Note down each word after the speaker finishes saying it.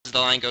is the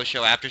Line Go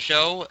Show After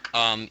Show,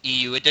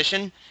 EU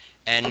edition,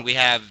 and we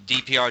have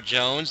DPR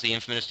Jones, the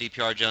infamous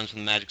DPR Jones from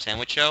the Magic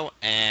Sandwich Show,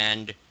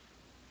 and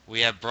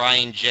we have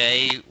Brian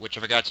J., which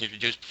I forgot to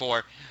introduce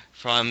before,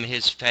 from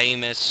his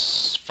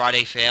famous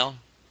Friday Fail.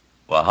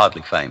 Well,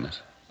 hardly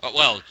famous. Oh,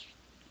 well,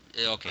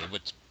 okay,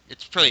 but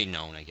it's pretty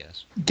known, I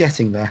guess.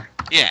 Getting there.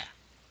 Yeah.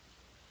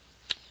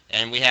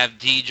 And we have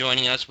Dee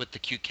joining us with the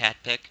cute cat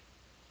pic.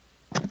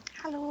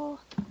 Hello.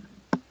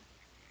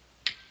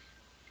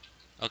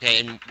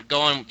 Okay, and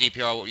go on,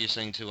 DPR, what were you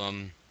saying to,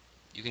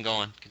 you can go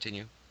on,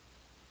 continue.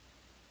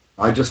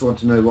 I just want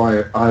to know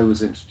why I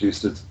was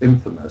introduced as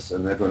infamous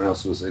and everyone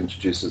else was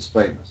introduced as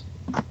famous.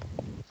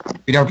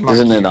 We don't like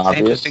Isn't it you.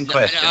 obvious? Interesting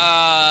question.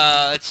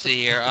 Let's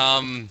see here,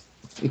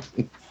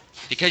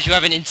 because you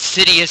have an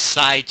insidious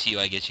side to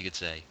you, I guess you could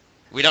say.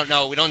 We don't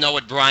know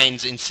what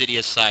Brian's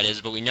insidious side is,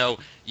 but we know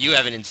you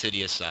have an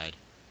insidious side.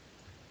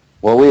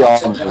 Well, we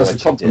all As a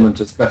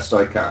compliment as best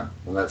I can,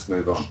 and let's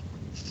move on.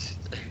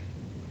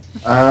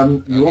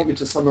 You want me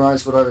to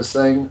summarise what I was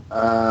saying?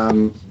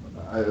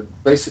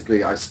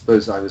 Basically, I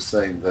suppose I was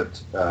saying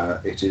that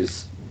it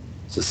is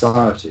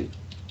society,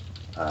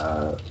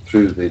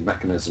 through the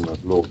mechanism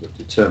of law, that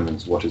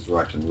determines what is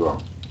right and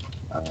wrong.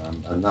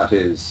 And that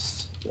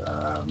is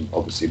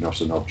obviously not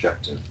an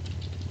objective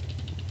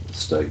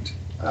state.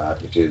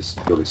 It is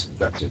purely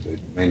subjective.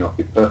 It may not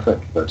be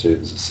perfect, but it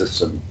is a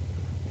system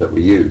that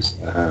we use.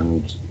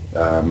 And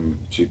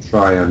to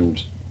try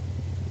and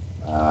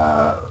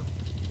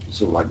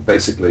sort of like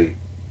basically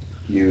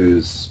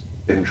use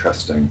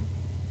interesting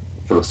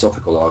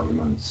philosophical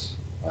arguments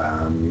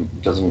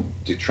doesn't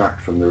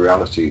detract from the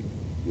reality,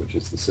 which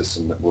is the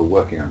system that we're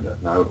working under.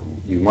 Now,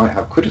 you might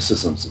have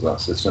criticisms of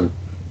that system,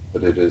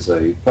 but it is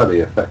a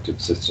fairly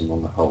effective system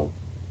on the whole.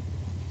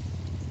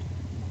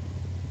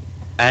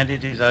 And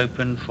it is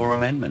open for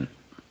amendment.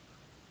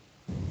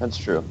 That's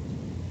true.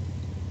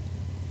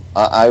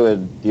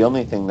 The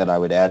only thing that I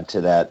would add to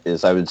that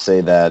is I would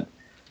say that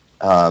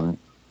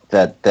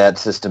that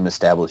system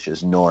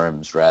establishes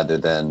norms rather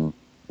than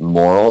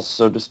morals,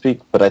 so to speak.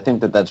 But I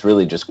think that that's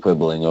really just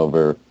quibbling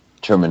over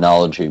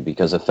terminology,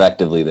 because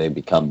effectively they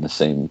become the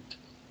same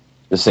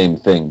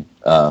thing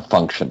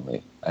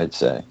functionally, I'd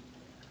say.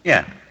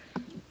 Yeah.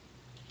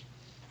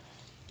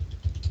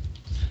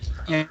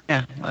 Yeah,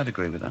 I'd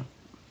agree with that.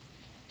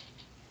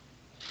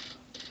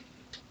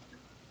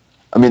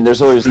 I mean,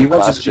 there's always the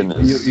question.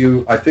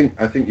 I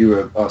think you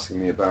were asking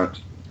me about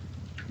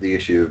the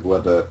issue of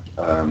whether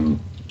an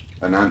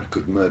ant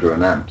could murder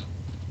an ant,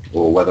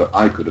 or whether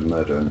I could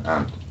murder an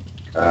ant.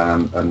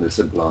 And the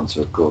simple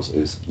answer, of course,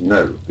 is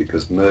no,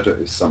 because murder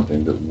is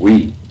something that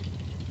we,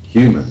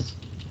 humans,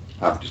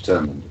 have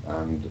determined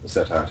and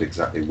set out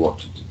exactly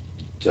what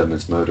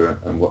determines murder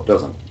and what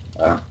doesn't.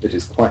 It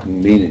is quite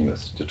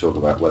meaningless to talk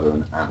about whether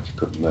an ant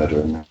could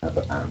murder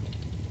another ant.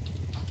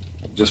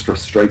 It just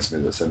frustrates me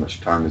that so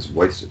much time is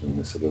wasted in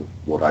this sort of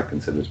what I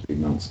consider to be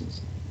nonsense.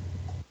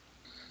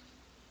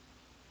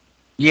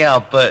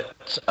 Yeah, but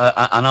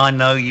and I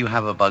know you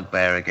have a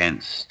bugbear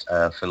against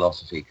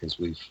philosophy, because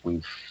we've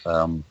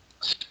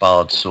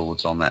sparred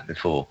swords on that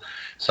before.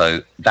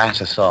 So that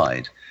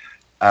aside,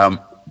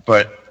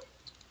 but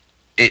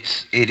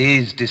it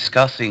is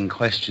discussing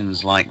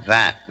questions like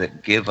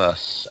that give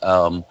us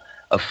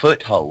a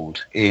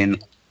foothold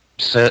in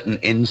certain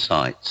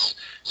insights,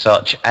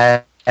 such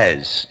as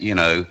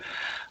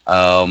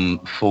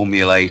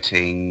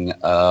formulating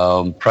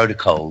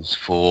protocols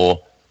for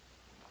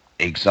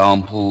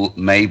example.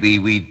 Maybe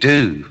we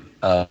do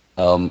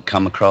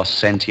come across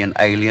sentient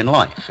alien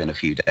life in a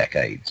few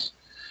decades.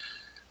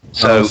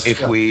 So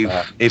if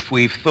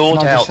we've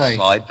thought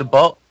outside the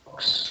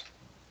box,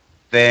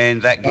 then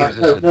that gives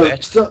us a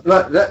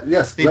better.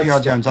 Yes,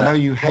 DPR Jones, I know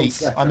you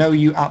hate. I know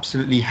you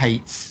absolutely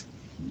hate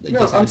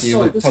this idea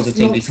of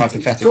positing these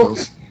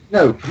hypotheticals.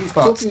 No, he's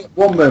talking at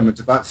one moment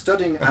about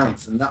studying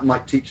ants, and that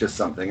might teach us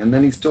something, and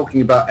then he's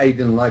talking about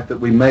alien life that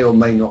we may or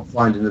may not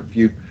find in a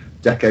few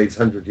decades,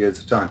 100 years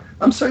of time.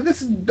 I'm sorry,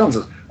 this is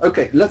nonsense.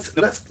 Okay, let's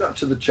cut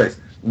to the chase.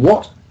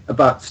 What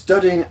about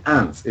studying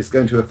ants is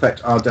going to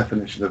affect our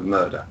definition of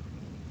murder?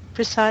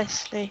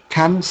 Precisely.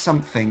 Can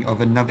something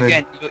of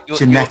another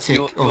genetic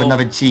or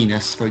another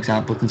genus, for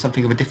example, can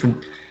something of a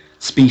different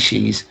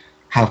species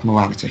have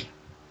morality?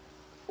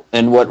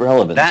 And what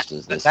relevance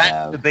does this have?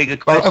 That's the bigger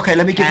question. Well, okay,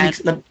 let me give you...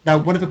 Now,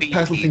 one of the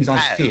personal things I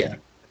fear...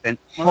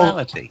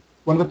 Morality.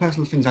 One of the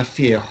personal things I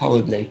fear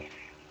horribly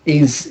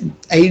is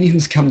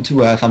aliens come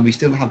to Earth and we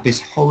still have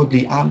this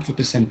horribly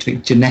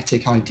anthropocentric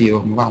genetic idea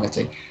of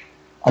morality.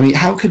 I mean,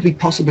 how could we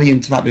possibly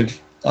interact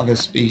with other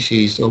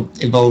species or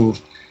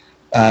evolve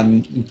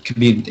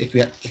if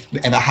it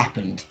ever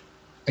happened?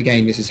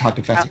 Again, this is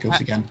hypotheticals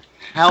again.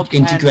 How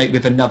integrate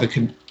with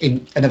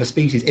another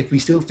species if we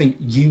still think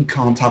you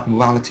can't have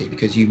morality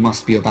because you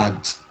must be a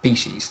bad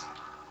species?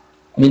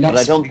 I mean, but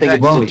I don't think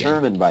it's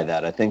determined by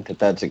that. I think that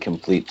that's a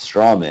complete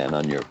straw man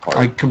on your part.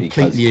 I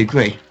completely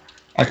agree.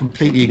 I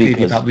completely agree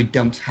with that. We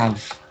don't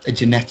have a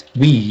genetic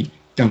view.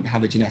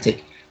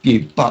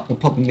 But the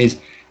problem is,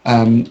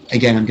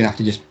 again, I'm going to have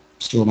to just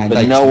straw man.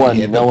 But no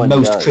one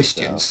does,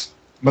 Christians,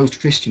 Most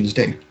Christians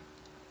do.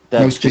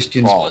 That's Most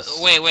Christians.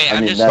 false. Wait, I I'm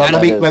mean, just... that-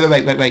 Well,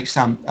 that is- wait,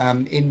 Sam.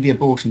 In the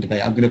abortion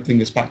debate, I'm going to bring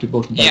this back to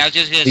abortion debate. Yeah, I was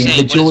just going to The say...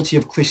 what is- majority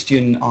of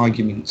Christian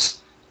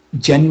arguments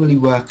generally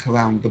work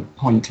around the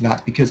point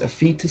that because a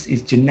fetus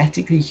is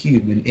genetically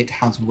human, it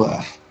has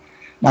worth.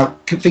 Now,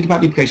 think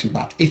about the implication of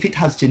that. If it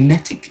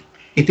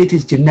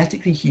is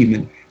genetically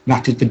human,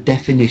 that is the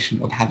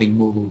definition of having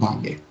moral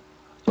value.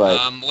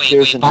 But wait,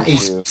 here's an That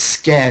issue. is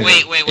scary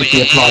Wait, if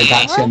we apply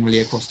that generally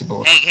across the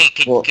board. Hey,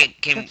 Well-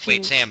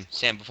 wait,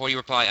 Sam, before you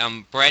reply,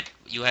 Brett,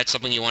 you had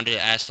something you wanted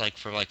to ask,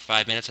 for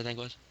 5 minutes, I think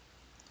it was?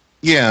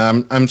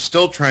 Yeah, I'm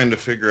still trying to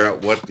figure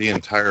out what the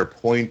entire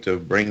point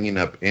of bringing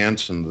up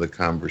ants into the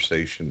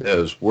conversation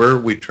is. Where are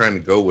we trying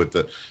to go with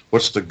it?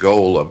 What's the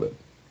goal of it?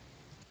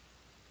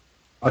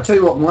 I'll tell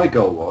you what my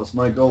goal was.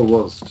 My goal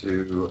was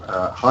to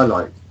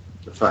highlight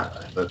the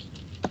fact that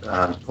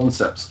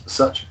concepts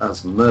such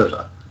as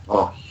murder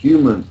are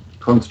human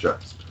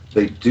constructs.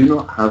 They do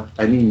not have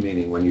any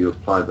meaning when you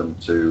apply them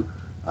to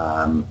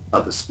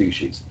other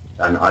species.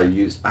 And I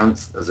used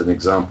ants as an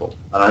example.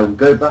 And I will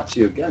go back to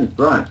you again,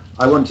 Brian.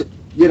 I want to,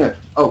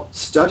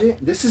 studying,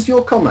 this is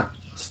your comment.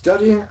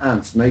 Studying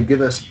ants may give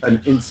us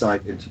an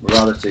insight into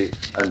morality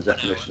and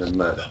definition of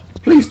murder.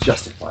 Please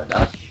justify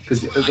that,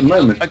 because at the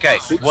moment, Okay,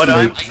 it seems what to me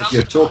I'm- that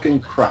you're talking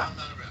crap.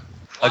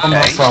 On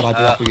that side, I do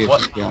have to agree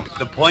with you, yeah.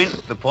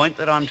 the point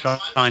that I'm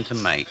trying to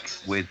make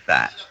with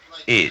that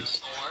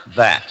is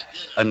that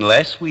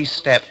unless we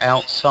step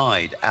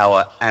outside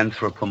our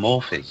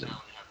anthropomorphism,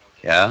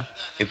 yeah,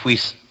 if we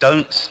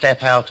don't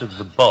step out of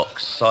the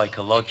box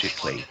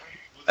psychologically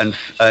and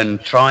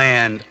try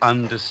and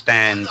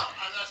understand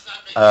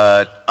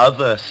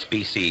other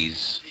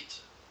species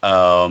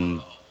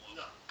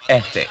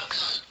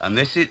ethics, and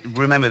this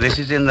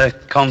is in the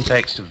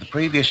context of the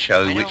previous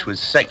show, which was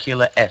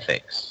secular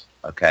ethics.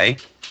 Okay,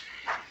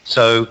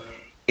 so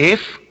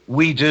if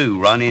we do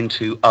run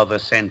into other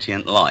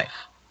sentient life,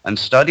 and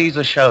studies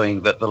are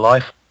showing that the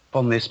life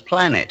on this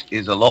planet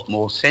is a lot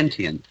more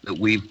sentient than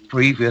we've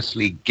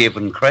previously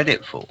given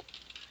credit for,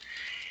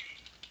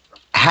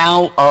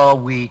 how are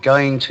we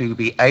going to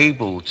be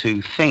able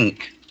to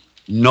think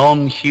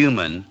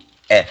non-human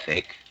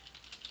ethic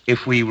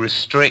if we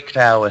restrict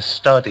our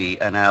study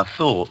and our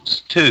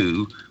thoughts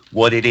to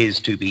what it is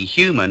to be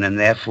human, and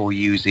therefore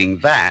using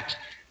that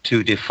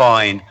to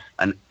define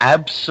an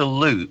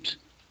absolute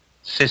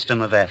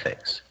system of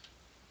ethics?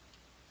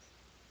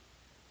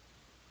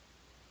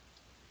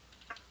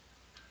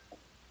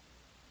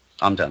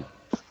 I'm done.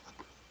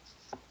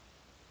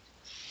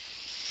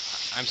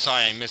 I'm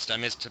sorry, I missed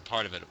a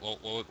part of it.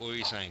 What were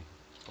you saying?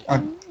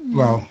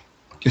 Well,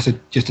 just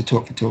to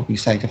talk for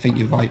talking's sake, I think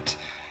you're right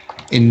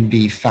in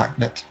the fact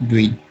that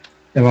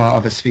there are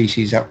other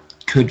species that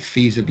could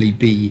feasibly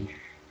be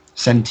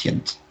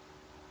sentient,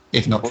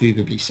 if not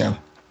provably so.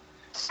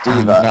 Steve,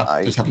 And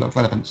that does have a lot of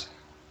relevance.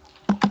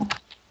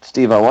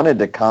 Steve, I wanted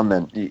to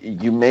comment.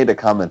 You made a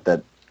comment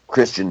that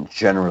Christians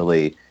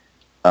generally,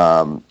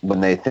 when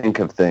they think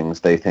of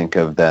things, they think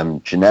of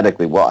them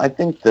genetically. Well, I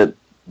think that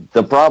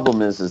the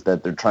problem is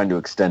that they're trying to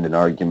extend an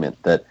argument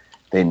that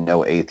they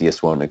know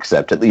atheists won't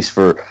accept, at least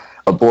for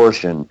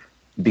abortion,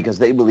 because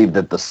they believe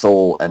that the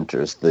soul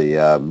enters the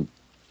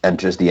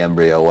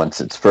embryo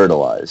once it's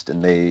fertilized,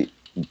 and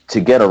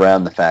to get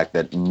around the fact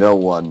that no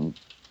one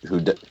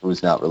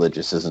who's not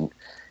religious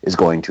is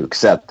going to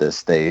accept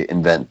this, they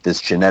invent this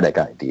genetic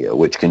idea,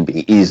 which can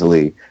be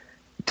easily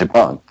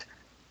debunked.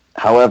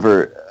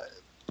 However,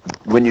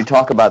 when you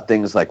talk about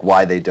things like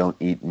why they don't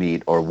eat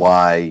meat, or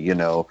why,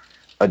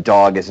 a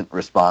dog isn't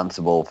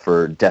responsible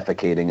for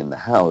defecating in the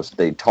house,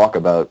 they talk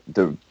about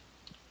the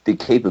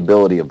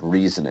capability of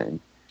reasoning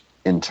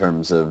in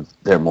terms of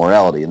their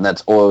morality, and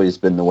that's always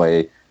been the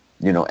way,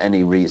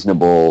 any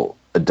reasonable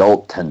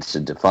adult tends to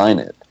define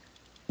it.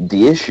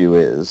 The issue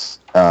is,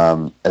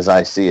 as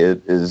I see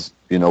it, is,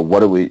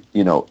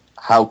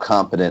 how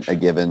competent a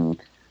given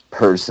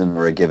person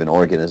or a given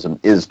organism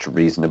is to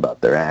reason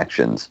about their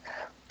actions.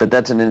 But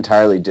that's an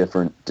entirely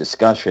different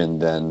discussion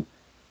than,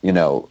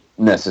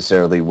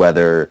 necessarily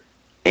whether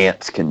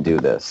ants can do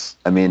this.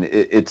 I mean,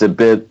 it's a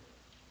bit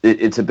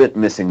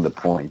missing the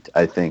point,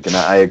 I think, and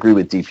I agree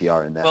with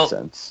DPR in that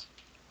sense.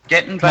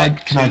 Getting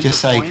back Can I to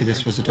just the say, point because this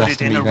and was put addressed it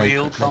to in me a very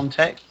real quickly.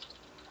 context,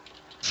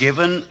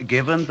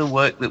 given the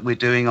work that we're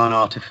doing on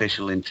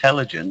artificial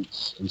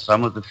intelligence and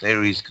some of the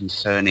theories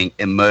concerning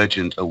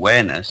emergent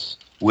awareness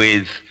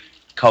with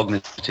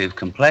cognitive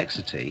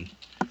complexity,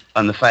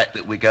 and the fact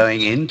that we're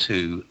going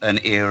into an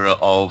era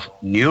of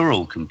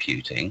neural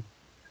computing,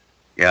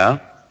 yeah,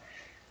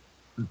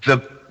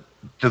 the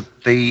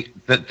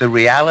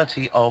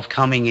reality of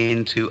coming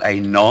into a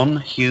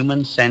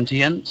non-human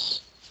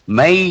sentience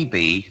may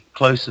be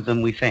closer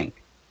than we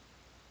think.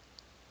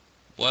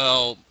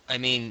 Well, I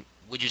mean,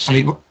 would you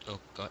say... go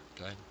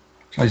ahead.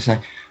 I just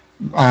say,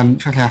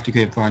 frankly, I have to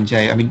agree with Brian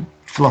J. I mean,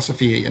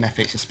 philosophy and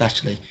ethics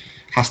especially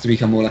has to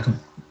become more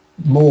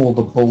of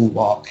a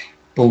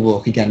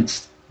bulwark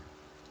against.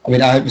 I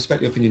mean, I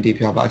respect your opinion,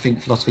 DPR, but I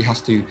think philosophy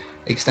has to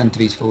extend to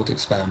these thought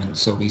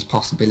experiments or these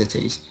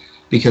possibilities,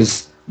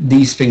 because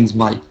these things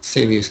might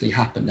seriously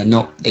happen. They're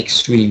not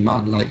extreme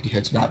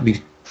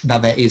unlikelihoods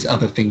that there is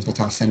other things that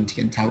are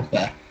sentient out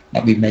there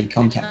that we've made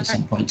contact at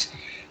some point.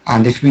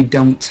 And if we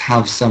don't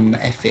have some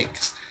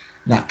ethics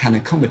that can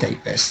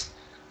accommodate this,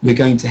 we're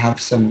going to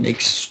have some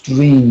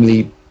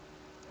extremely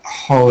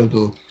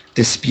horrible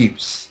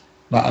disputes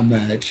that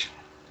emerge.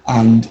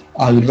 And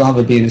I would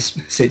rather be in a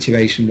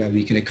situation where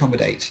we can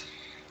accommodate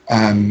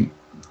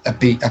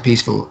a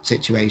peaceful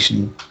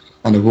situation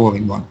than a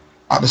warring one.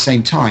 At the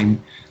same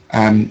time,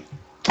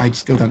 I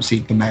still don't see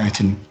the merit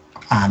in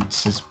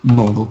ants as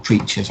moral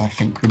creatures. I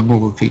think the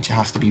moral creature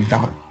has to be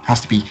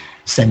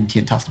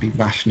sentient, has to be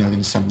rational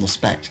in some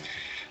respect,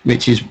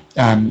 which is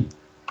I'm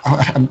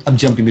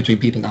jumping between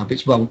people now,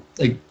 which is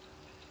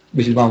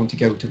why I want to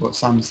go to what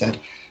Sam said,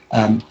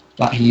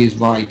 that he is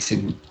right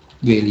in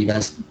really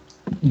there's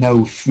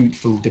no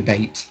fruitful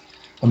debate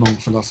among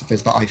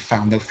philosophers that I've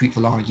found, no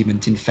fruitful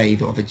argument in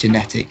favour of a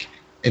genetic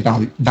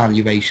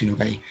evaluation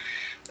of a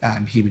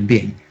human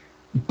being.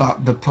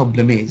 But the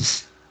problem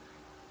is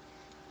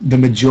the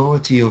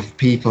majority of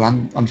people,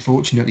 and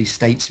unfortunately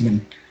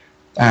statesmen,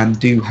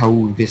 do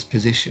hold this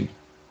position.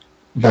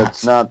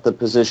 That's not the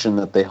position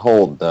that they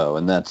hold, though,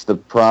 and that's the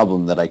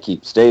problem that I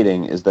keep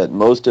stating, is that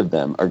most of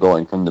them are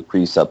going from the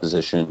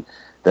presupposition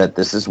that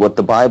this is what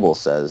the Bible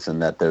says and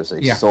that there's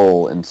a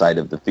soul inside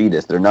of the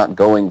fetus. They're not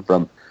going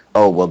from,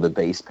 oh, well, the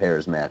base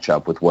pairs match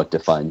up with what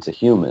defines a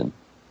human.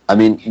 I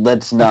mean,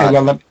 let's not... Okay,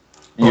 well,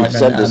 you've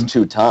said this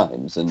 2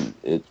 times, and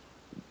it...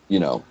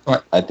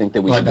 I think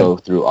that we should go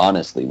through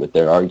honestly with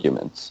their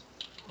arguments.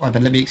 Right,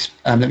 then let me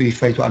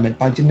rephrase what I meant.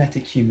 By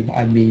genetic human,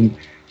 I mean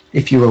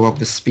if you are of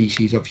the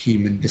species of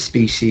human, the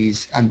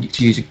species, and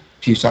to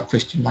use that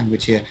Christian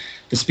language here,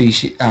 the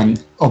species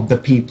of the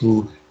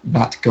people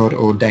that God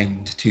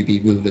ordained to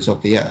be rulers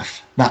of the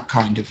earth, that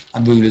kind of,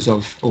 and rulers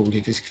of all of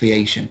his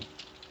creation.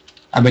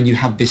 And when you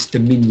have this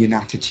dominion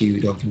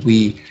attitude of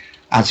we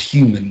as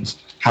humans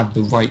have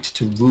the right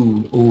to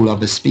rule all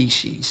other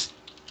species,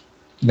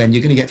 then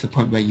you're going to get to the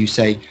point where you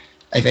say,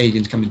 if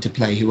aliens come into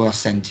play who are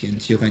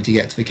sentient, you're going to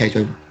get to the case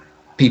where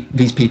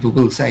these people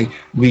will say,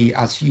 we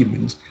as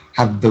humans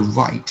have the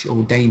right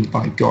ordained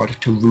by God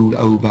to rule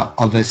over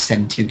other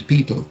sentient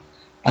people.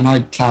 And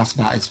I'd class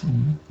that as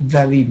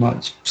very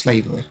much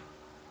slavery,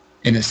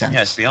 in a sense.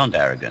 Yes, beyond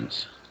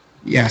arrogance.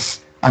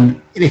 Yes,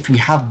 and if we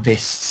have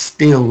this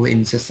still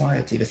in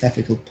society, this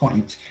ethical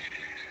point,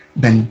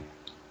 then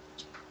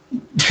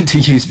to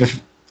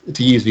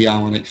use the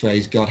ironic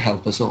phrase, God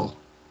help us all.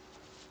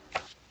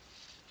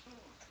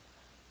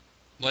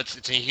 Well, it's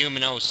a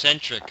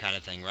humanocentric kind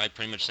of thing, right?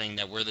 Pretty much saying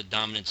that we're the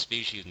dominant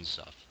species and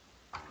stuff.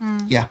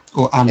 Yeah,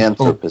 or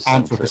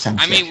anthropocentric.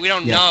 I mean, we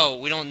don't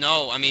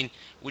know. I mean,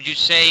 would you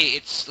say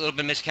it's a little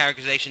bit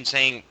mischaracterization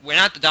saying we're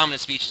not the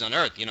dominant species on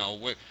Earth?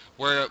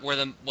 We're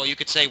the, well, you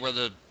could say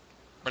we're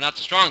not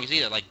the strongest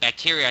either. Like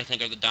bacteria, I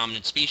think, are the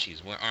dominant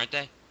species, aren't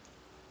they?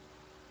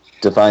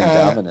 Define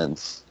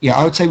dominance. Yeah,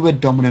 I would say we're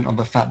dominant on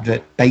the fact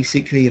that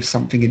basically if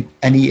something in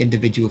any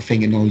individual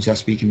thing annoys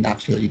us, we can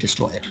absolutely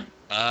destroy it.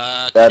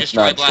 That's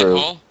not true.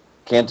 Hole?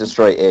 Can't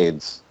destroy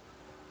AIDS.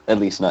 At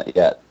least not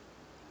yet.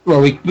 Well,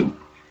 we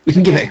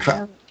can give it a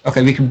crack.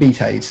 Okay, we can beat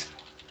AIDS.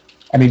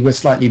 I mean, we're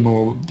slightly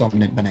more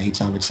dominant than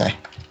AIDS, I would say.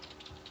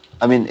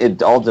 I mean,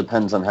 it all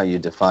depends on how you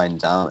define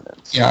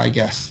dominance. Yeah, I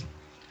guess.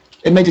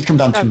 It may just come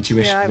down to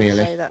intuition, I would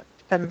really. say that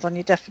depends on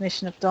your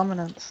definition of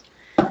dominance.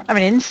 I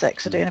mean,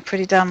 insects are doing a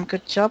pretty damn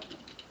good job.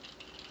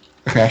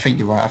 Okay, I think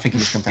you're right. I think it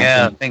just comes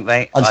down to... I think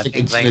they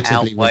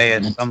outweigh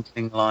us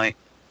something like...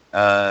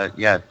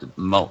 they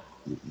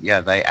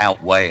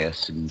outweigh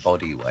us in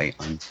body weight,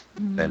 I'm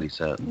fairly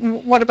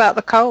certain. What about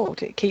the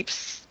cold? It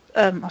keeps,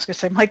 I was going to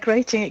say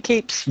migrating, it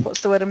keeps,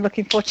 what's the word I'm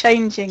looking for,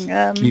 changing.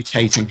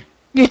 Mutating.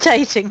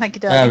 Mutating, thank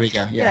you, darling. There we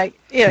go, yeah.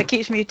 It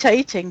keeps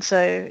mutating, so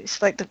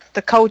it's like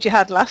the cold you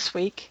had last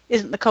week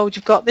isn't the cold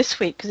you've got this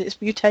week because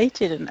it's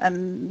mutated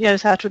and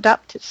knows how to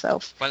adapt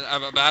itself. But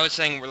I was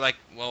saying, we're like,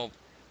 well,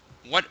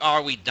 what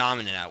are we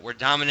dominant at? We're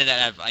dominant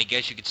at, I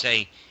guess you could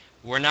say,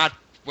 we're not,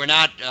 well,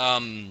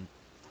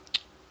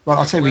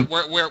 I'll say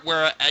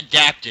we're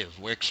adaptive.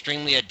 We're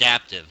extremely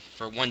adaptive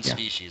for one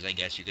species, I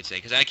guess you could say.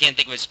 Because I can't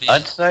think of a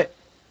species.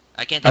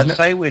 I'd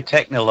say we're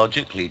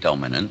technologically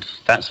dominant.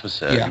 That's for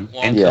certain.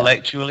 Yeah.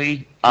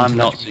 Intellectually, I'm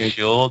not so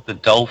sure. The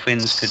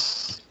dolphins could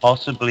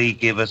possibly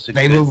give us a.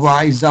 They will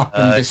rise up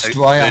and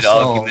destroy us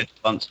all. Argument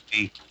once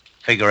we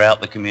figure out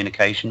the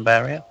communication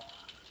barrier.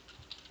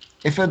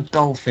 If a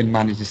dolphin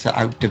manages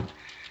to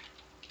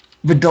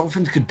the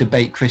dolphins could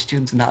debate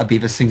Christians, and that would be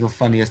the single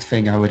funniest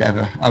thing I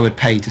would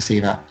pay to see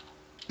that.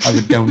 I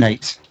would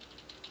donate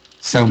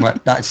so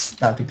much.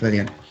 That'd be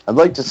brilliant. I'd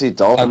like to see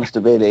dolphins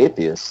debate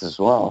atheists as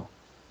well.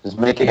 Just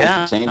make it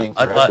entertaining.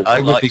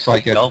 I'd like to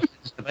see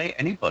dolphins debate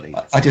anybody.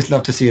 I just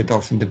love to see a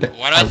dolphin debate.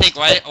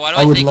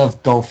 I would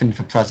love dolphin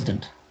for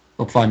president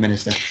or prime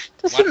minister.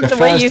 The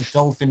first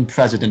dolphin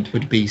president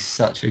would be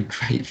such a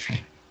great thing.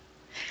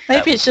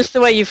 Maybe it's just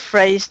the way you've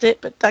phrased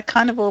it, but that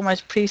kind of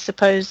almost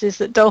presupposes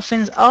that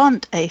dolphins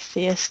aren't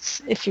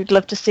atheists, if you'd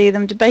love to see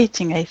them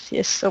debating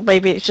atheists. Or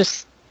maybe it's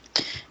just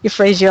Your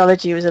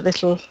phraseology was a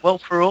little... Well,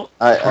 for all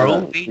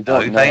we you know,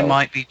 don't they know.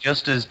 might be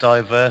just as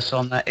diverse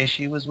on that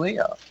issue as we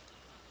are.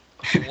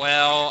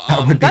 Well, That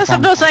would be That's,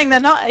 I'm not fantastic. saying they're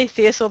not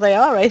atheists or they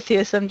are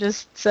atheists. I'm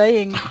just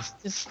saying it's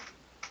just...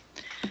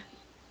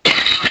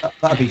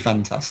 That'd be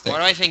fantastic. what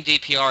do I think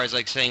DPR is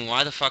like saying,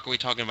 why the fuck are we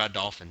talking about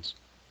dolphins?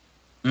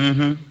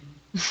 Mm-hmm.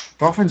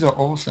 Dolphins are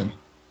awesome.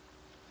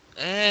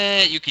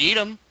 You can eat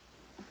them.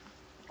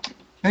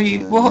 Hey,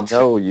 what?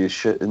 No, you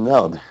should.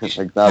 No,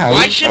 like that. No.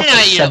 Why shouldn't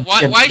I eat it?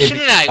 Why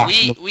shouldn't I? We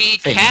Scientific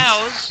eat things,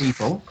 cows.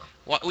 People.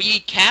 We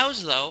eat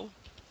cows, though.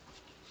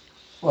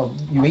 Well,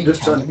 you eat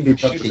Just trying cows, to you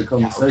keep up should with the eat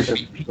cows, conversation.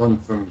 so We've gone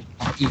from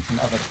eating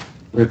other...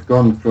 we've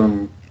gone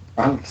from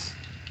ants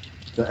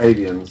to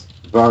aliens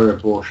via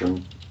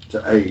abortion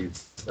to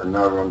AIDS, and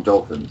now we're on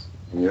dolphins.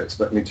 And you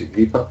expect me to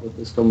keep up with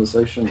this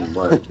conversation? And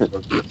why?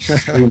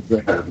 Screams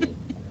ahead of me.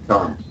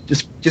 Can't.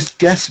 Just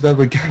guess where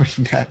we're going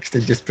next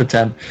and just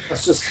pretend.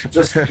 That's just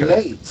the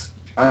AIDS.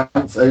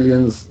 Ants,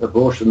 aliens,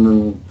 abortion,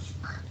 and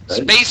AIDS.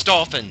 Space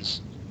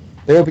dolphins.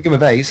 They all begin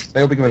with A's.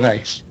 They all begin with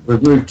A.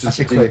 We've moved to That's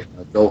a city clue.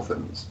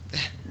 dolphins.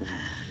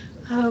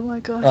 Oh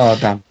my god. Oh,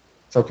 damn.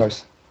 So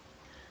close.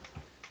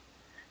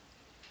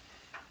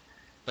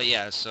 But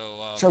yeah,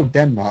 so... So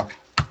Denmark.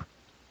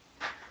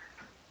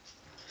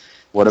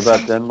 What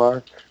about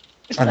Denmark?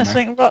 Isn't there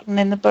something rotten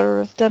in the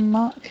borough of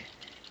Denmark?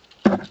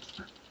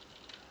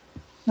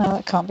 No,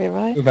 that can't be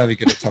right. We're very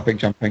good at topic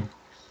jumping.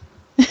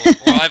 well,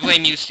 I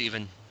blame you,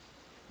 Stephen.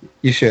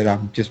 You should. I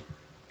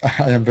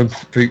am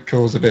the root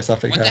cause of this. I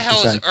think What the that's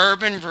hell the is same.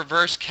 urban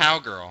reverse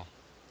cowgirl?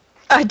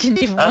 I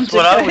didn't even want That's to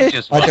what I go. was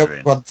just I wondering.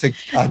 don't want to.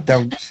 I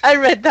don't. I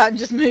read that and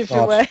just moved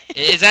God. away.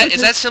 Is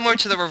that similar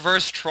to the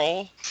reverse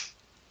troll?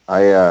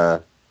 I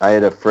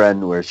had a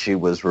friend where she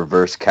was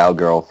reverse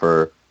cowgirl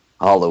for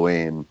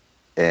Halloween,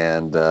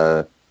 and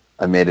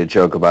I made a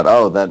joke about,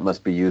 oh, that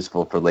must be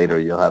useful for later.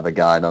 You'll have a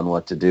guide on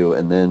what to do,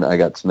 and then I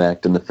got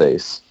smacked in the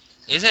face.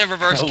 Isn't a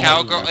reverse Oh,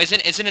 cowgirl? yeah.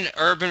 Isn't an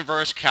urban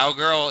reverse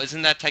cowgirl?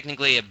 Isn't that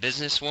technically a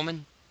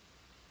businesswoman?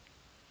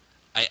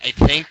 I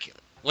think.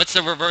 What's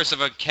the reverse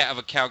of a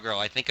cowgirl?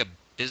 I think a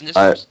business.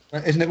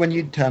 Isn't it when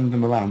you turn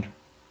them around?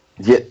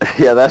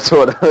 Yeah, that's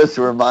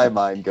where my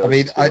mind goes. I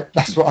mean, to,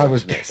 that's what I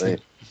was unfortunately.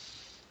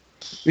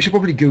 guessing. We should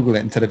probably Google it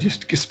instead of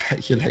just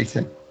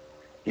speculating.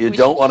 You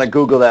don't want to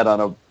Google that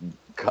on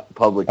a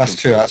public. That's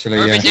true, computer. actually.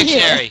 Urban Yeah.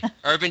 Dictionary.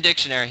 Urban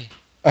Dictionary.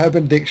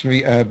 Urban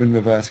Dictionary, urban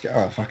reverse.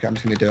 Oh fuck! I'm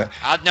just gonna do it.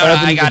 No,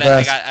 Urban I got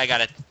reverse- it. I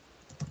got it.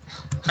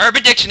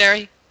 Urban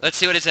Dictionary. Let's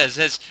see what it says.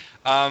 It says,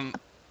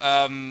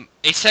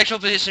 a sexual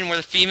position where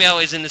the female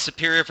is in the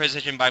superior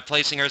position by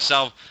placing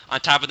herself on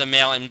top of the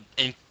male and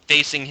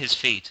facing his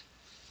feet.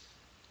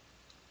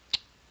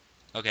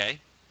 Okay.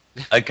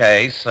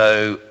 Okay,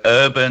 so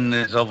urban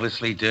is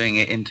obviously doing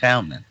it in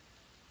town then.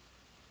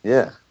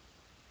 Yeah.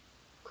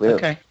 Clearly.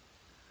 Okay.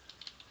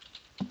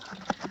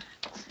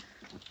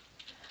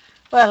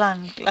 Well,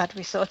 I'm glad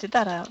we sorted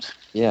that out.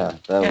 Yeah,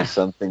 that Yeah. was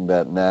something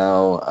that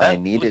now That I was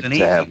needed an to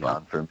easy have one.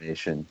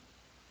 confirmation.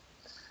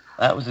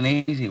 That was an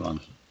easy one.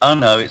 Oh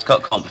no, it's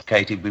got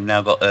complicated. We've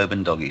now got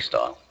urban doggy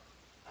style.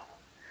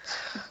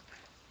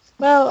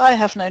 Well, I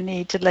have no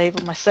need to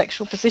label my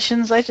sexual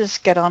positions. I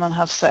just get on and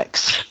have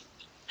sex.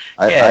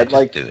 Yeah, I'd just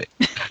like do it.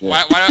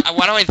 Why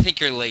do I think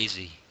you're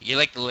lazy? You're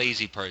like the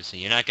lazy person.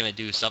 You're not gonna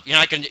do something.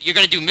 You're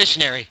gonna do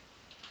missionary.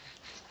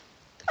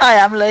 I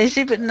am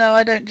lazy, but no,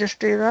 I don't just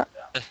do that.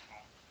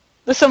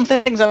 There's some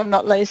things I'm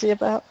not lazy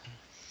about.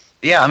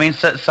 Yeah, I mean,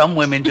 some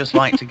women just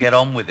like to get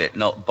on with it,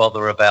 not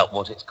bother about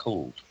what it's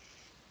called.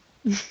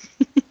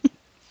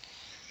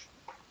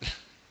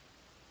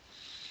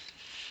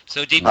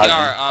 So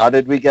DPR. How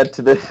did we get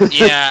to this?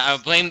 Yeah,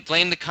 blame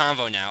the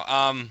convo now.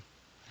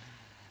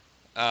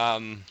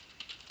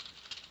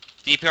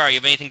 DPR, you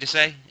have anything to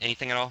say?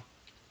 Anything at all?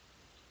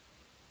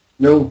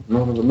 No,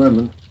 not at the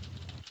moment.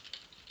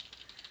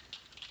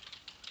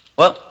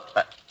 Well,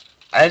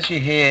 as you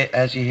hear,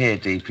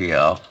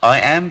 DPR, I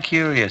am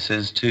curious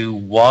as to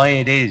why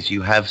it is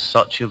you have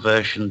such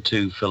aversion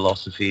to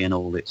philosophy in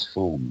all its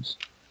forms.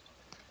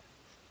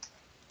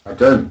 I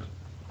don't.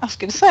 I was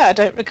going to say, I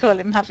don't recall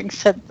him having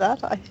said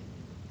that.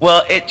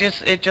 Well, it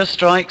just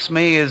strikes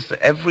me as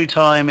every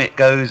time it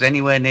goes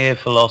anywhere near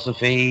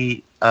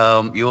philosophy,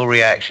 your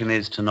reaction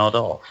is to nod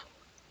off.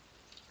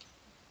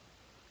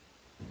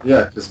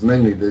 Yeah, because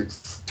mainly the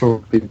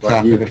Talk people that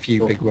like you with a few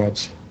talk. big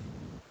words.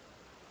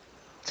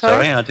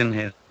 Sorry, I didn't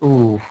hear.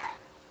 Ooh.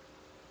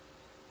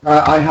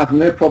 I have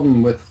no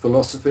problem with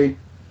philosophy,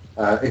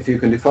 if you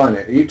can define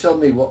it. You tell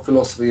me what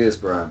philosophy is,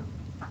 Brian.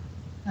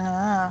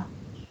 Ah.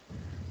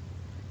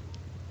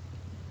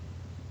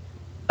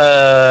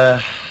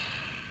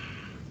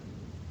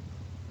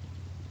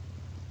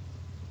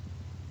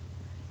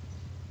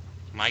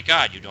 My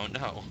God, you don't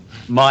know.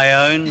 My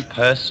own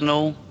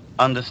personal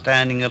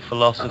understanding of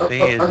philosophy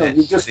is Hang on, it's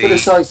you've just the...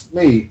 criticised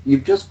me.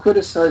 You've just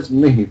criticised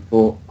me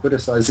for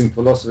criticising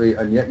philosophy,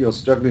 and yet you're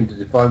struggling to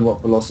define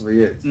what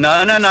philosophy is.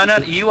 No.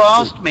 You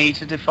asked me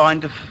to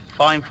define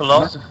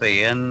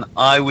philosophy, and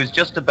I was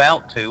just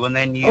about to, and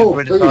then you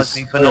criticised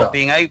me for not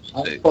being able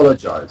I to.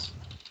 apologise.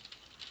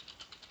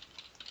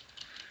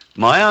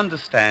 My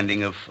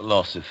understanding of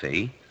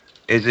philosophy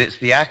is it's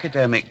the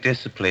academic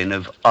discipline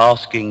of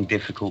asking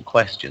difficult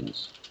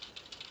questions.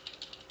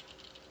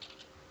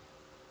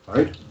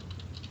 Right?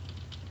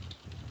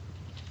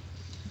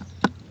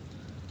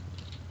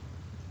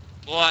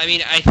 Well, I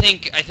mean, I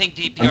think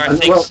DPR And,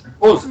 thinks.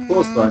 well,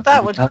 pause, Brian.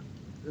 that would-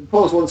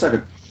 Pause 1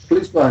 second.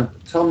 Please, Brian,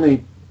 tell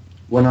me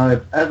when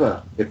I've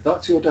ever, if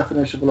that's your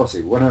definition of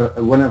philosophy,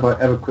 when have I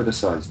ever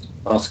criticised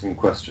asking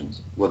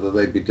questions, whether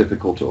they be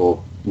difficult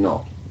or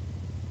not?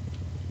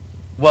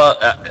 Well,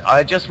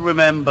 I just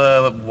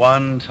remember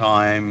one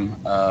time,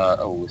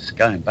 it's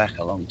going back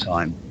a long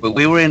time, but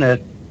we were in a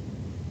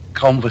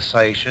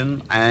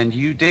conversation and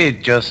you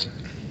did just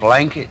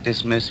blanket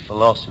dismiss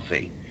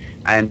philosophy.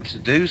 And to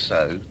do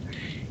so,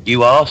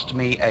 you asked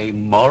me a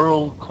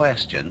moral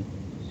question,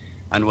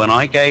 and when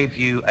I gave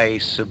you a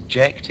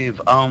subjective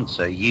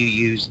answer, you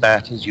used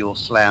that as your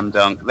slam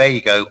dunk. There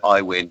you go,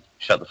 I win.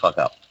 Shut the fuck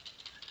up.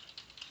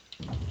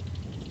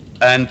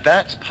 And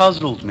that's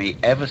puzzled me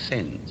ever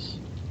since.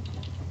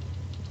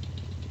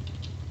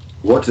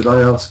 What did I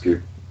ask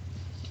you?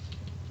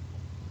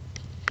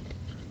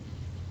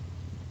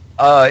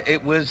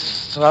 It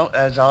was,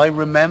 as I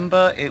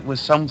remember, it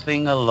was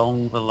something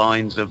along the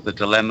lines of the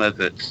dilemma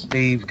that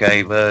Steve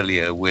gave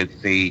earlier with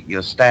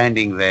you're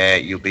standing there,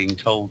 you're being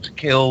told to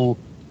kill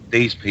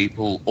these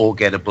people or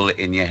get a bullet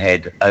in your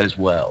head as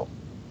well.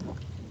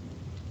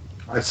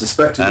 I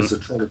suspect it was the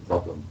trolley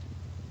problem.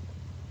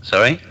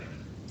 Sorry?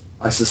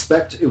 I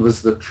suspect it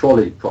was the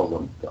trolley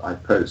problem that I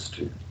posed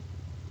to.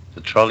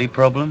 The trolley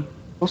problem?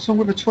 What's wrong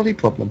with the trolley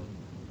problem?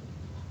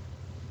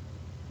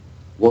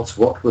 What's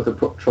what with the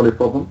trolley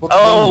problem? What's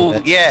wrong Oh,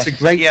 with it? yes, It's a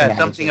great yeah,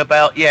 analogy. something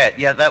about,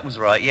 yeah, that was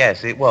right,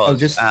 yes, it was. Oh,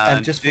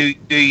 just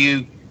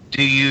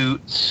do you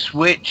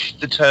switch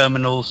the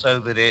terminal so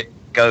that it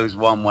goes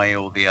one way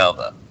or the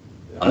other?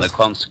 And the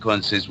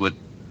consequences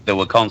there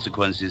were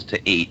consequences to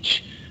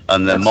each,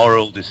 and the Yes.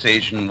 moral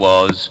decision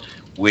was,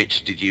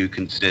 which did you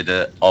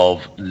consider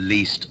of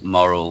least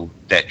moral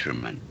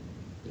detriment?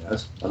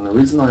 Yes, and the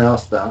reason I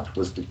asked that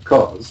was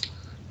because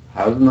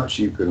however much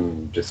you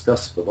can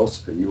discuss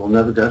philosophy, you will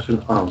never get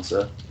an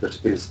answer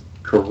that is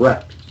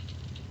correct,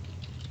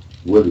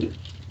 will you?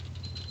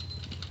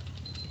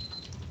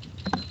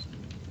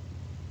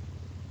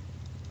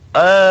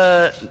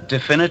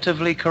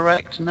 Definitively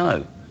correct?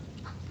 No.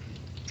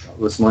 That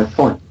was my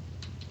point.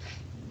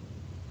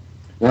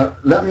 Now,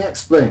 let me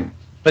explain.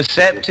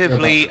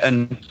 Perceptively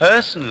and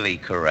personally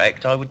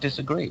correct, I would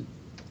disagree.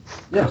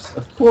 Yes,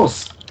 of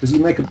course, because you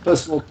make a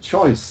personal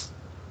choice.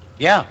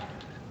 Yeah.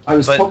 I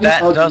was But probably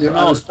that does arguing,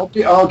 I not- was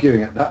probably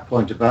arguing at that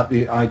point about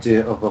the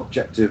idea of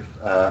objective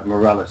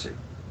morality,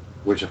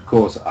 which of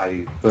course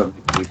I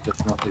firmly believe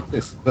does not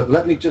exist. But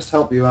let me just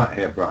help you out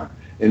here, Brian.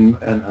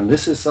 And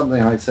this is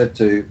something I said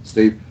to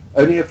Steve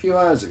only a few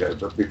hours ago,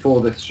 but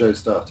before this show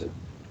started.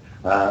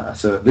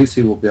 So at least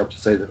he will be able to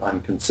say that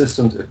I'm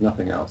consistent, if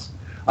nothing else.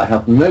 I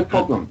have no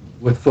problem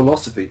with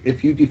philosophy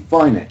if you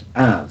define it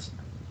as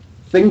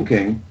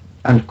thinking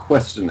and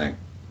questioning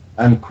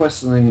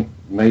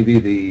maybe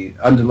the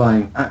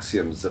underlying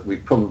axioms that we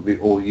probably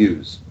all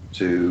use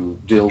to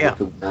deal with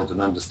the world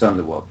and understand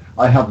the world.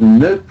 I have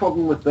no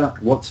problem with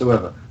that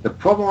whatsoever. The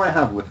problem I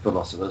have with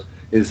philosophers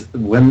is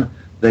when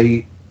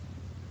they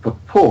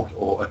purport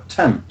or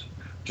attempt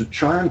to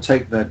try and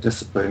take their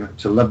discipline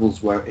to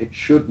levels where it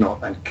should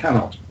not and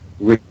cannot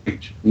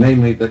reach,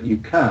 namely that you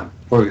can.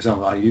 For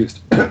example, I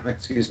used,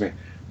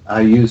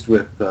 I used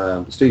with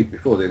Steve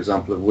before the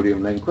example of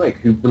William Lane Craig,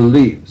 who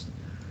believes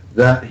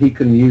that he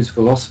can use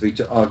philosophy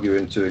to argue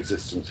into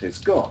existence his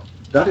God.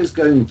 That is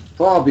going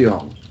far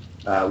beyond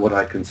what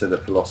I consider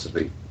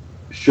philosophy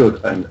should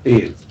and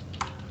is.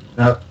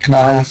 Now, Can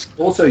I ask?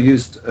 Also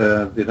used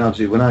the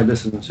analogy when I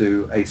listen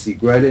to A.C.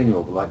 Grading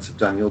or the likes of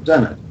Daniel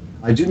Dennett.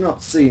 I do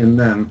not see in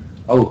them,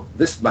 oh,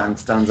 this man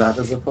stands out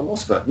as a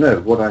philosopher. No,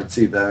 what I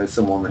see there is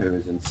someone who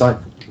is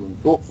insightful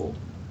and thoughtful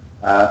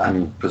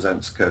and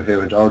presents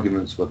coherent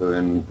arguments, whether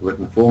in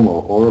written form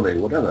or orally,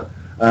 whatever.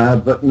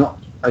 But not,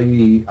 I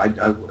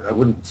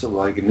wouldn't sort of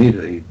like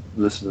immediately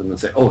listen to them and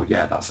say, oh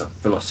yeah, that's a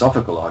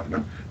philosophical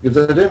argument, because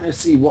I don't really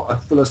see what a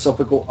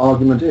philosophical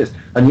argument is.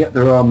 And yet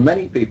there are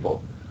many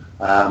people,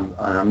 and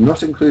I'm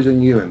not including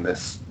you in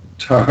this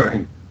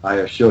towering, I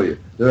assure you,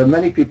 there are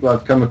many people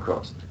I've come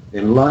across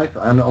in life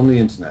and on the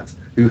internet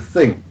who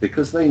think,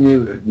 because they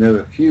know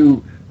a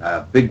few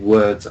big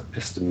words,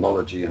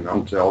 epistemology and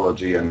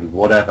ontology and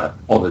whatever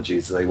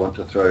ologies they want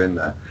to throw in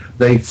there,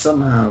 they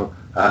somehow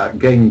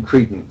gain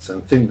credence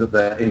and think that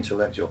they're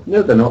intellectual.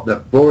 No, they're not. They're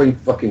boring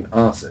fucking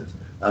arses,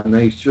 and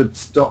they should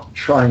stop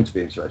trying to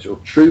be intellectual.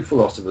 True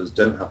philosophers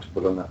don't have to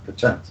put on that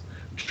pretense.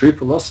 True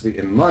philosophy,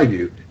 in my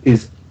view,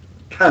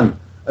 can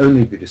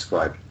only be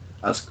described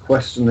as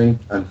questioning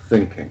and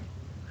thinking.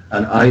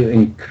 And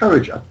I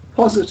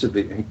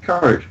positively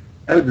encourage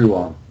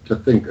everyone to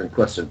think and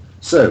question.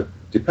 So,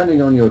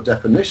 depending on your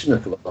definition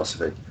of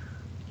philosophy,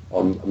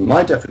 on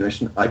my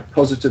definition, I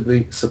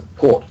positively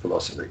support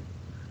philosophy.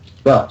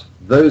 But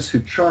those who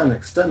try and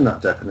extend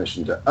that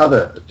definition to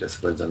other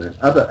disciplines and in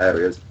other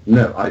areas,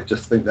 no, I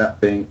just think that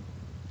being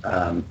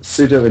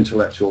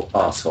pseudo-intellectual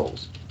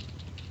arseholes.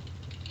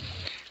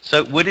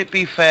 So would it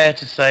be fair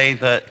to say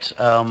that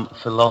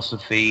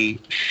philosophy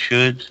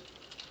should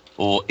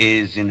or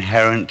is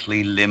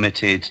inherently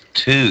limited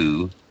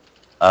to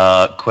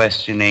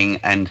questioning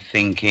and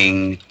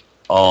thinking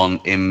on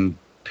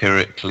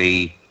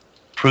empirically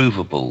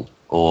provable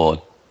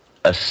or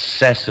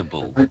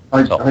accessible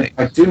topics?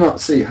 I do not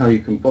see how you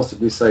can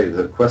possibly say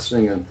that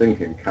questioning and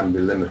thinking can be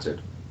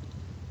limited.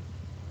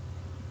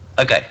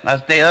 Okay,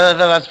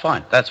 that's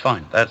fine. That's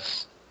fine.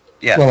 That's,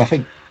 yeah. Well, I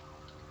think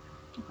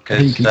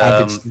you can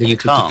add it's limited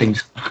to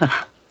things.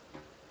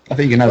 I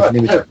think you can add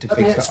limited to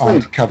things that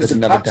aren't covered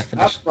in other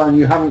definitions. Fine,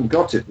 you haven't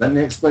got it. Let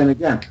me explain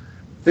again.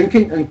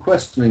 Thinking and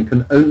questioning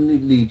can only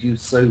lead you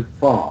so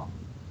far.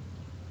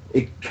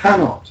 It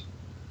cannot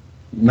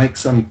make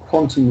some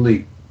quantum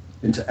leap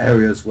into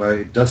areas where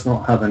it does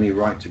not have any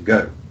right to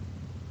go.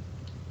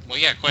 Well,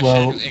 yeah,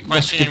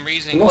 question and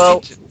reasoning.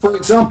 Well, for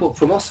example,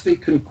 philosophy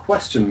can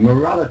question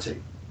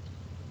morality.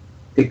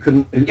 It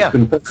can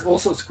pose all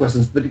sorts of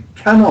questions, but it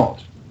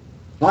cannot,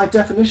 by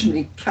definition,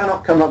 it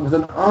cannot come up with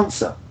an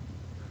answer.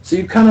 So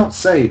you cannot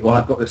say, well,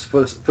 I've got this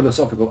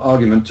philosophical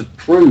argument to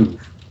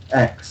prove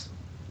X.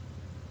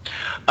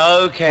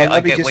 Okay,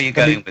 I get where you're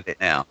going with it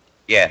now.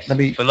 Yes,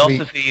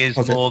 philosophy is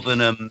more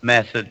than a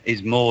method,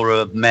 is more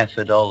a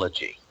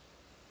methodology.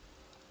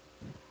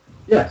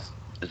 Yes.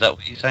 Is that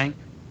what you're saying?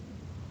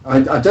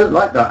 I don't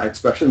like that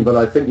expression, but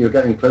I think you're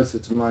getting closer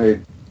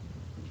to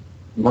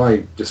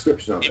my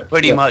description of it.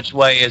 Pretty much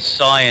way as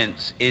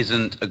science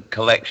isn't a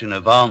collection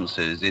of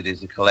answers, it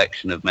is a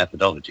collection of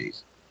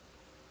methodologies.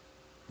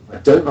 I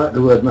don't like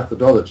the word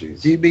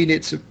methodologies. Do you mean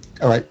it's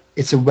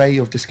a way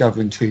of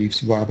discovering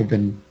truths rather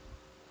than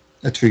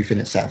a truth in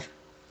itself?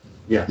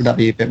 Yes. Would that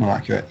be a bit more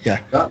accurate?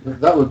 Yeah.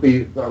 That would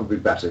be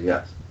better.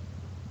 Yes.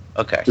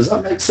 Okay. Does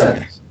that make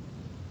sense?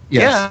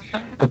 Yes.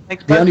 Yeah.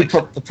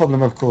 The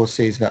problem, of course,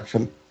 is that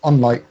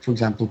unlike, for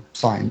example,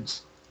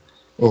 science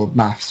or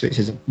maths, which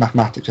is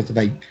mathematics, it's a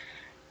very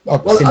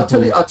simple,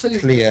 I'll tell you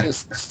clear.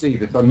 this,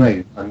 Steve, if I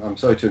may. I'm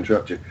sorry to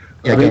interrupt you.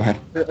 Yeah, go ahead.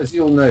 As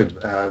you all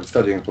know,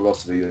 studying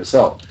philosophy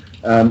yourself,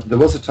 there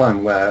was a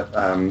time where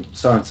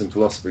science and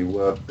philosophy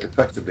were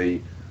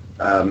effectively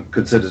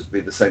considered to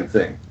be the same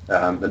thing.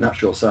 The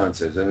natural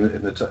sciences,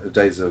 in the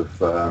days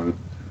of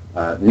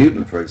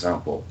Newton, for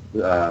example,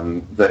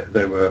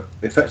 they were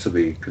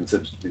effectively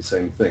considered to be the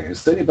same thing.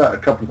 It's only about a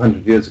couple of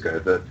hundred years ago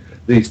that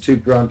these two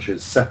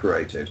branches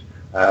separated,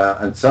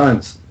 and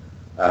science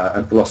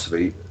and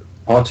philosophy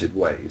parted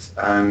ways,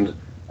 and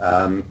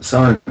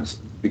science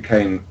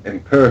became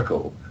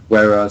empirical,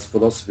 whereas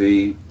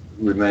philosophy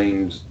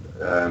remained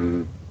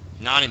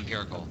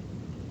non-empirical.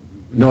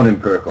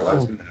 Non-empirical. I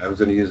was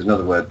going to use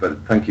another word, but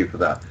thank you for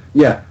that.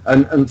 Yeah,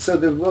 and so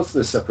there was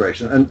this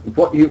separation, and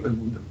what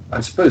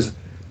I suppose,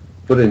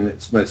 put in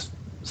its most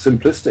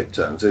simplistic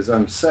terms, is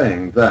I'm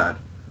saying that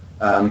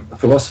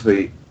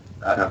philosophy,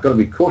 and I've got to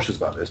be cautious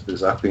about this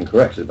because I've been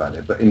corrected about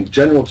it, but in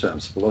general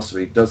terms,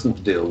 philosophy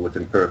doesn't deal with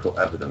empirical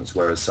evidence,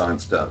 whereas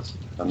science does.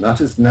 And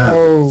that is now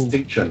the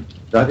distinction.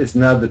 That is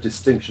now the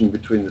distinction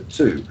between the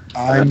two.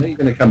 I know you're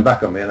going to come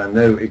back on me, and I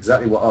know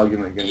exactly what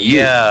argument you're going to use.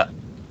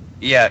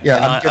 Yeah.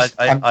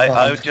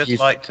 I would just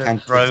like to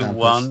throw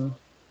one.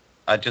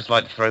 I'd just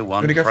like to throw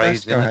one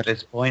phrase in at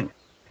this point,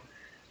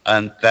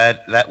 and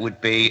that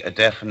would be a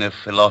definition of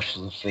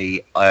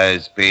philosophy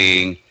as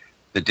being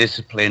the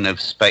discipline of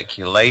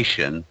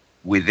speculation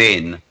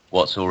within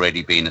what's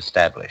already been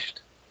established.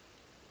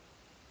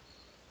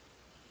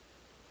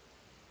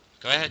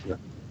 Go ahead. Yeah.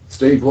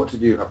 Steve, what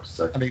did you have to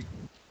say?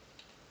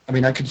 I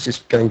mean, I could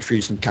just go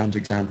through some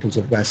counterexamples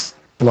of where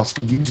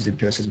philosophy uses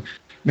empiricism.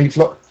 I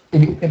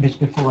mean,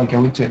 before I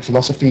go into it,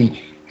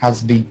 philosophy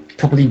has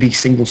probably the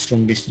single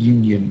strongest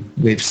union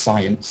with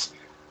science.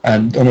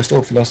 And almost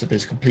all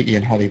philosophers completely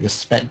and wholly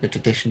respect the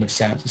tradition of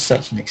science to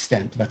such an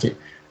extent that it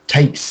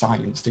takes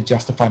science to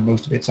justify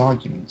most of its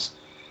arguments.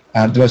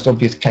 The most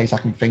obvious case I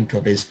can think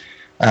of is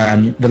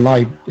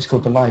it's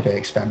called the Library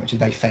experiment, which is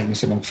very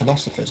famous among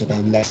philosophers, although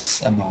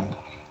less among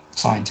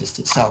scientists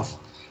itself.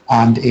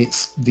 And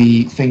it's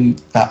the thing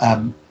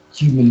that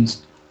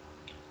humans,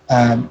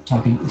 trying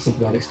to think of a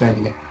simple way of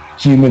explaining it,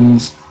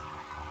 humans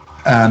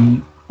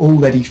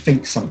already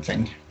think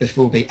something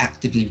before they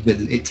actively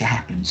will it to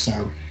happen.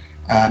 So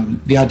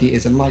the idea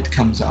is a light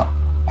comes up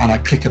and I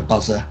click a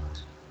buzzer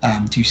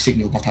to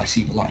signal that I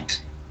see the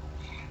light.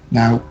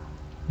 Now,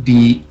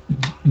 the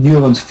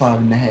neurons fire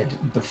in the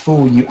head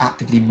before you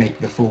actively make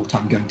the thought,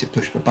 I'm going to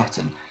push the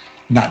button,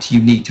 that you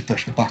need to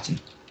push the button.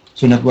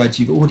 So in other words,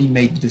 you've already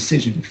made the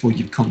decision before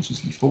you've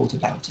consciously thought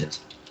about it.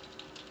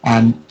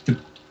 And the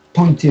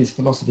point is,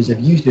 philosophers have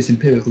used this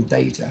empirical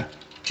data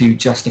to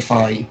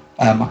justify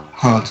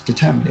hard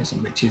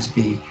determinism, which is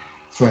the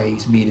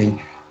phrase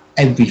meaning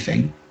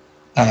everything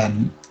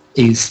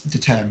is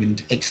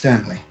determined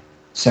externally.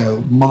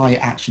 So my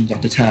actions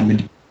are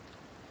determined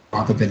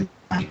rather than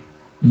mine,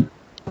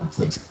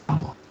 for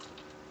example.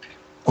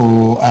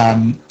 Or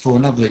for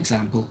another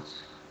example,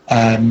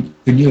 the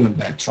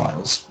Nuremberg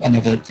trials,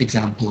 another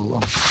example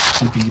of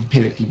something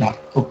empirically back,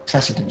 or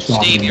precedents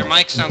rather Steve, than your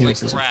mic sounds like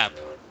empiricism. crap.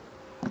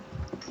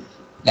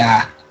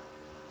 Nah,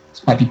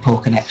 this might be poor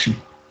connection.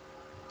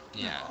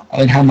 Yeah. I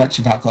mean, how much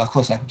of that? Of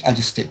course, I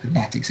just stick with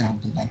that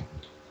example then.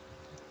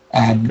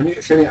 Can you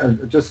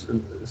just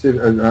see?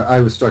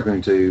 I was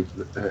struggling to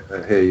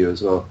hear you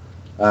as well.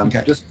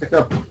 Okay. Just pick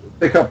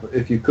up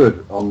if you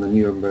could on the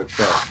Nuremberg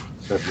trial.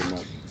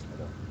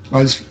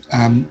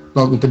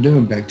 Well, with the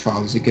Nuremberg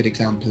trial is a good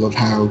example of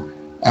how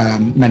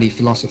many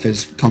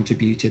philosophers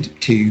contributed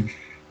to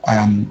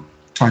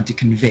trying to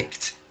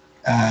convict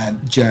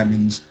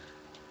Germans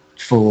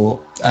for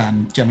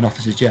German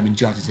officers, German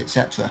judges,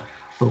 etc.,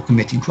 for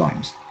committing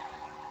crimes,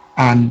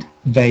 and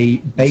they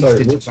based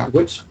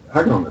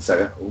hang on a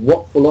second.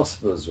 What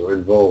philosophers were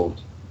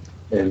involved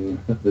in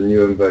the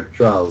Nuremberg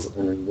trials,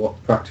 and in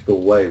what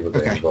practical way were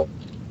they involved?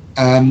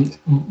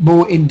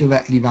 More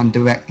indirectly than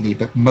directly,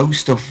 but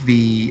most of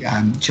the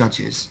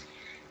judges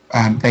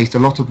based a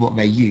lot of what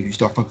they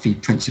used off of the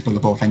principle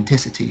of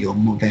authenticity, or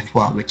mauvais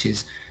foi, which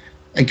is,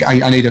 I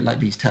know you don't like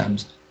these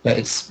terms, but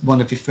it's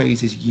one of the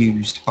phrases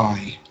used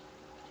by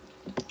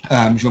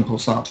Jean-Paul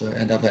Sartre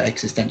and other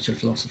existential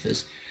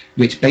philosophers,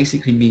 which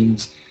basically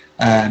means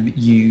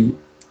you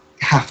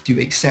have to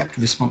accept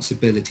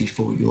responsibility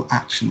for your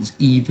actions,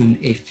 even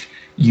if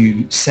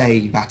you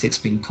say that it's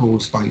been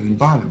caused by your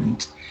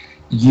environment.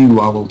 You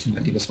are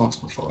ultimately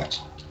responsible for it.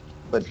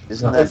 But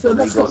isn't that the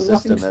that's legal got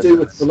nothing system to do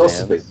with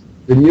philosophy. stands?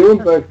 The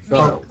Nuremberg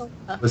trial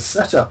was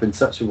set up in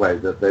such a way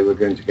that they were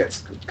going to get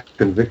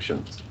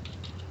convictions.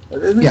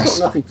 It's got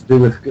nothing to do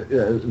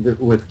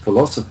with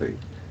philosophy.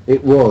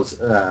 It was,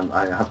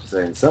 I have to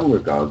say, in some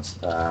regards,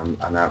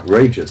 an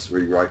outrageous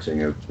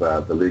rewriting of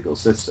the legal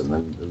system,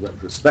 and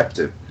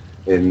retrospective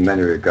in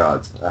many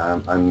regards.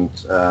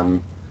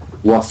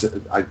 Whilst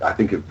I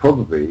think it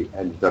probably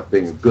ended up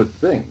being a good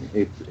thing,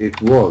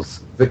 it was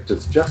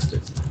victor's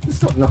justice. It's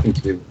got nothing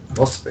to do with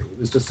philosophy. It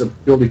was just a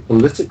purely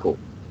political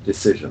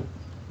decision.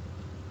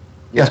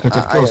 Yes, but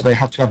of course they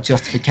have to have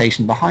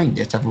justification behind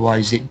it,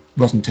 otherwise it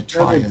wasn't a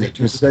trial.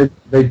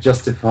 They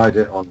justified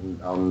it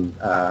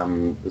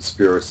on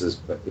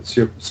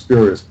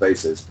spurious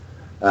basis,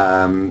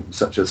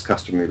 such as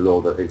customary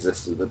law that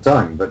existed at the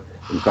time. But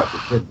in fact,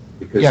 it didn't.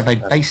 Because,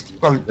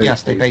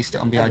 they based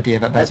it on the idea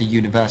that there's a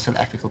universal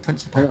ethical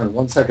principle. Hang on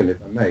 1 second, if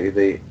I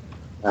may.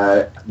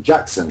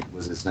 Jackson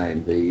was his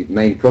name, the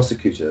main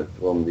prosecutor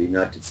from the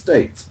United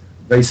States,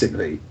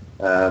 basically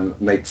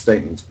made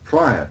statements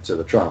prior to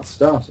the trial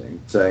starting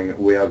saying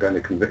we are going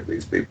to convict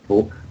these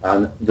people,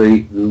 and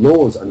the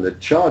laws and the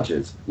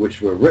charges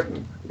which were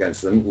written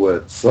against them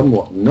were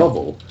somewhat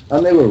novel,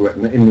 and they were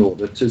written in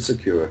order to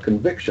secure a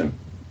conviction.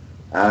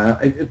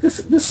 This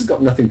has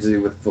got nothing to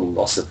do with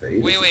philosophy.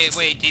 Wait,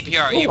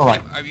 DPR,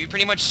 are you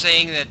pretty much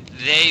saying that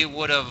they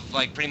would have,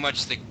 like, pretty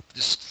much the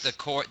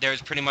court,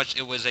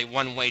 it was a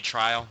one-way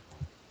trial?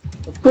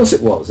 Of course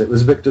it was. It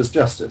was victor's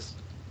justice.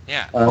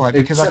 Yeah.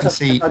 Because I can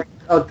see...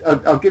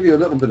 I'll give you a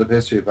little bit of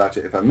history about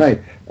it, if I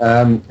may.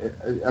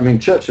 I mean,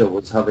 Churchill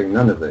was having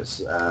none of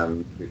this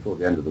before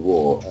the end of the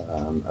war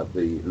at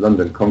the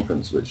London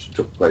Conference, which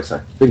took place,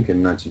 I think,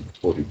 in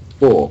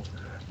 1944,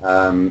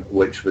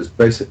 which was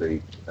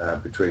basically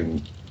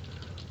between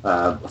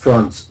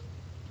France,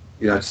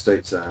 United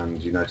States,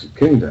 and United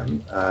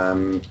Kingdom,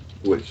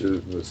 which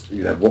was,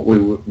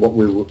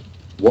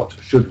 what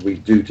should we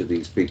do to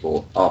these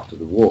people after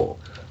the war?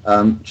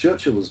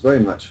 Churchill was very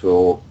much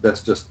for,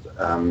 let's just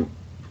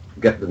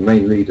get the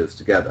main leaders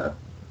together,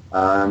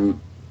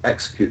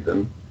 execute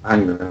them,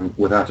 hang them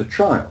without a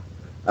trial.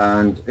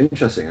 And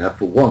interesting enough,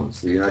 for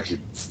once, the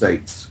United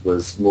States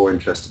was more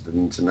interested in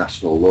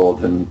international law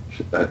than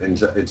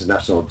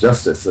international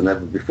justice than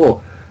ever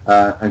before,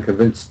 and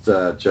convinced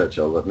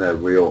Churchill that no,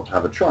 we ought to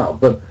have a trial.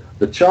 But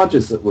the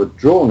charges that were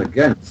drawn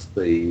against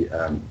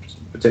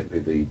particularly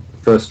the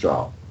first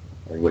trial,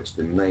 in which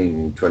the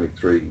main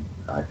 23,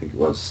 I think it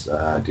was,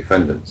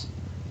 defendants,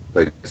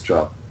 faced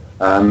trial,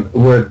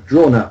 were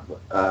drawn up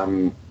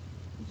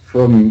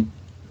from,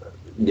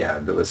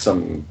 there were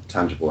some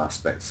tangible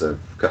aspects of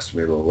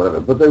customary law or whatever,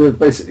 but they were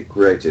basically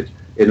created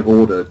in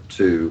order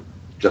to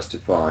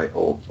justify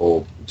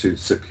or to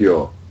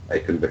secure a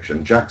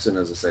conviction. Jackson,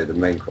 as I say, the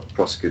main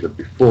prosecutor,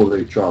 before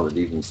the trial had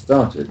even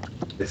started,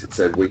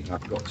 said, we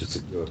have got to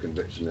secure a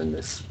conviction in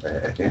this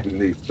in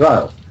these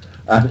trials.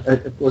 And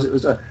of course it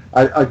was,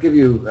 I'll give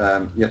you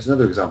yet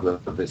another example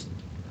of this.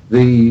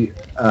 The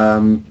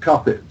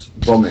carpet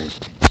bombing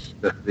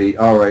that the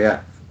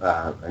RAF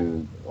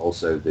and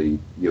also the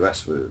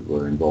US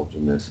were involved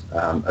in this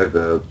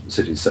over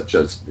cities such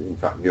as, in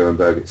fact,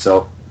 Nuremberg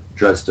itself,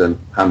 Dresden,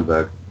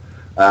 Hamburg,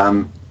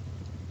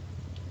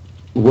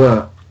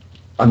 were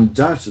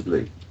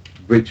undoubtedly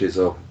breaches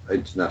of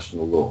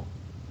international law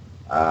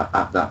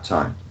at that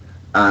time.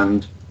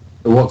 And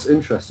what's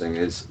interesting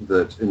is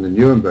that in the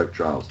Nuremberg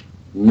trials,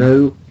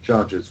 no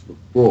charges were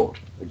brought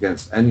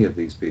against any of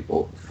these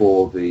people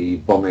for the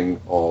bombing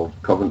of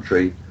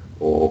Coventry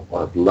or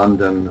of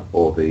London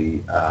or the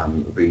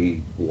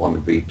V1,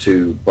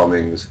 V2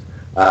 bombings,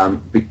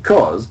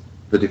 because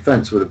the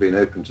defence would have been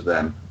open to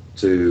them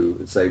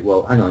to say,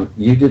 well, hang on,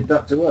 you did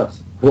that to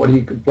us. What are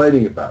you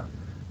complaining about?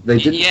 They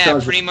didn't Yeah,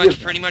 charge pretty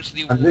us much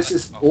the. and this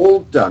is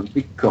all done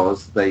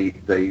because they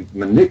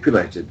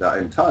manipulated that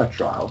entire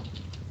trial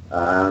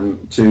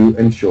to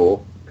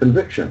ensure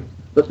conviction.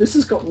 But this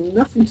has got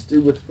nothing to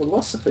do with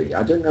philosophy.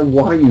 I don't know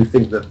why you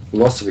think that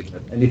philosophy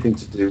had anything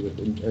to do with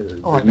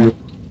the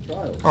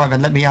trials. All right,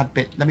 then let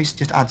me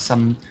just add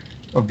some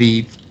of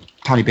the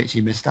tiny bits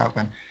you missed out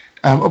then.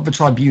 Of the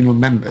tribunal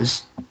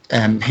members,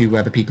 who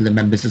were the people and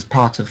members as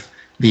part of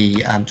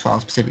the trial,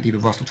 specifically the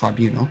Russell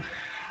Tribunal,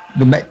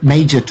 the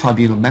major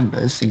tribunal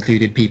members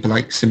included people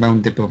like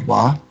Simone de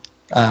Beauvoir,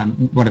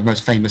 one of the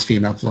most famous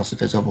female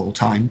philosophers of all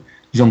time,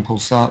 Jean-Paul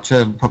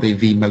Sartre, probably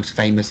the most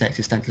famous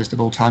existentialist of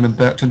all time, and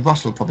Bertrand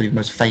Russell, probably the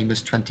most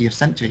famous 20th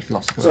century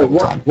philosopher of all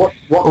time.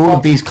 All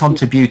of these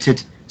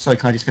contributed, sorry,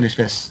 can I just finish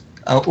this?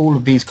 All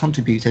of these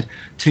contributed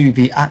to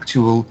the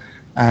actual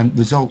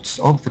results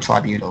of the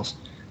tribunals.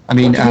 I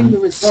mean, the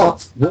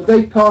results? Were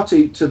they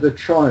party to the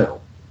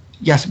trial?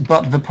 Yes,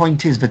 but the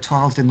point is the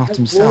trials did not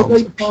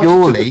themselves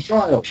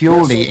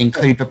purely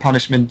include the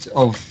punishment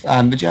of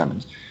the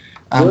Germans.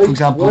 For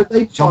example, were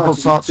they Jean-Paul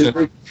party to Sartre...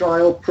 the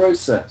trial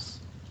process?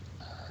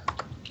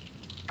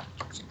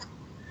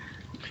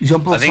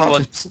 Jean-Paul I think Sartre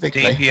what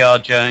specifically... what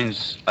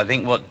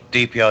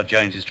DPR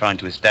Jones is trying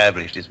to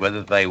establish is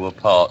whether they were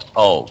part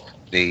of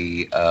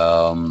the,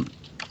 the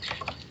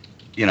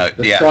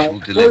actual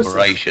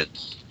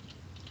deliberations.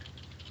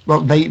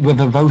 Well, they were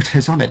the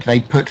voters on it. They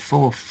put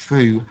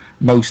through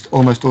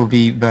almost all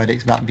the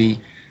verdicts that the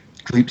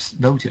groups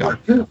voted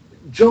on.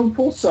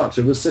 Jean-Paul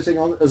Sartre was sitting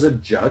on as a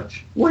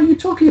judge. What are you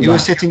talking about? He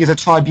was sitting as a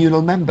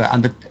tribunal member,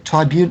 and the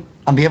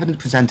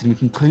evidence presented and the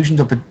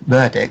conclusions of the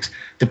verdicts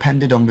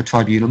depended on the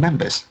tribunal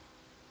members.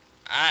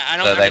 I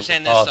don't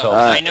understand this though.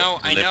 I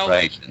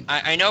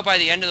know by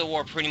the end of the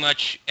war, pretty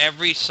much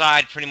every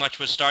side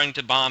was starting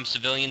to bomb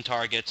civilian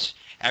targets.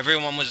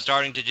 Everyone was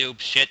starting to do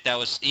shit that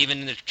was, even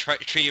in the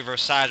Treaty of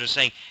Versailles, was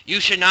saying,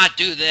 you should not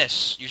do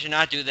this, you should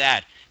not do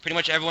that. Pretty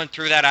much everyone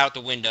threw that out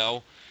the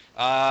window.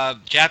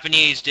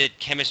 Japanese did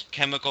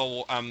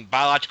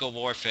biological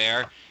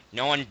warfare.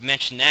 No one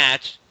mentioned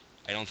that.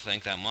 I don't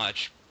think that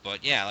much.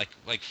 But yeah,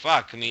 like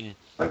fuck, I mean...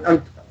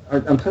 I'm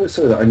kind of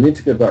sorry that I need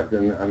to go back,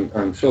 and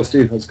I'm sure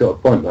Steve has got a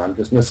point, but I'm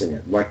just missing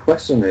it. My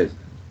question is,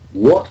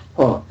 what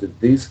part did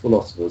these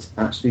philosophers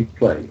actually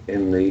play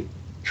in the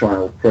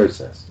trial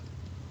process?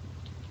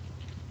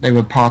 They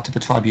were part of the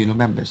tribunal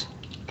members.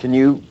 Can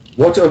you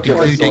get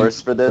a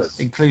source for this?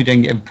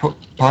 Including,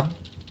 pardon?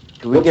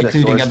 Can we get a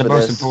source and the for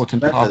most this?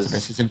 important part of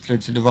this is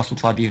influence of the Russell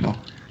Tribunal.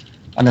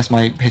 Unless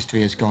my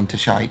history has gone to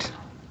shite.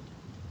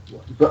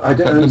 But I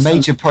don't But the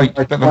major point,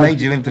 but the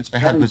major influence they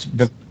had was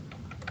the...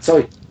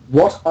 Sorry,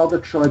 what are the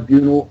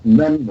tribunal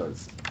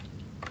members?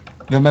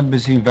 The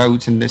members who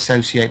vote and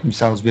associate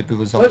themselves with the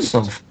results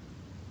of...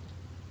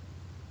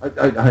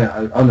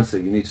 I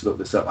honestly, you need to look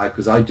this up,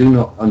 because I do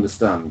not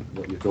understand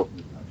what you're talking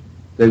about.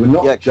 They were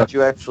not could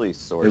you actually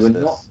source They were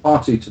this? not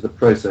party to the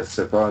process,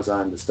 so far as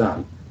I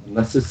understand,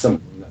 unless it's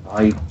something that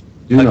I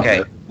do not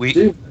know.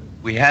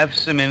 We have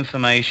some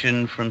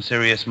information from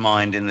Serious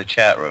Mind in the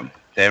chat room.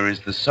 There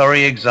is the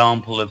sorry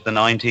example of the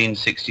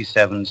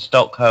 1967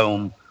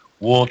 Stockholm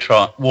war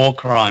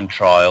crime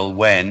trial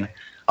when,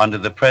 under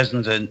the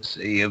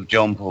presidency of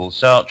Jean-Paul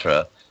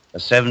Sartre, a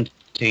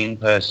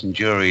 17-person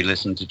jury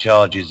listened to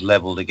charges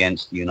leveled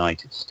against the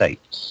United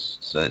States.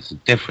 So it's a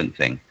different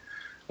thing.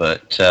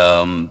 But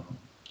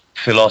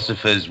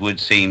philosophers would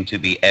seem to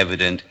be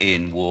evident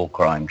in war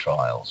crime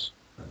trials.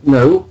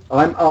 No,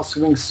 I'm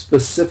asking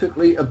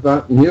specifically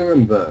about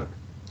Nuremberg.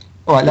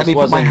 All right, let me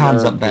put my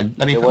hands up then.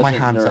 Let me put my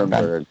hands up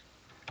then.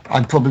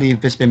 I'd probably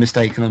have just been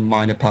mistaken on a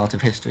minor part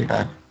of history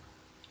there.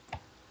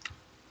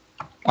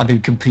 I've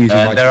been confusing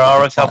my there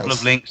are a couple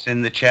of links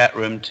in the chat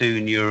room to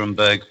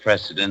Nuremberg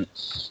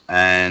precedents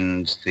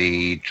and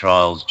the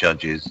trials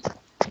judges.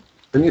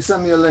 Can you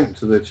send me a link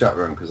to the chat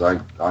room, because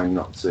I'm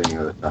not seeing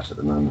that at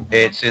the moment.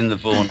 It's in the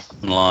Vaughan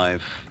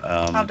Live.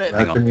 I'll do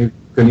it.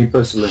 Can you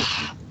post a link?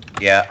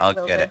 Yeah,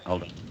 I'll get it.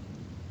 Hold on.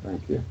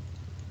 Thank you.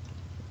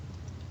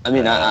 I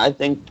mean, I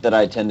think that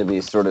I tend to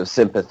be sort of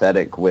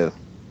sympathetic with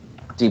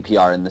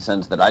DPR in the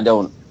sense that I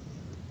don't,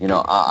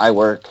 I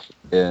work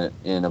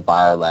in a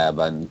bio lab.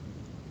 I'm,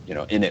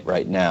 in it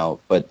right now.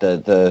 But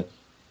the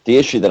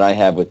issue that I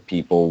have with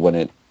people when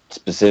it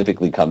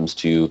specifically comes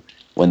to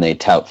when they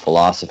tout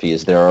philosophy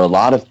is there are a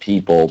lot of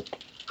people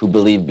who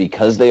believe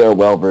because they are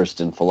well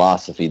versed in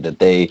philosophy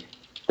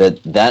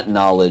that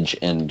knowledge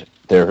and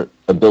their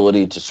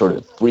ability to sort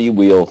of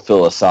freewheel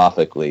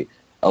philosophically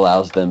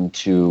allows them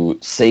to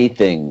say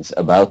things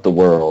about the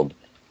world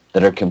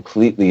that are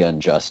completely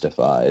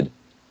unjustified,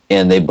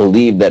 and they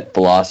believe that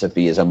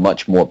philosophy is a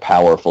much more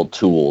powerful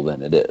tool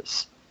than it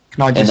is.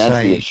 And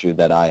that's the issue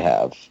that I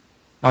have.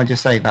 I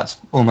just say that's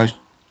almost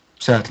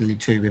certainly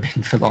true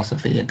within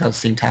philosophy. It does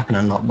seem to happen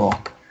a lot more.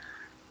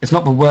 It's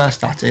not the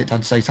worst at it.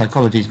 I'd say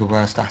psychology is the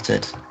worst at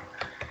it,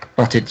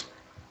 but it's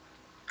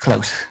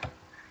close.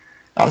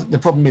 The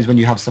problem is when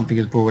you have something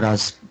as broad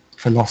as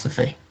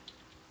philosophy,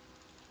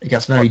 it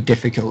gets very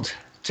difficult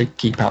to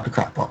keep out the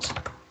crackpots.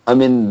 I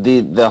mean,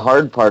 the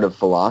hard part of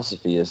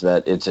philosophy is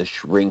that it's a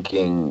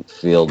shrinking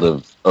field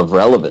of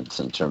relevance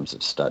in terms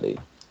of study.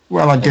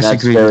 Well, I And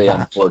disagree that's very with that.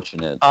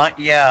 unfortunate.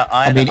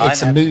 I mean, I'd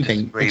it's a have to moving,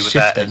 disagree it's with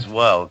that shifting. as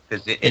well,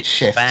 because it It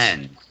shifts.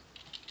 expands.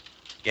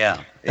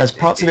 Yeah. There's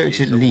parts of it which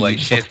it it's always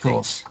leaves, of shifting.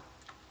 course.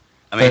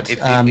 I mean,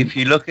 But, if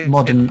you look at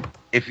modern...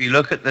 if you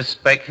look at the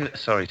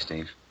Sorry,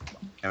 Steve.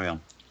 Carry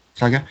on.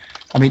 Tiger?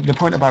 I mean, the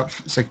point about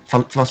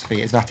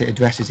philosophy is that it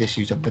addresses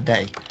issues of the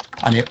day,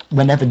 and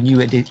whenever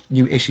new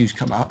issues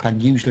come up,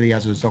 and usually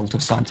as a result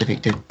of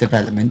scientific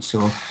developments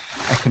or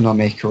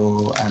economic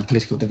or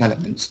political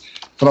developments,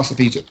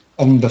 philosophy is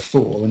on the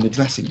fore and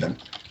addressing them.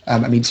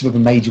 I mean, some of the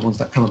major ones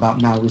that come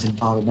about now is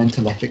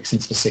environmental ethics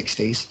since the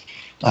 60s,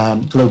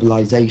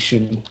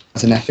 globalization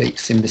as an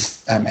ethics in the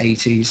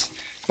 80s,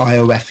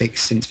 bioethics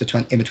since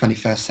in the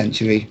 21st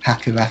century,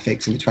 hacker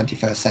ethics in the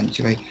 21st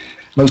century.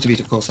 Most of these,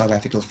 of course, are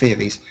ethical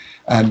theories,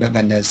 but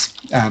then there's,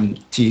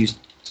 to use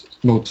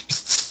more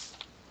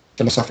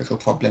philosophical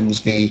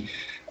problems, the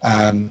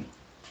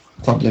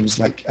problems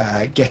like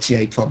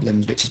Gettier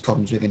problems, which is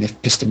problems within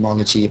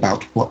epistemology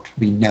about what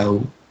we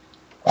know,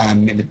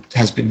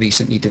 has been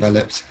recently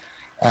developed.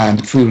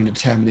 Free will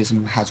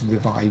determinism has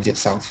revived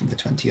itself from the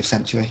 20th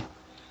century.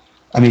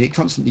 I mean, it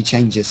constantly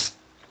changes.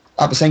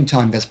 At the same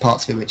time, there's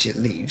parts of it which it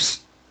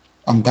leaves,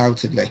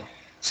 undoubtedly.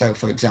 So,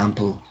 for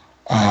example,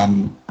 I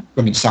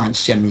mean,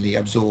 science generally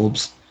has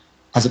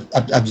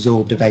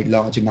absorbed a very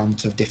large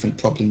amount of different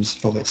problems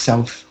for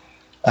itself,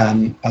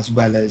 as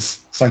well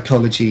as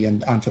psychology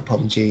and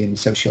anthropology and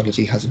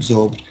sociology has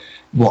absorbed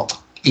what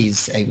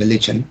is a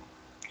religion.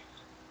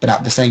 But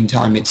at the same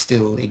time, it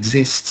still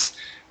exists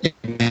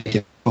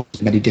in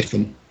many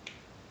different...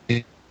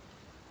 We're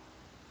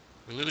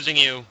losing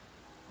you.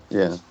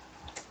 Yeah.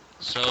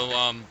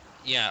 So,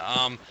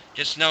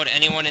 just note,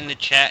 anyone in the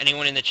chat,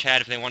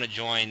 if they want to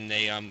join,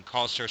 they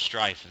call Sir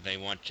Strife if they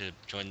want to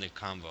join the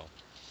convo.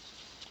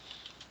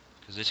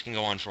 Because this can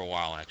go on for a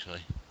while, actually.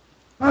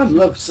 I'd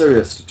love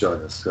Sirius to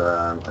join us.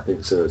 I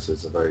think Sirius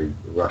is a very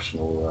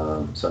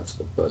rational,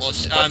 sensible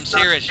person. Well,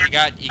 Sirius, you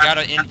got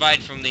an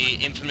invite from the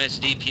infamous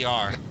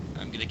DPR.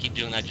 I'm going to keep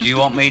doing that. Do you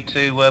want me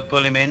to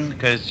pull him in?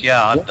 Because,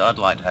 I'd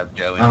like to have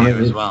Joe in here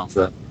as well.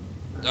 Go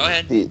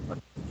ahead.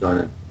 Join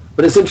in.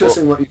 But it's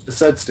interesting what you just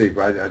said, Steve,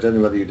 right? I don't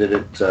know whether you did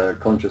it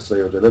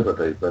consciously or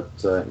deliberately, but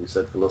you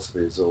said philosophy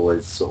is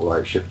always sort of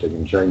like shifting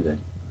and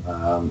changing.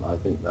 I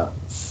think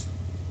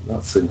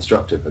that's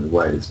instructive in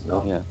ways,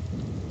 not? Yeah.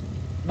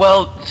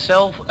 Well,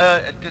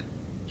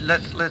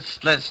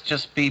 let's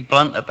just be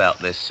blunt about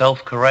this.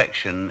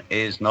 Self-correction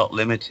is not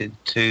limited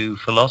to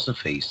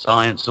philosophy.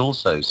 Science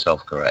also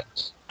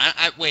self-corrects.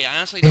 I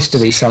honestly History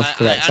don't see,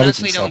 self-corrects. I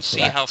honestly Everything don't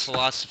see how self-corrects.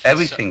 philosophy...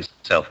 Everything's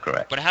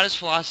self-correct. But how does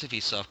philosophy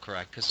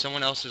self-correct? Because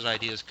someone else's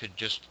ideas could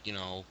just,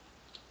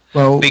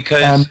 Well,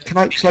 Because-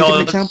 shall I give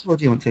an example, or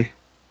do you want to?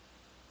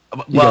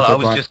 Well, go, I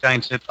was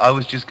Brian.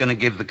 just going to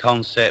give the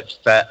concept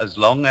that as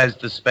long as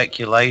the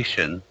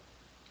speculation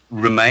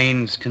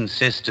remains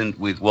consistent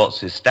with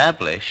what's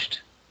established,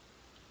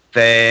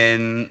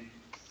 then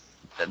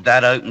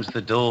that opens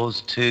the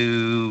doors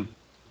to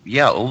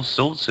all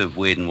sorts of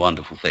weird and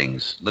wonderful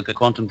things. Look at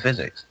quantum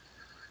physics.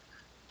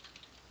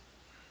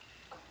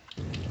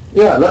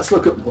 Yeah, let's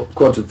look at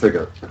quantum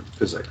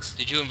physics.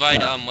 Did you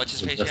invite, what's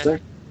his face yet?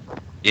 Interesting.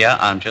 Yeah,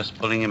 I'm just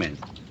pulling him in.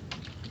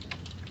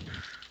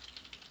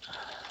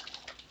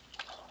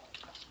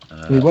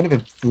 I mean, one of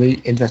the really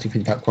interesting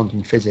things about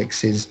quantum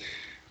physics is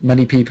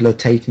many people are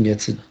taking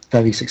it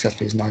very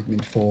successfully as an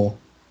argument for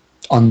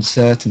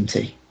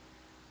uncertainty,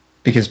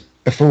 because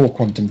before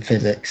quantum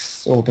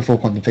physics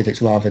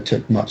rather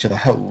took much of a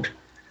hold,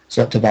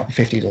 so up to about the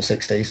 50s or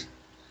 60s,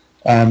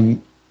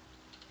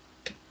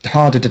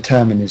 harder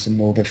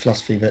determinism, or the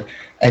philosophy that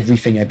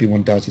everything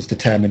everyone does is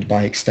determined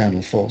by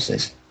external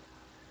forces,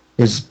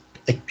 was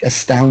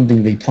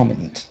astoundingly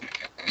prominent.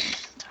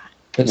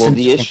 But Well, since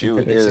the quantum issue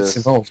physics, is- it's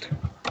evolved.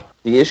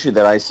 The issue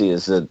that I see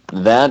is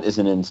that is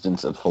an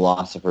instance of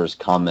philosophers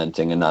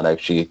commenting and not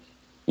actually,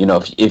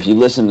 if you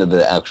listen to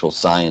the actual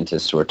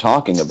scientists who are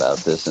talking about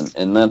this,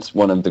 and that's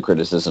one of the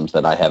criticisms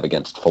that I have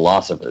against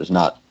philosophers,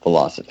 not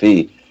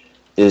philosophy,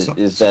 is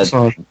that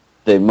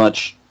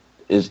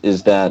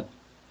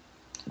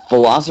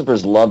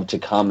philosophers love to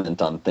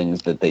comment on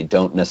things that they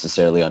don't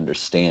necessarily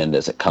understand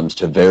as it comes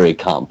to very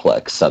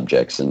complex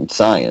subjects in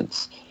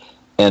science.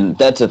 And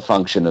that's a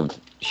function of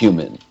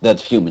human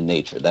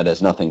nature. That has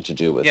nothing to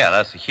do with... Yeah,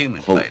 that's a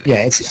human failure.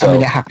 Yeah,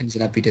 it happens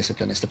in every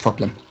discipline. It's the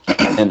problem.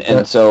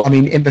 And so... I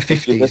mean, in the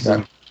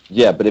 50s,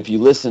 yeah, but if you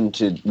listen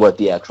to what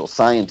the actual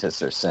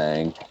scientists are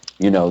saying,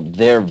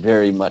 they're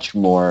very much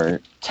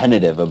more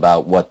tentative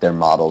about what their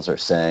models are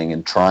saying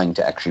and trying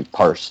to actually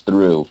parse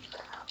through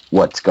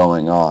what's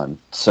going on.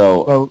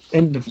 So,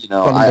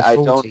 I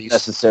don't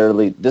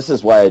necessarily... This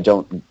is why I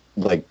don't,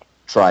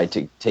 try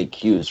to take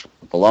cues from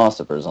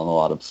philosophers on a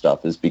lot of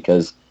stuff, is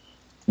because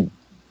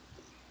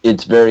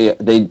it's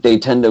they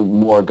tend to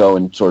more go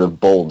in sort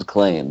of bold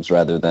claims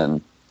rather than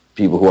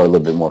people who are a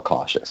little bit more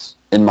cautious,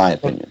 in my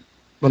opinion.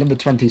 Well, in the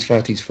 20s,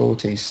 30s,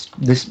 40s,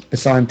 the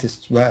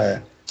scientists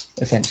were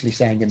essentially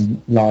saying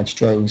in large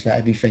droves that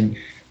everything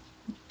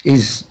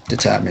is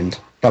determined,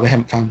 but we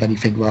haven't found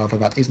anything rather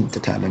that isn't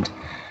determined.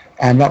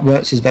 And that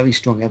works as very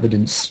strong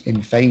evidence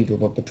in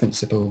favour of the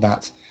principle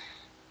that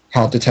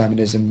hard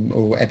determinism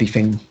or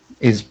everything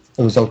is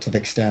a result of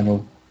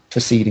external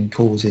preceding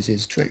causes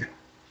is true.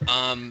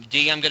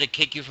 Dee, I'm going to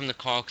kick you from the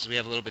call because we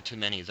have a little bit too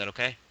many. Is that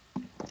okay?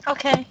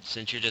 Okay.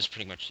 Since you're just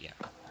pretty much, yeah.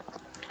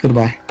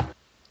 Goodbye.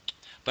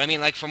 But I mean,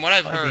 like, from what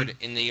I've heard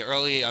in the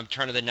early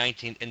turn of the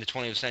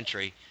 20th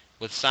century,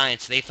 with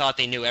science, they thought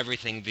they knew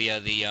everything via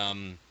the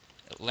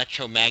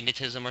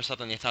electromagnetism or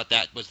something. They thought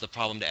that was the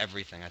problem to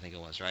everything, I think it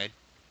was, right?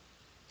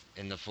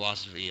 In the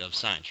philosophy of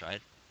science,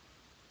 right?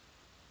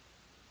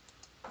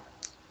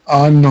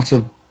 I'm not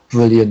a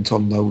brilliant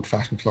on the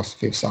old-fashioned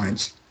philosophy of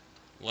science.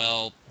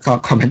 Well,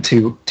 Can't comment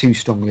too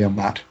strongly on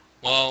that.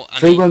 well, I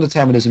Free mean, will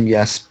determinism,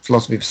 yes.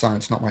 Philosophy of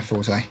science, not my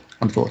forte,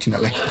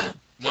 unfortunately.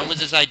 when was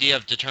this idea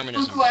of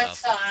determinism Go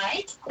developed?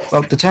 outside.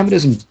 Well,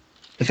 determinism,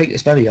 I think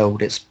it's very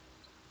old. It's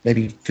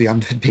maybe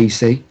 300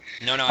 BC.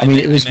 No, I mean,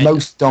 it was meant-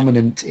 most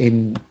dominant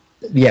in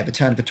the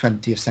turn of the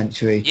 20th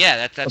century.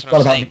 Yeah, that's what Well,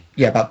 I'm about, saying.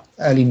 yeah, about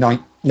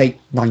late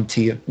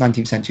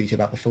 19th century to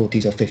about the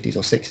 40s or 50s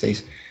or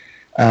 60s.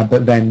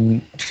 But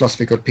then a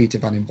philosopher called Peter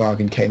van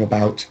Inwagen came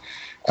about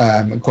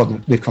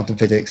with quantum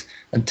physics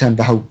and turned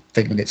the whole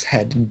thing on its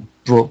head and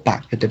brought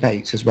back the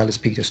debates, as well as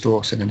Peter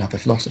Strawson and other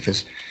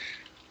philosophers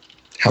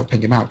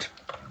helping him out.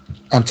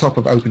 On top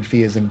of open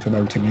theism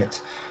promoting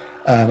it,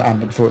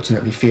 and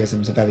unfortunately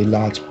theism is a very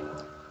large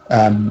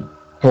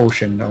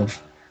portion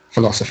of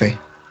philosophy.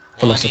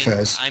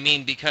 Philosophers. I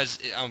mean, because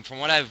from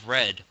what I've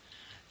read,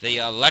 the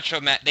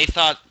they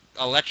thought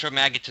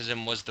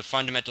electromagnetism was the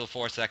fundamental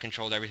force that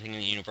controlled everything in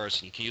the universe,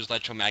 and you can use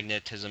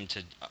electromagnetism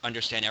to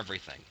understand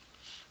everything.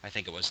 I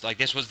think it was like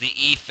this was the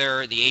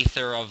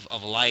aether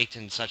of light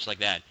and such like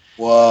that.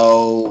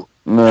 Well,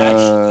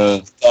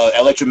 actually,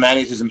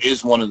 electromagnetism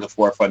is one of the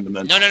four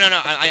fundamentals. No.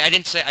 I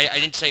didn't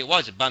say it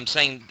was, but I'm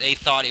saying they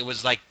thought it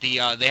was like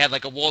the they had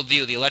like a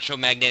worldview, the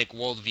electromagnetic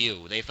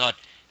worldview. They thought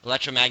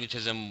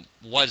electromagnetism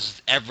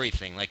was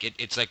everything. Like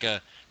it's like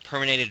a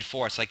permeated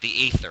force, like the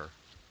ether.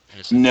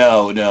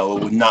 No,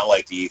 it was not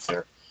like the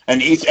ether.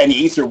 And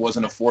ether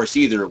wasn't a force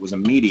either. It was a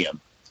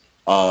medium.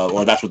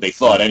 Or that's what they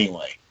thought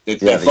anyway. They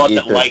thought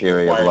that light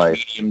required a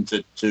medium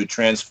to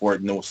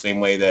transport in the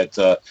same way that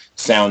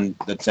sound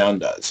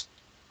does.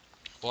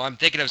 Well, I'm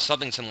thinking of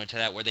something similar to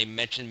that, where they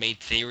made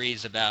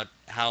theories about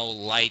how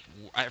light.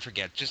 I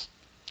forget. Just.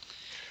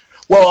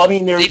 Well, I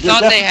mean, they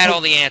thought they had all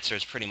the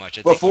answers, pretty much.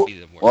 I think would be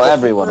the word. Well,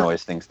 everyone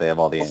always thinks they have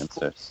all the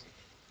answers.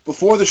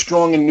 Before the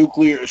strong and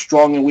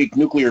weak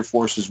nuclear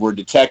forces were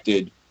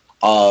detected,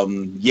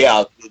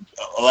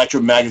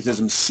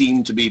 electromagnetism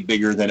seemed to be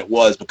bigger than it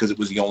was because it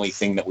was the only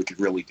thing that we could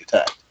really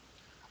detect.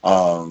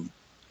 And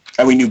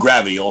we knew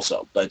gravity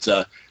also, but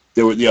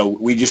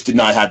we just did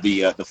not have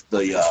the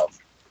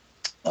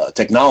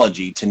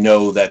technology to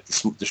know that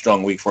the strong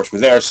and weak force were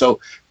there.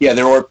 So yeah,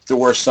 there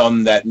were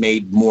some that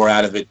made more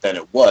out of it than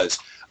it was,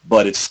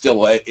 but it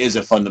still is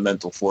a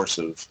fundamental force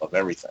of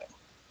everything.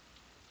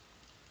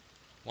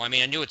 Well, I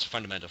mean, I knew it's a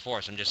fundamental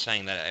force. I'm just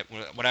saying that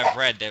what I've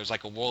read, there was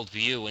like a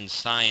worldview in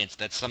science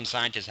that some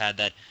scientists had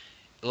that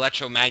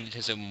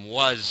electromagnetism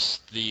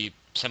was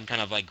some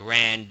kind of like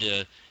grand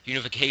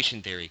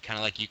unification theory, kind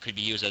of like you could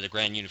be used as a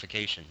grand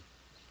unification.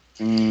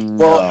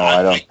 Well,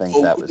 I don't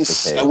think that was the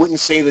case. I wouldn't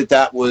say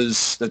that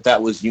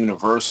was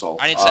universal.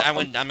 I didn't say,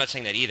 I'm not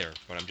saying that either,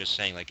 but I'm just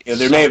saying like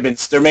there may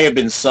have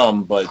been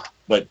some, but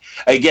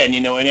again,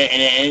 in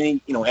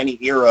any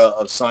era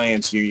of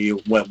science,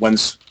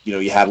 once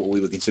you have what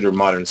we would consider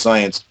modern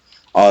science,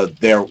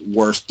 there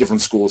were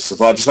different schools of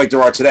thought, just like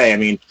there are today. I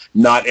mean,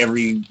 not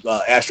every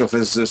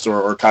astrophysicist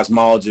or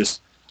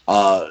cosmologist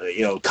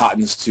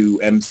cottons to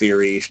M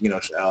theory.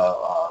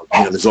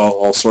 There's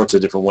all sorts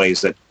of different ways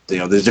that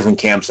there's different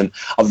camps, and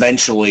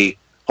eventually,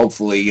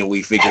 hopefully,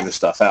 we figure this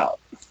stuff out.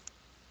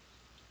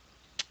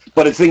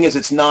 But the thing is,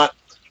 it's not.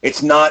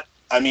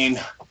 I mean,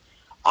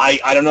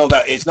 I don't know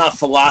that it's not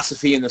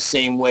philosophy in the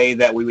same way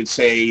that we would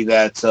say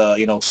that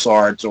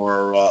Sartre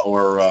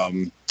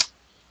or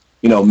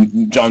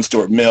John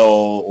Stuart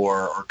Mill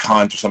or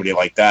Kant or somebody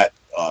like that.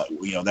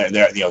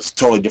 It's a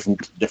totally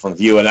different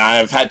view. And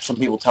I've had some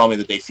people tell me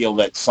that they feel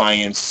that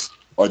science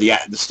or the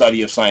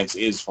study of science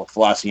is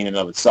philosophy in and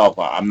of itself.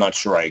 I'm not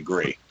sure I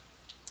agree.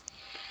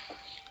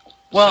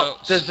 Well,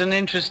 there's an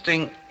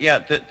interesting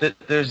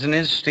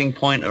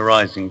point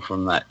arising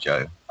from that,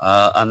 Joe,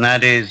 and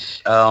that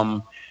is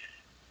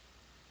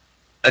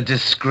a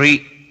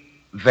discrete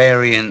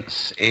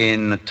variance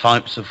in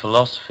types of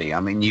philosophy. I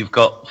mean, you've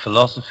got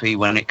philosophy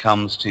when it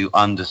comes to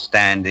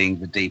understanding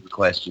the deeper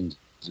questions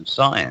of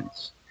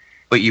science,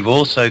 but you've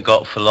also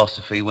got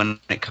philosophy when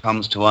it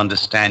comes to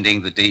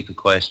understanding the deeper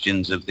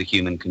questions of the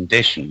human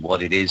condition,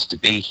 what it is to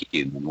be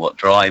human, what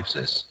drives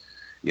us,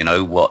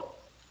 what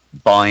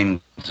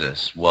binds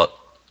us, what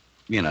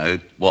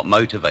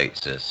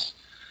motivates us,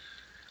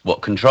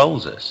 what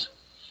controls us.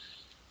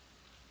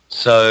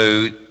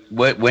 So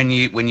when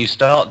you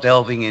start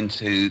delving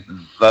into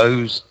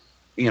those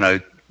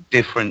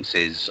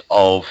differences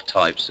of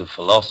types of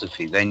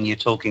philosophy, then you're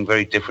talking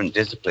very different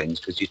disciplines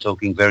because you're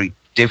talking very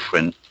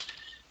different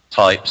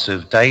types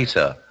of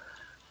data.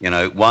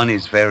 One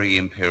is very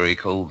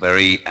empirical,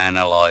 very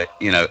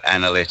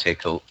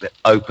analytical,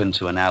 open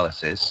to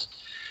analysis,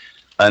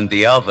 and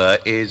the other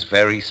is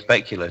very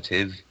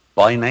speculative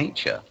by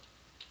nature.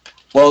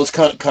 Well, it's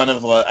kind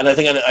of, and I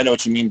think I know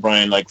what you mean,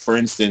 Brian. Like, for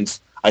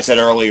instance, I said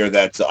earlier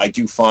that I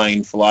do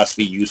find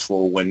philosophy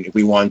useful if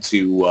we want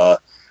to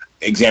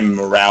examine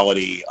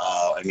morality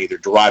and either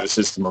derive a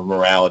system of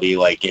morality,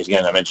 like,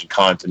 again, I mentioned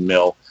Kant and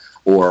Mill,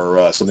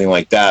 or something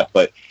like that.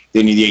 But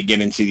then you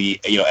get into the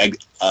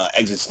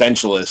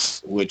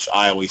existentialists, which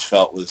I always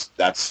felt it's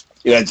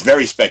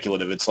very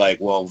speculative. It's like,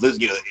 well, this,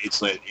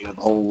 it's like the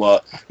whole,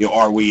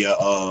 are we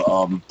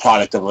a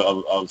product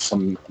of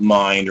some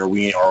mind, or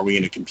are we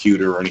in a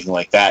computer or anything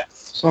like that?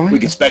 We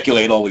can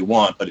speculate all we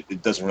want, but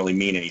it doesn't really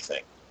mean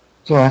anything.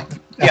 So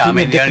I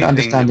mean, the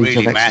only thing that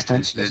really of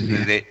matters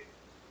existentialism.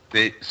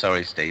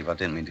 sorry, Steve, I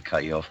didn't mean to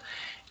cut you off.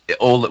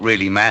 All that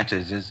really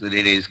matters is that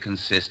it is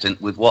consistent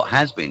with what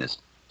has been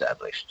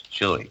established,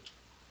 surely,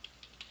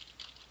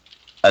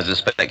 as a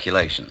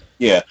speculation.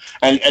 Yeah,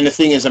 and the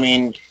thing is, I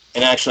mean,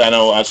 and actually, I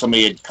know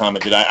somebody had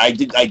commented. I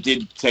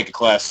did take a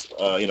class,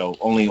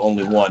 only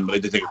one, but I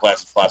did take a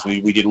class in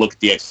philosophy. We did look at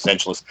the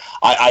existentialists.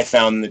 I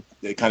found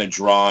it kind of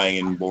dry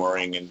and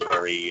boring and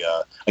very,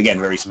 again,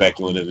 very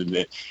speculative,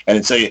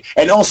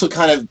 and also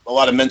kind of a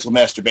lot of mental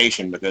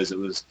masturbation, because it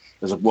was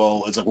like,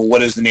 well,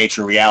 what is the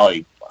nature of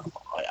reality?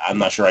 I'm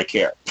not sure I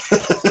care.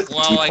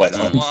 Well,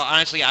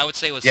 honestly, I would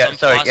say with some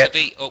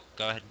philosophy. Oh,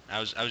 go ahead. I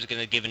was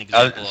going to give an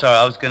example.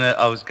 I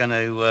was going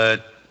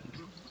to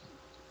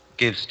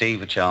give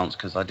Steve a chance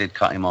because I did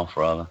cut him off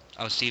rather.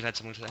 Oh, Steve had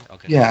something to say?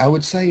 Okay. Yeah, I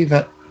would say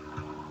that.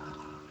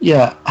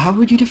 Yeah, how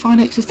would you define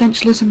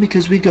existentialism?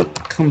 Because we've got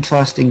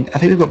contrasting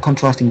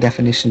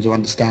definitions or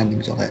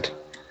understandings of it.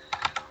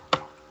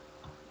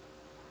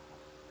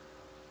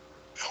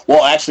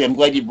 Well, actually, I'm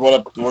glad you brought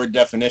up the word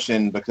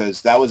definition,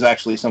 because that was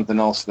actually something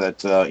else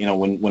that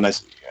when I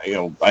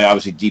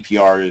obviously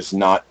DPR is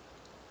not,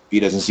 he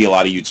doesn't see a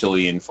lot of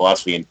utility in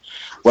philosophy, and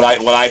what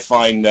I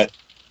find that,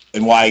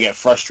 and why I get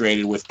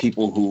frustrated with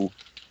people who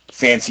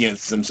fancy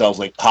themselves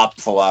like pop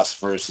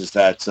philosophers, is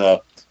that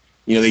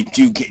they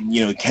do get,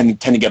 tend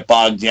to get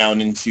bogged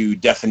down into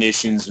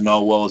definitions and,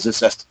 oh, well, is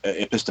this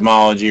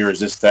epistemology or is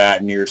this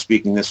that, and you're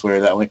speaking this way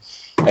or that way,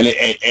 and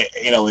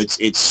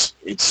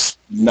it's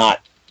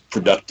not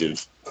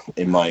productive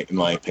in my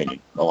opinion.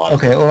 A lot.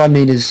 Okay, all I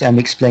mean is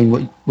explain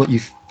what you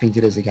think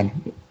it is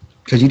again,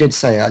 because you did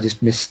say it. I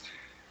just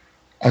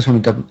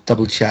want to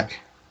double check,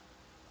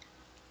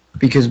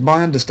 because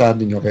my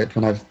understanding of it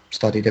when I've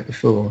studied it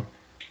before,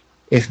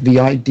 if the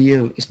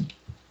idea is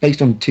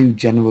based on two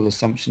general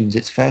assumptions,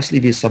 it's firstly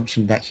the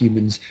assumption that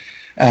humans,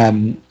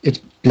 it's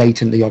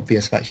blatantly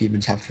obvious that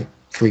humans have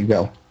free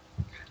will,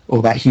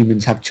 or that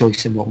humans have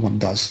choice in what one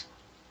does.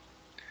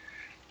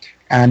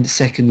 And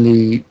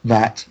secondly,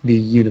 that the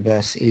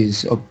universe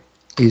is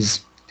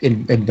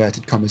in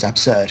inverted commas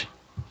absurd.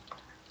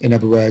 In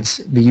other words,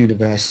 the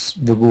universe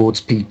rewards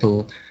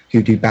people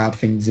who do bad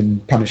things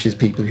and punishes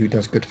people who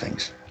does good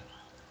things.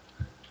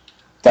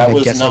 That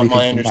was not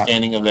my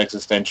understanding of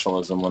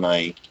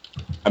existentialism.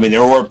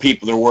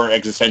 There were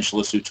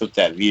existentialists who took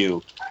that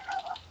view,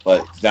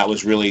 but that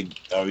was really,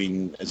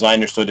 as I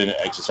understood in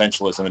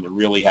existentialism, it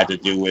really had to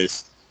do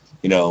with,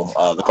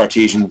 the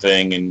Cartesian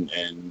thing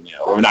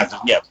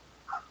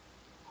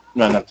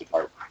not the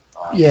part.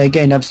 Yeah,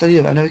 again, I've studied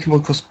it. I know it can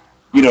work across.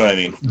 You know what I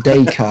mean?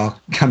 Descartes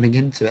coming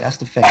into it. That's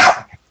the thing.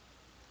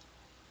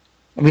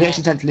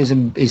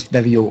 Existentialism is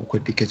very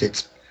awkward because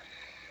it's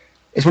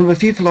one of the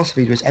few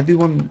philosophies where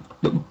when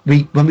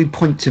we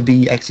point to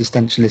the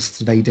existentialists,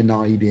 they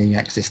deny being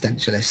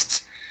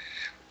existentialists.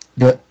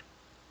 But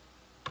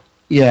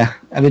yeah,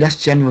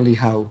 that's generally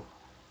how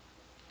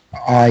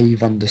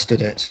I've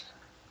understood it.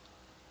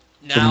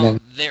 Now,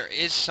 there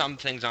is some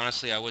things,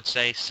 honestly, I would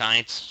say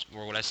science,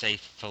 or would I say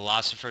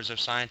philosophers of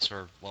science,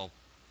 or, well,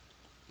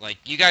 like,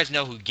 you guys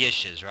know who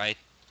Gish is, right?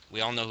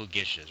 We all know who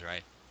Gish is,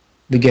 right?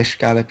 The Gish,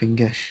 Galloping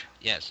Gish.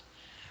 Yes.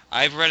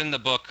 I've read in the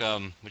book,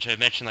 which I've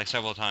mentioned like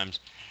several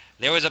times,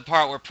 there was a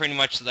part where pretty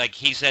much, like,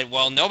 he said,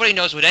 well, nobody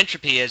knows what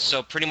entropy is,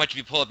 so pretty much if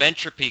you pull up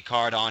entropy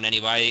card on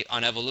anybody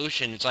on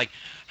evolution, it's like,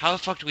 how the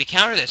fuck do we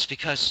counter this?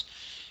 Because,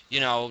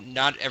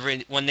 not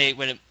when in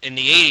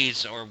the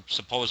 80s, or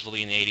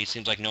supposedly in the 80s,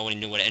 seems like nobody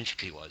knew what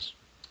entropy was.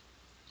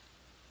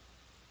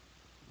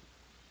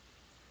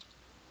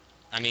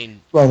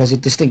 Well, there's a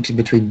distinction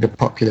between the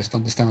populist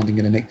understanding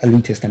and an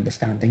elitist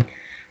understanding,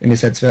 in the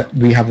sense that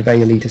we have a very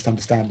elitist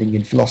understanding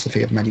in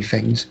philosophy of many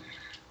things,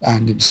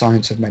 and in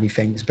science of many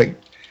things, but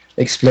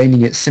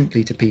explaining it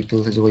simply to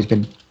people is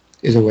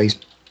always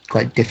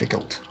quite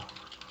difficult.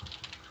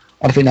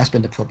 I think that's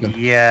been the problem.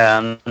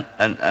 Yeah,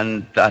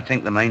 and I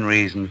think the main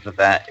reason for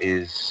that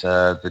is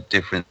the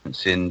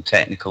difference in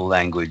technical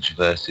language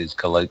versus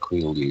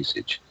colloquial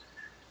usage.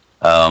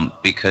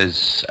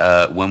 Because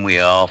when we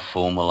are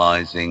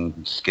formalizing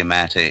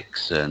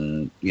schematics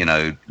and,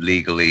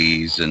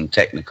 legalese and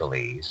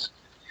technicalese,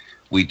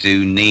 we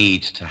do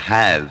need to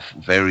have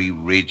very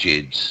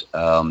rigid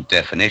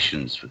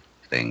definitions for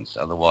things,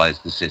 otherwise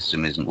the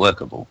system isn't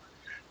workable.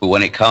 But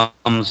when it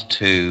comes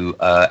to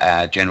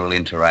our general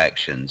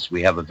interactions,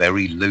 we have a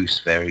very loose,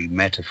 very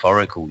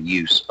metaphorical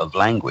use of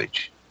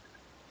language.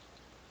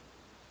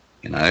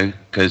 You know,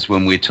 because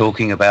when we're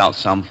talking about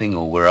something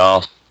or we're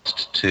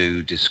asked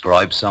to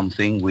describe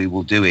something, we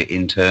will do it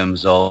in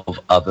terms of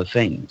other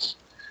things.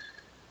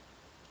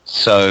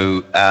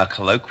 So our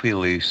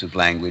colloquial use of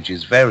language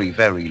is very,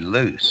 very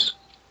loose.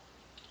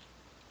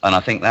 And I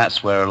think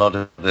that's where a lot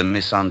of the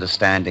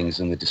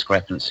misunderstandings and the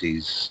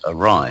discrepancies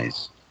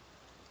arise.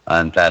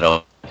 And that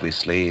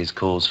obviously is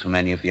cause for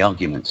many of the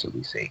arguments that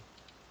we see.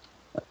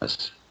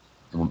 That's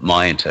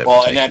my interpretation.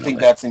 Well, and I think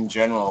that's in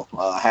general.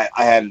 I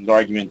had an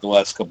argument the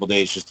last couple of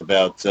days just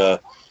about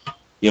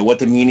what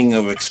the meaning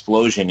of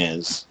explosion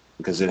is,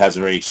 because it has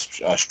a very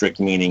strict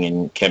meaning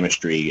in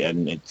chemistry,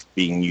 and it's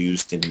being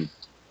used in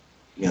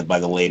by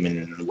the layman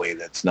in a way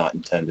that's not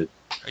intended.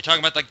 Are you talking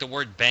about like the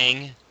word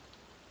bang?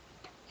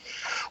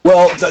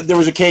 Well, there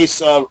was a case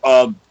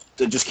that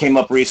just came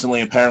up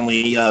recently.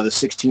 Apparently, the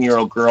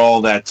 16-year-old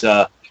girl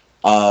that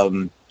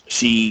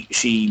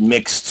she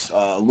mixed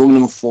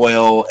aluminum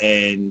foil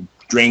and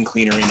drain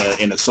cleaner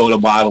in a soda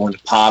bottle and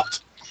it popped,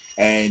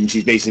 and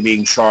she's basically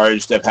being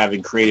charged of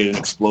having created an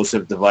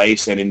explosive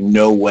device, and in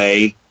no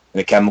way,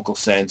 in a chemical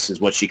sense, is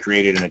what she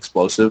created an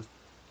explosive.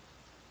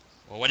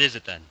 Well, what is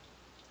it then?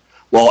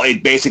 Well,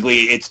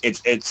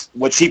 it's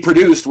what she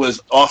produced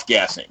was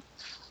off-gassing.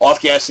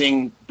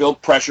 Off-gassing built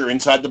pressure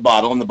inside the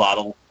bottle, and the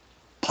bottle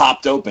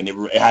popped open. It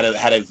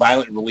had a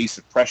violent release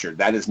of pressure.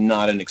 That is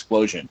not an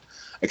explosion.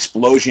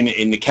 Explosion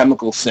in the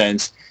chemical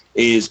sense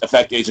is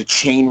a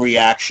chain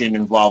reaction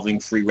involving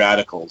free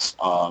radicals,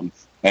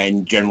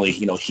 and generally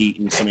heat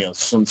and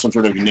some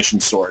sort of ignition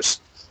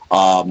source,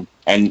 and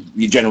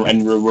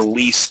the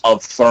release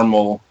of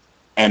thermal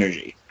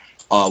energy.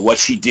 What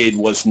she did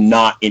was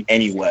not in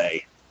any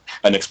way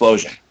an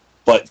explosion,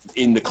 but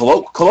in the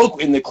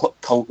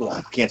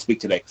can't speak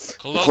today.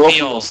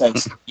 Colloquial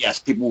sense, yes,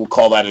 people will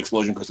call that an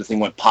explosion because the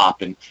thing went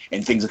pop and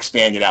things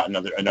expanded out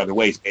in other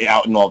ways,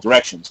 out in all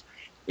directions.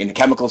 In the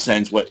chemical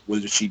sense, what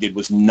she did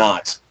was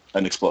not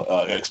an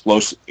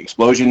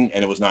explosion,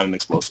 and it was not an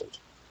explosive.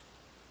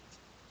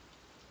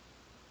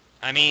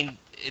 I mean,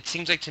 it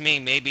seems like to me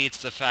maybe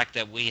it's the fact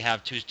that we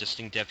have two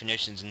distinct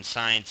definitions in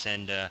science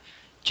and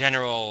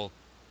general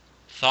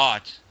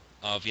thought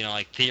of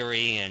like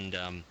theory and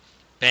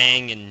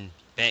bang and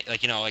bang,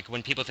 like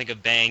when people think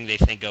of bang, they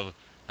think of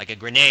like a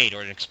grenade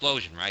or an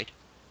explosion, right?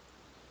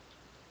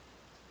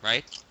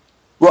 Right?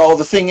 Well,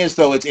 the thing is,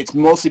 though, it's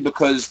mostly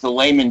because the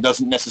layman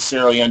doesn't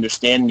necessarily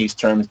understand these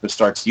terms but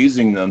starts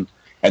using them,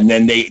 and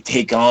then they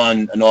take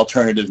on an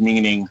alternative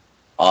meaning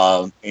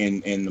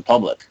in the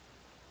public.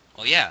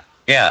 Well, yeah.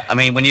 Yeah, I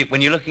mean, when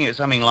you're looking at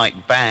something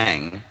like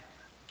bang,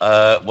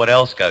 what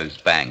else goes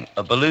bang?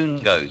 A balloon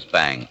goes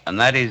bang, and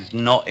that is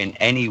not in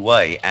any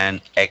way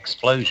an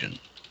explosion.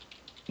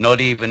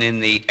 Not even in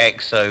the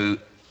implo.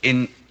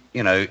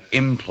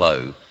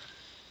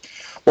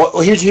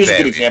 Well, here's a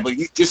good example.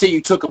 Just say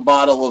you took a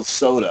bottle of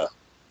soda,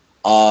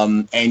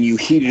 and you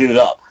heated it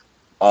up.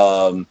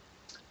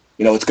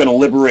 It's going to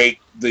liberate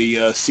the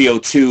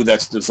CO2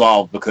 that's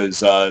dissolved, because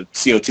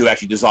CO2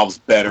 actually dissolves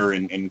better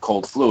in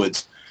cold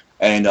fluids,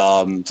 and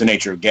it's the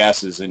nature of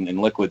gases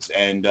and liquids.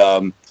 And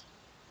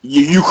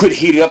you could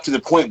heat it up to the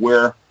point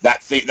where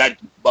that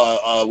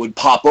would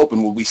pop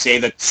open. Would we say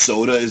that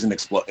soda is an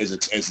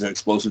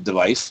explosive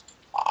device?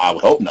 I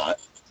would hope not.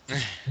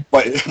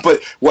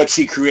 But what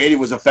she created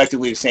was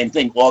effectively the same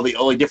thing. Well, the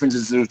only difference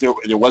is that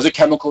there was a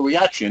chemical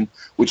reaction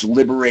which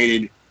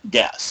liberated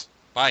gas.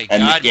 By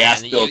and God, the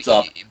gas man, built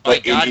up. By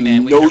But God,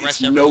 man, we can arrest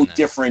it's no everyone then.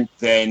 different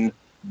than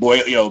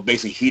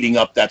basically heating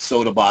up that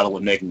soda bottle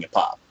and making it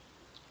pop.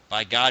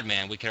 By God,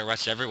 man, we could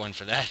arrest everyone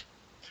for that.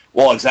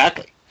 Well,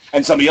 exactly.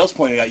 And somebody else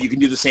pointed out you can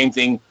do the same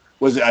thing.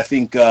 Was it, I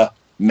think,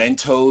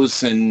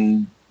 Mentos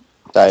and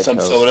Diet some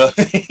Coke. soda,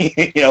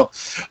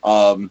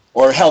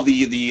 or hell,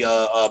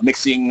 the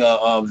mixing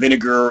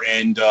vinegar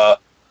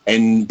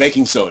and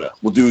baking soda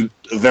will do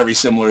a very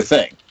similar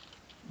thing.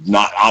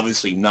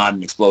 Obviously not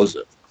an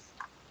explosive.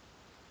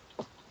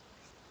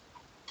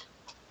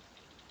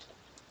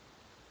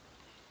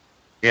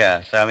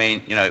 Yeah, so I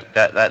mean,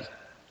 that's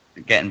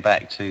getting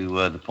back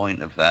to the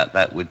point of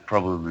that would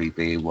probably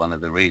be one of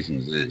the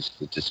reasons is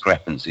the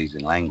discrepancies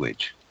in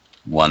language.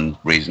 One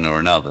reason or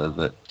another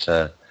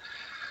that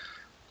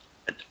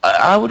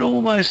I would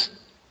almost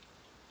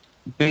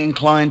be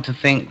inclined to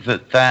think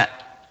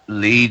that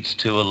leads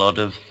to a lot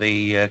of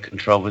the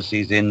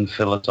controversies in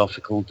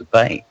philosophical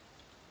debate,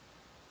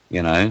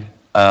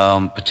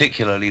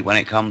 particularly when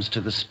it comes to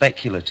the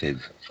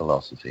speculative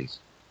philosophies.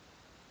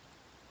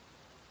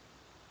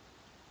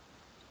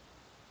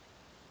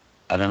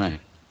 I don't know.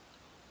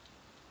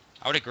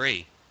 I would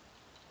agree.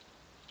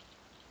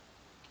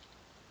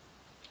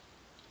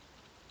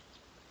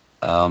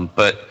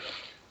 But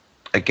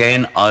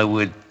again, I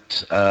would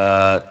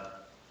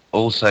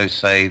also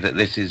say that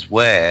this is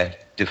where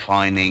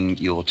defining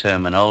your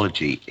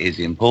terminology is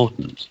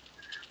important,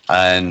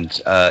 And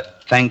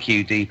thank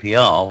you,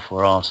 DPR,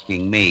 for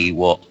asking me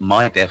what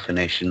my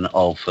definition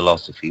of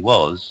philosophy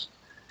was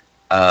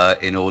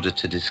in order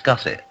to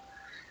discuss it.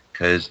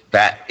 Because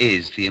that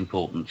is the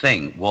important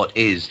thing. What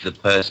is the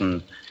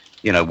person,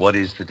 what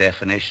is the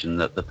definition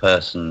that the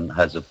person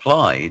has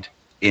applied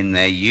in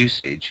their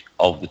usage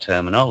of the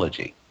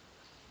terminology?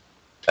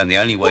 And the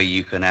only way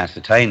you can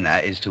ascertain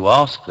that is to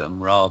ask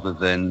them rather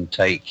than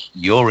take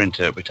your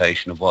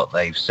interpretation of what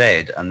they've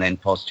said and then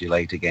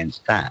postulate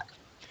against that.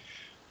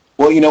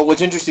 Well,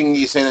 what's interesting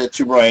you say that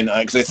too, Brian,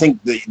 because I think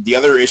the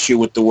other issue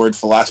with the word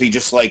philosophy,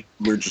 just like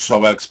we're just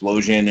talking about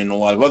explosion and a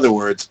lot of other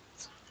words,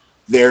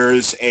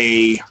 there's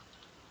a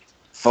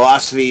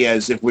philosophy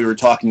as if we were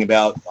talking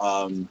about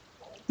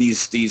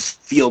these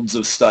fields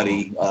of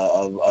study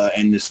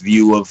and this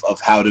view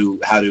of how to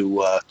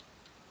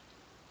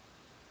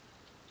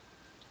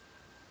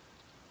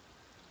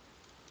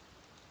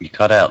You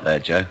cut out there,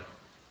 Joe.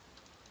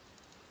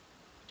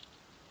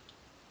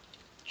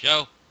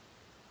 Joe,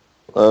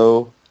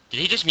 Hello? did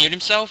he just mute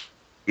himself?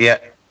 Yeah,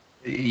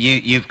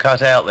 you've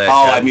cut out there.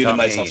 Oh, Joe. I muted Can't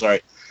myself. hear you.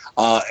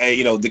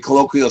 Sorry. The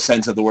colloquial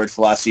sense of the word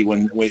philosophy,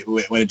 when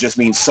it just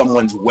means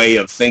someone's way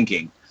of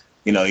thinking.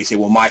 You say,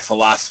 well, my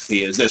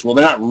philosophy is this. Well,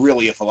 they're not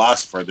really a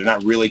philosopher. They're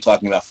not really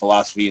talking about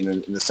philosophy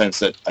in the sense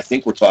that I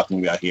think we're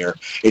talking about here.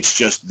 It's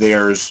just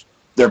their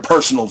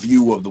personal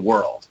view of the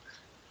world.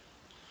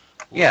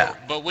 Yeah,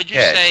 But would you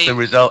say... It's the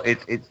result.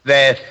 It's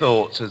their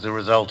thoughts as a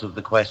result of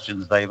the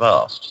questions they've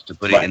asked. To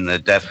put it in the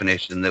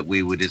definition that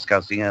we were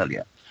discussing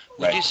earlier.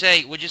 Would you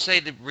say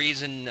the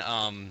reason,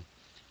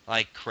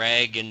 like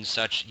Craig and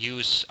such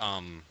use,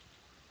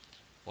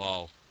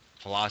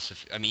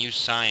 philosophy, use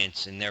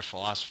science in their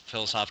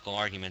philosophical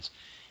arguments,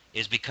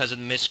 is because of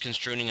the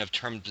misconstruing of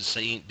terms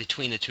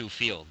between the two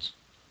fields?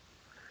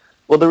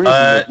 Well, the reason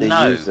that they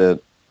no. use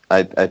it,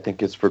 I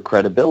think, is for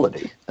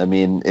credibility.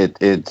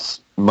 It's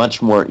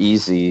much more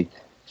easy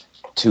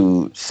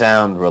to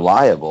sound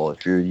reliable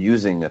if you're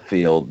using a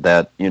field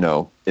that,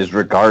 is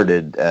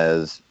regarded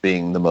as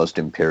being the most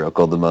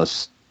empirical, the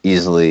most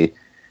easily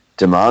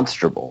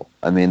demonstrable.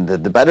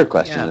 The better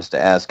question is to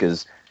ask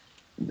is,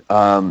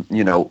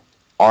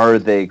 are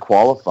they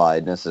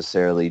qualified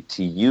necessarily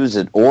to use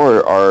it,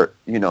 or are,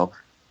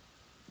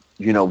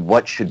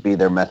 what should be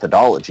their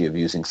methodology of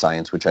using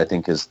science, which I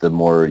think is the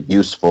more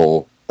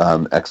useful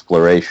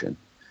exploration.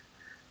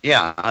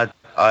 Yeah,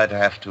 I'd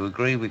have to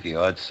agree with you.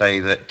 I'd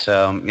say that,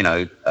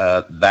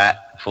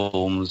 that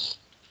forms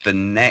the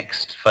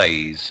next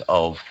phase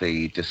of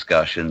the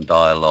discussion,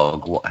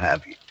 dialogue, what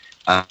have you.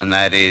 And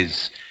that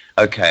is,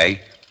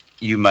 okay,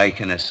 you make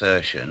an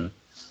assertion.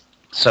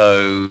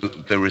 So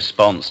the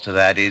response to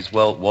that is,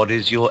 well, what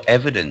is your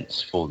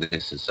evidence for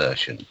this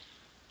assertion?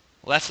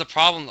 Well, that's the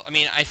problem.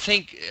 I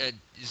think,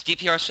 is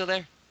DPR still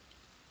there?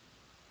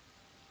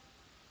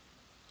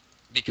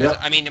 Because,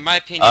 in my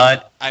opinion,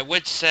 I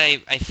would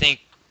say, I think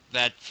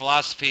that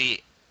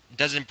philosophy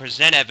doesn't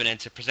present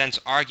evidence. It presents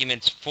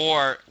arguments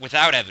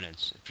without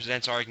evidence. It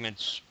presents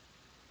arguments,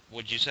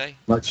 would you say?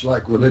 Much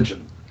like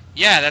religion.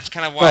 Yeah, that's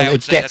kind of why I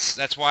would say,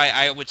 that's why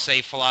I would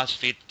say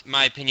philosophy, in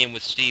my opinion,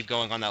 with Steve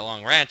going on that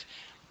long rant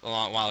a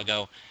while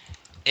ago,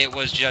 it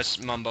was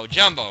just mumbo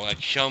jumbo. Like,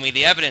 show me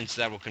the evidence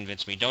that will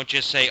convince me. Don't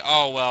just say,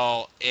 oh,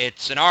 well,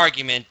 it's an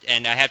argument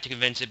and I have to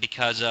convince it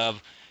because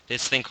of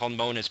this thing called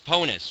modus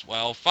ponens.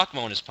 Well, fuck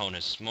modus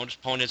ponens. Modus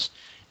ponens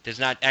does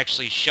not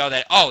actually show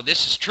that, oh,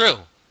 this is true.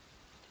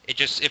 It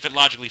just, if it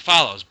logically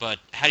follows, but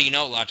how do you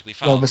know it logically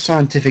follows? Well, the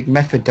scientific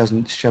method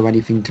doesn't show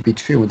anything to be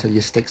true until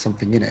you stick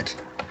something in it.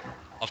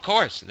 Of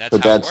course, that's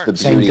but how that's it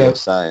works. the beauty of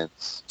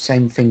science.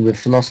 Same thing with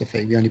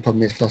philosophy. The only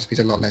problem is philosophy is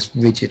a lot less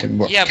rigid in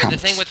what counts. But the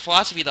thing with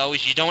philosophy, though,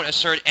 is you don't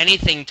assert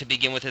anything to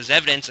begin with as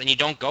evidence, and you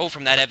don't go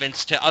from that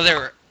evidence to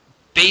other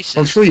bases.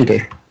 Well, sure you do.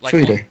 Like sure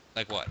you what? do.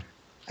 Like what?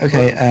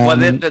 Okay. Well,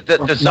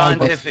 the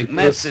scientific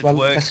method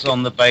works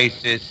on the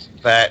basis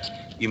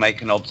that you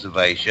make an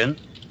observation,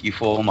 you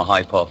form a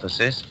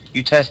hypothesis,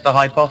 you test the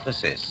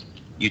hypothesis,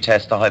 you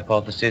test the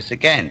hypothesis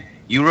again,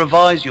 you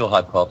revise your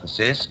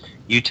hypothesis,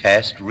 you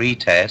test,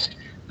 retest,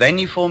 then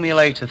you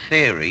formulate a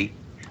theory,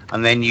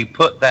 and then you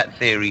put that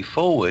theory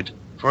forward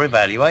for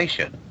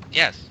evaluation.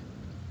 Yes.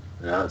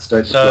 Yeah,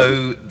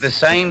 so the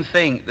same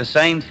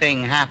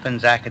thing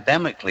happens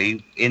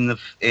academically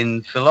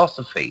in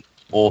philosophy,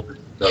 or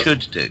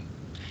should do,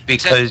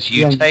 because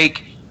you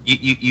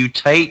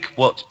take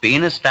what's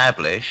been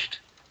established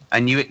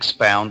and you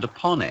expound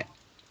upon it.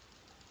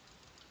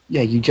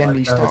 Yeah, you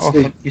generally start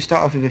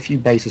off with a few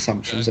base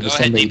assumptions of the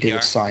same way you do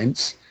with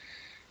science,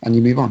 and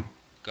you move on.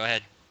 Go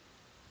ahead.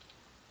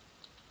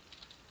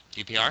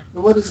 DPR?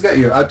 Well, where does it get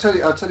you? I'll tell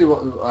you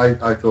what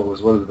I thought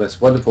was one of the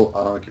most wonderful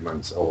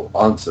arguments or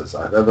answers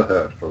I've ever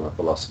heard from a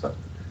philosopher,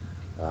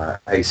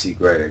 A.C.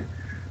 Grayling,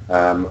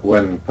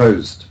 when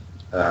posed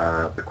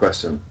the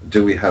question,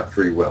 do we have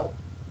free will?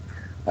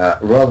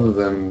 Rather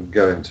than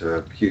go into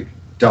a huge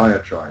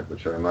diatribe,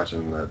 which I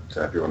imagine that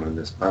everyone in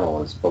this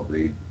panel is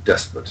probably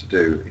desperate to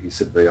do, he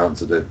simply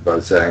answered it by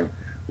saying,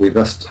 we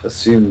must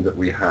assume that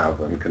we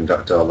have and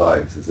conduct our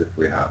lives as if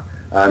we have.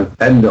 And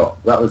end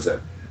of. That was it.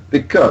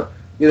 Because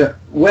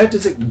where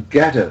does it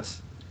get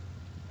us?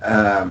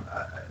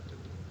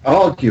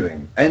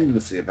 Arguing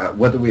endlessly about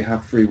whether we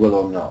have free will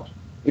or not.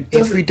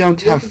 If we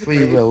don't have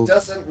free will, it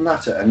doesn't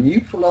matter. And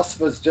you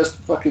philosophers just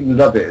fucking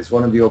love it. It's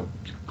one of your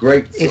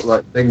great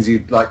things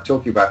you like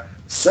talking about.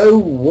 So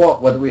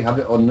what, whether we have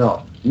it or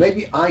not?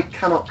 Maybe I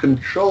cannot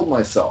control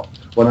myself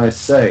when I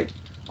say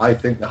I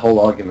think the whole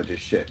argument is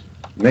shit.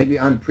 Maybe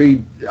I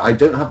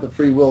don't have the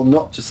free will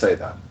not to say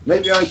that.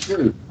 Maybe I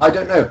do. I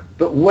don't know.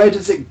 But where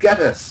does it get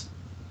us?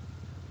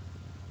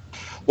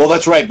 Well,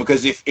 that's right,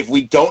 because if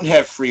we don't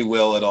have free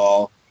will at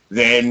all,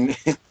 then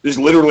there's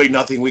literally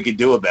nothing we can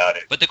do about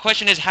it. But the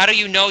question is, how do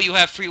you know you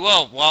have free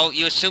will? Well,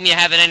 you assume you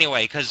have it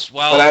anyway, because,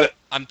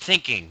 I'm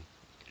thinking.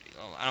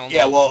 I don't know.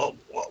 Yeah, well,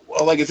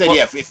 like I said,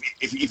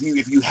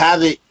 if you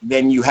have it,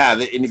 then you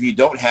have it, and if you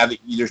don't have it,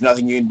 there's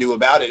nothing you can do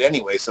about it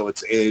anyway, so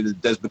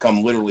it does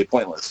become literally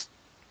pointless.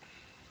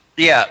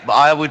 Yeah, but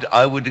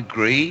I would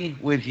agree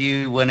with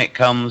you when it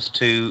comes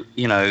to,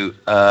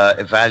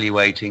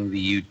 evaluating the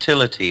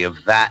utility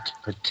of that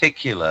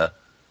particular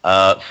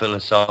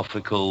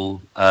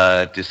philosophical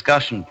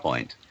discussion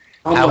point.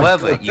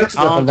 However, you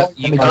can't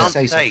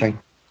take.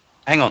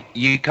 Hang on,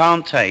 you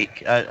can't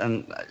take.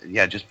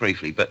 Just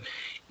briefly, but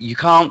you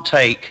can't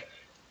take.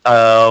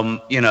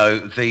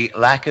 The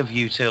lack of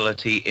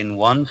utility in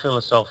one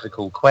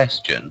philosophical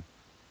question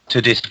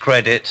to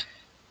discredit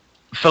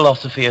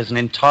philosophy as an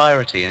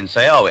entirety and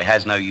say, oh, it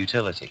has no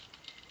utility,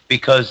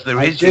 because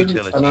there is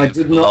utility. And I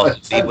did not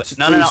attempt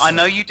No, I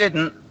know you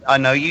didn't.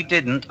 I'm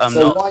so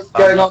not. why is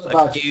going on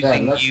about it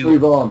then? Let's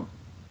move on.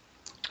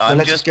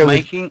 I'm just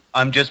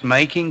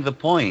making the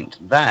point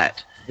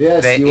that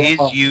there is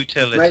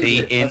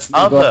utility in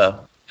other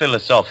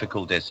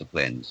philosophical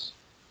disciplines.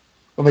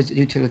 Well, there's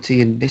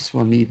utility in this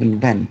one even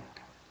then.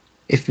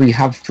 If we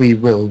have free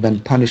will,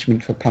 then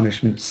punishment for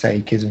punishment's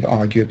sake is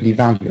arguably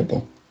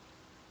valuable.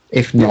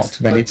 If not,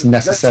 then it's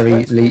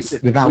necessarily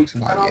without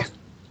value.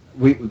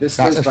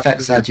 That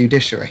affects our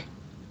judiciary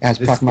as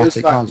pragmatic argument. This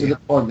goes back to the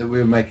point that we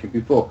were making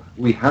before.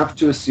 We have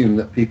to assume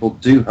that people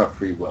do have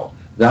free will.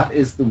 That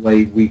is the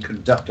way we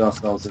conduct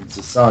ourselves in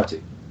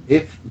society.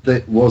 If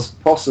it was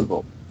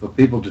possible for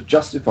people to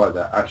justify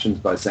their actions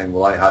by saying,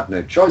 well, I had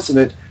no choice in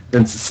it,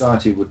 then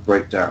society would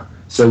break down.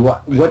 So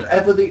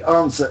whatever the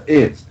answer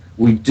is,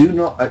 we do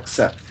not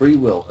accept free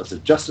will as a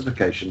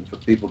justification for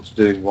people to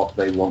doing what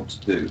they want to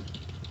do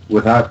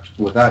without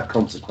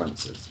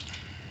consequences.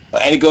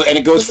 And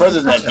it goes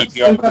further than that,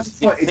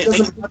 DPR. It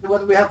doesn't matter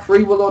whether we have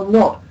free will or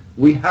not.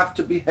 We have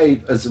to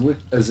behave as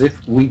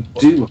if we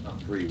do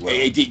have free will.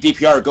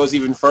 DPR, it goes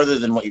even further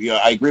than what you.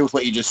 I agree with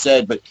what you just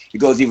said, but it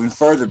goes even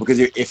further because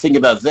if think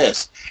about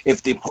this: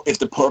 if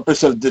the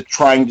purpose of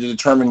trying to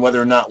determine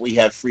whether or not we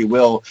have free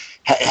will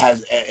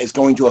is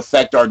going to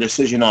affect our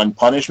decision on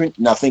punishment,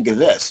 now think of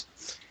this.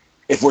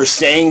 If we're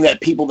saying that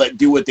people that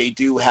do what they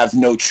do have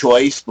no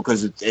choice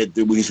because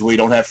we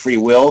don't have free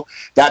will,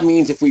 that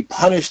means if we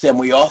punish them,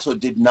 we also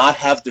did not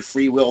have the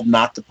free will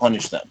not to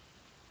punish them.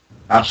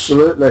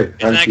 Absolutely.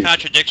 Isn't that a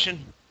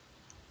contradiction?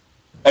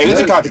 It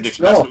is a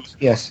contradiction.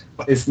 Yes.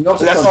 It's not.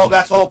 So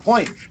that's the whole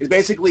point. It's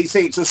basically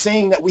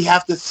saying that we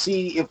have to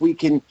see if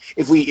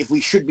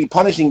we should be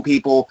punishing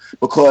people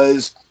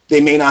because they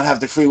may not have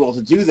the free will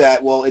to do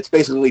that. Well, it's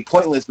basically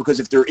pointless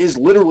because if there is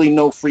literally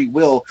no free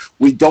will,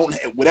 we don't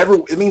whatever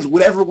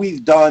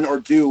we've done or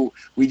do,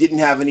 we didn't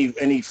have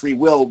any free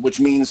will, which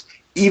means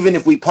even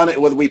if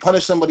whether we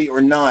punish somebody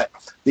or not,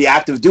 the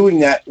act of doing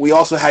that, we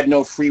also had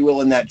no free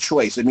will in that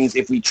choice. It means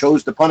if we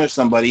chose to punish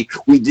somebody,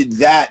 we did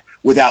that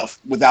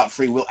without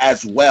free will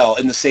as well,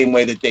 in the same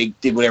way that they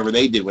did whatever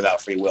they did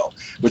without free will.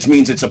 Which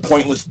means it's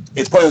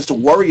pointless to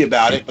worry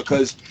about it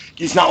because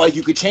it's not like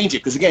you could change it.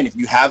 Because again, if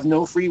you have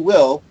no free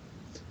will,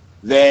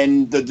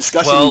 then the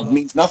discussion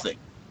means nothing.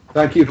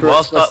 Thank you for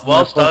whilst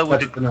I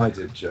would agree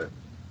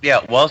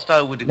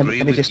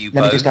with you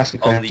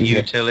both on the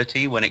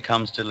utility when it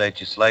comes to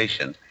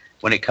legislation.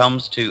 When it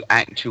comes to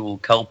actual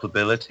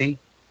culpability,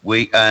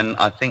 and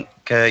I think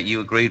you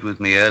agreed with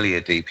me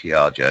earlier,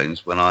 DPR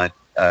Jones, when I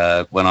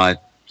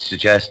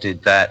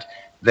suggested that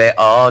there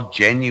are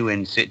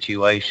genuine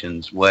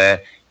situations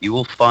where you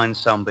will find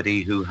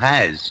somebody who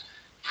has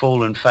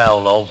fallen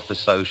foul of the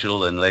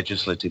social and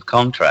legislative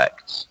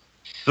contracts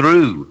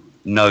through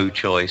no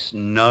choice,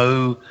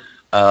 no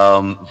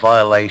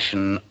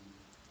violation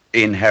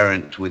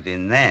inherent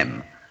within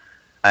them.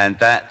 And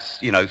that's,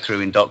 through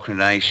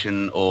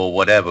indoctrination or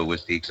whatever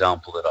was the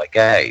example that I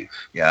gave,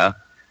 yeah?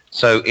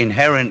 So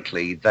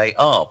inherently, they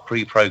are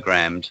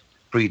pre-programmed,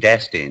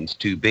 predestined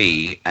to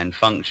be and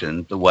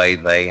function the way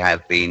they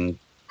have been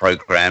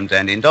programmed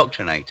and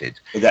indoctrinated.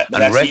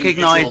 And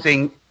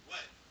recognizing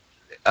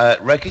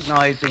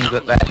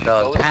that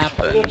does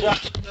happen,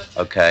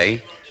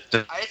 okay,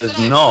 does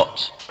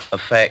not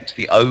affect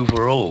the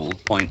overall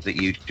point that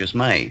you just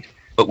made.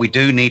 But we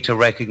do need to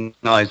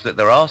recognize that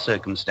there are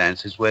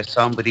circumstances where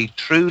somebody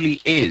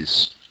truly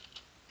is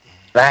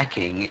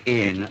lacking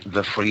in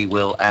the free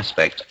will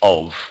aspect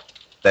of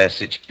their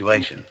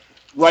situation.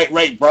 Right,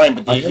 Brian.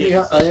 But I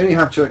only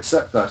have to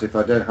accept that if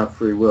I don't have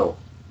free will.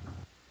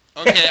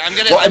 Okay, I'm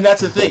gonna. Well, and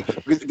that's the thing,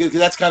 because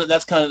that's kind of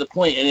the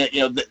point.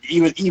 And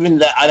even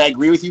that, and I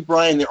agree with you,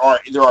 Brian.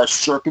 There are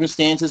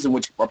circumstances in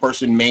which a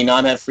person may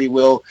not have free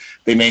will.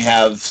 They may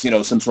have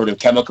some sort of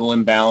chemical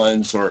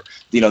imbalance, or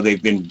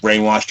they've been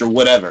brainwashed or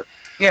whatever.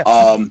 Yeah.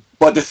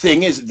 But the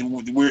thing is,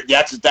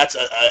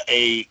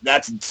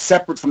 that's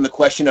separate from the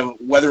question of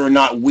whether or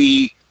not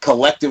we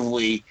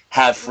collectively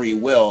have free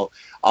will,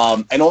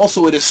 and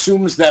also it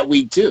assumes that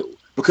we do,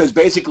 because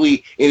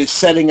basically it is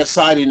setting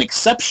aside an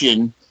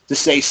exception to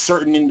say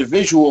certain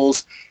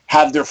individuals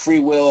have their free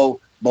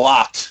will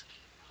blocked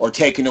or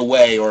taken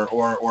away or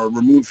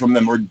removed from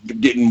them, or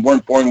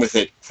weren't born with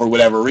it for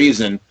whatever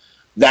reason.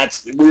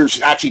 We're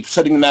actually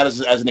setting them out as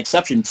an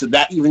exception. So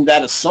that even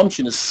that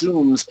assumption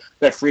assumes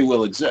that free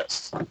will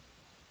exists.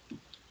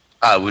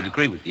 I would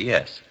agree with you.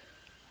 Yes.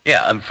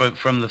 Yeah, and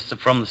from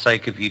the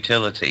sake of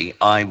utility,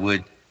 I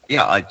would.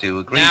 Yeah, I do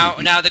agree.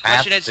 Now the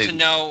question is to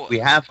know. We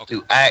have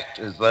to act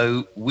as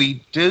though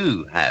we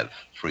do have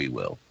free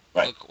will.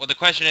 Right. Well, the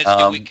question is,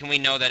 can we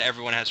know that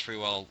everyone has free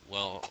will?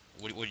 Well,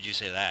 what did you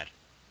say to that?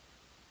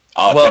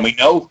 Can we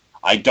know?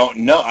 I don't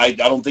know. I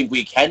don't think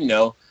we can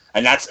know,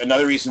 and that's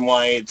another reason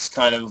why it's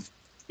kind of,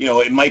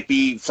 it might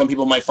be, some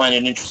people might find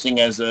it interesting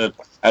as a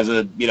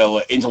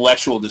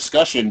intellectual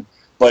discussion,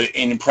 but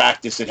in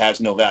practice it has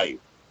no value.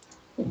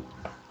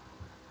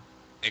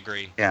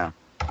 Agree. Yeah.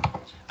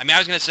 I mean, I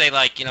was gonna say,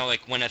 like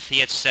when a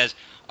theist says,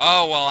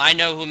 "Oh, well, I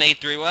know who made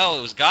free will.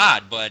 It was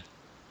God," but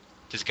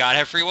does God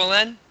have free will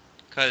then?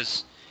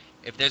 Because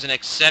if there's an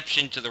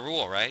exception to the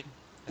rule, right?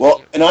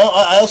 Well, and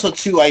I also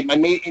too, I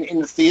made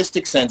in the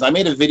theistic sense, I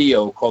made a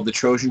video called "The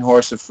Trojan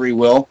Horse of Free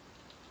Will,"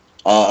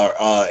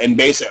 and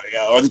basically,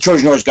 or the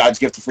Trojan Horse, God's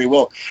gift of free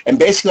will. And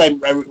basically,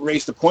 I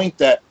raised the point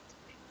that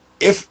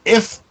if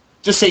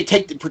just say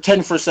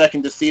pretend for a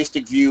second the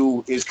theistic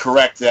view is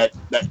correct, that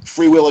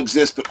free will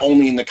exists, but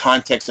only in the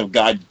context of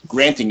God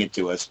granting it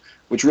to us,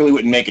 which really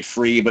wouldn't make it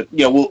free. But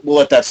we'll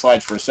let that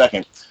slide for a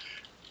second.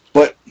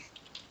 But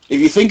if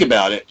you think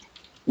about it,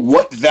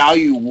 what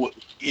value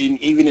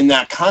even in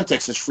that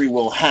context does free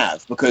will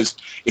have? Because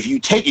if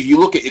you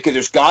look at, because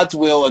there's God's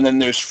will and then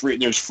there's free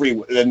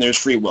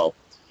will,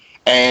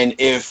 and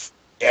if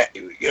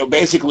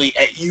basically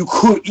you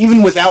could,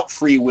 even without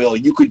free will,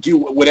 you could do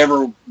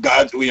whatever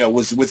God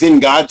was within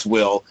God's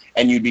will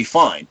and you'd be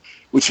fine.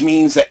 Which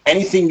means that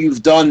anything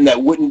you've done that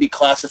wouldn't be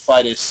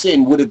classified as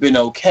sin would have been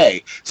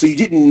okay. So you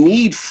didn't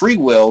need free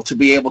will to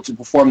be able to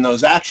perform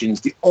those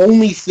actions. The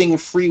only thing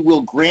free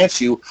will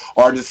grants you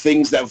are the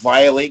things that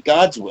violate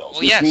God's will. Well,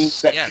 which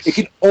means that it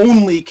can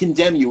only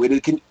condemn you.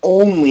 It can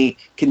only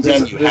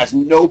condemn you. It has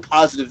no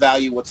positive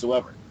value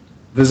whatsoever.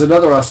 There's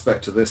another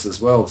aspect to this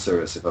as well,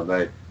 Cyrus, if I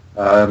may,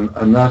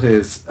 and that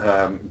is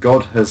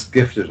God has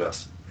gifted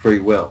us free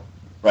will.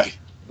 Right.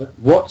 But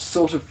what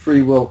sort of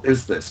free will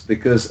is this?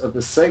 Because at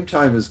the same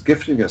time as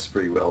gifting us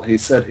free will, he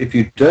said, if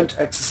you don't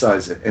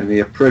exercise it in the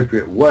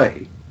appropriate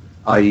way,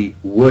 i.e.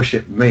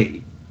 worship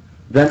me,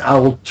 then I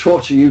will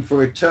torture you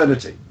for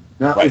eternity.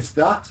 Now, is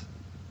that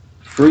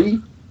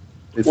free?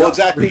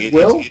 Exactly. Free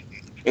will?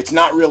 It's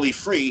not really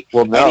free.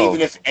 Well, no.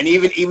 And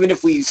even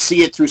if we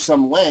see it through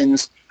some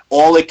lens,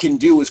 all it can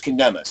do is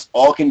condemn us.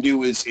 All it can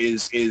do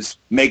is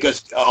make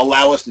us,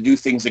 allow us to do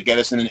things that get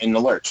us in the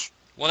lurch.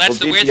 Well, that's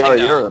the weird DPR, thing,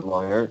 though. you're a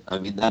lawyer. I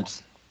mean,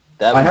 that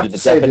I would have be to the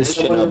say, there's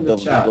definition someone in of the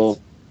the chat.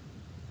 legal.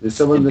 There's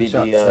someone in the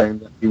chat saying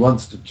that he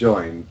wants to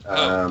join.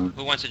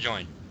 Who wants to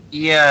join?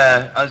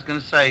 Yeah, I was going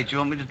to say, do you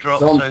want me to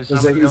drop He's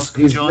somebody else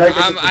can join?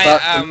 negative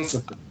about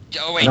philosophy.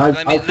 Oh wait, And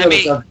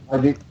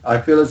let me.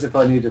 I feel as if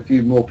I need a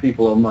few more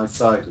people on my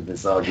side in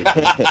this argument.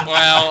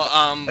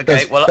 Well, Okay,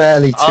 There's well,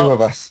 barely two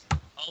of us.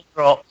 I'll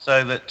drop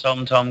so that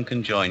Tom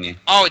can join you.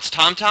 Oh, it's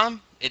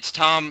Tom. It's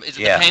Tom. Is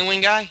it the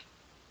penguin guy?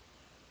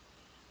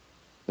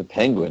 The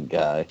penguin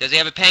guy. Does he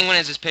have a penguin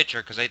as his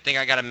picture? Because I think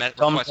I got a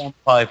request. Tom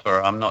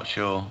Piper, I'm not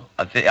sure.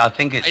 I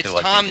think it's It's who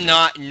I Tom think it is.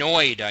 not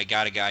Noid. I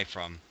got a guy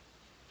from.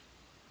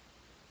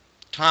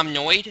 Tom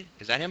Noid?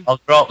 Is that him? I'll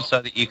drop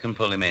so that you can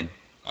pull him in.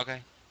 Okay.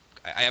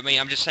 I mean,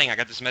 I'm just saying. I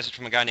got this message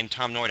from a guy named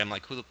Tom Noid. I'm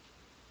like, who the?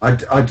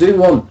 I do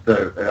want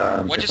though.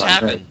 What if just I may,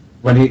 happened?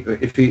 When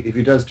if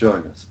he does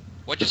join us,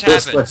 What the just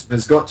first happened? question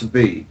has got to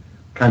be,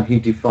 can he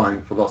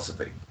define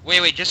philosophy?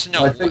 Wait. Just to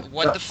I know, think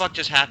what the that's- fuck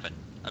just happened?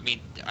 I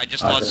mean, I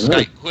just I lost don't know.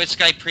 Skype. Who has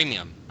Skype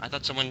Premium? I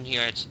thought someone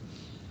here.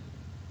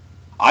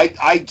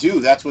 I do.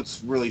 That's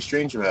what's really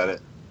strange about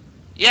it.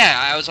 Yeah,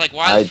 I was like,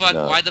 why I the fuck?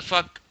 know. Why the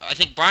fuck? I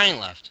think Brian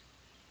left.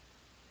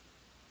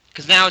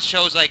 Because now it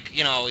shows like,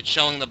 it's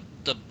showing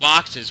the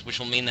boxes, which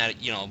will mean that,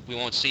 we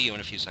won't see you in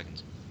a few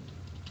seconds.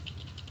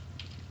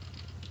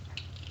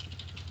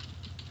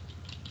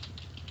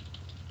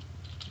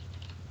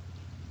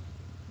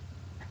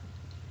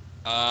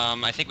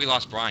 I think we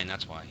lost Brian,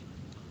 that's why.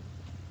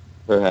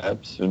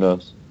 Perhaps. Who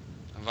knows?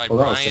 Invite Well,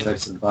 that'll Brian.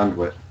 save some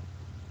bandwidth.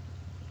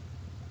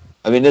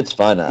 I mean, it's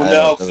fine. I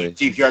Well, don't no, really-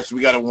 DPR, so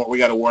we got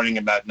a warning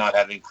about not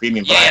having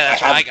premium. But Yeah,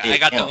 that's right. have I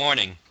got the account.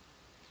 warning.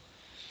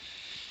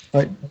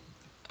 Right.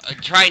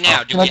 Try it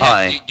now. Do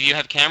you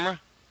have camera?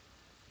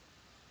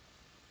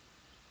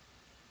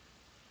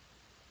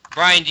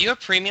 Brian, do you have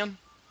premium?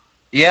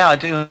 Yeah, I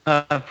do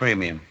have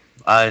premium.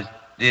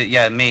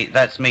 Yeah, me.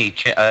 That's me.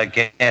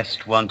 Guest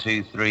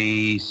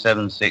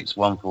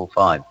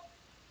 123764145.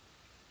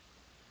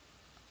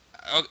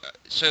 Oh,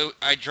 so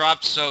I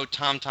dropped so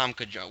Tom Tom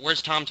could join.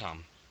 Where's Tom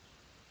Tom?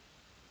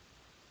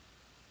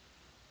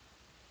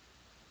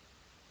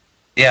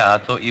 Yeah, I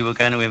thought you were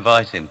going to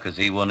invite him because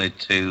he wanted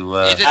to.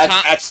 Is it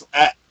Tom?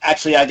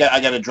 Actually, I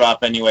got to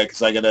drop anyway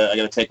because I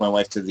gotta take my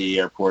wife to the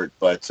airport.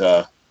 But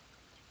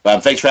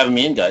thanks for having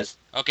me in, guys.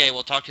 Okay,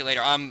 we'll talk to you later.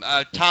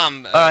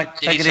 Tom, All right,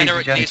 did take he it send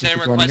easy, a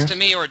Jack. request to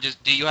me, or do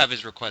you have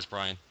his request,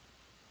 Brian?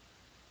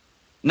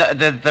 No,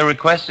 the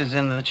request is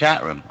in the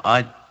chat room.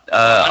 I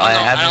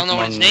don't know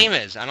what his name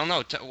is. I don't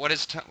know.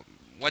 What's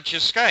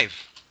your Skype?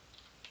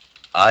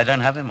 I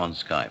don't have him on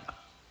Skype.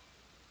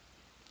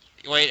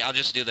 Wait, I'll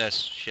just do this.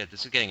 Shit,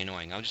 this is getting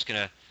annoying. I'm just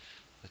gonna...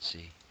 Let's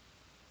see.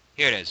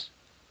 Here it is.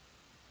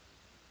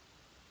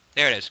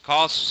 There it is.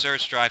 Call Sir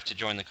Strife to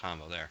join the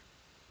combo. There.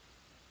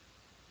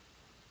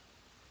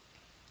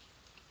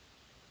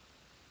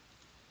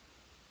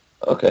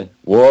 Okay.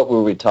 What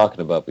were we talking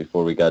about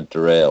before we got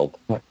derailed?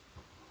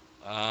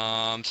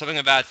 Something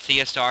about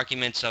theist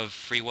arguments of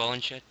free will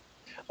and shit.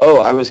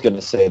 Oh, I was going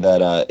to say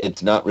that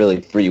it's not really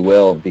free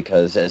will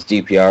because as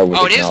DPR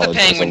would it is the acknowledge as a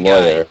penguin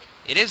lawyer... guy.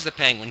 It is the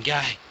penguin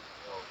guy.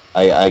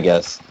 I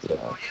guess,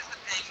 yeah.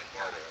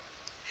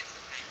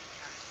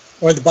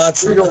 Or the bot.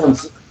 Do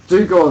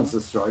go on to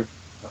strike.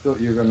 I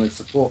thought you were going to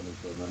support me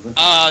for a moment.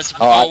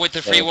 With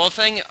the free will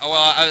thing? Oh,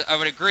 well, I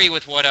would agree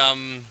with what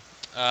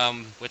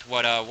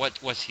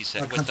what's he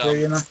said? With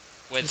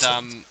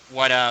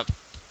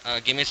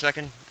give me a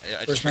second.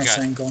 I just forgot.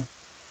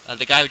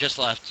 The guy who just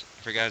left.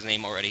 I forgot his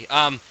name already.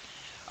 The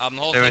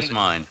whole Serious thing.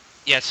 Mind.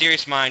 Yeah,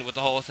 Serious Mind with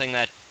the whole thing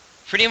that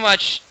pretty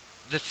much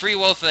the free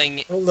will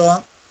thing. Hold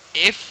on.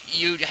 If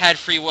you had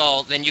free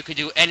will, then you could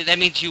do, and that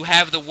means you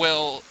have the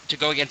will to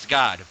go against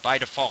God by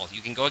default.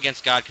 You can go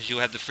against God because you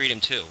have the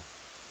freedom too.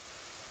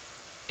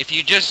 If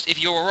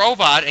you're a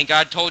robot and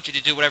God told you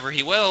to do whatever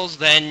He wills,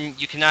 then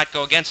you cannot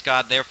go against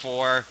God.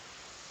 Therefore,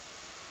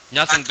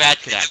 nothing bad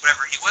could happen.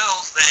 Whatever He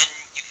wills, then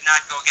you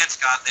cannot go against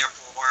God.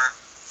 Therefore,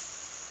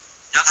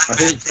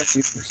 nothing bad.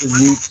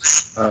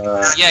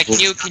 Yeah, can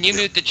you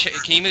mute the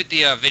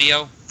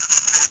video?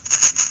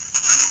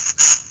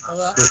 Hold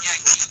on.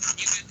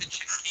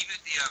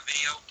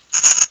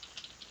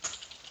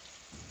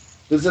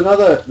 There's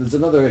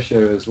another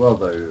issue as well,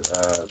 though,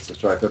 Sir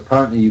Striker.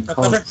 Apparently, you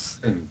can't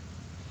sin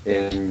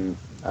in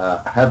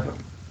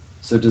heaven.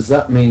 So does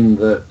that mean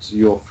that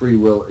your free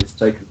will is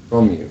taken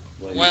from you?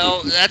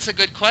 Well, that's a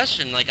good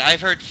question. Like, I've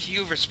heard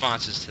few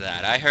responses to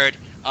that. I heard,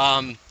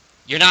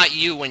 you're not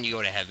you when you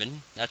go to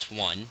heaven. That's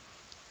one.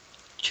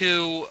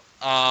 Two,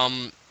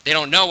 they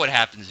don't know what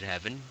happens in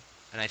heaven.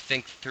 And I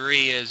think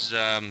three is,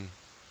 yeah,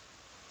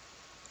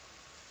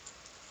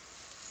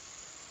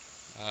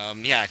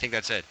 I think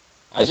that's it.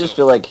 Also, I just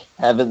feel like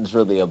heaven's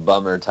really a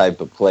bummer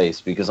type of place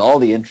because all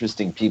the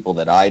interesting people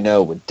that I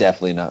know would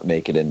definitely not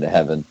make it into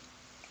heaven.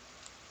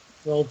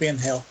 We'll be in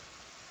hell.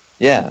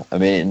 Yeah, I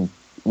mean,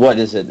 what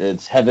is it?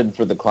 It's heaven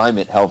for the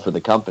climate, hell for the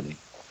company.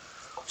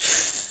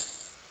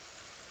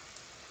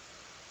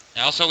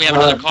 Also, we have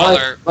another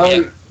caller.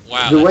 Wow.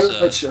 The way in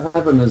which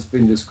heaven has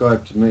been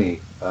described to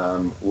me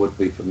would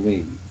be, for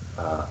me,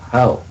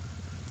 hell.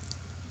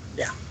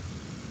 Yeah.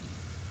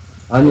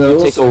 And there are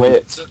also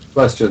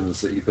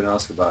questions that you can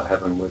ask about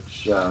heaven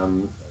which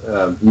no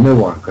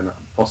one can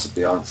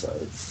possibly answer.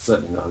 It's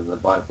certainly not in the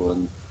Bible,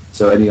 and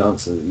so any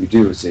answer that you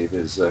do receive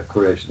is a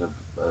creation of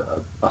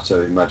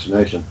utter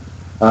imagination.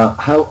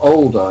 How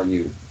old are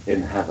you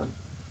in heaven?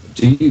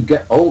 Do you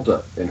get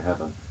older in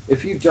heaven?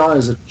 If you die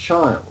as a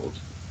child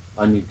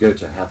and you go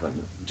to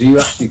heaven, do you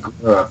actually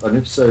grow up? And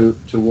if so,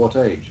 to what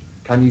age?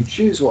 Can you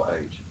choose what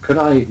age? Could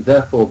I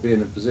therefore be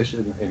in a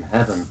position in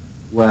heaven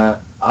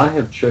where I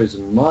have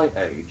chosen my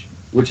age,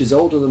 which is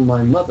older than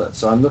my mother?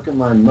 So I'm looking at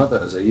my mother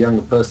as a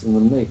younger person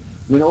than me.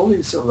 I mean, all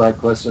these sort of like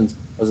questions,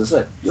 as I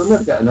said, you'll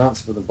never get an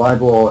answer from the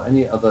Bible or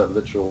any other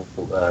literal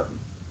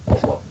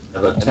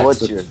other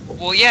text.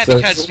 Well, yeah, so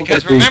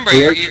because remember,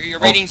 you're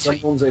reading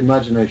someone's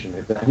imagination.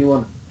 If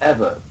anyone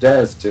ever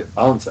dares to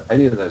answer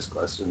any of those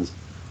questions,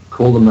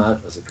 call them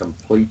out as a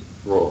complete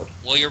fraud.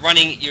 Well, you're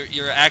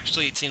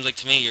actually, it seems like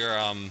to me,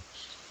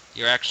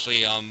 you're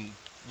actually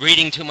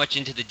reading too much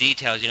into the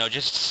details.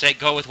 Just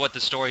go with what the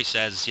story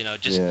says.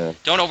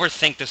 Don't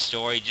overthink the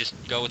story. Just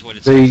go with what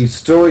it says. The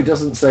story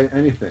doesn't say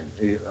anything.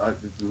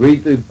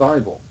 Read the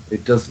Bible.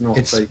 It does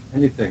not say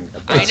anything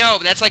about. I know,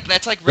 but that's like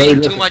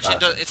reading too much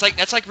into.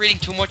 That's like reading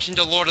too much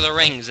into Lord of the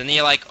Rings, and then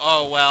you're like,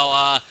 oh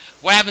well,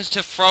 what happens to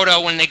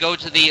Frodo when they go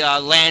to the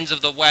lands of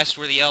the West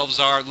where the elves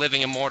are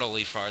living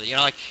immortally forever?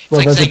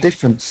 There's a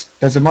difference.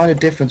 There's a minor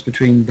difference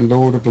between the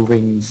Lord of the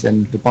Rings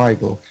and the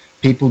Bible.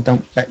 People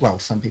don't,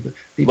 some people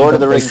Lord of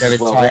the Rings their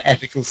entire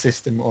ethical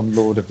system on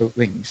Lord of the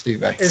Rings, do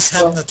they? Is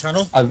heaven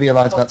eternal? I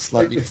realise that's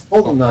slightly it's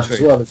more than that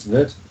as well, isn't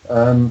it?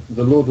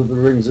 The Lord of the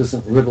Rings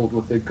isn't riddled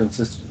with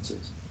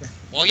inconsistencies.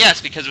 Well, yes,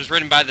 because it was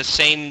written by the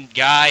same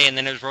guy, and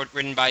then it was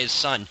written by his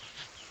son.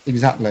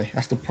 Exactly,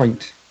 that's the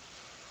point.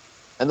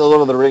 And the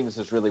Lord of the Rings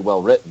is really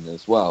well written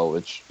as well,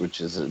 which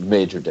is a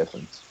major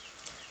difference.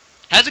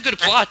 Has a good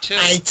plot too.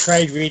 I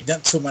tried reading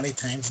it so many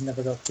times and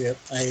never got to it.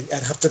 I'd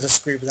have to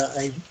disagree with that.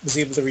 I was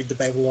able to read the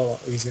Bible a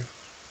lot easier.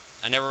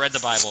 I never read the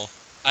Bible.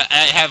 I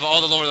have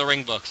all the Lord of the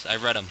Ring books. I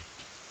read them.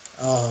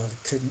 Oh,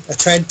 I couldn't.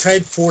 I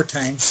tried 4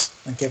 times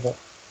and gave up.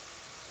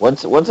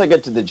 Once I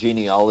get to the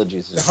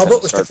genealogies, I The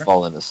Hobbit was start different.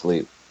 falling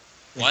asleep.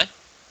 What?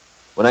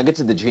 When I get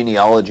to the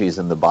genealogies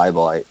in the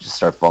Bible, I just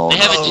start falling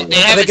They have a- asleep. they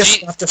have I a guess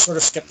ge- you have to sort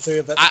of skip through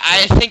a bit.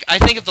 I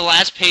think of the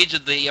last page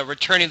of the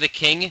Returning of the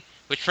King,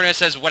 which pretty much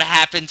says what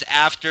happens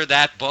after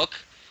that book.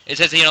 It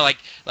says,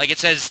 like it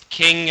says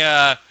King,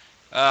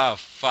 oh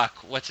fuck,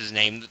 what's his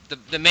name?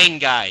 The main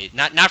guy,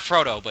 not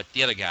Frodo, but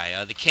the other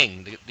guy, the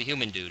king, the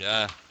human dude.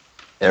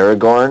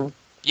 Aragorn?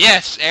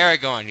 Yes,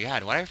 Aragorn.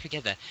 God, why did I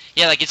forget that?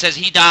 Yeah, like it says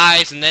he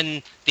dies, and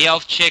then the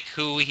elf chick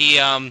who he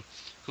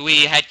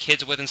had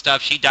kids with and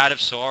stuff, she died of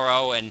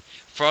sorrow, and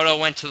Frodo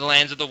went to the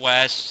lands of the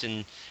West,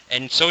 and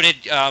so did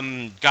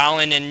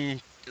Gollum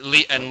and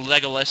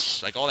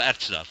Legolas, like all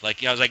that stuff.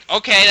 Like, I was like,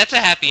 okay, that's a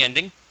happy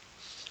ending,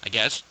 I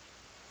guess.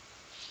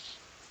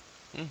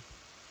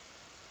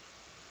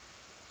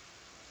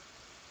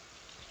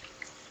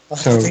 I'll have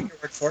So- to take your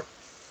word for it.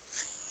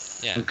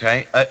 Yeah.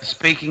 Okay.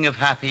 Speaking of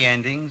happy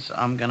endings,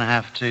 I'm going to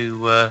have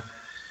to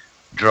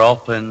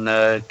drop and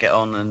get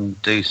on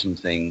and do some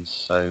things.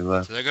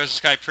 So So there goes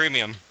Sky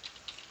Premium.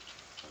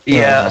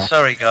 yeah, Oh.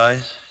 sorry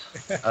guys.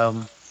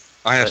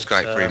 I have But,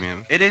 Skype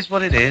Premium. It is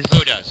what it is.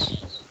 Who does?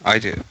 I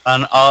do.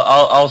 And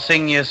I'll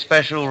sing you a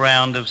special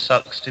round of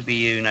Sucks to Be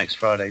You next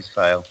Friday's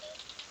fail.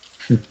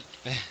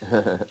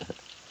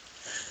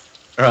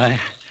 Right.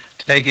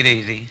 Take it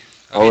easy.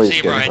 Always see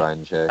you, good, Brian.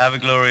 Brian J. Have a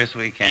glorious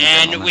weekend.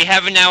 And gentlemen. we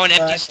have now an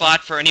empty Bye.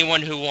 slot for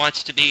anyone who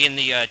wants to be in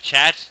the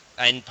chat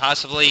and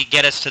possibly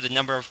get us to the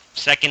number of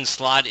second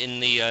slot in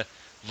the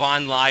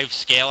Vaughn Live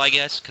scale, I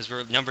guess, because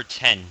we're number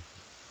 10.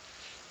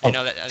 I Oh,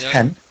 know that.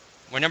 10?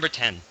 We're number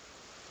 10.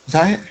 Is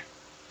that it?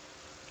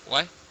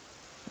 What?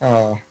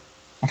 Oh,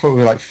 I thought we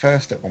were like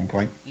first at one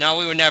point. No,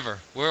 we were never.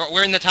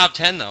 We're in the top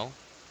 10 though.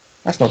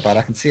 That's not bad.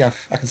 I can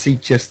see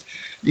just.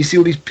 You see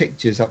all these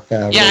pictures up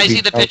there. Yeah, all I see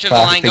these the picture of the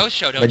Lion Ghost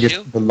show, they're don't just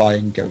you? the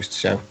Lion Ghost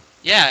show.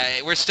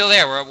 Yeah, we're still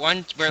there.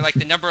 We're like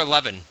the number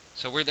 11.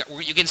 So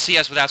you can see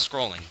us without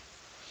scrolling.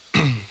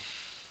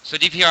 So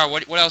DPR,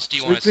 what else do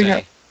you want to bring say?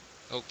 up-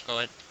 Oh, go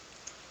ahead.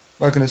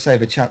 Well, I was going to say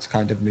the chat's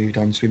kind of moved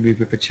on, so we move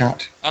with the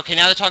chat. Okay,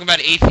 now they're talking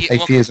about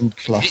atheism. Atheism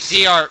plus.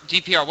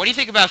 DPR, what do you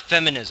think about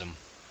feminism?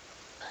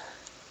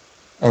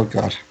 Oh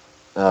God.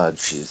 Oh,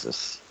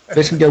 Jesus.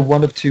 This can go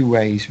one of two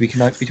ways. We can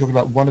be talking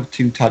about one of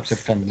two types of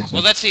feminism.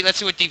 Well, let's see what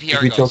DPR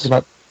if we goes. talk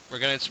about, We're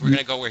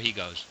gonna go where he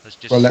goes.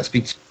 well,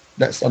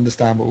 let's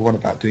understand what we want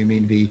about. Do we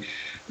mean the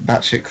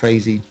batshit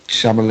crazy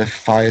Shamalith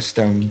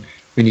Firestone?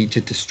 We need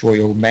to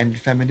destroy all men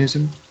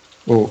feminism,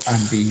 and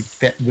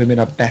the women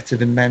are better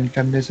than men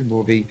feminism,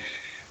 or the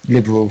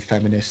liberal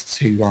feminists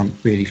who aren't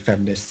really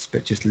feminists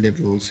but just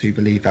liberals who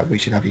believe that we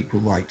should have equal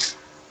rights.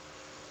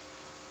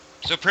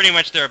 So pretty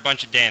much they're a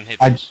bunch of damn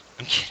hippies.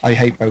 I'm kidding. I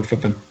hate both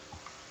of them.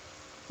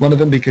 One of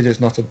them because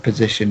it's not a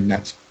position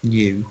that's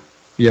new.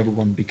 The other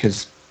one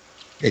because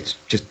it's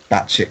just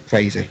batshit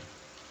crazy.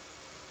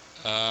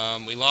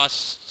 We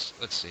lost.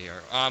 Let's see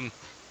here.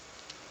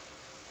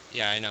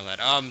 Yeah, I know that.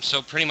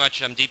 So pretty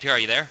much, DPR, are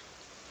you there?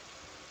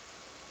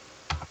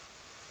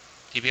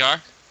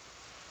 DPR?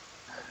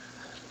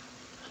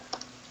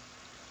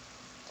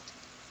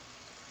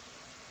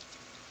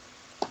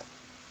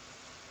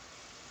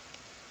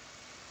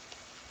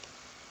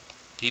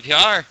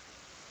 DPR?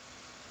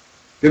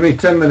 Give me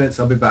 10 minutes,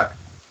 I'll be back.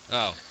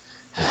 Oh.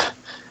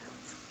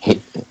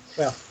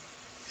 Well,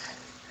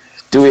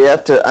 Do we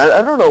have to?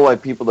 I don't know why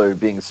people are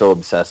being so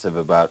obsessive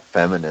about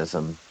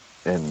feminism.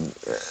 And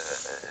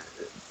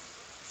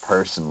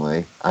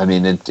personally, I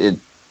mean,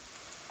 the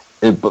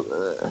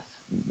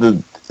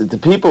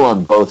people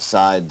on both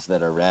sides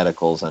that are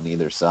radicals on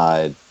either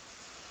side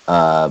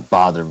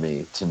bother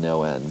me to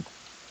no end.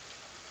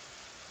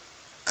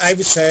 I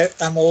would say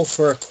I'm all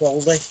for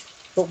equality,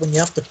 but when you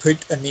have to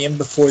put a name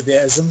before the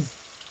ism,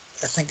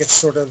 I think it's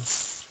sort of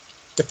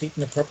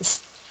defeating the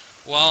purpose.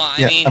 Well,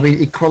 I I mean,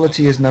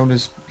 equality is known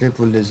as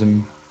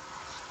liberalism.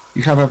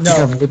 You have a you No,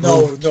 have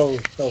liberal. no.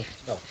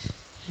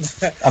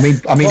 I mean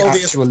Equality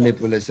is actual equality.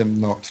 liberalism,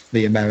 not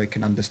the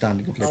American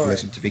understanding of All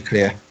liberalism. To be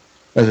clear,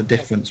 there's a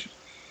difference.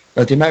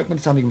 But the American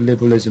understanding of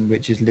liberalism,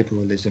 which is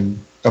liberalism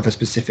of a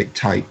specific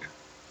type,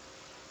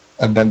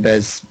 and then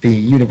there's the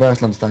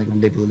universal understanding of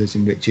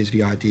liberalism, which is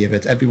the idea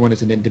that everyone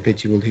is an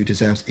individual who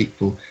deserves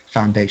equal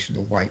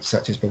foundational rights,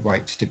 such as the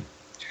rights to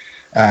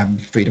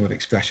freedom of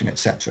expression,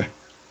 etc.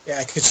 Yeah,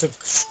 I could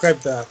subscribe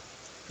that.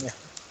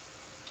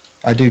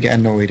 I do get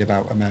annoyed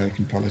about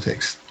American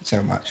politics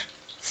so much.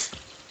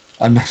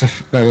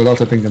 There are a lot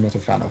of things I'm not a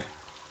fan of.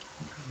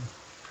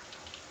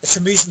 It's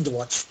amusing to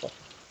watch, but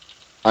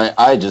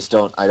I just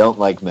don't. I don't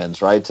like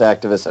men's rights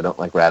activists. I don't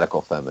like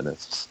radical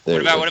feminists.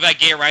 what about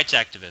gay rights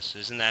activists?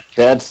 Isn't that?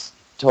 That's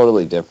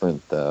totally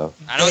different, though.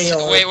 I don't. They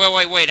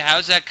are- Wait.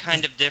 How's that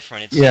kind of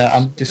different? It's Yeah,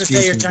 I'm because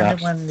they are disputing that.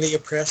 genuinely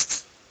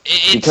oppressed.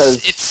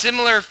 It's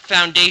similar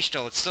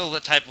foundational. It's still the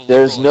type of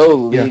There's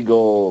liberalism. no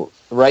legal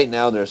right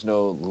now. There's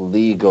no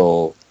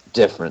legal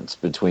difference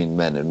between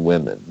men and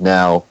women.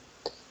 Now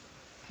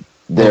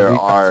there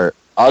are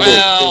other.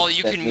 Well,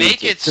 you can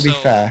make it to be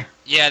fair.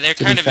 Yeah, there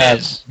kind of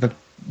is.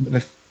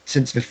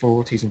 Since the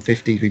 40s and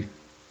 50s,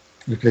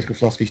 the political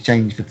philosophy's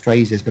changed. The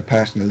phrases, the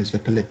personal is the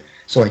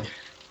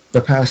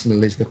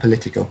personal is the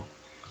political.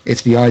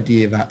 It's the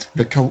idea that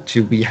the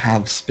culture we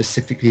have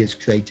specifically has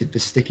created the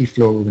sticky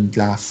floor and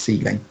glass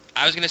ceiling.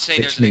 I was going to say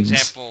there's an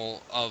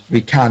example of... We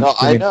can't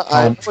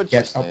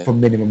get up for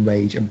minimum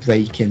wage and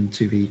break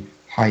into the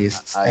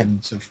highest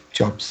ends of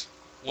jobs.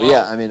 Well,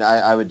 yeah, I mean,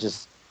 I would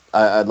just...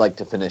 I'd like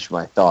to finish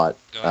my thought.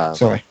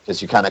 Sorry.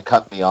 Because you kind of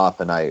cut me off,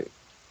 and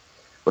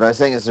what I was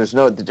saying is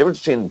the difference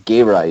between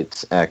gay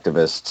rights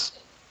activists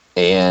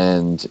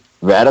and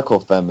radical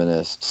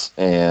feminists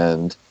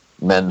and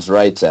men's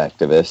rights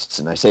activists,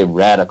 and I say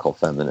radical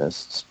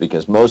feminists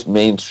because most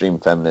mainstream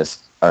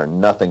feminists are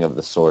nothing of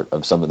the sort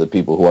of some of the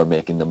people who are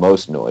making the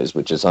most noise,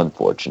 which is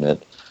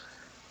unfortunate.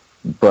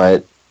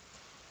 But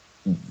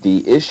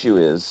the issue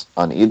is,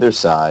 on either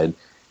side,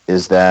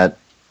 is that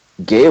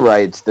gay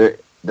rights, they're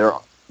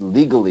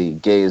legally,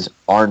 gays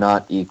are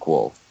not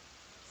equal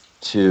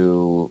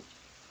to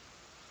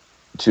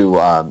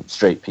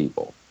straight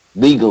people.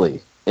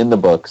 Legally, in the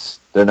books,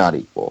 they're not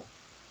equal.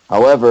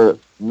 However,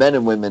 men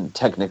and women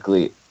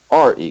technically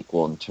are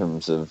equal in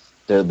terms of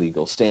their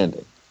legal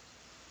standing.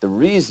 The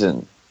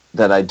reason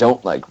that I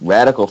don't like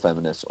radical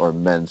feminists or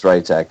men's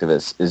rights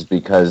activists is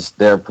because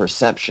their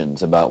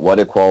perceptions about what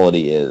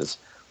equality is,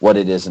 what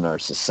it is in our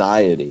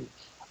society,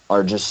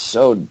 are just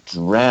so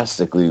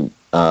drastically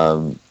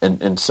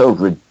and so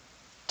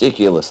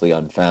ridiculously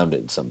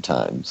unfounded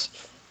sometimes.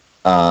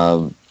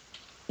 For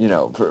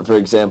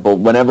example,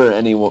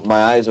 whenever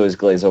my eyes always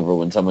glaze over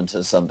when someone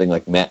says something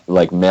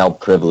like male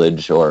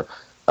privilege or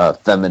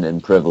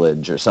feminine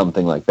privilege or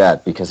something like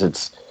that, because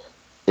it's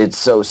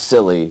so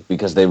silly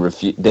because they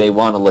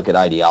want to look at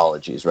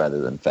ideologies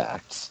rather than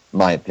facts.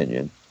 My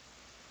opinion.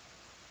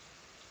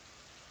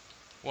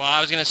 Well,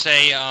 I was gonna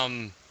say,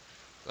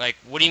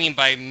 what do you mean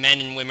by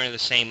men and women are the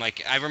same?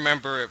 Like, I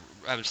remember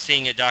I was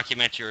seeing a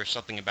documentary or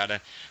something about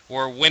it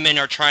where women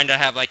are trying to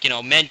have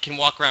men can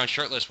walk around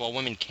shirtless while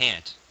women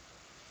can't.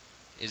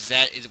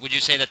 Would you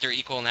say that they're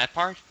equal in that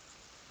part?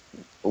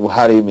 Well,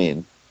 how do you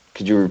mean?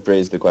 Could you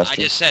rephrase the question?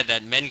 I just said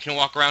that men can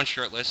walk around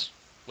shirtless,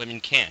 women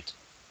can't.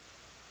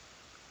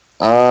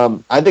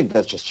 I think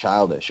that's just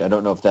childish. I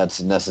don't know if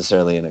that's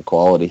necessarily an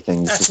equality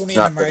thing. That's only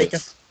in America.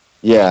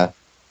 Yeah.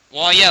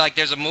 Well, yeah,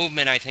 there's a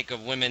movement, I think,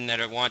 of women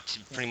that want to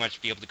pretty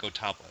much be able to go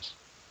topless.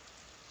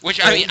 Which,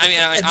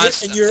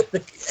 in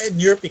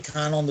Europe, you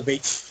can on the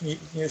beach.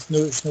 There's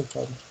no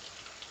problem.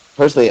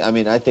 Personally,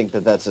 I think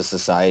that that's a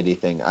society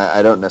thing.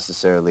 I don't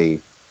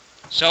necessarily...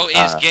 So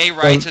is gay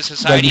rights a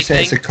society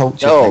thing? It's a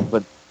culture thing.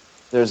 But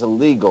there's a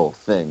legal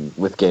thing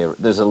with gay...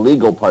 There's a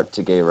legal part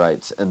to gay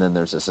rights, and then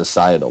there's a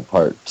societal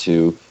part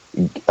to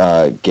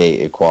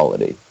gay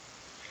equality.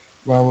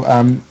 Well,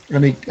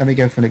 let me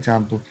go for an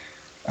example.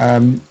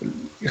 A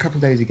couple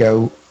of days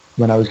ago,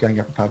 when I was going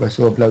up a pub, I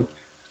saw a bloke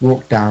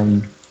walk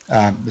down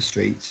the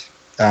street,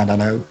 and I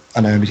know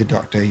him, he's a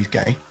doctor, he's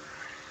gay.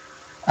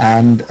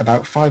 And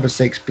about 5 or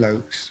 6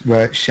 blokes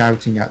were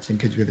shouting at him,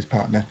 kids with his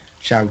partner,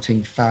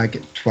 shouting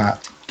fag,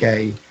 twat,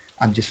 gay,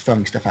 and just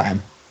throwing stuff at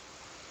him.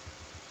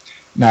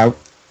 Now,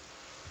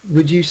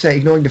 would you say,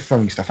 ignoring the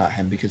throwing stuff at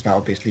him, because that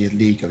obviously is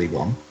legally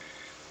wrong,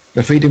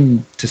 the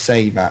freedom to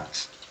say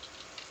that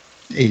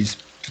is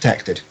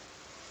protected?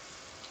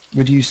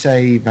 Would you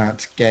say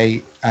that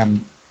gay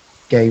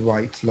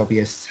rights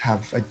lobbyists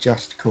have a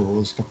just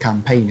cause for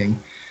campaigning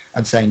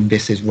and saying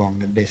this is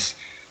wrong and this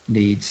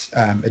needs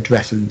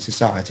addressing in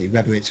society,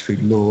 whether it's through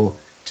law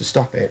to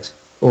stop it,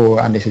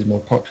 and this is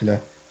more popular,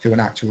 through an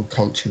actual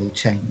cultural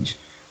change,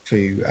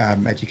 through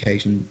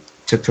education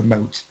to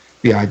promote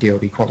the ideal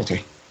of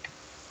equality?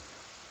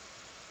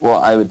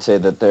 Well, I would say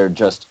that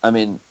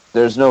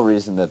there's no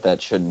reason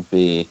that shouldn't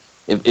be.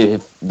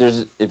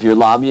 If you're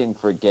lobbying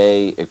for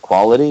gay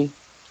equality,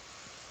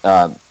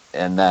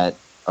 and that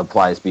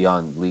applies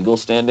beyond legal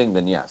standing,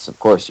 then yes, of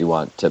course you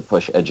want to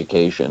push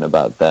education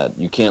about that.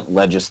 You can't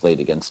legislate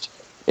against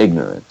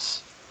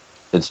ignorance.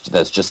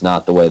 That's just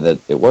not the way that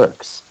it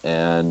works.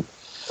 And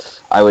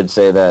I would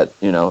say that,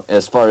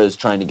 as far as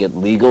trying to get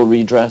legal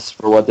redress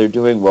for what they're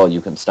doing, well,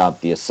 you can stop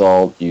the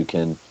assault, you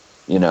can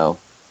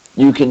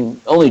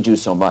only do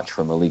so much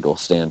from a legal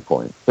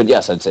standpoint. But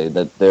yes, I'd say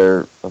that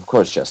they're, of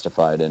course,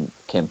 justified in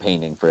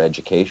campaigning for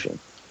education.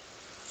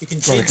 You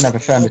can change have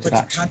affirmative but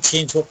action. You can't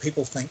change what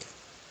people think.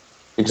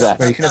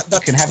 Exactly. Well, you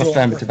can have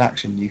affirmative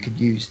action. You could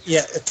use...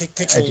 Yeah, it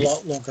takes a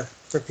lot longer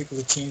for people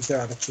to change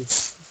their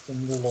attitudes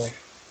than the law.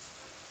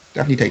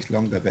 Definitely takes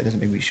longer, but it doesn't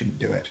mean we shouldn't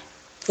do it.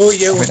 Oh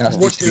yeah, it's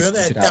worth doing.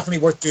 It's definitely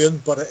worth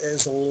doing, but it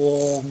is a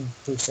long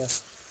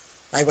process.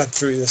 I went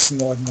through this in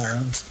Northern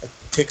Ireland. It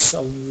takes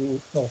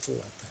an awful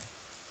long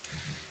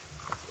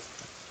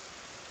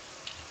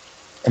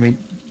time.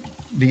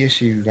 The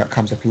issue that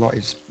comes up a lot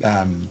is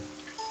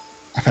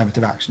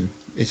affirmative action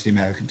is the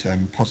American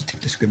term, positive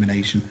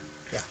discrimination.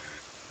 Yeah.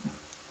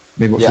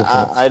 Maybe what's your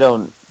thoughts? I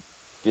don't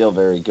feel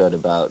very good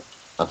about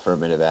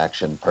affirmative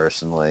action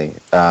personally,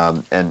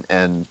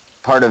 and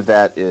part of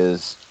that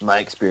is my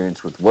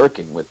experience with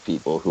working with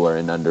people who are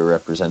in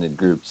underrepresented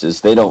groups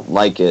is they don't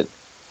like it,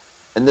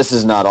 and this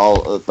is not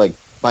all, like,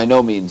 by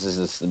no means is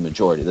this the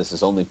majority, this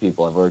is only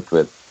people I've worked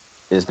with,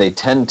 is they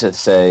tend to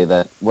say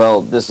that,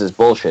 well, this is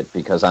bullshit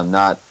because I'm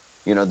not,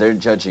 they're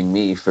judging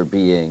me for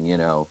being,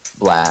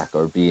 black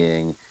or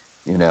being,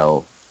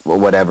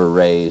 whatever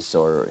race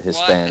or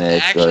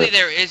Hispanic actually, or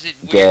there is a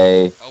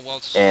gay,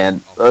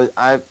 and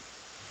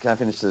can I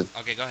finish the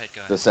okay, go ahead.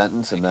 the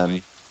sentence and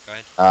then go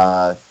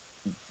ahead.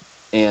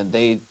 And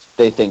they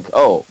think,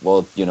 oh,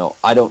 well,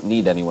 I don't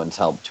need anyone's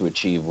help to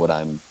achieve what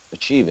I'm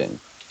achieving.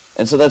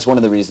 And so that's one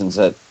of the reasons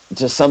that,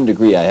 to some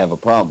degree, I have a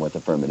problem with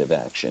affirmative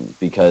action,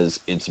 because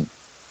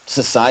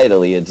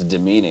societally, it's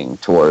demeaning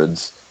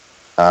towards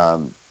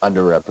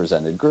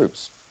underrepresented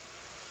groups.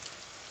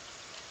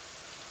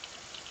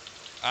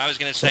 I was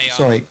going to say,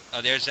 sorry,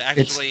 there's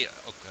actually...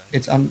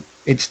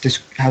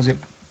 how's it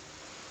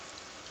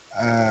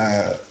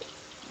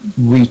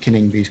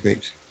weakening these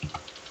groups?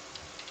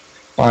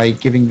 By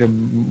giving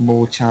them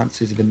more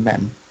chances than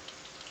men.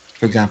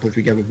 For example, if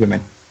we go with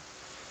women.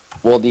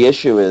 Well, the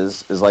issue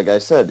is like I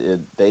said,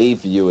 they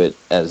view it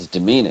as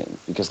demeaning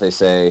because they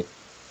say,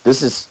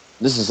 this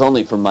is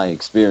only from my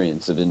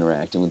experience of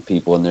interacting with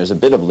people, and there's a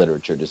bit of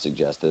literature to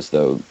suggest this,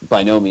 though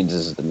by no means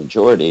is it the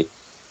majority,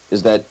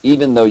 is that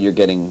even though you're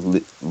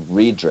getting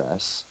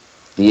redress,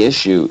 the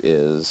issue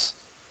is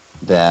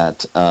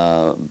that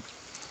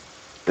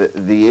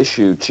the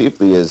issue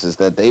chiefly is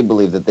that they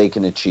believe that they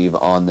can achieve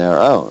on their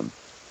own,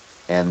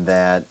 and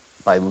that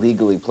by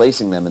legally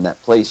placing them in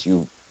that place,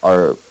 you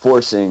are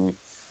forcing,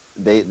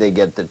 they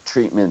get the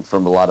treatment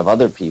from a lot of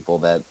other people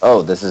that,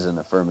 oh, this is an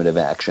affirmative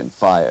action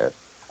hire,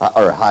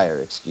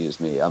 excuse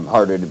me. I'm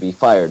harder to be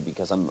fired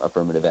because I'm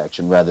affirmative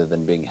action rather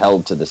than being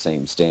held to the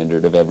same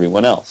standard of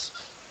everyone else.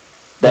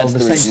 That's the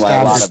reason why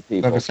a lot of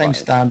people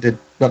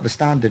the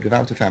standard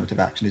without affirmative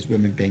action is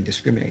women being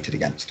discriminated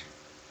against.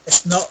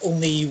 It's not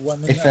only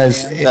women.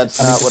 That's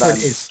not what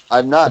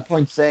I'm not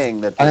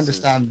saying that this I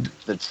understand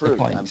is the truth. The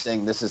point. I'm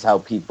saying this is how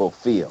people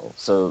feel.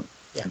 So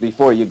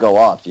before you go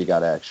off, you got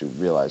to actually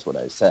realize what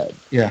I said.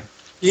 Yeah.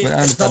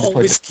 It's not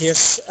always the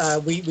case.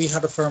 We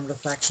had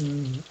affirmative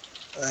action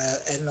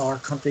in our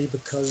country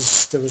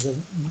because there was a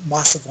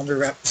massive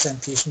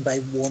underrepresentation by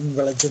one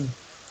religion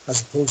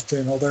as opposed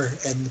to another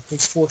in the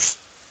police force.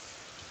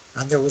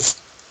 And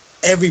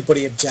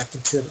everybody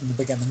objected to it in the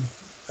beginning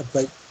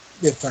about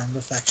the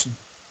affirmative action.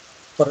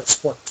 But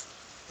it's worked.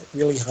 It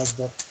really has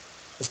worked.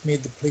 It's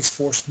made the police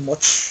force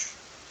much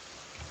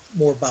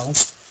more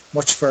balanced,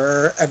 much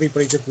fairer.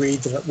 Everybody's agreed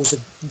that it was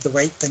the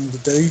right thing to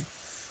do.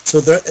 So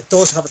it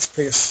does have its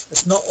place.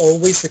 It's not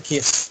always the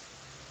case,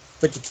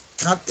 but you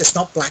can't. It's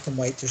not black and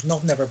white. There's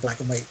nothing ever black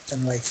and white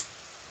in life.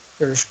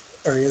 There's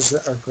areas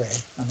that are grey,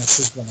 and this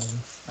is one of them,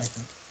 I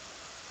think.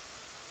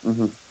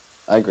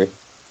 I agree.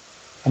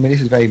 I mean,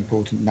 this is very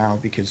important now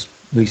because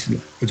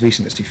as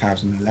recent as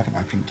 2011,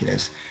 I think it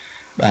is,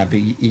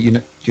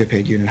 the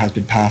European Union has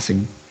been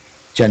passing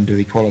gender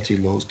equality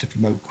laws to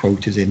promote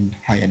quotas in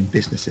high-end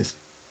businesses,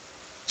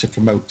 to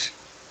promote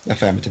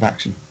affirmative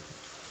action.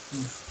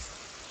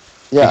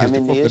 Yeah, because I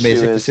mean, the problem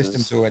is if the is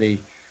system's already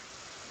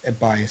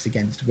biased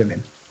against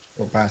women,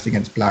 or biased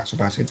against blacks, or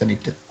biased against any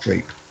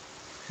group,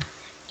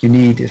 you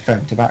need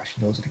affirmative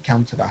action also to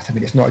counter that. I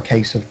mean, it's not a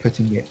case of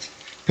putting the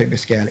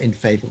scale in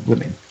favour of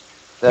women.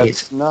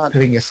 It's not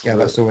putting a scale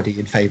that's already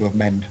in favour of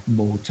men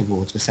more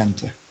towards the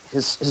centre.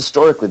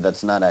 Historically,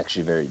 that's not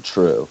actually very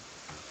true.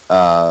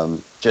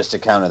 Just to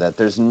counter that,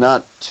 there's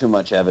not too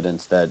much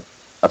evidence that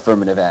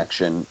affirmative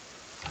action,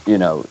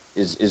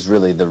 is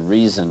really the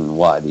reason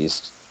why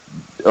these,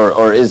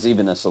 or is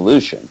even a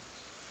solution.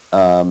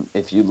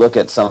 If you look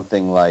at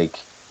something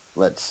like,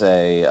 let's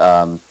say,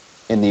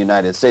 in the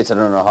United States, I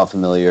don't know how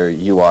familiar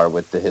you are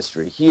with the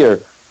history here,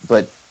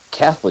 but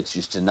Catholics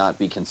used to not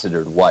be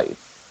considered white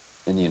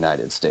in the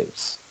United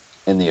States.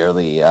 In the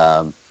early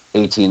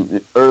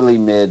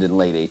mid and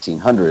late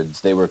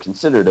 1800s, they were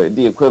considered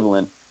the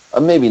equivalent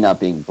of maybe not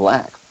being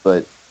black,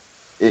 but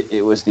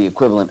it was the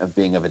equivalent of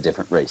being of a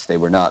different race. They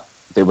were not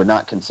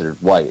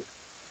considered white.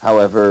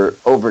 However,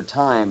 over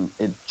time,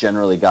 it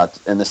generally got,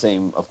 and the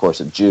same, of course,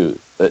 of Jews,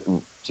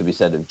 to be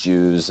said of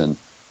Jews and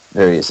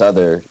various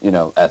other,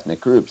 ethnic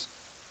groups.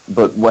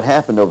 But what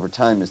happened over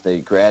time is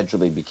they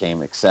gradually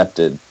became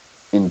accepted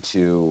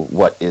into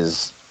what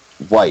is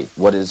white.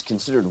 What is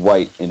considered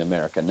white in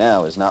America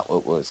now is not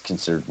what was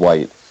considered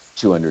white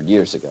 200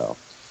 years ago.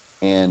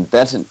 And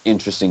that's an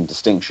interesting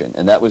distinction.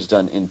 And that was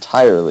done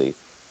entirely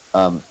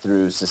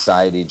through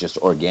society just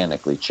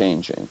organically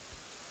changing.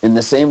 In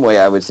the same way,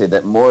 I would say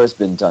that more has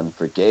been done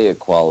for gay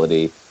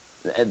equality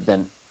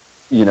than,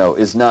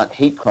 is not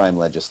hate crime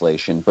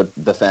legislation, but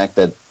the fact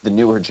that the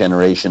newer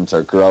generations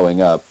are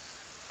growing up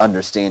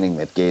understanding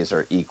that gays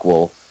are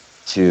equal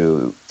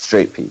to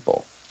straight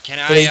people. Can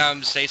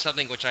I say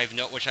something which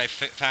I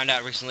found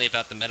out recently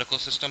about the medical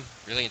system?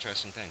 Really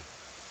interesting thing.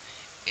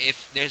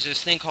 If there's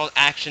this thing called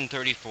Action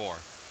 34,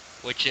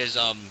 which is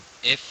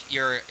if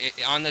you're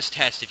on this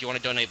test, if you want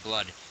to donate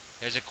blood,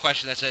 there's a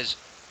question that says,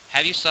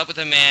 have you slept with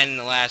a man in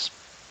the last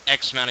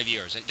X amount of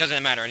years? It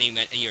doesn't matter any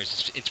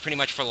years. It's pretty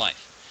much for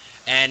life.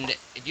 And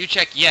if you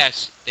check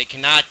yes, you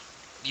cannot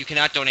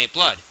donate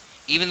blood,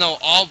 even though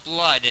all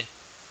blood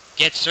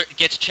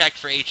gets checked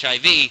for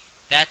HIV.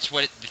 That's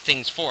what the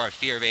thing's for,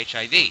 fear of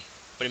HIV.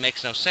 But it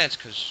makes no sense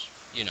because,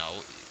 you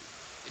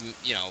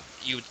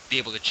would be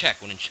able to check,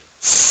 wouldn't you?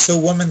 So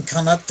women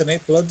cannot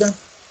donate blood then?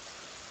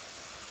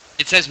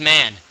 It says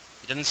man.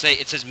 It doesn't say,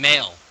 it says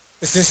male.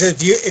 Is this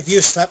if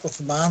you slept with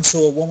a man,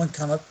 so a woman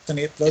cannot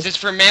donate blood? This is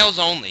for males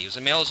only.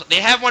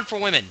 They have one for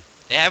women.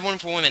 They have one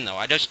for women though.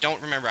 I just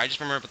don't remember. I just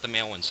remember what the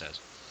male one says.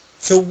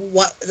 So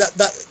what?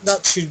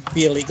 That should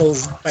be illegal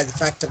by the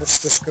fact that it's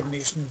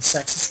discrimination and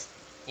sexist.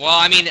 Well,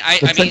 I get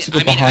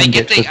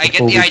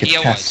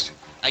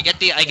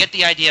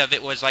the idea of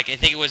it was like, I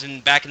think it was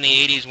back in the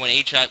 80s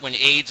when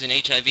AIDS and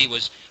HIV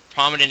was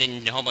prominent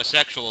in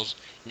homosexuals.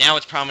 Now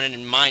it's prominent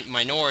in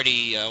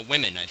minority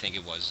women. I think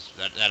it was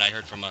that I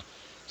heard from a.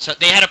 So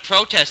they had a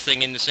protest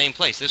thing in the same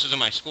place. This was in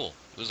my school.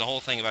 It was a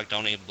whole thing about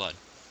donating blood.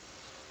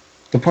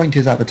 The point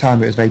is, at the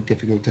time, it was very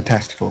difficult to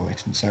test for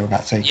it, and so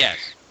that's a yes.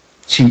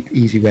 cheap,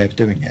 easy way of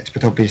doing it.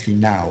 But obviously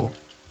now,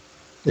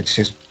 it's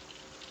just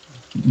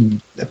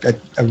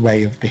a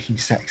way of being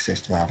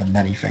sexist rather than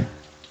anything.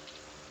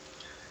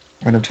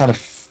 I mean, I'm trying to.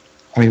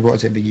 What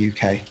is it in the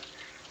UK?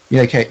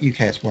 UK,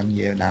 it's 1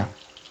 year now.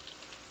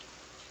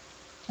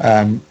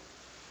 And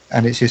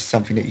it's just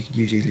something that you can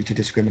use easily to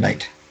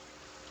discriminate.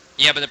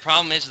 Yeah, but the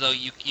problem is, though,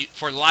 you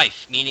for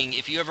life, meaning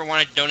if you ever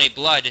want to donate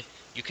blood,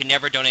 you can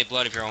never donate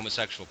blood if you're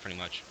homosexual, pretty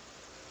much.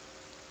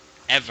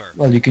 Ever.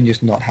 Well, you can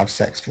just not have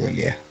sex for a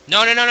year.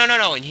 No.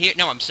 And here,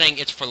 no, I'm saying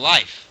it's for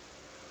life.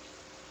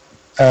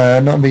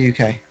 Not in the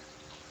UK.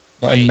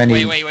 Not in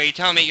many. Wait. You're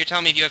telling me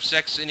if you have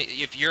sex, and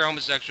if you're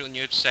homosexual and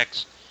you have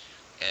sex,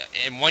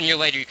 and 1 year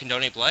later you can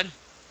donate blood?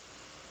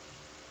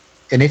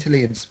 In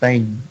Italy and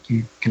Spain,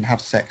 you can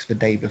have sex the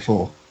day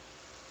before.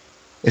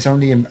 It's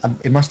only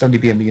it must only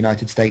be in the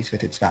United States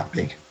that it's that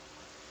big.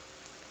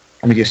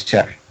 Let me just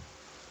check.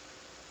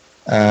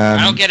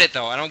 I don't get it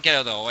though.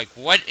 Like,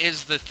 what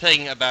is the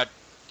thing about?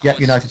 Yeah,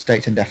 United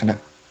States indefinite.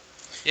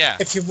 Yeah.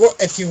 If you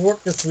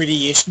work with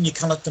radiation, you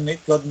cannot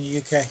donate blood in the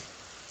UK.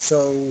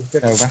 So they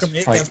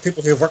discriminate against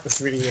people who work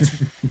with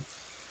radiation.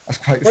 That's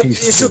quite but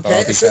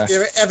it's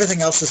okay.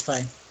 Everything else is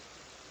fine.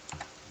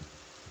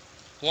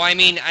 Well,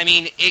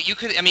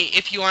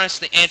 if you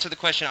honestly answer the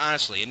question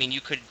honestly,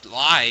 you could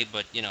lie,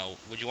 but,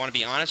 would you want to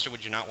be honest or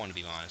would you not want to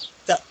be honest?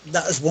 That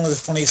is one of the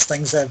funniest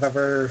things I've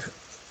ever had.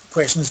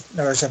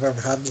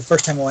 The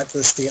first time I went to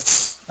the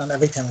States, and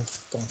every time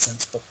I've gone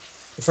since, but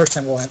the first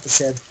time I went, they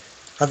said,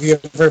 have you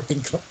ever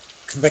been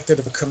convicted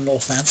of a criminal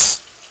offence?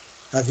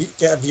 Have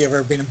you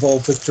ever been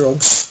involved with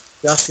drugs?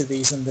 They ask you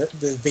these in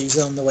the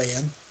visa on the way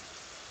in.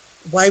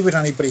 Why would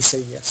anybody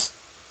say yes?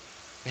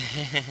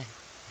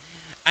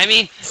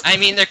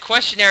 They're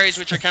questionnaires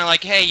which are kind of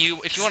like, hey,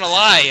 if you want to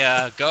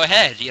lie, go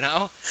ahead,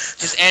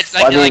 Just add,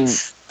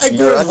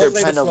 you're under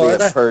penalty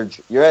of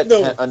perjury.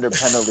 Under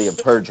penalty of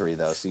perjury,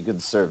 though, so you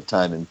could serve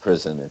time in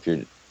prison if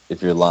you're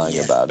lying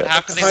about it. How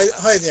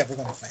are they ever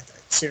going to find out?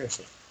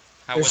 Seriously.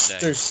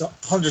 There's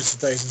hundreds of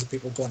thousands of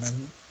people going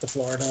in to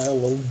Florida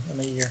alone in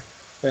a year.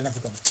 They're never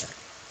going to check.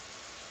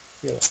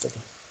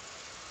 Realistically.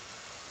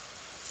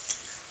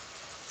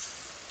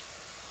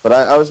 But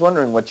I was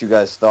wondering what you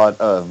guys thought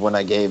of when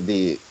I gave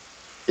the...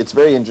 It's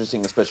very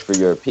interesting, especially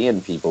for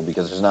European people,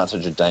 because there's not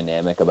such a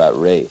dynamic about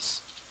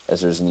race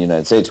as there is in the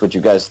United States. What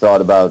you guys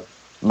thought about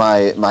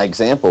my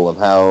example of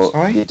how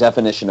the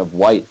definition of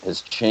white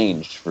has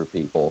changed for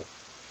people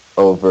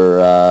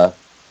over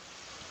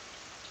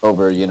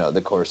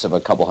the course of a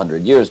couple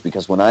hundred years.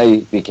 Because when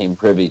I became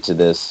privy to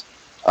this,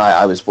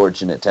 I was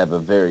fortunate to have a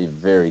very,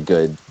 very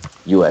good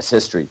U.S.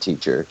 history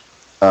teacher.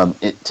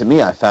 To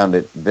me, I found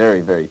it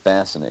very, very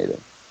fascinating.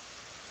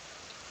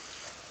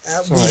 In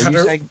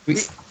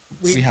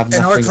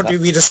our country,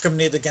 we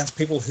discriminated against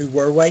people who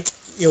were white,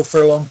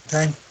 for a long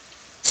time.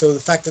 So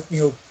the fact that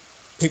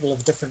people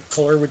of different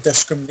colour would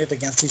discriminate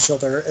against each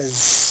other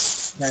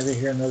is neither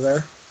here nor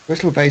there. We're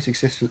still very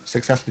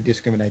successfully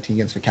discriminating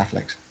against the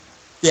Catholics.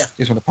 Yeah.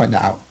 Just want to point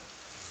that out.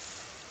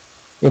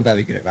 We're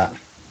very good at that.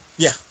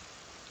 Yeah.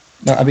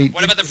 No,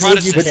 what about the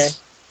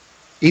Protestants?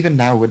 Even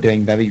now, we're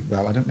doing very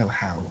well. I don't know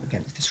how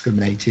against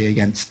discriminating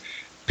against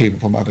people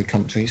from other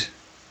countries.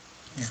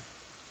 Yeah.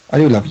 I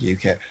do love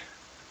UKIP.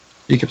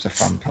 UKIP's a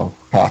fun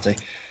party.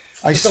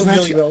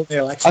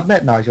 I've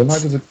met Nigel.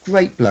 Nigel's a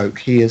great bloke.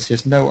 He has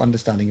just no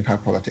understanding of how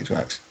politics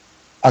works.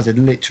 As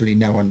in literally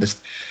no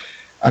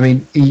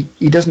understanding.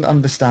 He doesn't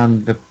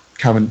understand the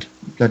current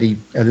bloody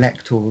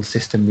electoral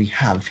system we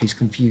have. He's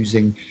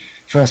confusing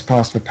first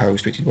past the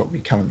post, which is what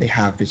we currently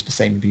have. It's the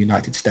same in the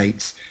United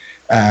States.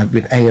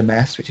 With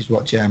AMS, which is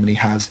what Germany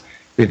has.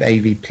 With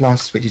AV+,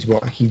 which is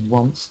what he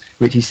wants,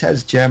 which he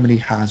says Germany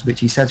has, which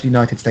he says the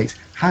United States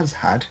has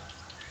had.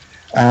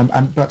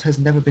 but has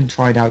never been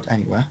tried out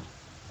anywhere.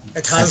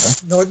 It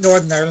has.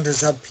 Northern Ireland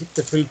has had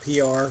the full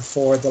PR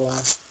for the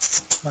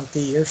last 20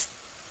 years.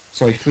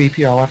 Sorry, free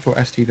PR for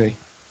STV.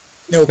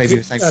 No, Maybe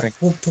the same thing.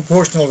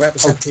 Proportional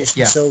representation.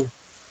 Yeah. So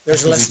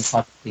there's a list.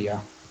 PR.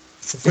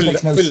 It's a full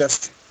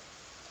list.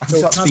 I can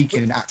start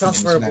speaking in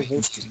acronyms and I'm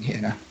using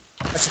here now.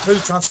 It's a full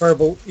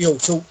transferable.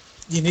 So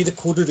you need a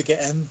quota to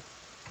get in.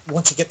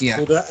 Once you get the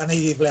quota,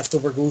 any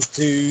leftover goes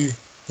to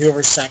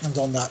whoever's second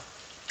on that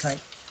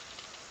count.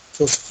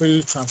 So it's a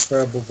full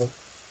transferable vote.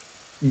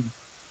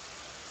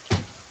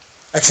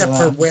 Except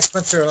for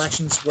Westminster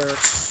elections where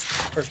it's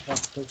first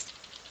past the post.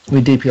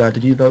 With DPR,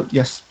 did you vote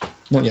yes?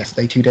 Not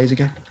yesterday, 2 days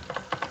ago?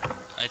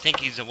 I think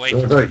he's away.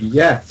 I vote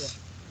yes.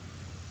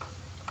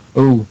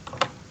 Oh.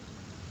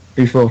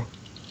 Before.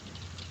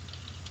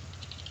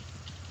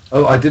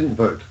 Oh, I didn't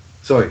vote.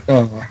 Sorry.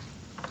 Oh.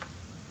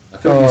 I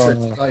thought you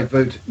said I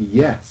vote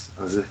yes,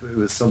 as if it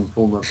was some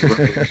form of...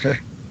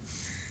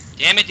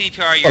 Damn it,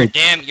 DPR, you're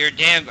damn,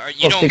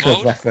 you don't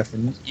vote?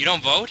 You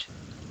don't vote?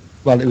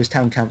 Well, it was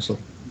town council,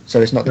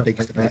 so it's not the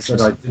biggest of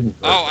elections. I didn't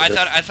vote. Oh,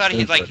 I thought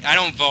he's like, I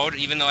don't vote,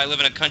 even though I live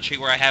in a country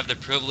where I have the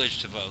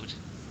privilege to vote.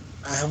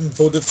 I haven't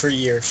voted for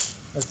years.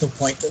 There's no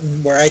point.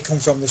 Where I come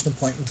from, there's no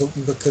point in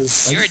voting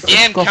because... You're a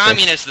damn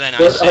communist then,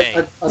 I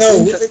say.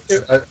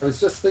 I was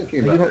just thinking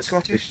about Are you not this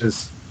Scottish?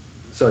 because...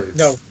 Sorry.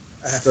 No.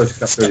 Sorry to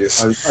cut through you.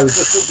 I was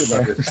just thinking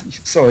about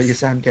this. Sorry, you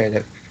sound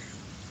Gaelic.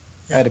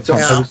 I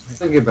was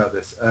thinking about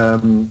this.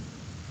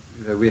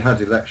 We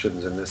had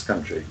elections in this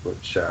country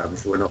which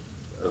were not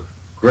of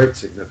great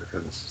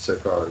significance so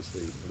far as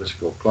the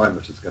political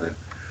climate is going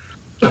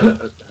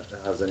to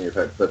has any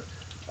effect, but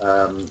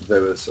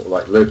there were sort of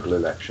like local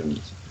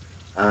elections.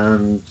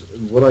 And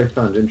what I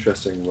found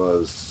interesting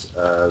was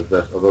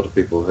that a lot of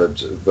people had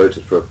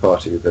voted for a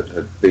party that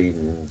had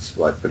been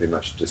like pretty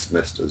much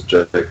dismissed as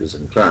jokers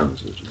and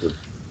clowns, which is a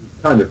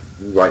kind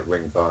of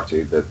right-wing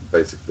party that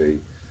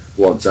basically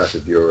wants out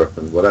of Europe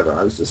and whatever.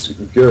 I was just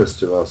curious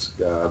to ask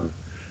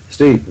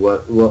Steve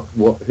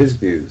what his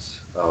views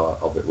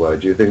of it were.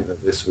 Do you think that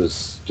this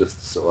was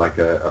just sort of like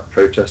a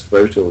protest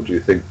vote, or do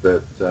you think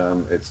that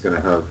it's going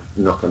to have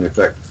knock-on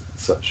effects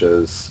such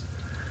as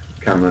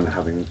Cameron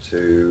having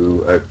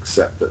to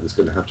accept that there's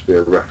going to have to be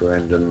a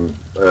referendum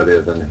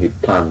earlier than he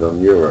planned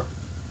on Europe?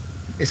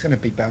 It's going to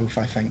be both,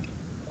 I think.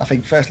 I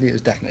think firstly it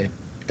was definitely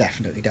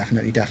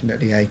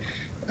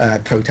a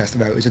protest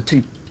vote. It was a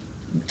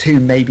two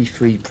maybe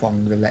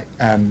three-pronged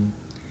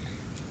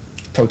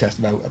protest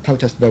vote. A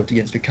protest vote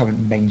against the current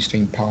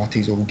mainstream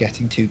parties all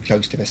getting too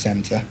close to the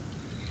centre.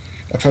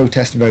 A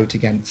protest vote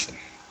against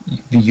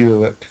the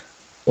Europe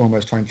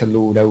almost trying to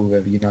lord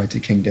over the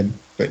United Kingdom,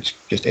 which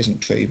just isn't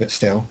true, but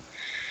still.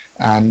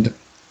 And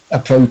a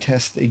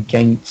protest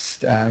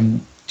against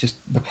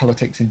just the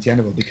politics in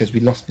general, because we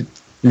lost the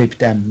Lib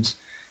Dems.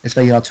 It's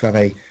very hard to have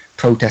a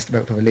protest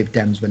vote for the Lib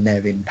Dems when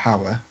they're in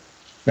power.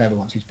 They're the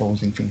ones who's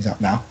ballsing things up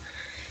now.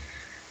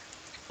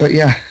 But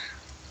yeah,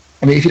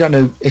 I mean, if you don't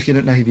know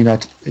who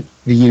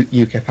the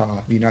UKIP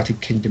are, the United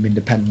Kingdom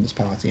Independence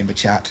Party in the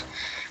chat,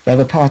 they're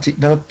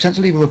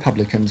essentially the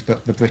Republicans,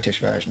 but the British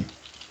version.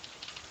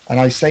 And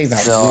I say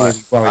that really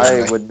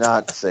worryingly. I would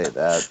not say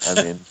that.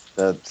 I mean,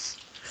 that's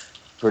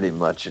pretty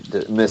much a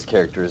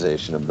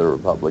mischaracterization of the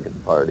Republican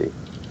Party.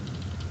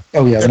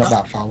 Oh yeah, they're not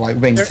that far right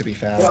wing, to be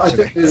fair. Well, I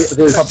think there's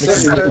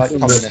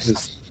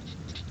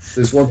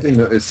one thing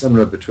that is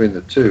similar between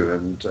the two,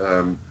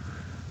 and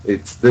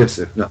it's this,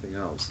 if nothing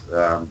else.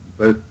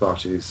 Both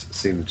parties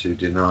seem to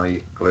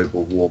deny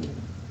global warming.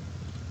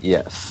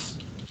 Yes.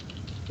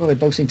 Well, they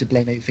both seem to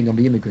blame everything on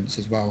the immigrants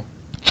as well.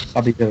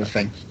 That'd be the other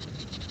thing.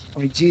 I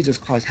mean, Jesus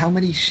Christ, how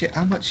much shit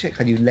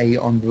can you lay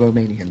on the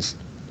Romanians?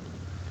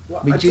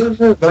 Well, I don't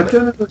know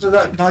whether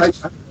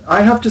that...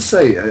 I have to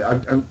say,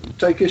 I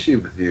take issue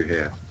with you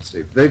here,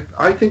 Steve.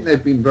 I think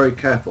they've been very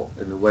careful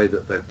in the way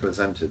that they've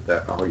presented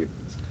their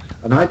arguments.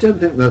 And I don't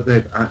think that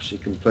they've actually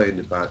complained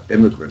about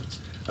immigrants.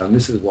 And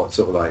this is what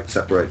sort of like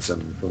separates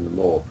them from the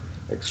more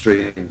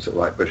extreme sort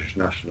of like British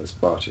Nationalist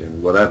Party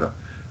and whatever.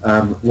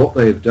 What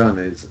they've done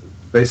is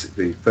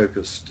basically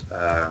focused,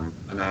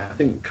 and I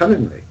think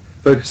cunningly,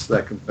 focused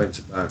their complaints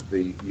about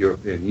the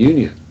European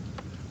Union.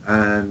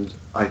 And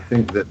I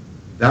think that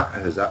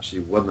has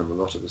actually won them a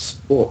lot of the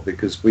support,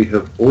 because we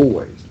have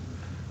always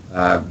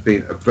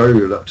been a very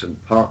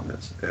reluctant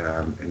partners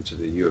into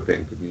the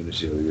European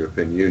community or the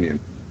European Union.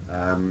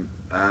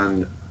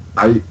 And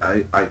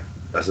I,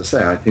 as I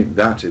say, I think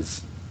that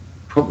is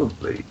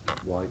probably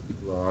why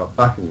people are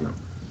backing them.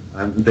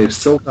 And they've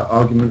sold that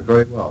argument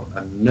very well.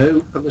 And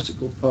no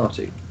political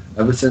party,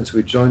 ever since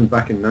we joined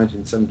back in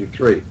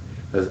 1973,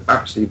 has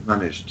actually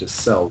managed to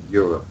sell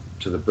Europe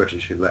to the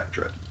British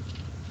electorate.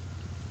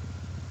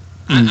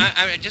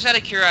 I just out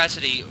of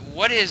curiosity,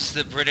 what is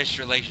the British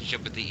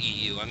relationship with the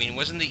EU? I mean,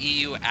 wasn't the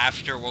EU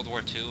after World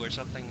War II or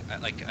something?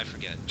 I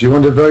forget. Do you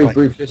want a very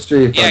brief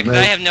history? Yeah, because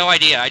I have no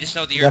idea. I just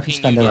know the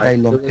European Union. A very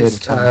long period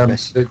of time.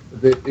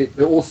 It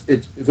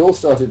all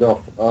started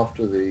off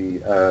after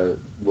the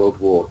World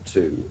War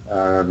II,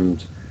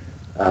 and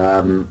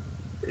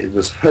it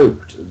was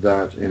hoped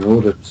that in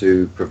order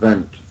to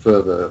prevent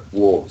further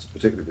wars,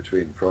 particularly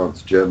between France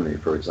and Germany,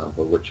 for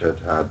example, which had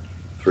had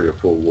 3 or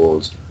 4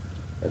 wars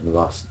in the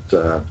last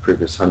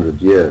previous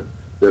 100 years,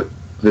 that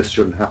this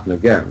shouldn't happen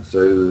again.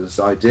 So this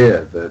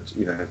idea that,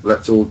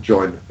 let's all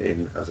join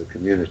in as a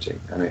community.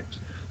 And it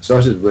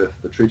started with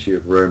the Treaty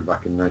of Rome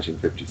back in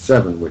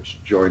 1957,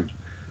 which joined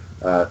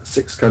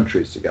 6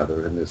 countries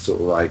together in this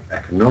sort of like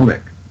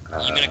economic...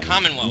 You mean a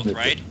commonwealth, unity.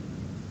 right?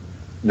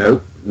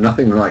 No,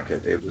 nothing like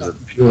it. It was a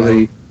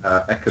purely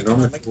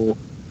economical...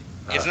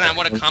 Isn't that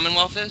what a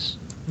commonwealth is?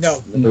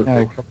 No. The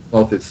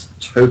Commonwealth is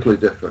totally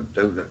different.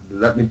 Don't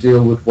let me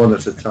deal with one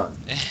at a time.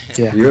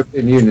 Yeah. The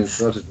European Union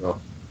started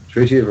off,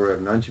 Treaty of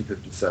Rome,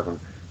 1957,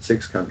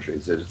 6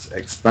 countries. It's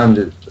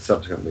expanded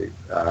subsequently.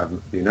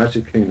 The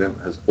United Kingdom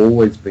has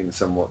always been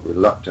somewhat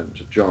reluctant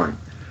to join,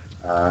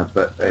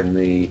 but in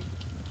the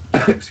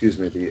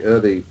the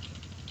early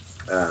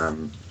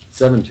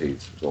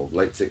 70s, or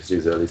late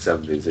 60s, early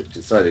 70s, it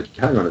decided,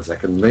 hang on a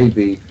second,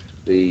 maybe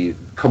the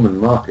common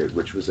market,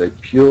 which was a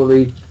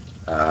purely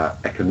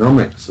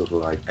economic sort of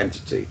like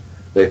entity,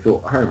 they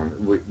thought, hang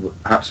on,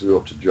 perhaps we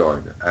ought to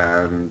join.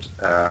 And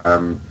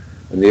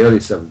in the early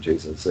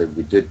 70s, I'd say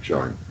we did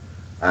join.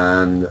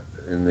 And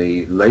in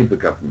the Labour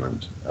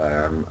government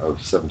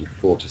of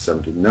 74 to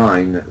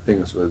 79,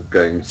 things were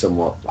going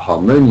somewhat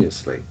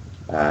harmoniously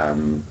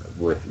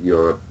with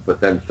Europe. But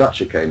then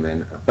Thatcher came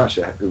in, and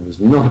Thatcher was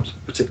not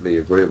particularly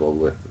agreeable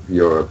with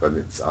Europe and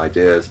its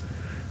ideas.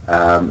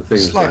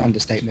 Slight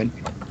understatement.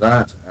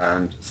 That,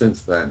 and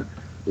since then,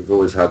 we've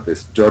always had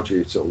this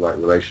dodgy sort of like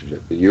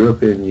relationship. The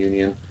European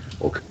Union,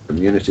 or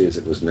community as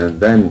it was known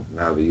then,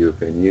 now the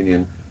European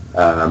Union,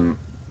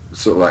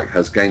 sort of like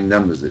has gained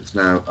numbers. It's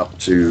now up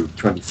to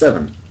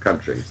 27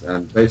 countries,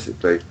 and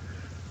basically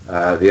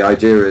the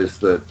idea is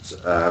that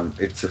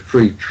it's a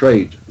free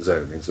trade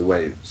zone, is the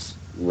way it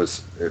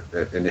was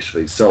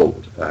initially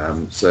sold.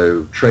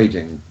 So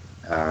trading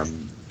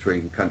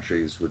between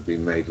countries would be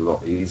made a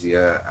lot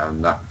easier,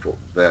 and that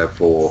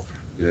therefore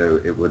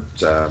it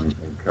would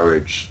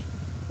encourage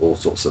all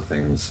sorts of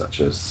things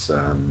such as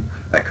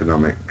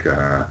economic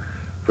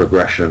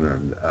progression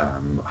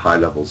and high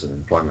levels of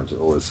employment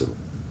and all this sort of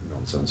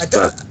nonsense. I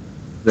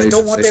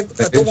don't want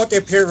to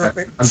appear...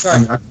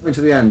 Sorry. I'm coming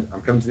to the end.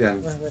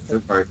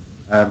 Don't worry.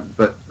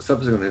 But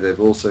subsequently, they've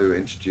also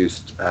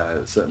introduced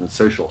certain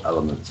social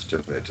elements to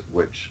it,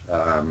 which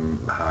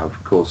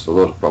have caused a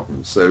lot of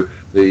problems. So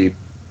the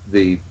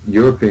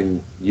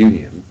European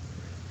Union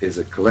is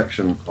a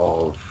collection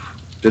of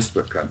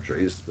disparate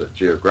countries that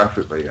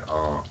geographically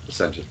are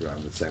centered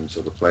around the same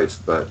sort of place,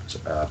 but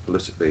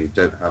politically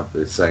don't have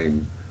the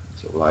same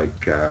sort of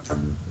like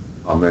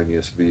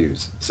harmonious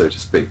views, so to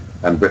speak.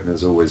 And Britain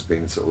has always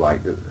been sort of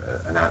like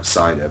an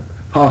outsider,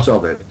 part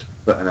of it,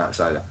 but an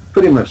outsider.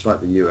 Pretty much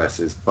like the US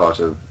is part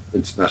of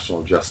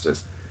international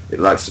justice. It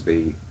likes to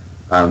be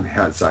on the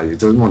outside. He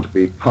doesn't want to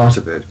be part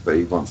of it, but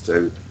he wants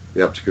to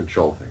be able to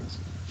control things.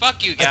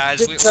 Fuck you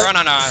guys, we're on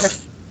an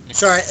island.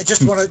 Sorry, I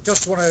just want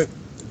to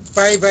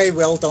very, very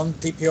well done,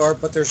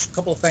 DPR, but there's a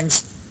couple of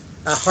things.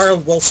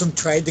 Harold Wilson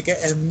tried to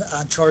get in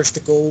and Charles de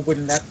Gaulle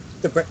wouldn't let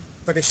the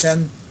British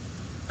in,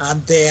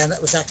 and then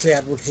it was actually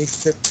Edward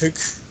Heath that took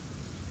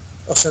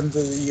us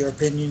into the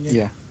European Union.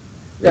 Yeah,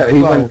 he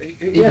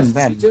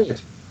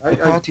did. I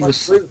party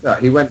was... agree with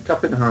that. He went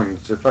cup in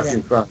hand to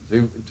fucking France,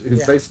 who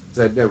basically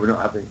said, no, we're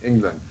not having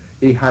England.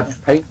 He had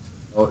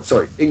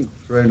ink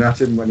thrown at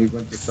him when he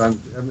went to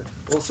France,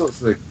 all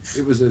sorts of things.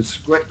 It was a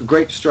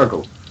great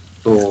struggle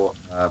for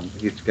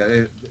you to get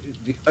it.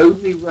 The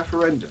only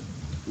referendum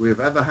we have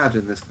ever had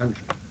in this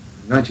country,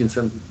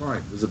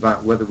 1975, was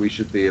about whether we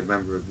should be a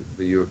member of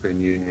the European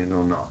Union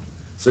or not.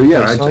 So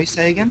yeah. Sorry,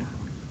 say again?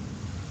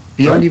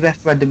 The only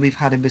referendum we've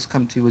had in this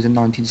country was in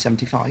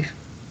 1975?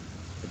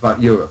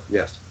 About Europe,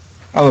 yes.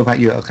 Oh, about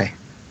Europe, okay.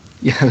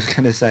 Yeah, I was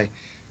going to say.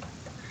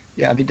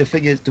 Yeah, I mean, the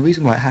thing is, the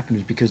reason why it happened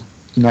is because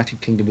the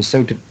United Kingdom was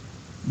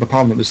the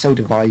Parliament was so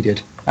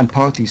divided, and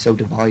parties so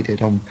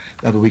divided on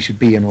whether we should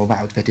be in or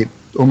out, that it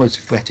almost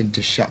threatened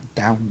to shut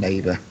down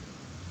Labour.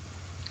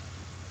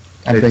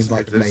 And it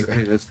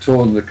has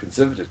torn the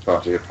Conservative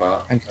Party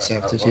apart. And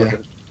Conservatives,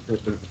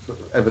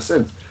 ever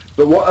since.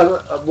 But what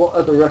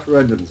other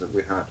referendums have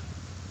we had?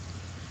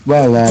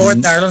 Well,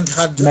 Northern Ireland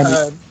had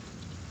a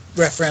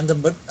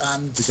referendum, but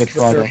and the Good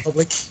Friday. The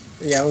Republic,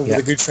 with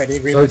the Good Friday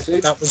Agreement,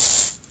 that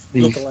was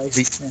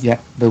localised.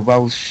 The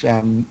Welsh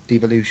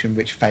devolution,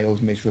 which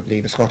failed miserably.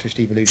 The Scottish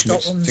devolution,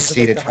 which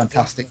succeeded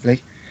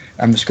fantastically.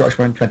 The Scottish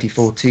one in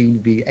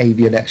 2014, the AV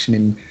election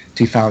in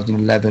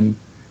 2011.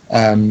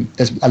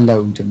 There's a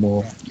load of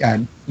more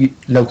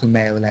local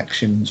mayor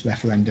elections,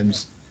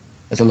 referendums.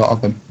 There's a lot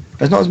of them.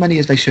 There's not as many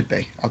as they should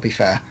be, I'll be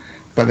fair,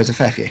 but there's a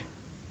fair few.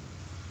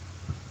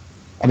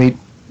 I mean,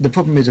 the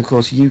problem is, of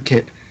course,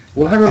 UKIP.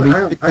 Well, hang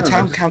on. The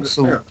town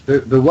council.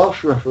 The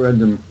Welsh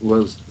referendum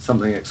was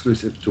something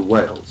exclusive to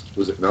Wales,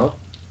 was it not?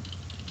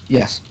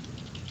 Yes.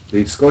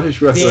 The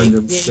Scottish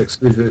referendum was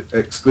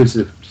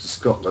exclusive to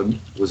Scotland,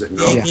 was it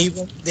not?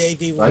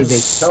 The AV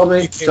was Tell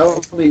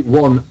me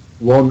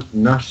one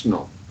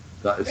national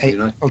That is the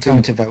United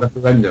Alternative Kingdom vote.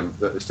 referendum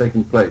that has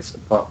taken place,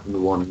 apart from the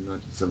one in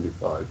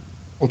 1975.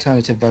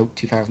 Alternative vote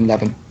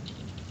 2011,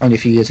 only a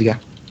few years ago.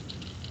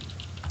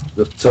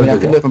 I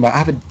can look back. I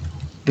have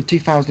the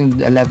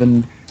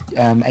 2011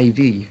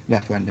 AV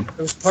referendum.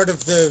 It was part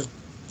of the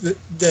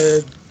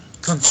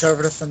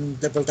Conservative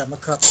and Liberal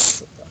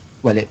Democrats.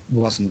 Well, it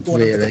wasn't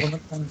going into the really.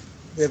 government thing.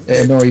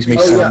 It annoys me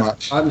so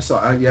much. I'm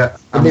sorry. Yeah,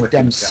 The Lib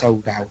Dems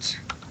sold out.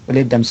 The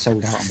Lib Dems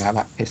sold out on that.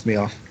 That pissed me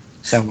off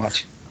so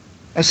much.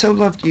 I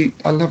loved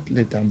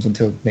Lib Dems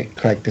until Nick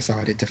Clegg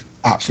decided to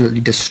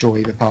absolutely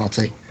destroy the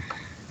party.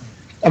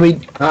 I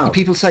mean,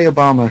 people say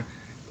Obama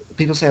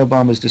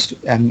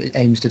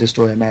aims to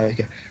destroy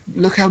America.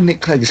 Look how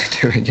Nick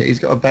Clegg's doing it. He's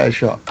got a better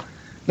shot.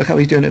 Look how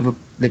he's doing it with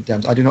Lib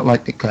Dems. I do not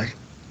like Nick Clegg.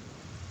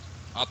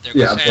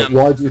 Yeah, but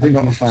why do you think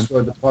he's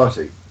destroyed the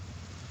party?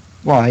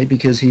 Why?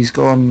 Because he's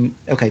gone...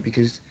 Okay,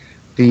 because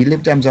the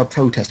Lib Dems are a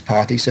protest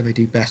party, so they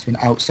do best when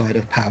outside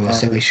of power,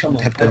 so they shouldn't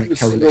have done a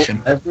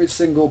coalition. Every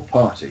single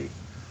party,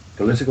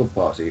 political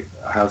party,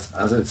 has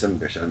as its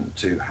ambition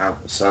to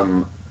have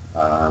some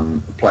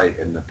play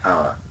in the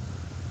power.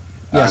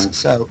 Yes, and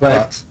so...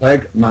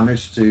 Clegg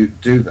managed to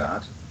do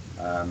that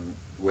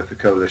with the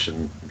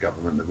coalition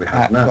government that we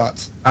have now.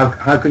 But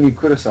how can you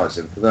criticise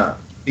him for that?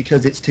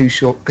 Because it's too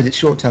short, because it's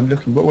short-term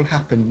looking. What will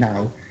happen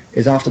now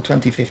is after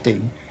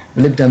 2015,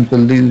 the Lib Dems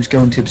will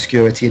go into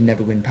obscurity and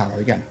never win power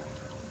again.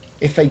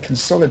 If they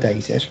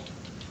consolidated,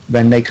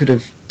 then they could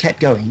have kept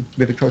going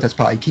with the protest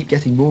party, keep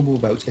getting more and more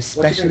votes,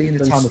 especially in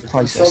the time of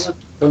crisis.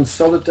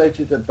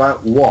 Consolidated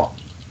about what?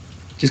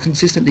 Just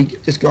consistently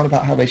just gone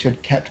about how they should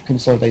have kept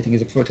consolidating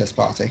as a protest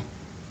party.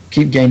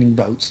 Keep gaining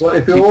votes, well,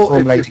 if keep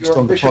formulating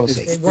stronger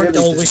policy. They weren't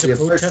always a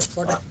protest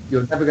party.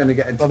 You're never going to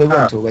get into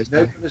power.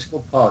 No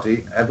political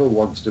party ever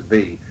wants to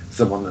be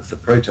someone that's a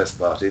protest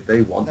party.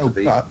 They want to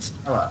be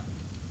power.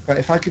 But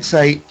if I could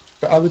say,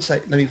 I would say,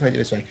 let me put it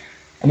this way.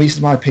 I mean, this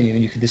is my opinion,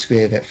 and you can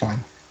disagree with it, fine.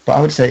 But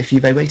I would say if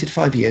they waited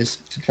 5 years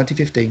to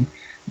 2015,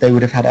 they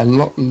would have had a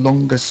lot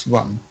longer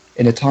run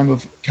in a time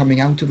of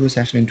coming out of a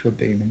recession into a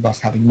boom and thus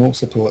having more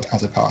support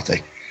as a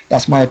party.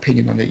 That's my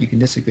opinion on it. You can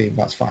disagree, but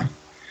that's fine.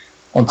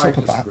 On top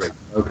of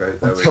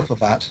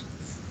that,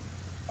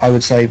 I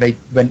would say they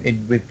went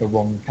in with the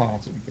wrong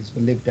party because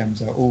the Lib Dems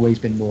have always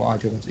been more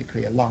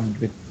ideologically aligned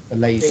with the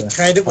Labour. They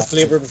tried it with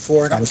Labour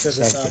before and it was a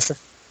disaster.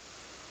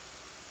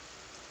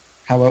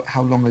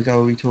 How long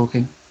ago are we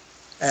talking?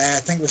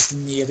 I think it was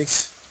in the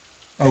 80s.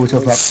 Oh, we're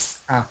talking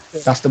about...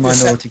 that's the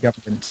minority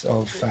government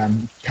of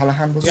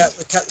Callaghan, was it?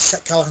 Yeah,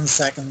 Callaghan's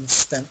second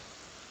stint.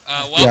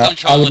 Welcome,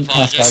 Charles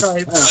Apologist.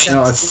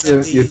 No, I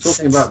think you're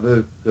talking about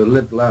the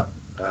Lib Lab.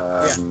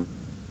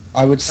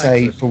 I would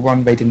say, for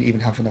one, they didn't even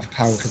have enough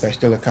power because they're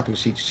still a couple of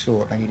seats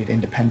short. They needed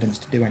independence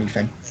to do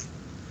anything.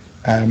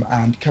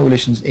 And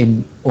coalitions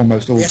in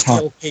almost all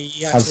time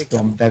has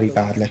gone very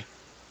badly.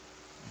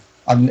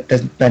 And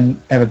there's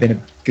never been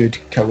a good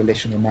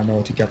coalition or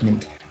minority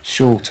government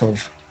short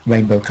of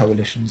rainbow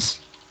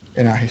coalitions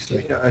in our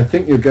history. Yeah, I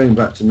think you're going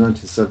back to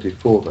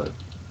 1974, though.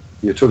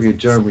 You're talking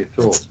Jeremy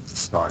Thorpe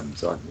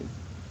times, aren't you?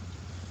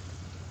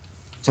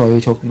 Sorry, we're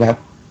talking about...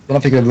 When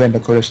I'm thinking of rainbow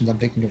coalitions, I'm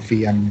thinking of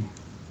the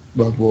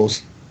World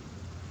Wars.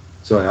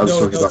 Sorry, I was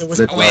talking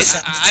about...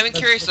 Wait, I'm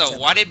curious, though.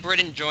 Why did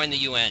Britain join the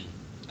UN?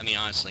 I mean,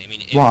 honestly.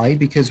 Why?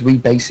 Because we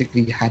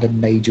basically had a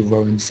major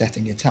role in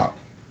setting it up.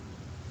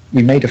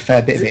 We made a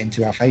fair bit of it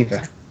into our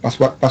favour. That's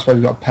why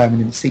we got a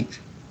permanent seat.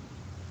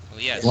 Well,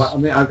 yes. Well, I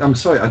mean, I'm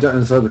sorry, I don't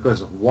understand the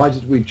question. Why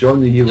did we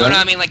join the UN? No,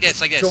 I mean like this.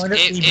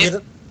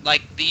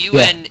 Like the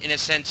UN, in a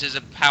sense, is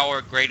a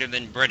power greater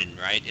than Britain,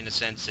 right? In a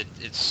sense,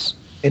 it's.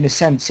 In a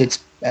sense,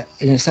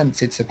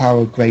 it's a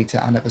power greater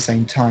and at the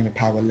same time a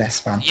power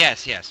less than.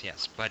 Yes.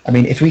 But I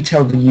mean, if we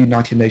tell the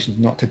United Nations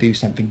not to do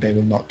something, they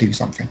will not do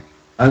something.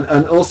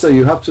 And also,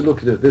 you have to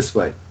look at it this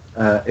way.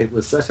 It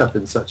was set up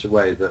in such a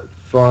way that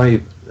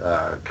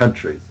 5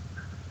 countries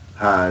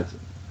had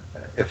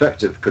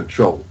effective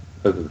control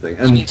over the thing.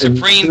 And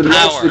supreme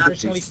power.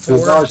 To a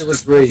large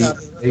degree,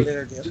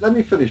 let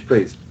me finish,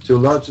 please. To a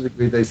large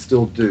degree, they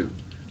still do.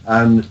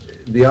 And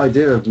the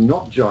idea of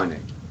not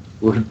joining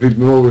would be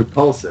more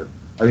repulsive.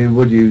 I mean,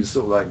 would you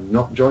sort of like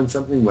not join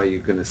something where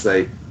you're going to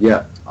say,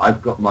 yeah,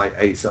 I've got my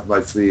ace up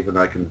my sleeve and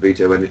I can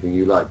veto anything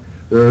you like?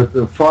 There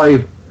are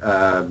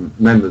 5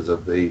 members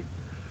of the,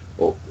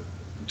 or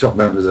top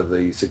members of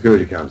the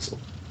Security Council: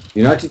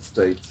 United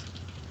States,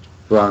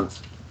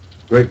 France,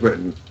 Great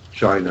Britain,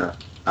 China,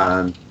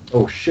 and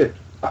I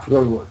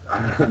forgot what.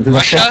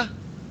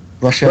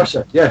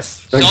 Russia.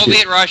 Yes.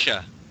 Soviet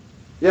Russia.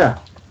 Yeah.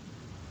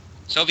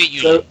 Soviet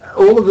Union. So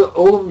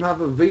all of them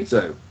have a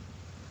veto.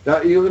 Now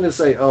you're going to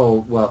say, oh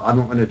well, I'm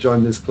not going to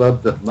join this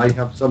club that may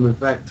have some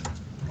effect.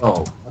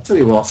 Oh, I'll tell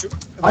you what.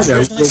 I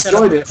know. We'll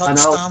join it, and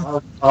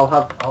I'll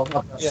have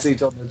that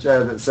seat on the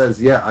chair that says,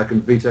 yeah, I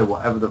can veto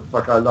whatever the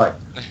fuck I like.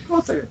 Of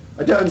course I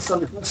don't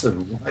understand the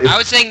question. I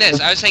was saying this.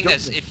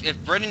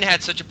 If Britain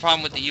had such a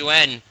problem with the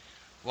UN,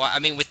 well, I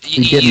mean with the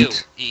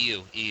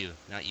EU,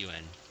 not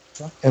UN.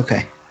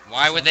 Okay.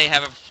 Why would they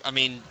have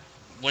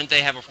wouldn't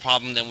they have a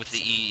problem then with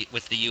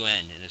the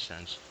UN in a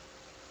sense?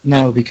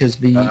 No, because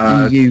the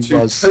EU two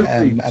was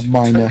totally, a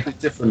minor. totally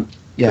different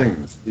Yeah.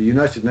 things. The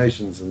United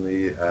Nations and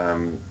the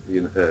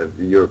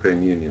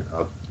European Union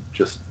are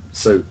just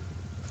so.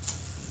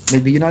 I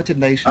mean, the United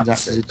Nations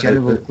acts as a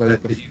general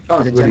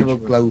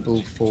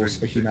global force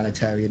for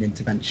humanitarian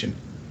intervention,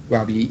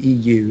 while the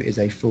EU is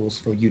a force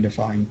for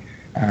unifying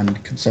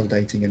and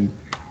consolidating and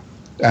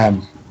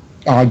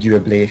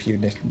arguably, if you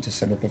listen to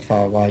some of the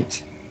far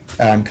right,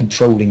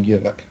 controlling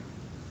Europe.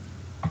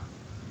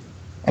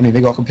 I mean,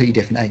 they got completely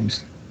different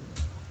aims.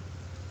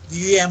 The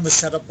UN was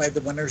set up by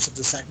the winners of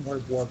the Second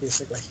World War,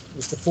 basically. It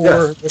was the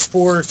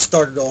four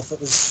started off. It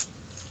was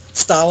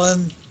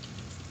Stalin,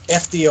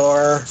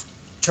 FDR,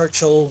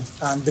 Churchill,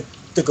 and de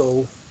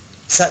Gaulle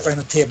sat around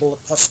a table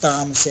at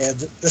Potsdam and said,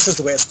 "This is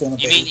the way it's going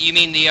to be." You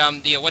mean the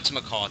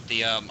whatchamacallit?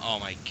 The oh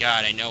my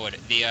god, I know it.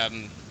 The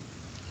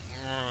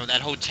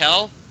that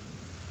hotel.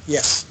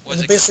 Yes. Was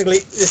and it basically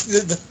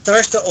the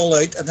thrashed it all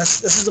out, and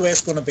this is the way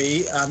it's going to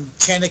be. And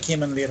China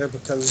came in later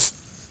because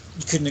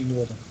you couldn't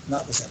ignore them. And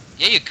that was it.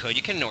 Yeah, you could.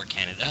 You can ignore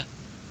Canada.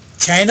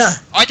 China.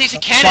 Oh, I think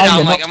it's Canada.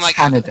 China, I'm like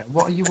Canada.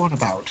 What are you on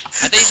about?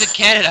 I think it's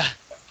Canada.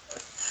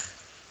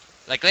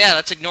 Like, yeah,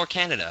 let's ignore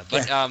Canada.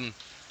 But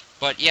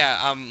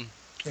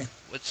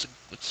What's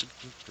the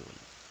group doing?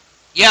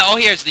 Yeah. Oh,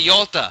 here's the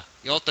Yalta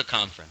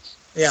conference.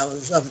 Yeah, it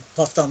was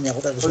Potsdam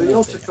Yalta. Well, the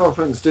Yalta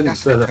conference didn't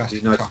set up the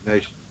United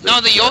Nations. No,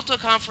 the Yalta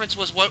conference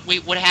was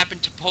what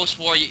happened to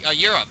post-war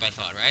Europe, I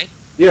thought, right?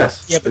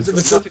 Yes. Yeah, but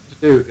it's got nothing to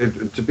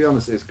do. To be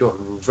honest, it's got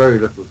very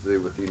little to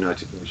do with the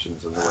United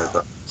Nations and the way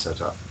that's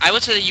set up. I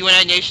would say the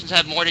United Nations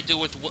had more to do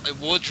with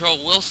Woodrow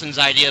Wilson's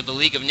idea of the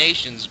League of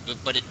Nations,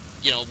 but it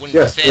wouldn't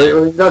Yes, be fair.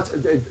 I mean,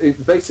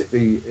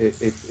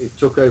 it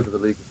took over the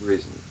League of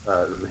Reason,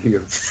 the League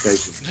of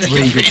Nations.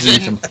 Really good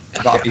reason.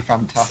 That'd be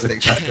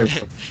fantastic.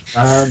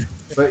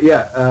 But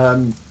yeah,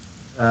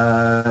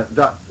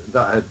 that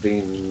had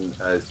been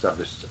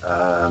established.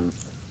 I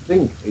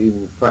think,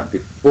 in fact,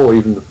 before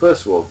even the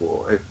First World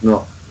War, if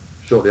not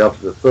shortly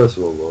after the First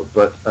World War.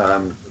 But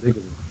the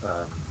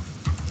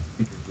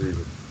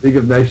League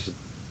of Nations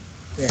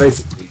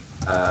basically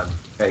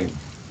became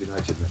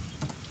United Nations.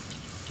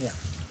 Yeah.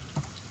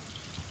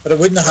 But it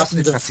wouldn't have That's an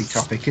happened. interesting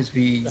topic. Is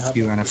the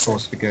UN a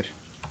force for good?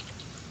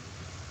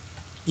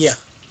 Yeah,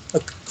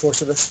 of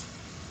course it is.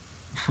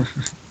 I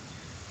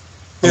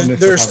wonder if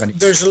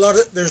There's a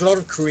lot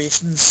of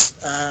Croatians,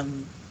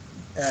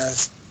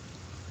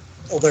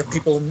 other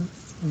people in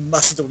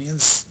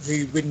Macedonians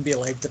who wouldn't be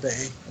alive today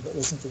if it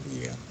wasn't for the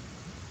UN.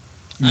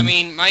 I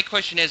mean, my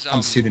question is,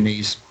 and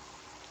Sudanese.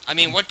 I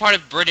mean, what part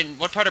of Britain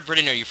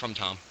are you from,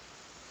 Tom?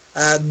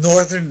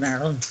 Northern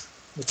Ireland,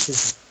 which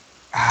is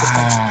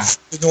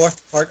the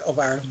north part of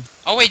Ireland.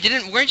 Oh wait,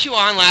 weren't you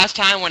on last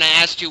time when I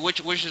asked you which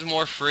is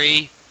more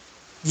free?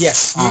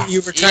 Yes,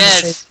 you were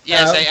trying to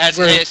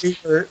say we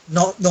were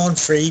not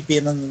non-free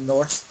being in the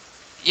north.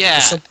 Yeah.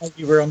 Somehow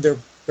you were under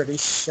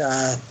British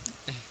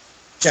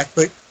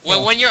jackboot.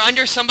 Well, when you're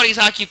under somebody's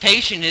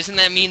occupation, doesn't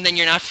that mean then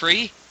you're not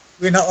free?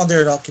 We're not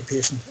under an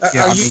occupation.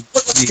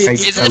 What state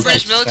is the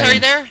British military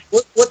there?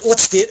 What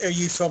state are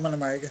you from in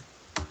America?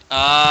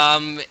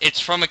 It's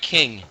from a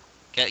king.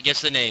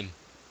 Guess the name.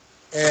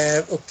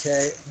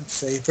 Okay, let's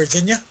see.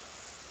 Virginia?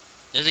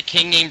 There's a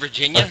king named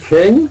Virginia? A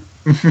king?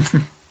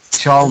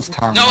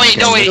 Charlestown. No, wait,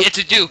 it's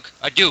a duke.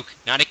 A duke,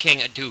 not a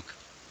king, a duke.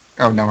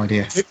 Oh, no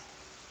idea.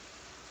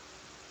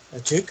 A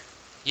duke?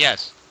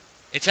 Yes.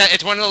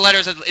 It's one of the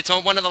letters. It's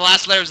one of the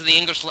last letters of the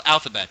English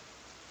alphabet.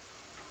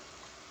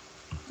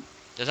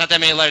 There's not that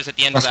many letters at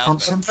the end of the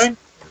alphabet.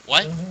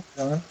 What?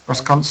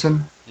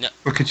 Wisconsin? No.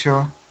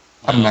 Wicketshire?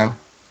 I don't know.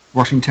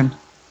 Washington?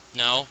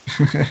 No.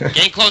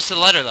 Getting close to the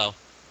letter though.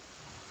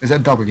 Is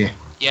it a W?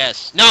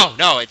 Yes. No,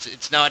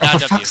 it's not For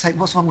W. fuck's sake,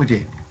 what's wrong with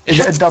you? Is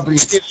it a W?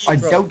 I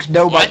don't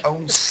know my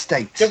own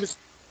state.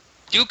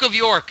 Duke of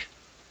York.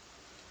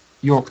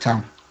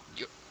 Yorktown.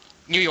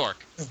 New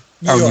York.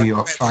 New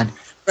York, fine.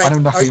 Right. I know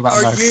nothing about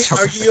America.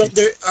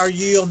 Are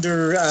you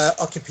under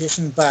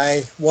occupation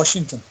by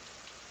Washington?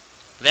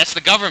 That's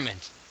the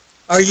government.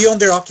 Are you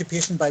under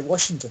occupation by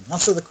Washington?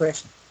 Answer the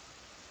question.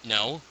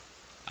 No.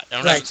 I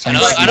don't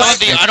have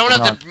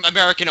the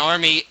American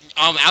army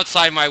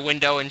outside my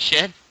window and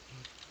shit.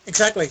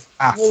 Exactly.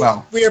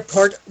 Well, we're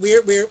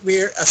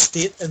a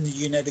state in the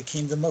United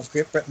Kingdom of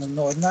Great Britain and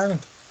Northern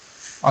Ireland.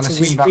 I'll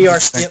assume that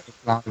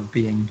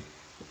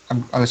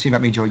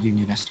means you're a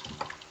unionist.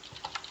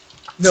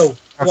 No.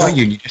 I'm not a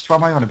unionist. What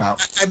am I on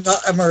about? I'm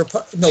not. I'm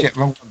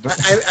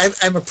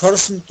a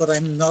Protestant, but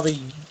I'm not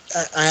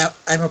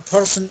I'm a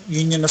Protestant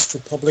Unionist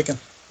Republican.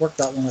 Work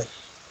that one out.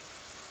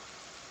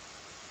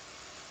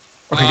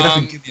 Okay, you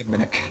have to give me a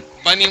minute.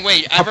 I mean,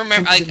 wait. I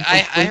remember.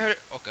 I heard.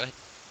 Oh, go ahead.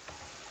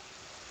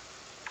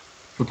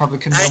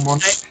 Republican one.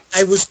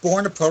 I was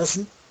born a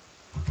Protestant.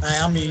 I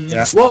am a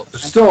unionist. Yeah.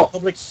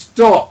 What?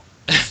 Stop.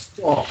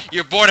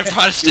 You're born a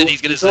Protestant.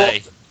 He's gonna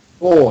say.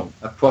 Born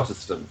a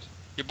Protestant.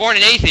 You're born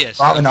an atheist.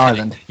 You are in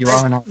Ireland. You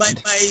are in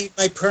Ireland.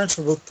 My parents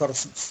were both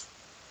Protestants.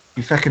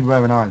 You fucking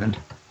were in Ireland.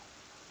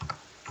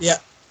 Yeah,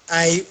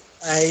 I'm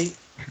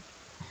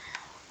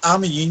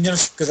a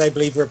unionist because I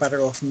believe we're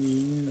better off in the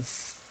union.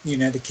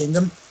 United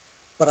Kingdom,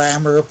 but I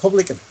am a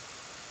Republican.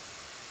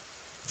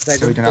 I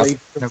don't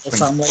believe the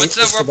family is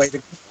the way to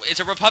go. Is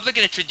a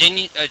Republican a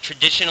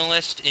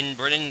traditionalist in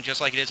Britain just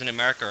like it is in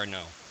America, or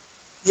no?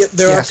 Yeah,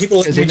 there are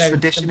people. Is it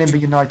tradition in the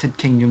United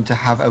Kingdom to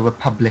have a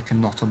republic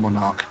and not a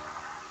monarch?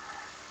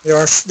 There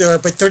are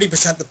about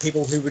 30% of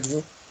people who would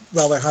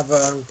rather have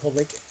a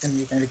republic in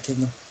the United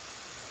Kingdom.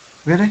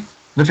 Really? I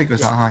don't think it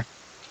was that high.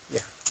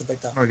 Yeah, it's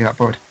about that. I'll get that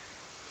board.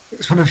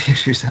 It's one of the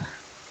issues that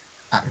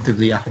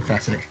actively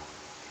apathetic.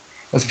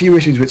 There's a few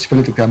issues which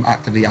politically I'm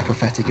actively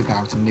apathetic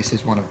about, and this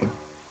is one of them.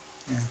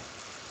 Yeah.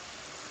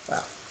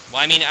 Wow.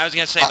 Well, I mean, I was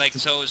gonna say, like,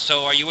 so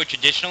are you a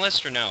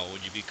traditionalist or no?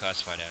 Would you be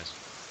classified as?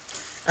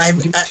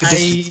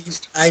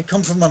 I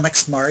come from a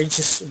mixed marriage,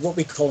 is what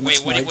we call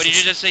mixed marriage. Wait, what did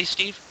you just say,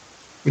 Steve?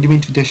 What do you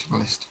mean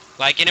traditionalist?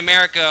 Like in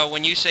America,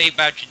 when you say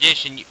about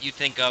tradition, you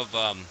think of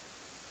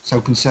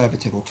So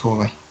conservative or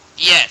Tory?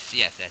 Yes,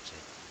 that's it.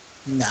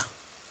 No.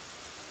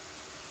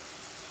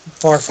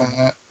 Far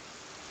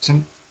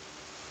from.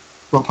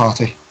 What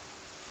party?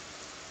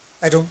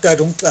 I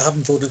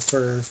haven't voted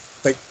for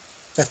about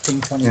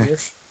 15, 20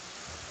 years.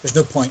 There's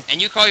no point.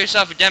 And you call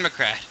yourself a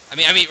Democrat? I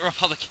mean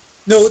Republican.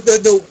 No,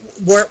 the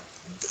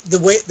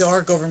way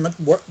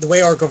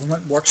our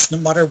government works, no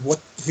matter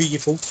who you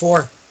vote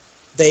for,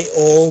 they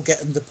all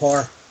get into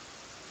power.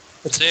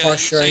 It's a power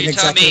sharing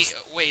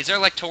executive. Wait, is there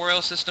an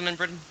electoral system in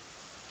Britain?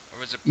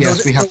 Or is it?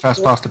 Yes, we have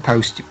first past the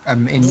post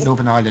in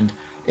Northern Ireland.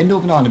 In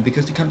Northern Ireland,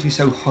 because the country is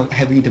so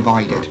heavily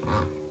divided,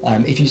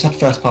 if you said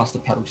first past the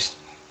post,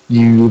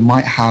 you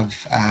might have,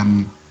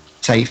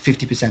 say,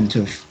 50%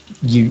 of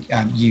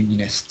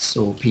unionists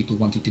or people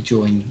wanting to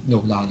join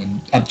Northern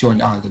Ireland,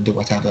 join Ireland or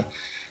whatever,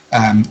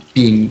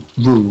 being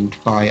ruled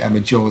by a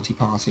majority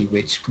party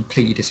which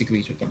completely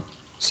disagrees with them.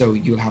 So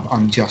you'll have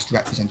unjust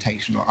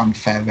representation or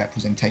unfair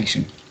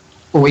representation,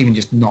 or even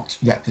just not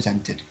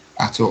represented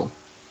at all.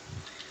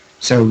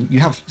 So you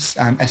have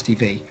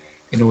STV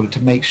in order to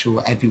make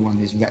sure everyone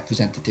is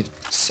represented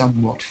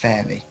somewhat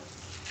fairly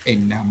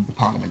in the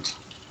Parliament.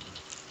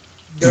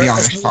 The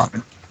Irish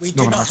Parliament. We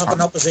do not have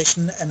an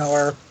opposition in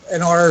our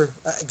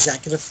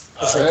executive.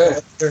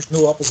 There's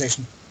no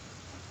opposition.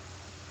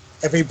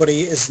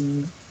 Everybody is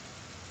in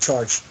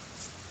charge.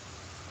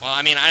 Well,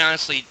 I mean, I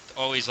honestly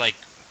always I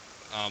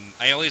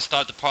always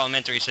thought the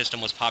parliamentary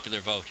system was popular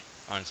vote,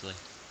 honestly.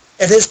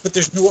 It is, but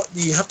there's no.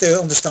 You have to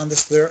understand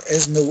this. There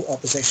is no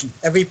opposition.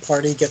 Every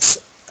party gets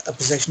a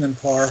position in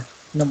power,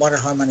 no matter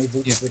how many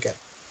votes they get.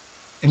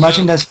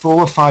 Imagine there's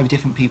 4 or 5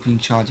 different people in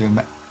charge of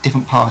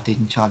different parties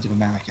in charge of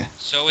America.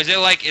 So is it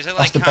like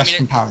That's the best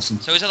comparison.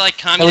 So is it like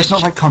communism? No, it's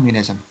not like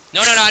communism.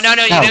 No. You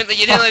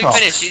didn't let me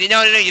finish. You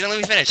didn't let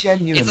me finish.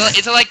 Genuinely.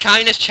 Is it like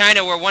communist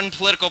China where one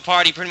political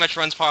party pretty much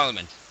runs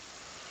parliament?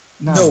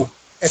 No.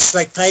 It's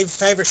like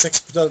five or 6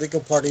 political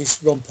parties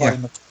run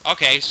parliament. Yeah.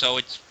 Okay, so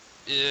it's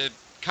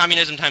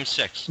communism times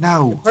 6.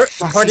 No. The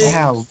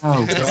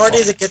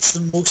party that gets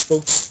the most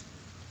votes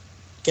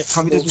gets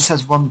communism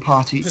says one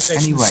party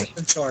anyway.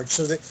 In charge.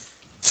 So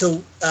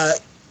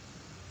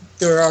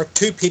there are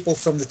 2 people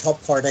from the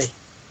top party.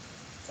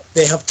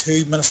 They have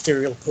 2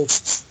 ministerial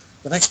posts.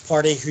 The next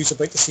party, who's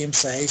about the same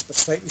size but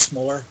slightly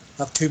smaller,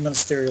 have 2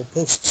 ministerial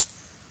posts.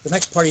 The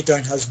next party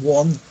down has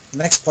 1. The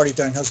next party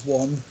down has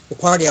 1. The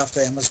party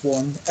after them has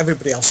 1.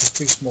 Everybody else is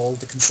too small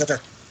to consider.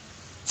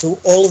 So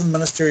all of the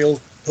ministerial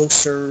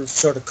posts are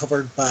sort of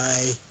covered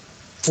by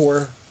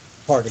 4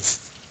 parties.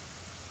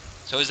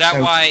 So is that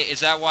why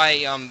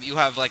you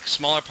have like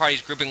smaller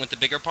parties grouping with the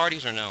bigger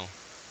parties, or no?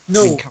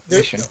 No,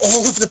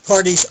 all of the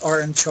parties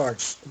are in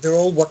charge. They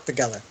all work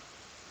together.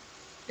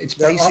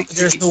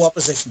 There's no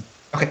opposition.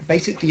 Okay,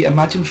 basically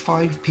imagine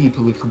 5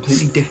 people with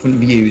completely different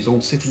views all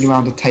sitting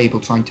around a table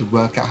trying to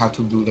work out how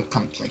to rule a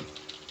country.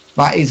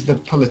 That is the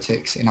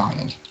politics in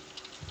Ireland.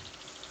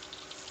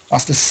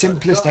 That's the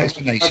simplest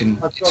explanation.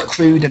 It's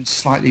crude and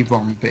slightly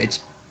wrong, but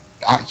it's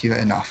accurate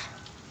enough.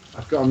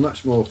 I've got a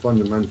much more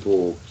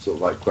fundamental sort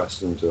of like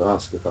question to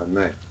ask, if I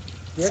may.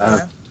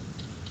 Yeah.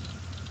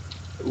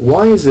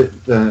 Why is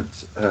it that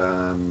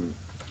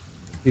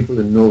people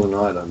in Northern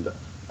Ireland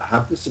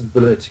have this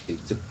ability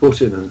to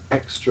put in an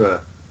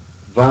extra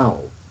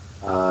vowel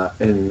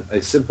in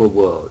a simple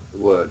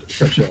word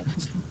such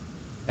as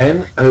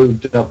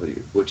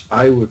N-O-W, which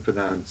I would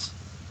pronounce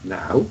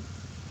now,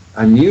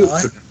 and you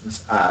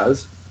pronounce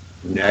as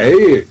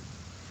nay?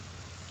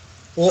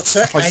 Well, it's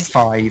like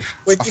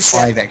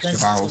 5 extra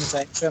vowels.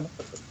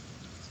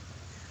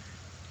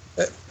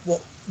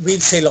 Well, we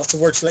say lots of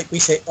words, like we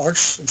say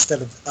arse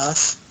instead of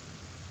ass.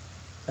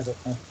 I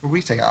don't know. Well,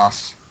 we say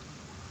ass.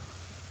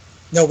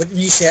 No, but when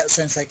you say it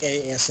sounds like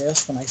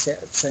ASS. When I say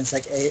it sounds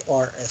like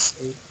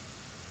ARSE.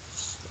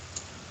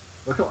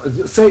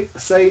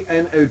 Say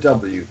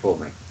N-O-W for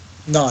me.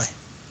 No.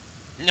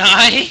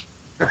 Nay?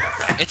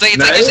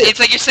 It's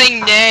like you're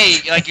saying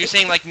nay, like you're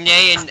saying like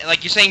nay, and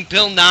like you're saying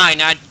Bill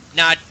Nye,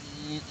 not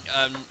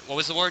what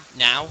was the word?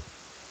 Now?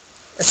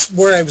 It's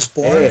where I was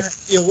born.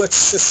 You know,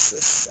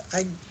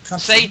 I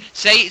can't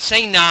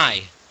say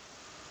nye.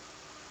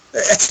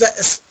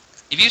 It's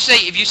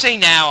If you say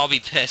now, I'll be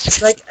pissed.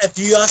 It's like if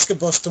you ask a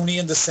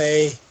Bostonian to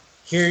say,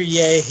 hear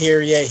ye,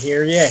 hear ye,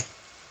 hear ye.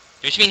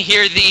 Don't you mean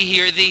hear thee,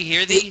 hear thee,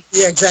 hear thee?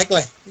 Yeah,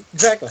 exactly.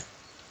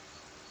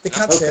 They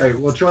can't say Okay, it.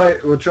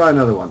 we'll try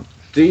another one.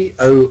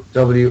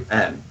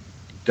 D-O-W-N.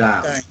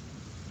 Down.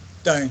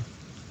 Down.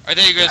 I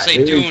thought you were going to say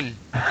Yeah, dune.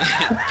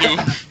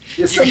 Dune.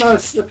 You're somehow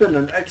slipping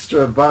an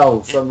extra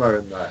vowel somewhere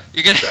in there.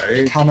 You're gonna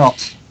Down.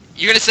 Cannot.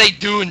 you're gonna say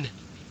dune.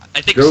 I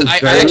think Go I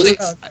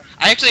down.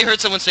 actually heard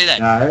someone say that.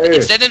 No.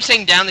 Instead of them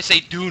saying down, they say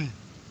dune.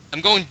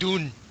 I'm going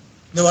dune.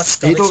 No, that's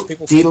Scottish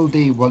people say Deedle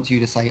D wants you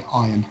to say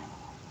iron.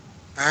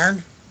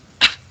 iron.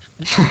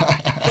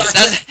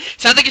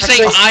 Sounds like you're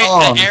saying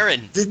Actually,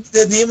 Aaron.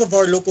 The name of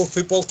our local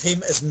football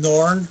team is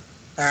Norn.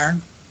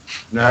 Iron.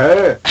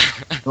 No.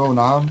 Oh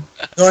no.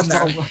 Northern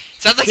Ireland.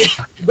 Sounds like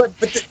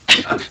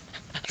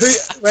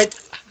Right?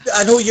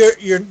 I know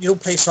you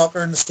don't play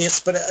soccer in the States,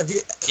 but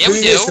Yeah, who we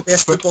is do. the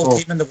best football Football.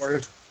 team in the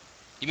world?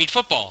 you mean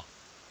football.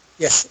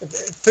 Yes,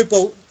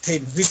 football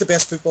team. Who's the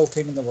best football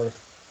team in the world?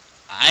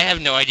 I have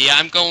no idea.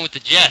 I'm going with the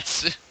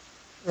Jets.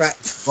 Right.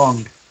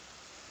 Wrong.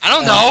 I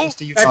don't know.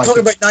 Mr. I'm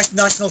talking United. about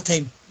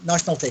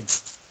national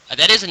teams.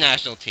 That is a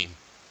national team.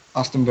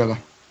 Aston Villa.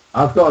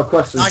 I've got a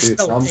question for you,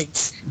 National Tom,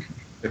 teams.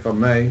 if I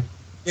may.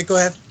 Yeah, go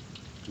ahead.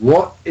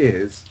 What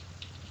is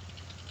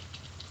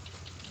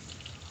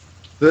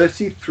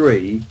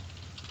 33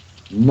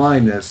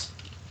 minus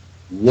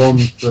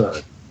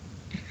 1/3?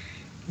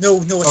 No,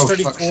 it's Oh, fuck's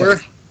 34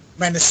 sake.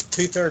 minus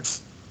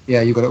 2/3.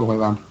 Yeah, you got it all the way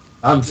around.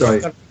 I'm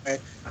sorry.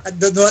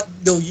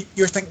 No,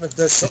 you're thinking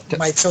of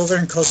my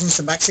southern cousins,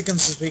 the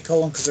Mexicans, as we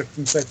call them, because they're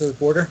from south of the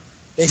border.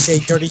 They say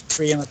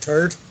 33 and a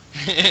third.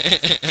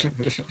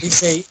 We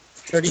say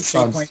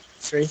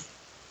 33.3.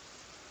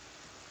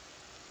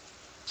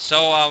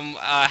 So,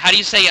 how do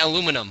you say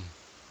aluminum?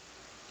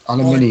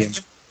 Aluminium.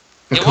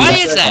 Yeah, why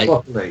is that?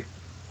 Properly.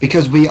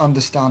 Because we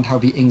understand how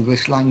the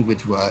English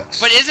language works.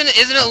 But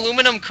isn't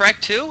aluminum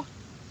correct too?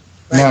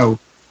 No,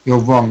 you're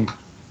wrong.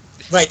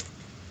 Right.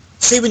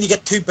 See when you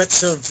get two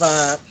bits of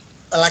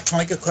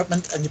electronic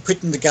equipment and you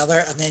put them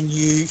together and then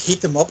you heat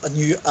them up and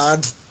you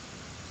add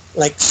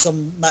like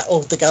some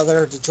metal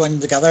together to join them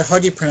together. How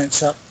do you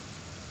pronounce that?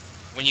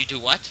 When you do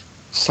what?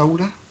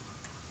 Solder?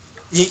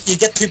 You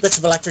get two bits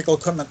of electrical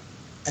equipment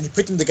and you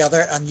put them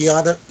together and you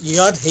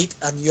add heat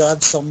and you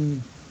add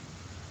some...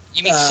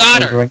 You mean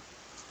solder? Soldering.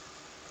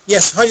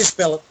 Yes, how do you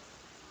spell it?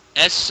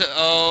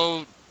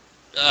 S-O...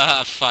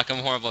 fuck, I'm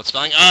horrible at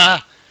spelling.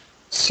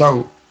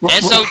 So, how do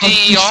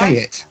you S-O-D-E-R? say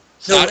it?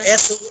 No,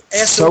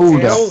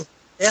 Solder?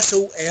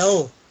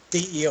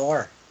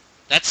 S-O-L-D-E-R.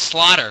 That's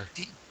slaughter.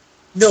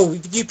 No,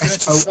 you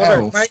pronounce it S-O-L. slaughter.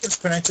 Americans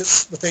pronounce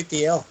it without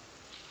the L.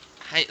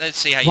 Let's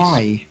see how you...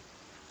 Why?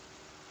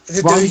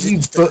 They Why do do you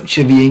use the-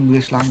 butcher the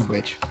English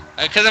language?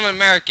 Because I'm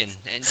American,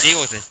 and deal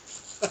with it.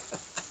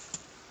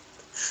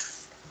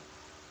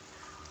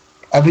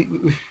 I think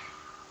we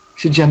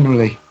should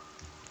generally...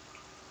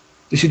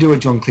 We should do what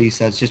John Cleese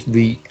says, just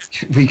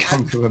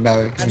reconquer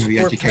America and and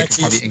re-educate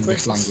how the pronunciation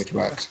English quizzes. language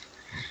works.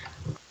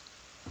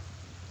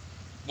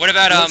 What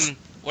about, Yes.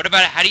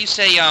 how do you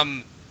say,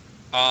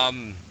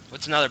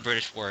 what's another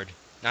British word?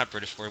 Not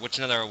British word. What's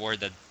another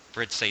word that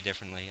Brits say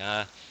differently?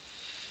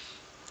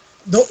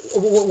 No,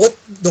 what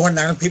Northern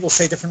Ireland people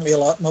say differently a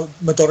lot.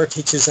 My daughter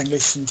teaches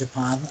English in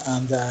Japan,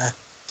 and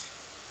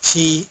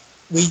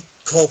we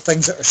call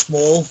things that are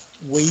small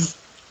we,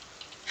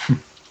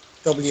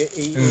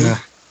 W-E-E, Yeah.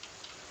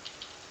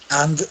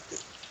 and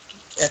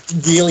it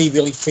really,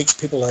 really freaks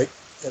people out.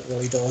 It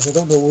really does. I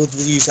don't know whether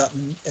they use that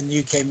in the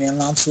UK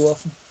mainland so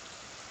often.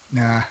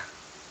 Nah,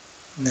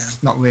 No.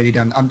 not really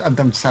done. I'm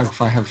down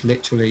south. I have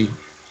literally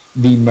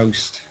the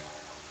most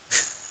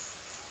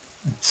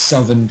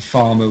southern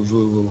farmer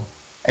rural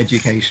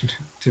education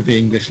to the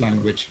English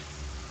language.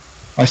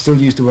 I still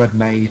use the word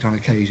maid on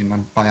occasion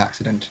and by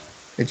accident.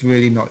 It's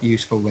really not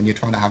useful when you're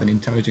trying to have an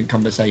intelligent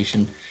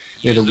conversation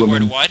with a Use the word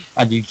woman what?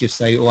 and you just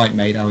say, all right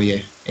mate, how are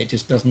you? It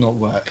just does not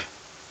work.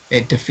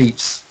 It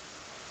defeats.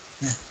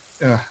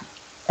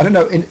 I don't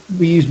know,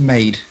 we use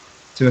maid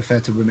to refer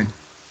to women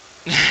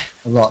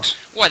a lot.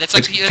 What? That's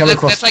It's like come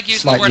across that's like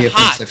using the word slightly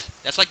hot. offensive.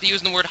 That's like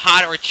using the word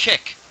hot or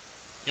chick.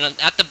 You know,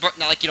 not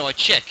like a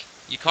chick.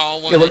 You call a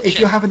Yeah, woman well, a if chick.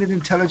 you're having an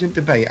intelligent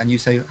debate and you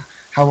say,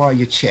 how are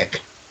you,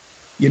 chick?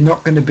 You're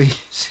not going to be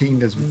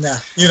seen as... No,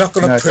 you're not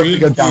going No, to it's not prove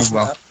gonna go down using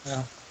well.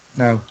 that.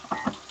 No. No.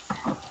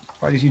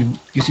 Why just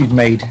use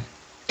maid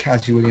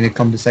casually in a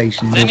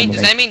conversation Does normally?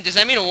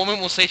 that mean a woman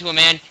will say to a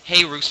man,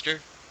 "Hey, rooster"?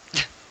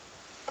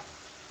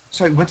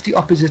 Sorry, what's the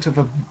opposite of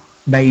a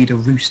maid, a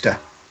rooster?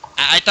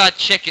 I thought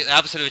chick. The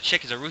opposite of a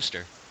chick is a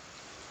rooster.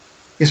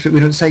 Yes, but we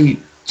don't say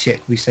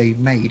chick, we say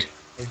maid.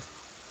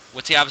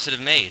 What's the opposite of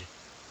maid?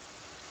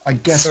 I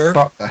guess Sir?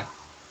 butler.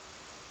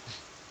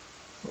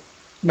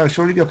 No,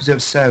 surely the opposite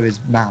of sir is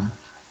ma'am.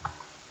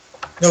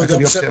 No, I the thought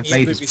the opposite opposite of of maid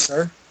maid would is- be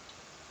sir.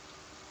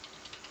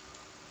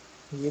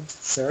 Maid,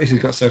 sir. This has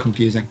got so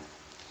confusing.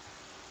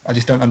 I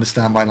just don't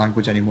understand my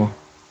language anymore.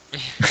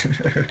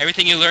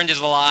 Everything you learned is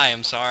a lie.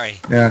 I'm sorry.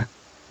 Yeah.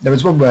 There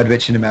was one word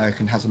which in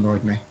American has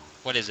annoyed me.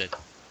 What is it?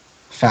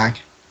 Fag.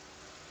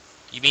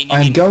 You mean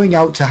I'm going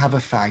out to have a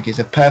fag is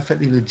a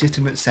perfectly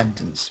legitimate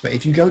sentence. But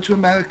if you go to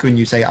America and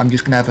you say, I'm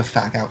just going to have a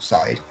fag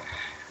outside,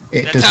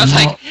 it that does sounds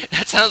not...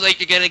 that sounds like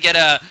you're gonna get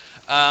a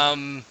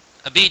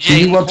BJ Do in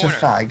you the want a corner.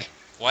 fag?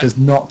 What? Does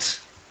not...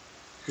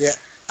 Yeah,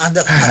 and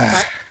a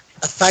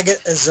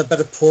faggot is a bit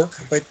of pork,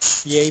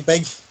 about yay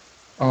big.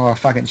 Oh,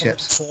 faggot and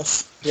chips.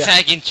 Sauce. Yeah.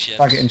 Fag and chips.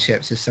 Faggot and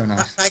chips is so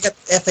nice. Faggot,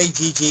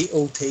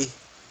 F-A-G-G-O-T.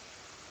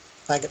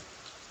 Faggot.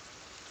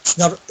 It's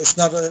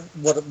not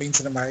what it means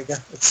in America.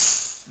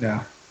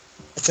 Yeah.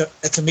 It's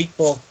a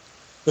meatball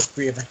with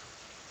gravy.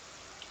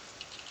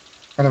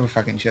 I love a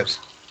faggot and chips.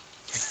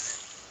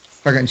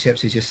 Faggot and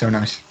chips is just so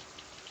nice.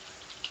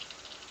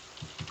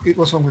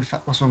 What's wrong with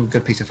a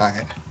good piece of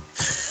faggot?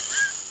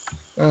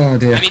 Oh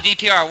dear. I mean,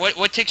 DPR,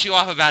 what ticks you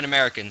off about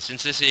Americans?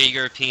 Since this is a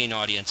European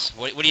audience,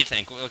 what do you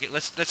think? Okay,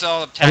 let's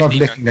all attack I love the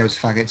licking those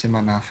faggots in my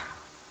mouth.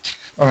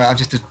 All right, I'm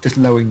just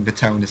lowering the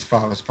tone as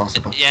far as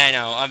possible. Yeah, I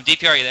know.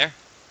 DPR, are you there?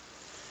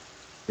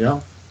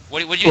 Yeah.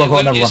 What would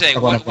Well, you say?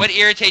 I've got What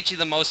irritates you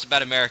the most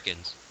about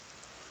Americans?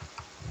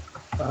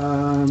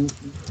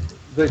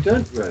 They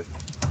don't really.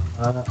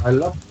 I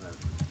love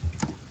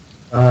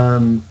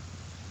them.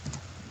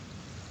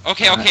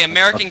 Okay,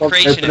 American I'll open up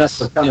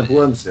creationists. a can of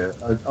worms here.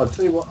 I'll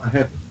tell you what I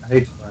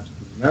hate about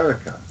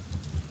America.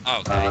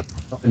 Okay.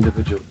 Not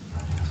individual.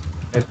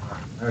 I hate about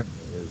America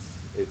is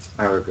its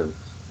arrogance,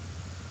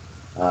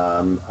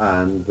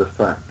 and the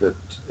fact that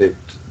it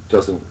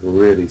doesn't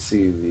really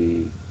see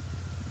the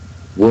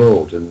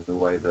world in the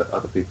way that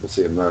other people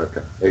see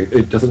America.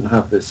 It doesn't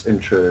have this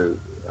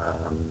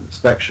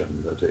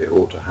introspection that it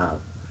ought to have.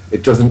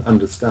 It doesn't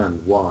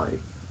understand why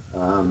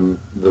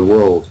the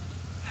world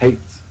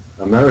hates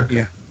America.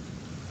 Yeah.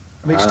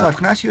 I mean, Clive,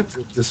 can I ask you?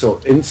 The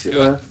sort of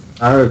insular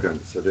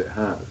arrogance that it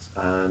has,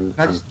 and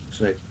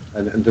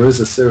there is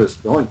a serious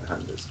point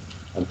behind this.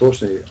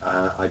 Unfortunately,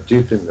 I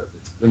do think that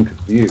this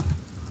blinkered view,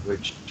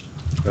 which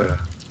I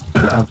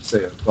have to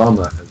say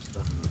Obama has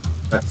done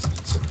best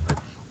to sort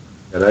of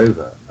get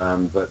over,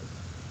 but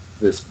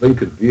this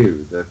blinkered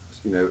view that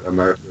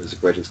America is the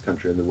greatest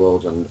country in the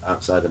world, and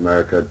outside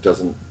America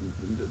doesn't.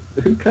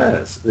 Who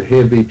cares?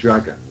 Here be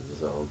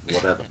dragons or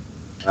whatever.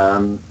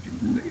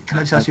 Can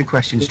I just ask you a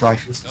question,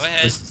 Strife? Go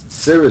ahead. It's a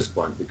serious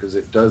point because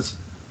it does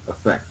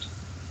affect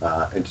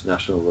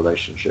international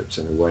relationships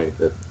in a way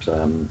that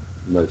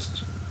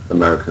most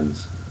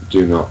Americans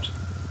do not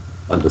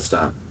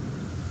understand.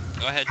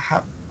 Go ahead.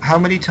 How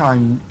many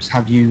times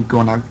have you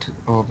gone out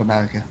of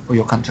America or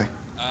your country?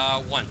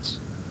 Once.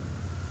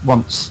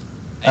 Once.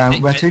 I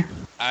Where to?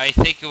 I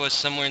think it was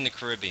somewhere in the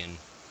Caribbean.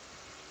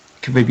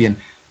 Caribbean.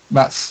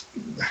 I'm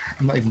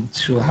not even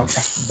sure how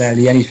that's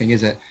barely anything,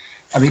 is it?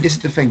 I mean, this is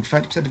the thing,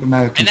 30% of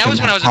Americans And that was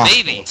don't when I was have a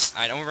baby. passports.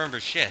 I don't remember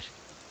shit.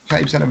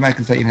 30% of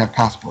Americans don't even have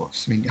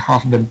passports. I mean,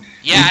 half of them...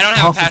 Yeah, I don't have a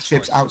half the passport.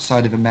 trips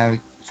outside of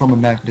America, from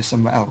America to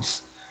somewhere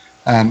else,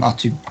 are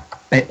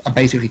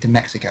basically to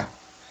Mexico.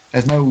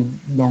 There's no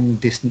long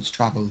distance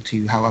travel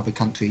to how other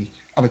countries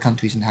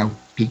and how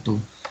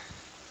people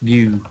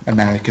view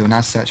America, and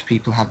as such,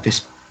 people have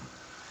this,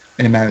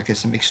 in America,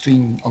 some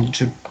extreme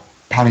ultra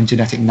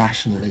palingenetic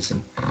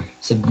nationalism,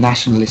 some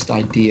nationalist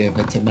idea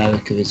that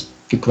America is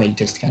the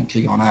greatest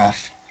country on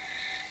earth,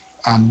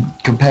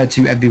 compared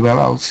to everywhere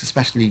else,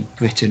 especially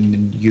Britain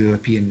and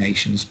European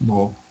nations,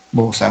 more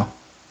so.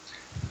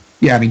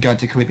 Yeah, I mean, going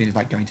to the Caribbean is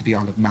like going to the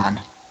Isle of Man.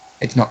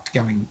 It's not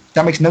going...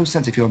 That makes no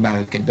sense if you're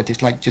American, but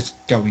it's like just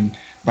going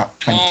about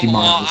 20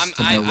 miles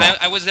to nowhere.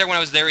 I was there when I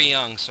was very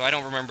young, so I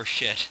don't remember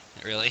shit,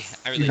 really.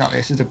 I really Exactly, don't.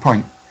 this is the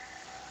point.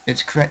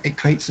 It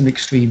creates some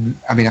extreme...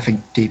 I mean, I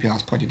think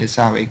DPR's pointed this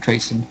out. It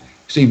creates some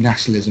extreme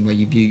nationalism where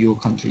you view your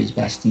country as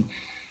best and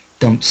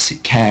don't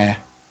care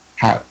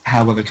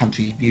how other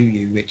countries view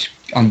you, which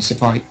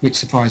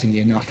surprisingly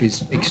enough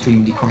is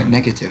extremely quite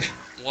negative.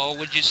 Well,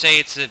 would you say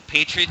it's a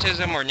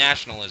patriotism or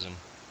nationalism?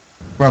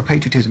 Well,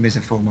 patriotism is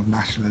a form of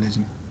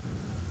nationalism.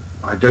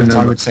 I don't know.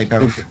 I would say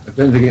both. I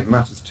don't think it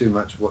matters too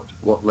much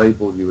what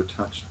label you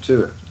attach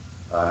to it.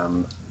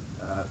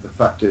 The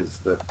fact is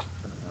that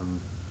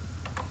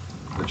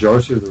the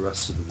majority of the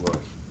rest of the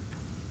world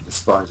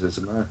despises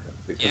America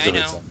because of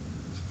its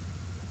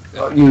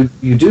actions.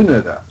 You do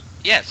know that?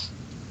 Yes.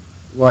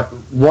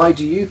 Why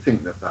do you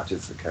think that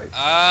is the case?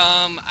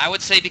 I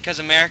would say because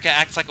America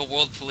acts like a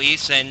world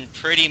police, and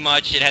pretty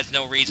much it has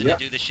no reason to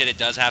do the shit it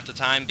does half the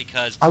time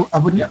because... I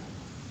wouldn't... Yeah.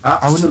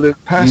 Absolutely.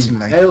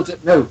 Personally... You've nailed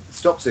it. No,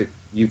 stop, Steve.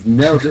 You've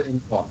nailed it in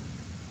one.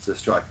 It's a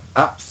strike.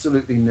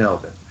 Absolutely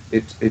nailed it.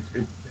 It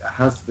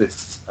has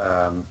this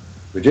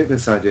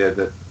ridiculous idea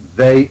that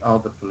they are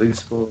the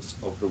police force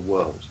of the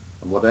world,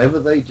 and whatever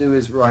they do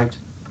is right,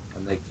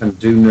 and they can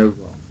do no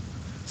wrong.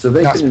 So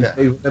they can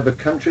invade whatever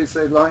countries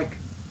they like.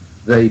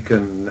 They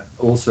can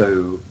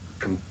also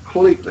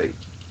completely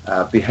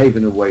behave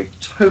in a way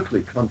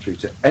totally contrary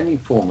to any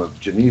form of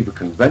Geneva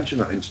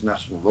Convention or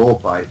international law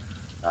by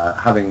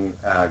having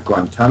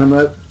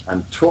Guantanamo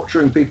and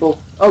torturing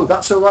people. Oh,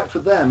 that's all right for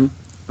them,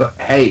 but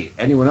hey,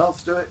 anyone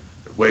else do it?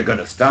 We're going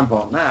to stamp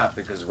on that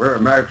because we're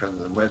Americans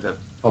and we're the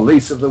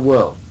police of the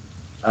world.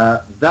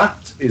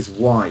 That is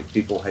why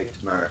people hate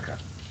America.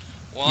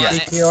 Well, Yeah.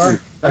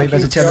 DPR. I mean,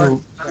 there's a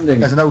general, Standing.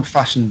 there's an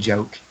old-fashioned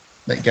joke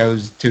that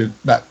goes to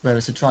that where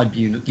it's a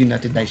tribunal,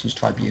 United Nations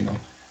Tribunal.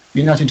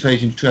 United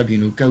Nations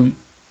Tribunal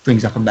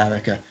brings up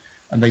America,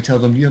 and they tell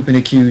them you have been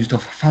accused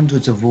of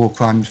hundreds of war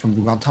crimes from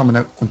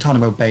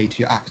Guantanamo Bay to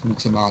your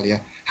accident in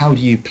Somalia. How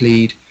do you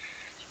plead?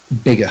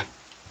 Bigger.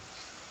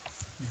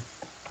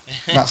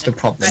 That's the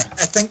problem.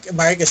 I think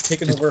America's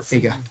taken Just over from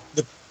bigger.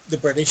 the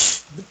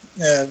British.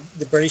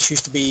 The British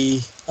used to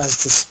be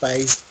as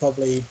despised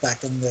probably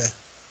back in the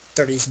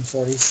 30s and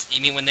 40s.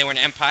 You mean when they were an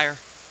empire?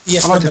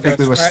 Yes, I like to when they think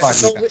we were empire.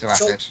 slightly better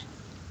at it.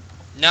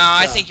 No,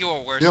 I think you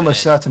were worse. We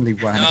almost than it. certainly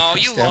weren't. No,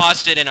 but you still.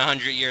 lost it in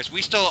 100 years.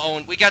 We still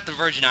own. We got the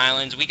Virgin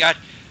Islands. We got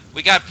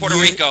Puerto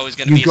You- Rico is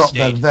going to be You a got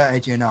the state.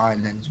 Virgin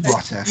Islands.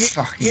 What a You-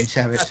 fucking you-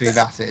 territory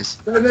that is.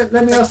 Let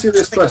me ask you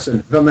this question,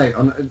 if I may.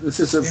 This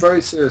is a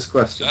very serious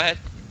question. Go ahead.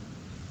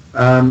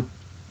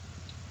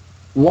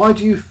 Why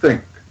do you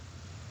think,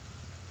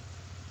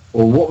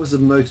 or what was the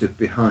motive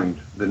behind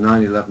the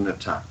 9/11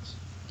 attacks?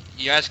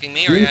 You asking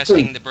me Do or you you asking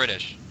think- the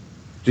British?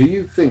 Do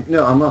you think?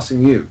 No, I'm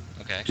asking you.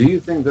 Okay. Do you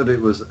think that it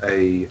was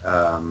a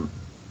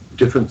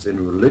difference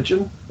in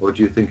religion, or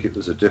do you think it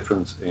was a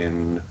difference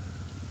in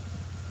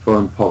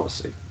foreign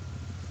policy?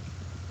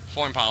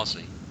 Foreign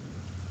policy.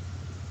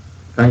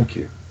 Thank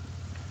you.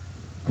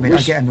 I mean,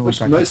 I get annoyed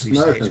by most people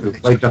who say it's Americans would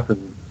religion. wake up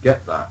and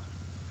get that.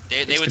 They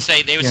It's would the-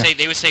 say they would yeah. say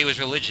they would say it was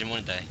religion,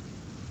 wouldn't they?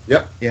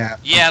 Yep. Yeah.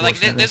 Yeah, like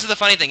unfortunately. this is the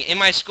funny thing. In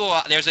my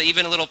school, there's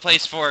even a little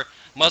place for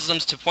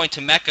Muslims to point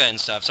to Mecca and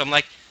stuff. So I'm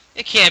like,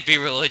 it can't be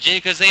religion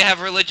because they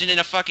have religion in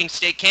a fucking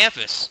state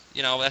campus.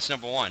 You know, that's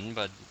number one.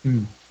 But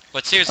Mm.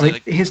 but I seriously, mean,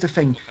 like, here's the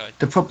thing. okay.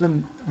 The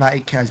problem that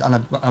it cares,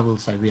 and I will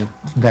say we have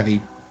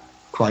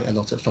quite a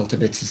lot at fault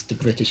of it, is the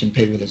British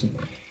imperialism.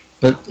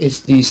 But it's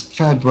these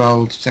third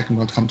world, second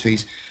world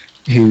countries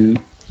who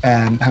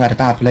have had a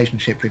bad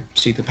relationship with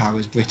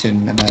superpowers,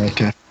 Britain,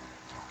 America,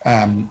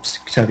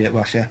 Soviet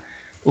Russia,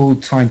 all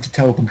trying to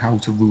tell them how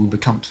to rule the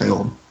country,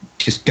 or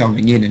just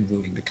going in and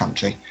ruling the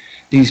country.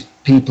 These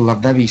people are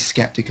very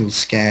skeptical,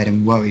 scared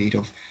and worried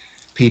of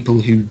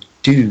people who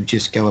do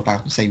just go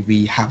about and say,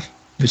 we have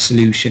the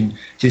solution,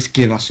 just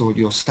give us all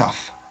your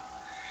stuff,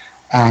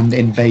 and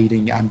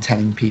invading and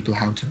telling people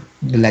how to,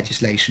 the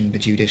legislation, the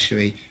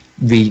judiciary,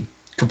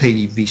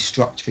 completely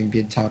restructuring the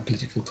entire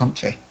political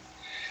country.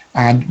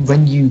 And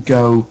when you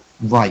go,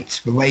 right,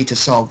 the way to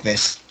solve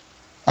this,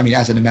 I mean,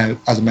 as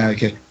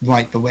America,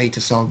 right, the way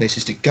to solve this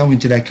is to go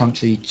into their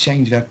country,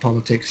 change their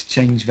politics,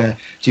 change their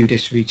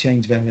judiciary,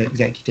 change their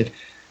executive.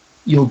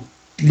 You're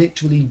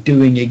literally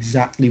doing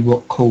exactly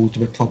what caused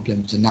the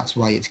problems, and that's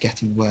why it's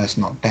getting worse,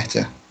 not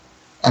better.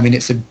 I mean,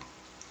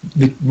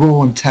 the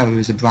war on terror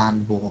is a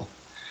brand war.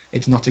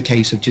 It's not a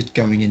case of just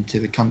going into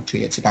the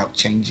country. It's about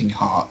changing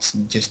hearts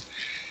and just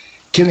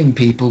killing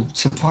people.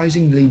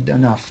 Surprisingly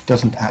enough,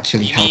 doesn't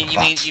actually you help mean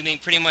that. you mean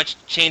pretty much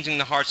changing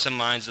the hearts and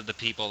minds of the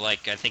people?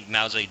 Like I think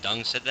Mao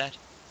Zedong said that.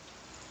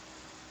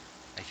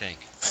 I think.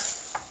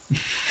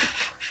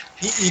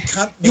 You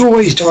can't. You make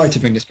always people- try to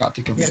bring this back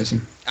to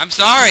communism. I'm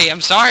sorry.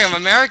 I'm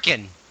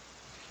American.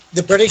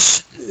 The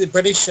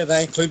British, and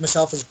I include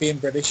myself as being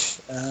British,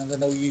 and I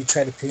know you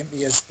try to paint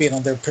me as being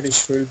under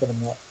British rule, but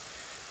I'm not.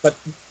 But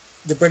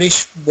the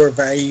British were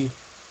very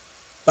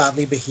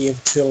badly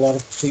behaved to a lot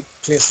of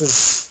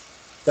places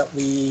that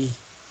we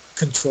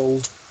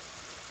controlled,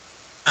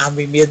 and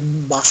we made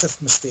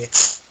massive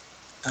mistakes,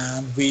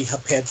 and we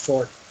have paid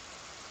for it.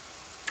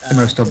 The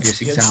most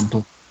obvious It's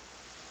example.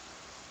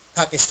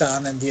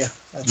 Pakistan, India.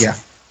 Yeah.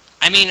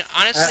 I mean,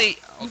 honestly.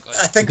 Oh, go I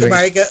ahead. think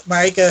Agreed.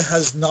 America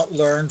has not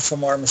learned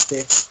from our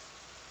mistakes,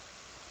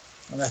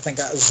 and I think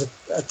that is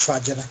a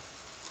tragedy.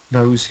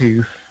 Those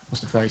who,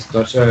 what's the phrase?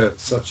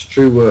 Such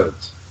true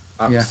words.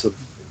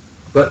 Absolutely.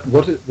 But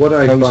what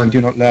I Those who find do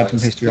not learn from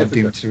history are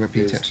doomed to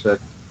significant repeat is it. that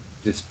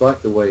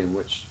despite the way in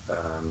which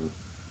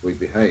we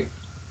behave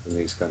in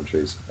these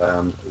countries,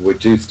 we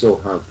do still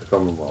have the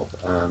Commonwealth,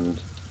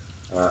 and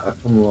a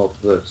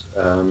Commonwealth that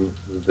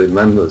the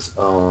members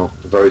are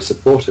very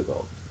supportive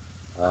of.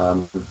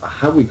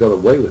 How we got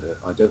away with it,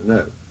 I don't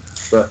know.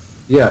 But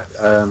yeah,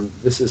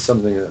 this is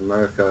something that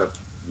America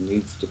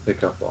needs to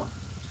pick up on.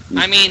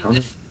 I mean,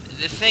 the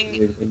thing.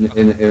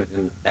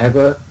 In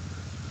ever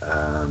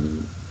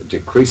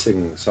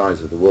decreasing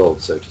size of the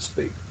world, so to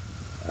speak,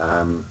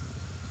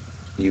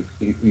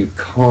 you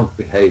can't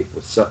behave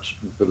with such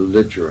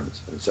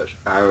belligerence and such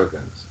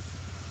arrogance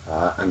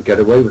and get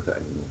away with it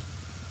anymore.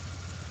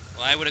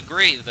 Well, I would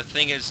agree. The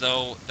thing is,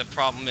 though, the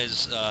problem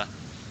is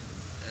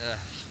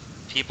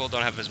people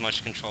don't have as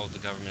much control of the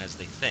government as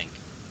they think.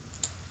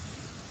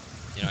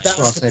 You know, That-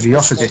 Well, I'd say the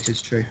opposite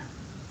is true.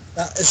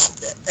 That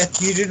is,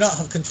 if you do not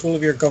have control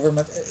of your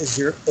government, it is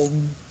your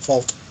own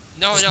fault.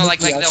 no, There's like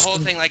nobody the else whole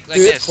can thing, like do it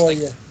this, for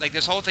you. like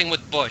this whole thing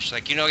with Bush.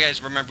 Like, you know,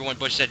 guys remember when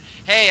Bush said,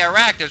 "Hey,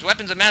 Iraq, there's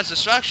weapons of mass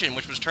destruction,"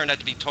 which was turned out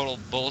to be total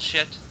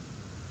bullshit.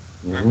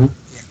 Mm-hmm.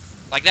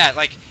 Like that,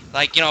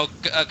 like you know,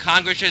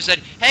 Congress just said,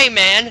 "Hey,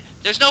 man,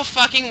 there's no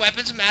fucking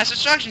weapons of mass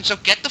destruction, so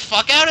get the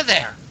fuck out of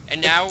there."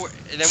 And now,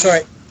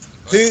 Sorry,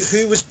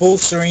 who was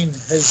bolstering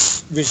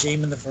his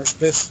regime in the first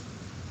place?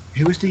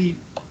 Who was the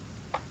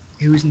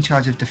who was in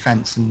charge of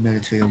defence and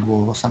military or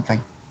war or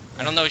something.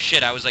 I don't know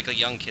shit. I was like a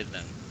young kid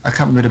then. I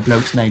can't remember the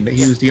bloke's name, but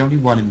he was the only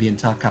one in the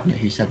entire cabinet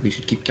who said we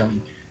should keep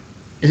going.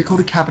 Is it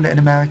called a cabinet in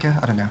America?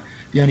 I don't know.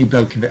 The only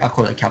bloke in the, I'll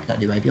call it a cabinet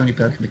anyway. The only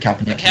bloke in the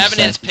cabinet. The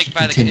cabinet is picked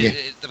by the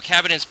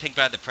cabinet is picked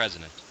by the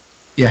president.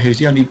 Yeah, he was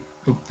the only.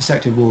 The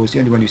Secretary of War was the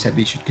only one who said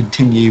we should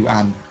continue,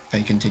 and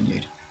they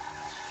continued.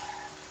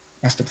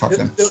 That's the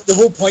problem. The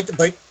whole point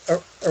about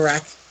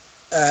Iraq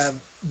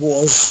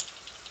was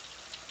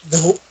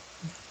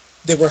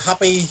they were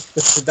happy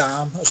with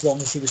Saddam as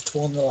long as he was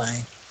towing the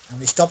line, and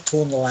he stopped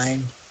towing the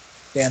line,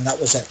 then that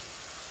was it.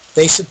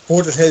 They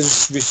supported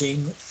his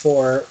regime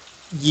for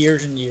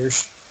years and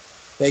years.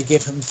 They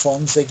gave him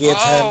funds. They gave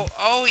him.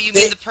 Oh, you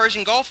mean the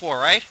Persian Gulf War,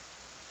 right?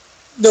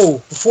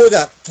 No, before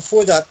that,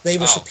 they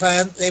were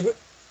supplying.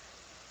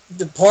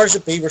 The powers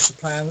that be were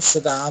supplying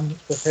Saddam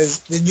with his.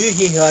 They knew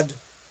he had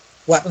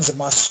weapons of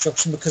mass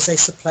destruction because they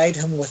supplied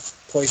him with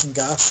poison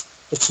gas,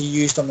 which he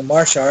used on the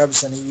Marsh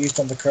Arabs and he used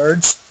on the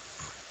Kurds.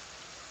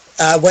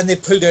 When they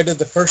pulled out of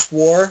the first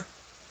war,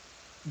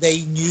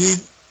 they knew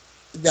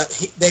that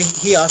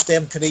he asked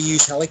them, could they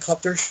use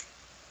helicopters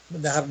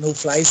when they had a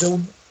no-fly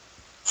zone.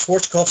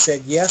 Schwarzkopf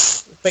said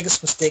yes. The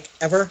biggest mistake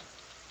ever.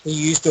 They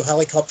used the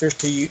helicopters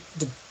to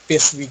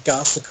basically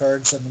gas the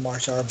Kurds and the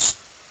Marsh Arabs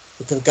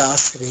with the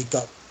gas that he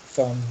got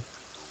from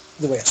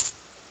the West.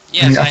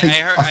 Yes,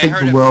 I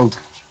think the world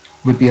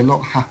would be a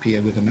lot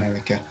happier with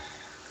America,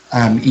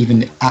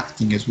 even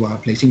acting as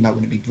workplace, even though it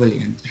wouldn't be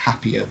brilliant,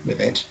 happier with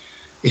it,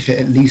 if it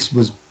at least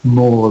was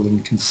moral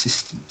and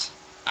consistent.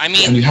 I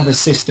mean, and you have a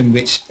system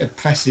which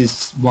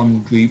oppresses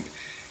one group,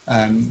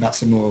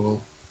 that's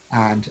immoral,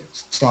 and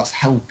starts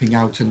helping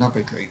out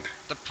another group.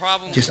 The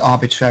problem, just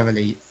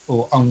arbitrarily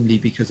or only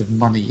because of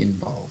money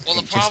involved.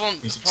 Well, the problem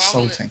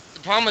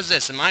is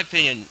this, in my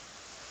opinion.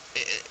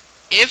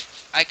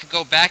 If I could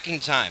go back in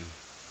time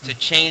to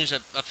change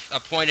a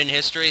point in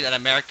history that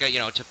America,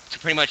 to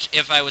pretty much,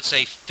 if I would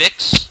say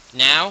fix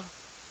now,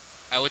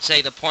 I would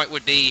say the point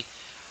would be,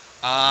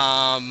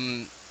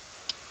 oh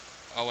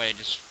wait, I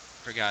just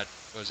forgot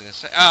what I was going to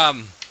say.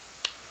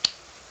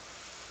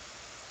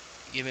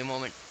 Give me a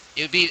moment.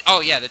 It would be,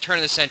 the turn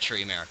of the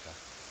century, America.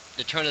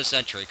 The turn of the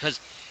century.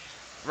 Because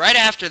right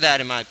after that,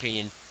 in my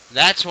opinion,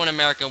 that's when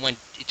America went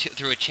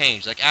through a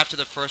change. Like after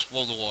the First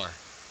World War,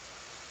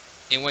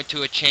 it went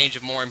to a change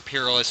of more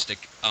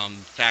imperialistic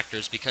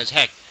factors. Because,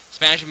 heck,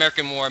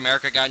 Spanish-American War,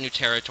 America got new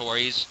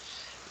territories,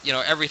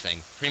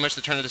 everything. Pretty much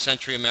the turn of the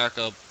century,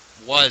 America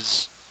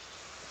was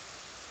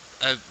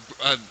a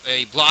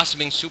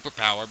blossoming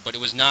superpower, but it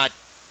was not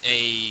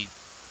a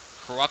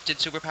corrupted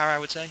superpower, I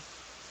would say.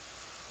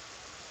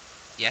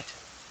 Yet.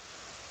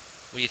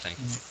 What do you think?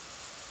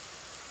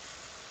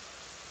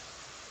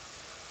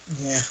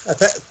 Yeah,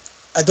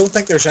 I don't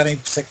think there's any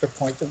particular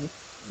point that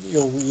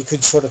you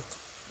could sort of.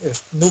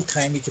 There's no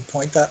time you could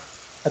point that.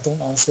 I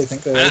don't honestly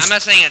think there is. I'm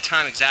not saying a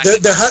time exactly.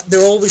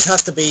 There always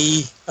has to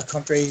be a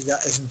country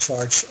that is in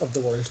charge of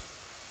the world.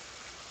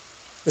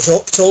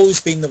 It's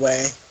always been the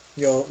way.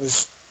 It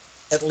was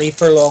Italy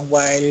for a long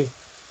while.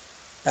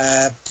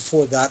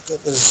 Before that,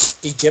 it was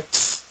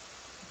Egypt.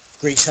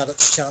 Greece had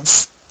its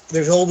chance.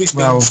 There's always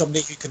been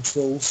somebody who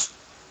controls.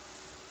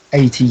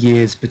 80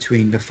 years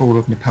between the fall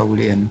of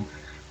Napoleon.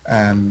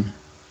 There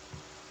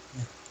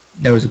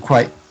was a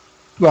quite,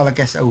 I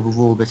guess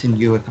overall, but in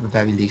Europe at the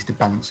very least, the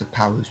balance of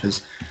powers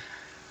was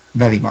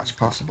very much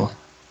possible.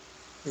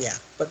 Yeah,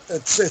 but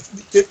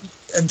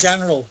in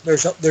general,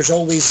 there's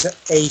always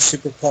a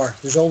superpower.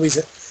 There's always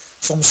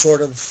some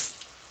sort of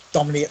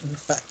dominating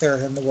factor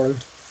in the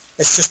world.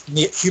 It's just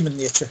human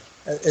nature.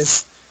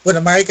 When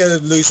America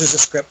loses a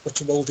script,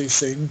 which it will do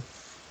soon,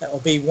 it'll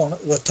be one.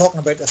 We're talking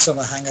about this on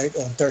a hangout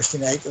on Thursday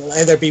night. It'll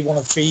either be one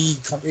of three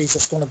countries.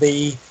 It's going to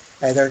be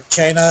either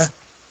China,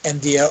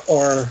 India,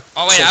 or.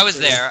 Oh wait, I was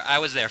there. I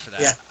was there for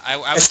that. Yeah,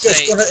 I would say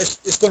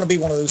it's going to be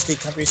one of those three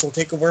countries that'll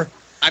take over.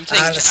 I'm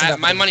taking.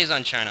 My money's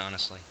on China,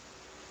 honestly.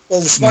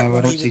 Well, the smart no,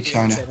 money I don't see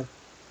China.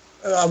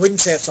 I wouldn't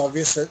say it's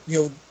obvious. I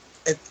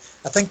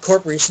think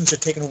corporations are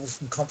taking over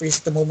from countries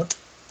at the moment.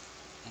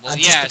 Well,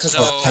 yeah,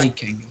 so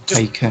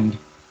taken.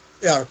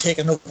 Yeah, or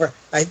taken over.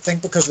 I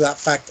think because of that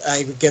fact,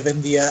 I would give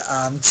India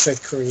and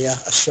South Korea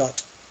a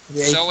shot.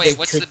 The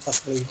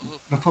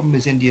problem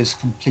is India's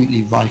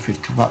completely rife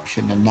with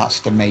corruption, and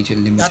that's the major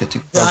limiter to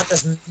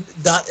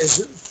growth. That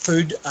is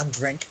food and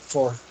drink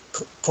for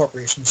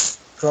corporations.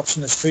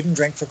 Corruption is food and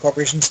drink for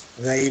corporations.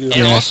 They love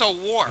and also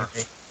war.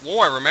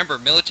 War. Remember,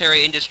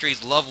 military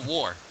industries love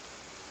war.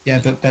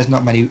 Yeah, but there's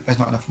not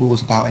enough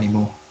wars about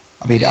anymore.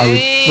 I mean,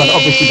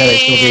 obviously there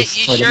is.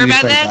 You sure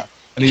about that?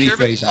 Let me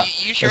rephrase that.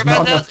 You sure There's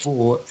about not enough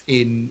war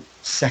in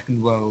Second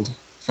World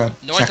for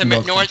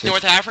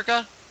North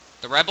Africa?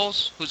 The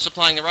rebels? Who's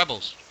supplying the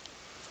rebels?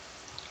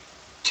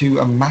 To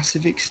a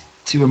massive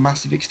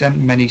extent,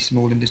 many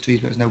small industries,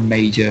 but there's no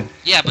major.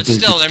 Yeah, but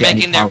still, they're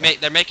making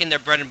their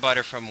bread and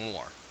butter from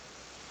war.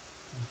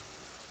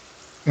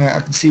 I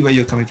can see where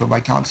you're coming from.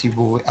 I can't see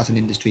war as an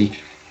industry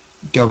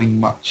going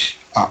much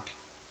up,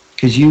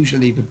 because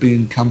usually the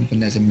boom comes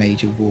when there's a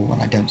major war,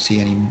 and I don't see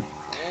any.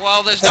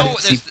 Well, there's I no. don't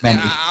see There's,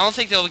 many. I don't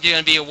think there's going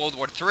to be a World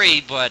War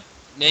III, but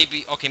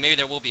maybe. Okay, maybe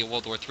there will be a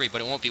World War III,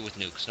 but it won't be with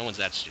nukes. No one's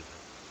that stupid.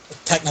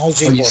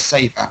 Technology. Oh, you war.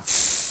 say that.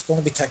 It's going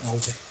to be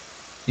technology.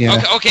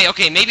 Yeah.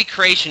 Okay. Maybe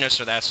creationists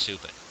are that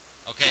stupid.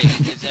 Okay,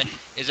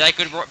 is that a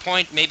good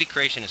point? Maybe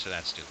creationists are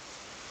that stupid.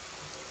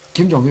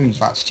 Kim Jong-un's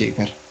that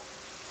stupid.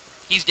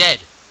 He's dead.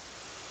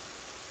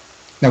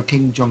 No,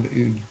 Kim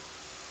Jong-un.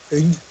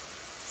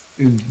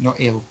 Not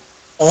ill.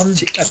 I Kim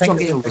think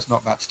Jong-il was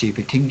not that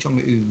stupid. Kim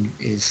Jong-un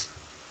is...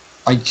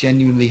 I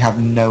genuinely have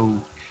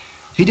no...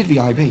 He did the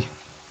IB.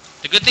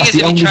 The good thing That's is the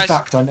if he only tries.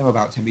 fact I know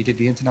about him. He did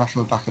the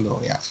International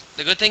Baccalaureate.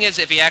 The good thing is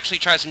if he actually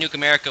tries to nuke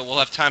America, we'll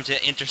have time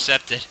to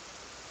intercept it.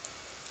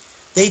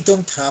 they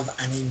don't have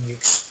any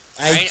nukes.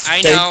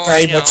 I doubt know.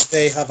 very much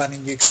they have any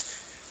nukes.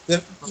 They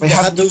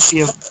had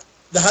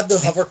the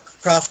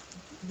hovercraft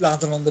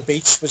landing on the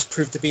beach, was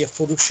proved to be a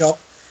Photoshop.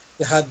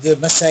 They had the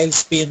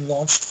missiles being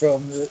launched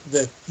from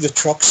the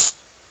trucks,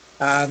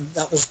 and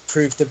that was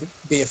proved to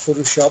be a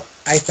Photoshop.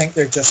 I think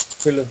they're just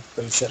full of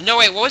bullshit. No,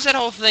 wait, what was that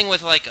whole thing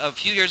with, like, a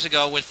few years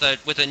ago with a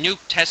nuke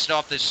tested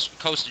off this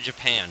coast of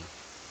Japan?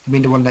 I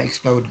mean the one that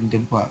exploded and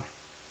didn't work?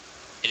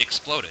 It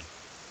exploded.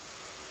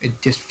 It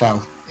just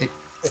fell. It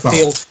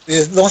failed.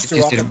 They launched it a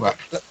just rocket. didn't work.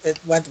 It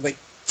went about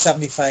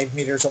 75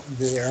 meters up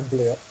into the air and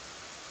blew up.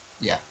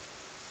 Yeah.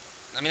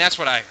 I mean, that's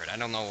what I heard. I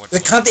don't know what... They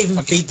can't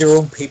even feed their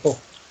own people.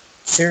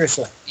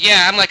 Seriously.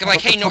 Yeah, I'm like,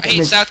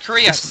 hey, South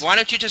Korea, Yes. why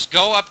don't you just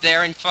go up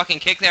there and fucking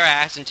kick their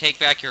ass and take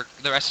back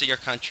the rest of your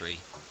country?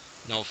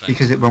 No offense.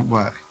 Because it won't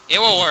work. It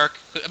will work.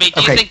 I mean,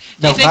 do Okay, you think...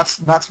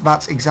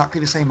 that's exactly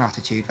the same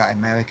attitude that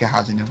America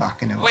has in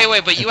Iraq and Iraq.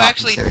 Wait, but you Iraq and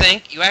actually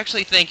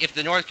Syria. think if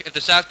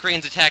the South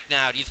Koreans attack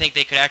now, do you think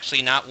they could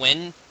actually not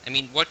win? I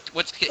mean, what's...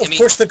 Of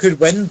course they could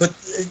win, but...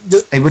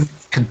 They wouldn't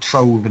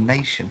control the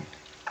nation.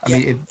 I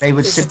mean, they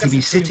would There's a simply be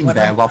difference between sitting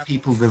winning there while and-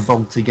 people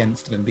revolt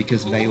against them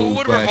because they all Who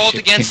would revolt worship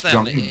against Kim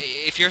them? Jong-un.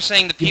 If you're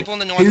saying the people in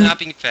the north Who- are not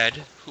being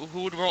fed,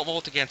 who would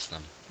revolt against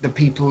them? The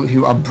people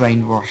who are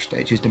brainwashed,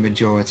 which is the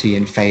majority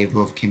in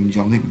favour of Kim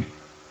Jong-un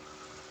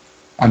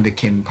and the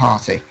Kim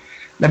party.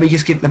 Let me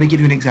give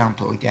you an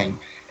example again.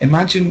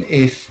 Imagine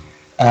if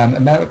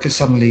America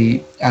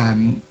suddenly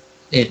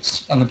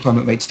its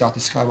unemployment rate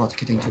started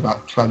skyrocketing to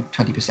about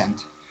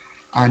 20%,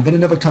 and then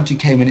another country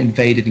came and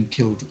invaded and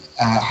killed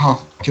a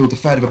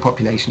third of the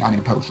population and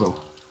imposed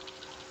rule.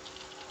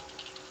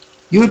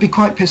 You would be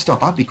quite pissed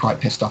off. I'd be quite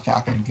pissed off if it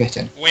happened in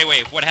Britain.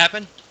 Wait, what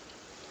happened?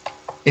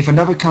 If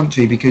another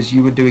country, because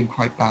you were doing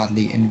quite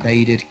badly,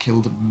 invaded,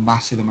 killed a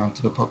massive amount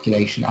of the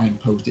population and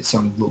imposed its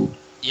own rule.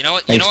 You know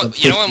what Based on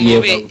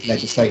movie... 60-year-old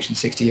legislation,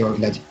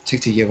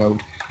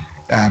 60-year-old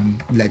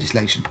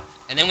legislation.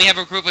 And then we have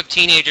a group of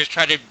teenagers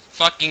try to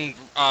fucking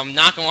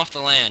knock them off the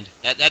land.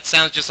 That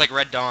sounds just like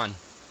Red Dawn.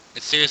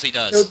 It seriously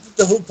does.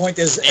 The whole point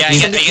is, Yeah, if I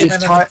somebody get- came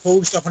in and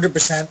imposed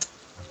 100%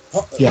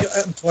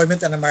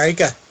 employment in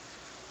America,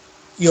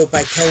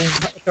 by killing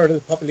a third of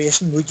the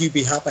population, would you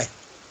be happy?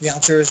 The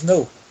answer is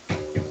no.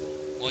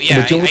 Well, yeah,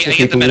 The majority I of get the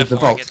people with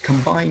metaphor. revolt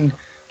combine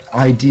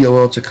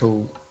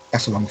ideological,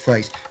 that's the wrong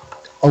phrase,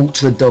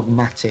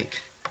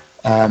 ultra-dogmatic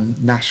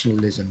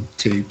nationalism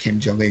to Kim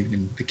Jong-un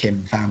and the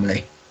Kim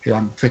family, who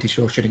I'm pretty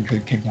sure should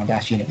include Kim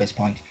Kardashian at this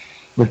point,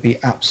 would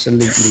be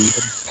absolutely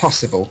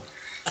impossible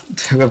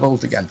to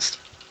revolt against.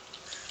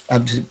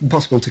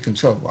 Impossible to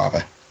control,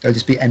 rather. There'll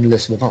just be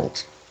endless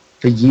revolt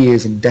for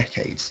years and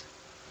decades,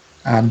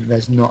 and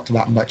there's not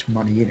that much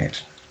money in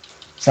it.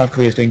 South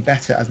Korea is doing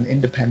better as an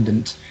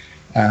independent,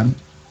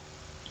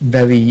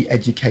 very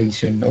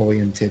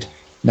education-oriented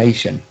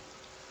nation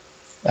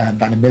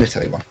than a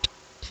military one.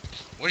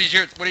 What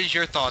is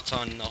your thoughts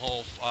on the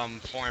whole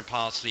foreign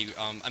policy?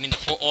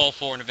 All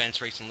foreign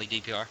events recently,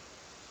 DPR.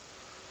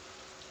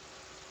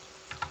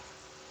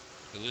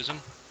 You lose him?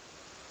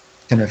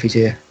 I don't know if he's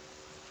here.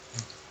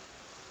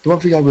 The one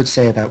thing I would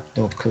say about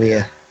North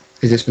Korea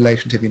is its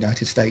relation to the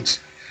United States,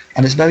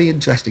 and it's very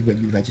interesting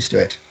when you register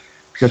it,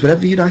 because whenever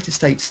the United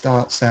States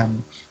starts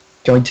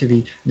going to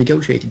the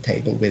negotiating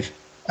table with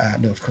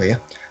North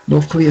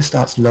Korea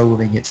starts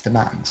lowering its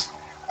demands,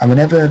 and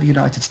whenever the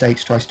United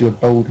States tries to do a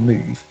bold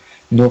move,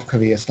 North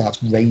Korea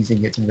starts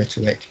raising its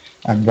rhetoric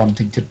and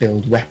wanting to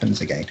build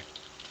weapons again.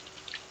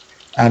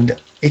 And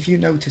if you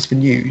notice the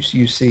news,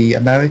 you see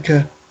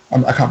America, I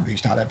can't remember who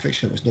started, I'm pretty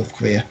sure it was North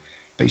Korea,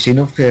 but you see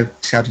North Korea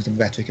shouting some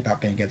rhetoric about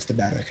being against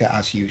America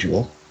as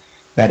usual,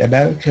 then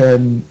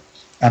American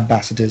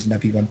ambassadors and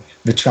everyone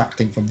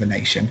retracting from the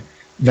nation,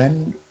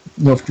 then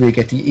North Korea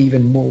getting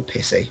even more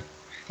pissy,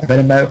 and then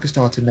America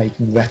started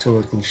making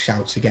rhetorical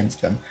shouts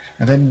against them,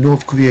 and then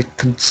North Korea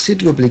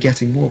considerably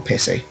getting more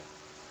pissy.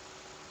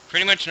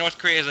 Pretty much North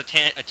Korea is a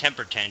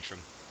temper tantrum.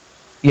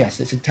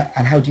 Yes,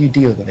 and how do you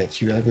deal with it?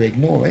 You either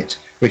ignore it,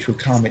 which will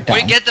calm it down.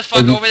 Well, you get the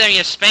fuck over there and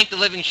you spank the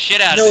living shit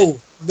out of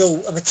it.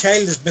 No, if a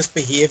child is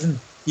misbehaving,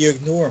 you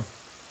ignore him.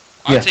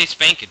 I'd say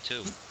spank it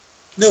too.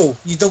 No,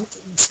 you don't.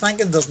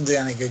 Spanking doesn't do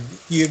any good.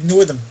 You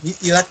ignore them.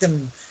 You let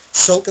them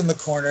sulk in the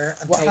corner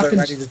until they're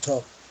ready to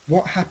talk.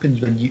 What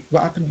happens when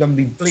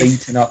we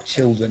beating up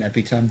children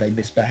every time they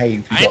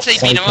misbehave? I didn't say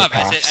beat them up.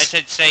 I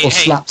said say, or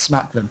hey.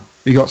 smack them.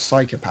 We got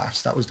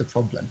psychopaths. That was the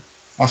problem.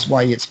 That's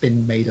why it's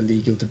been made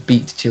illegal to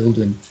beat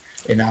children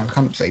in our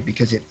country,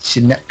 because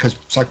because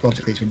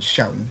psychologically it's been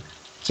shown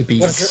to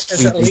be Is it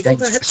extremely illegal to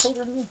dangerous. hit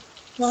children?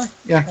 No,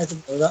 Yeah. I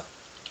didn't know that.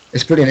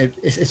 It's brilliant.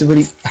 It's a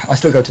really. I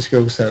still go to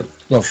school, so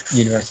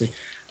university.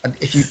 And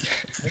if you,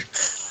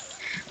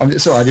 I'm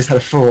sorry, I just had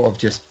a thought of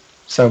just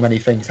so many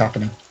things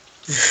happening.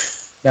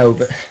 No,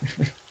 but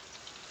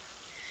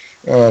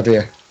oh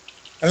dear.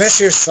 Unless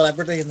you're a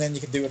celebrity, and then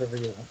you can do whatever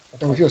you want.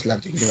 Oh, if you're a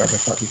celebrity, you can do whatever the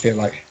fuck you feel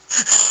like.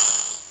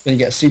 Then you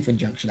get a super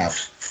injunction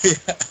out.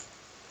 Yeah.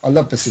 I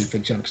love the super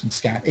injunction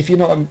scam. If you're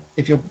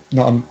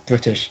not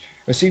British,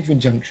 a super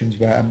injunctions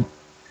where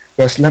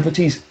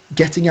celebrities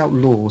getting out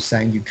laws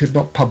saying you could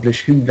not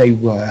publish who they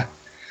were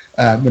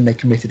when they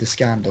committed a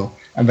scandal,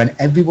 and then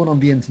everyone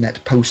on the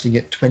internet posting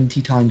it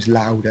 20 times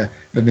louder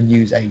than the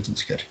news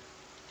agents could.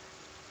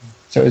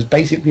 So it was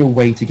basically a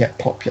way to get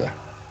popular.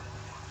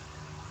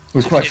 It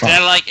was quite fun.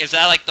 Is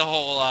that like the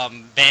whole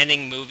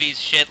banning movies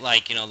shit?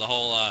 Like, the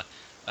whole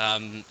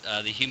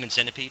the Human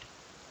Centipede?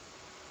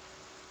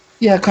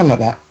 Yeah, kind of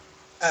like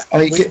that. I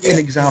mean, an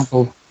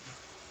example.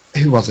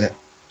 Who was it?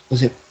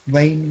 Was it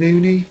Wayne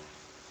Rooney?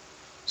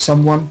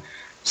 Someone's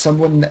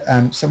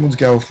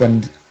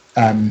girlfriend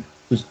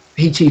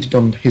he cheated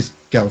on his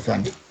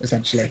girlfriend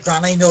essentially.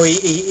 Granny, no,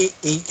 he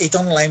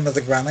done a line with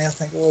the granny, I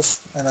think it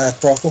was, in a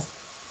brothel.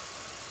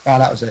 Ah,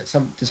 that was it.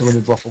 Just a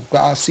little brothel.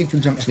 Got a super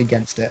injunction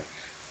against it,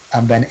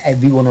 and then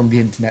everyone on the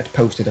internet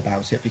posted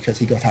about it because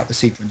he got out the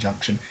super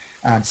injunction,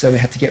 and so they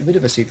had to get rid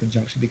of a super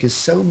injunction because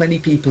so many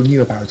people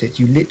knew about it.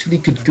 You literally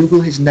could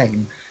Google his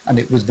name, and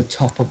it was the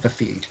top of the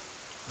feed.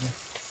 Yeah.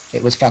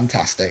 It was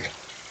fantastic.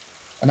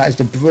 And that is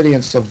the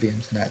brilliance of the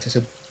internet. It's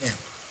a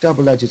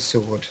double-edged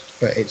sword,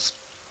 but it's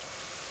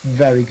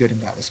very good in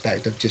that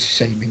respect of just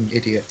shaming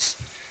idiots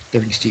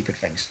doing stupid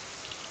things.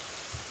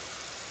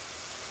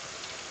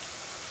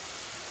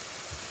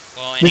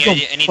 Well,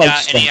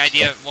 any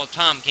idea? Well,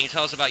 Tom, can you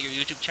tell us about your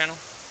YouTube channel?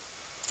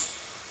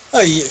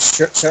 Oh, yeah,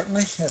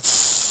 certainly.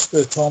 It's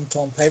the Tom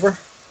Paper,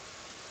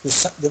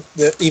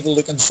 the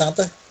evil-looking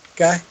Santa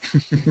guy.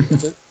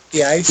 The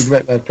eyes. It's a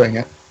great way of putting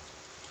it.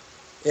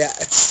 Yeah,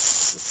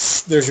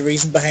 there's a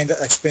reason behind it.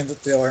 I explained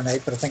it the other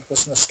night, but I think it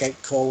was an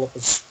Skype call that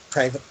was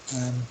private.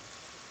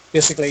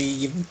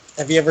 Basically,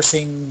 have you ever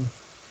seen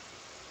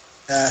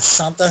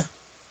Santa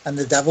and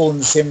the devil in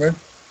the same room?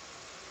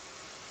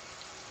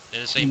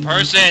 They're the same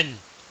person.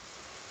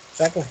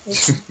 Exactly.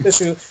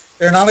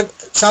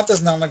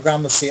 Santa's an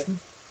anagram of Satan.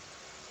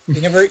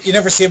 You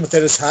never see him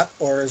without his hat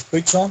or his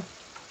boots on.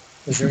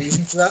 There's a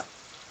reason for that.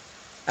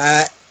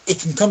 He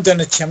can come down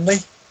a chimney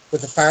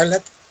with a fire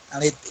lit,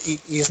 and he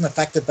isn't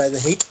affected by the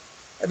heat.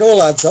 It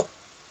all adds up.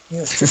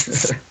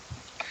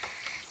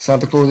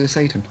 Santa Claus is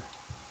Satan.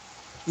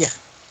 Yeah.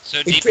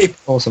 So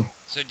awesome.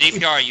 So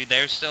DPR, are you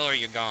there still, or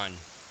you're gone?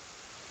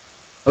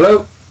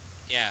 Hello?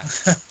 Yeah.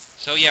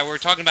 So yeah, we were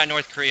talking about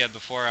North Korea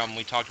before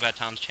we talked about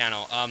Tom's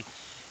channel.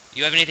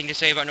 You have anything to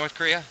say about North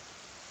Korea?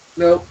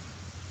 No.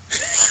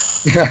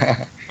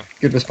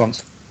 Good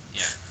response.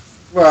 Yeah.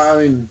 Well,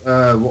 I mean,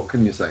 what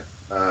can you say?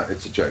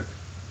 It's a joke.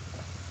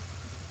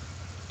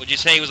 Would you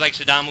say it was like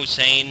Saddam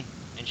Hussein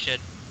and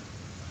shit?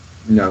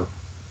 No.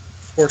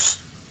 Of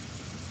course.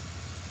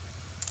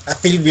 I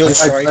feel really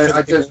sorry.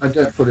 I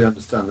don't fully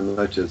understand the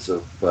motives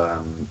of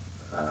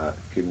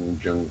Kim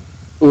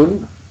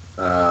Jong-un,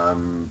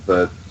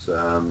 but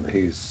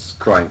he's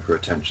crying for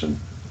attention.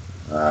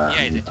 Yeah,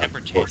 he's a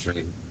temper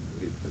tantrum.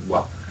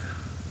 Well,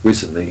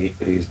 recently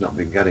he's not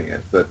been getting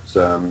it, but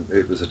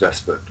it was a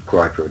desperate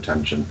cry for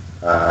attention,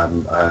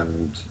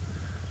 and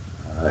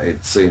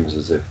it seems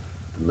as if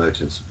the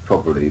motive's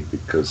probably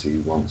because he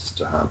wants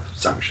to have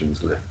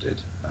sanctions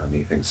lifted, and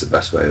he thinks the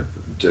best way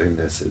of doing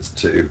this is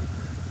to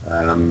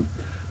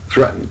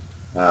threaten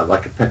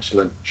like a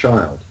petulant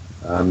child.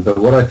 But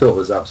what I thought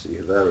was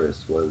absolutely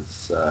hilarious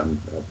was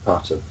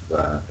part of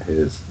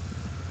his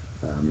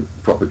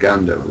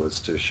propaganda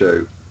was to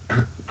show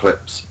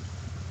clips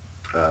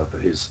of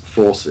his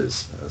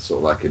forces sort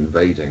of like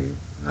invading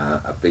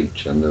a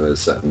beach, and there were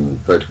certain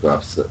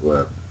photographs that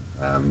were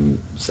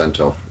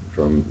sent off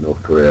from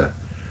North Korea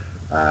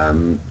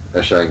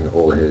showing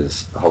all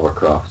his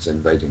hovercrafts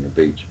invading a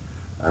beach,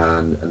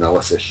 and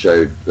analysis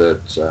showed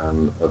that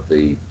of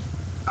the,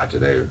 I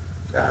don't know,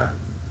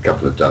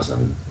 couple of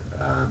dozen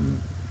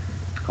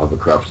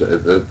hovercraft,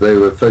 they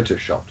were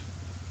photoshopped.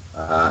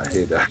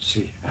 He'd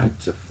actually had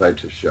to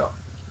Photoshop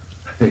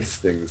these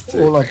things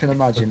to... All I can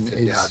imagine is...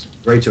 He had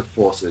greater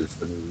forces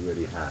than he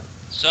really had.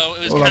 So it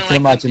was all I can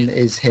imagine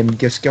is him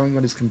just going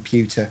on his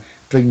computer,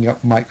 bringing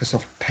up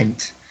Microsoft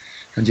Paint,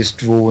 and just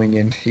drawing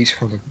in each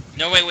one.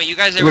 No, wait, you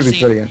guys ever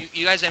seen...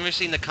 You guys ever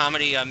seen the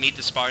comedy Meet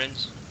the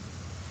Spartans?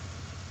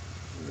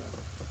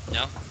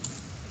 No?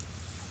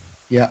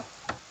 Yeah.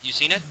 You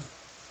seen it?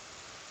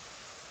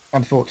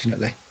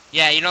 Unfortunately.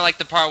 Yeah, you know, like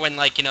the part when,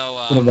 like,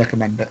 wouldn't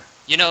recommend it.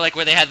 You know, like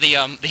where they had the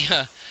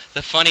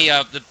funny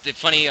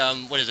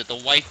what is it, the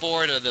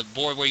whiteboard or the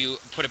board where you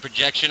put a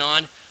projection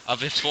on of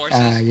his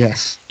forces?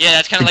 Yes. Yeah,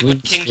 that's kind of like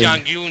what Kim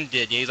Jong-un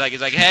did. He's like,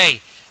 hey,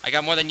 I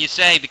got more than you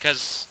say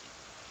because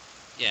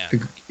Yeah.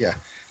 Yeah,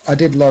 I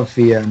did love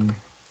the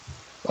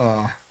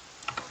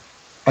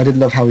I did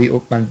love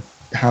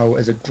how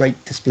as a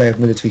great display of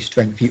military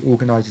strength he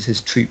organises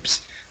his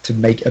troops to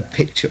make a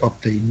picture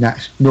of the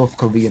North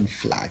Korean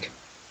flag.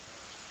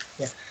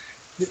 Yeah.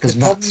 Because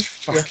that's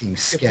fucking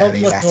scary. The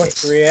problem with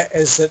North Korea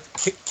is that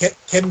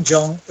Kim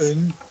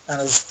Jong-un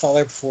and his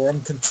father before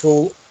him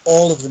control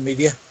all of the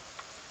media.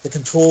 They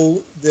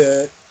control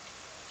the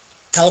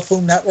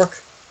telephone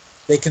network.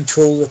 They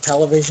control the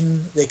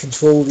television. They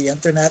control the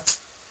internet.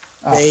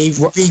 They've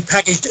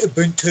repackaged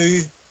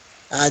Ubuntu.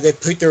 They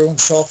put their own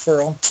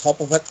software on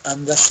top of it,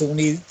 and that's the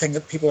only thing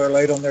that people are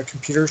allowed on their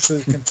computers, so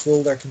they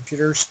control their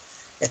computers.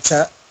 It's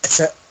a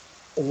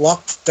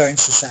locked down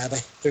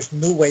society. There's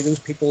no way those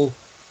people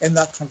in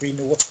that country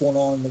know what's going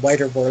on in the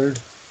wider world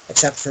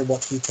except for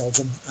what he tells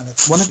them. And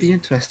it's one of the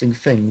interesting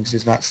things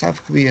is that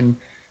South Korean,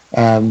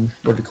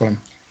 what do we call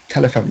them,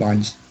 telephone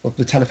lines, or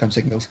the telephone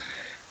signals,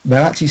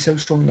 they're actually so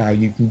strong now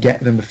you can get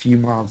them a few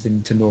miles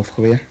into North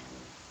Korea.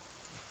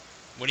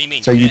 What do you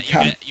mean? So you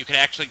can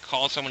actually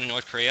call someone in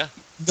North Korea?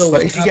 No,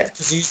 but if you get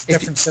to use a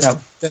different system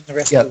than the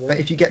rest of the world. But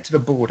if you get to the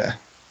border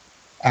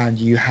and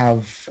you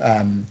have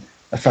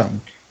a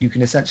phone, you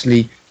can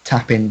essentially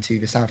tap into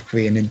the South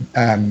Korean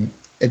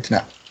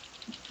internet,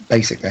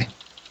 basically.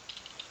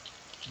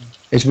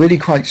 It's really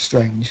quite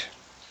strange.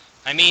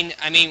 I mean,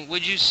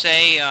 would you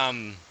say?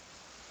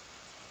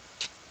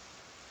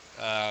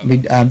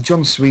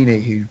 John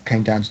Sweeney, who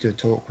came down to do a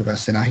talk with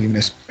us in our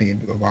humanist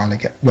meeting a while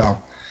ago,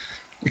 well,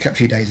 a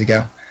few days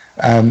ago,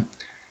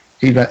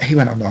 he went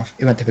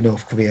to the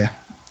North Korea,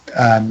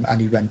 and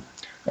he went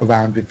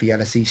around with the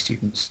LSE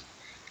students.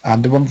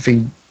 And the one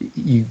thing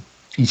he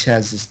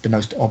says is the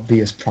most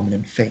obvious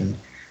prominent thing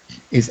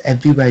is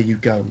everywhere you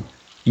go,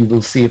 you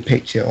will see a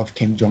picture of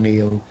Kim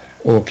Jong-il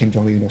or Kim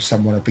Jong-un or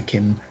someone of the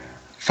Kim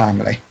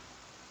family,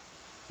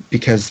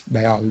 because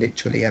they are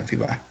literally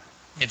everywhere.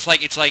 It's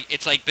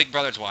like Big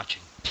Brother's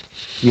watching.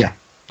 Yeah.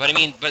 But I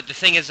mean, the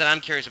thing is that I'm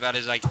curious about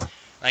is like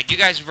you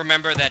guys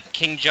remember that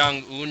Kim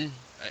Jong-un?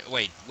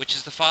 Wait, which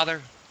is the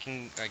father?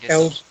 Kim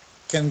Jong-il.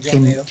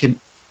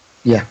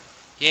 Yeah.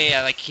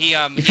 Yeah. Like he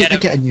You think they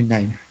get a new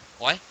name?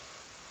 What?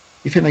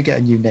 You think they get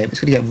a new name? It's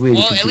gonna get really.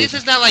 Well, confusing. at least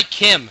it's not like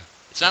Kim.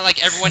 It's not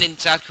like everyone in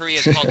South Korea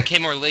is called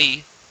Kim or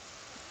Lee.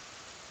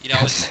 You know,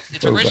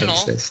 it's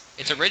original.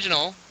 It's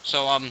original.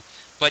 So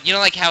but you know,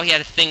 like how he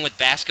had a thing with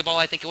basketball.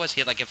 I think it was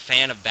he had like a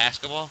fan of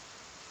basketball.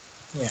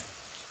 Yeah.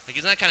 Like,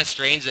 isn't that kind of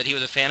strange that he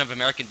was a fan of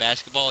American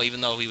basketball,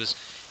 even though he was,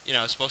 you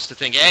know, supposed to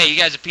think, hey, you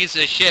guys are a piece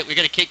of shit, we're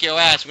gonna kick your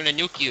ass, we're gonna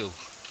nuke you,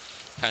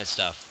 kind of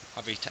stuff,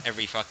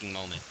 every fucking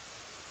moment.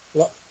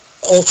 Well,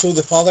 also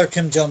the father,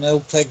 Kim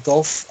Jong-il, played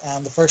golf,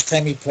 and the first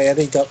time he played,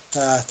 he got,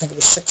 I think it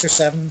was 6 or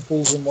 7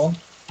 holes in one.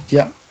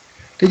 Yeah.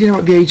 Did you know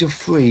at the age of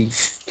 3,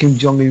 Kim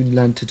Jong-un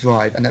learned to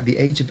drive, and at the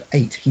age of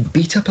 8, he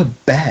beat up a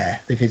bear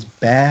with his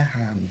bare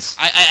hands?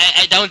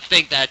 I don't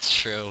think that's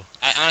true.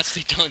 I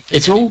honestly don't think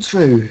it's all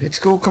true.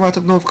 It's all come out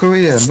of North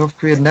Korea. North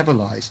Korea never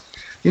lies.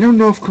 You know,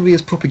 North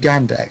Korea's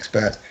propaganda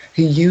expert,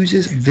 he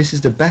uses, this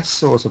is the best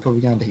source of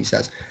propaganda, he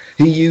says,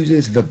 he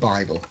uses the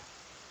Bible.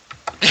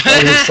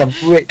 There is some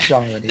rich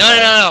irony.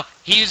 No.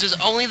 He uses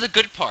only the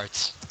good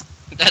parts.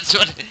 That's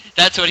what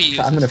he uses.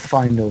 I can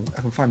find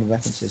the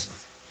references.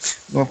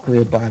 North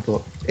Korea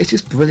Bible. It's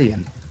just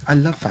brilliant. I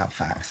love that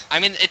fact. I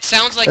mean, it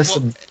sounds like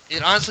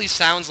it honestly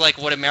sounds like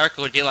what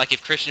America would be like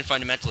if Christian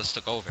fundamentalists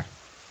took over.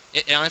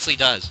 It honestly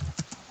does.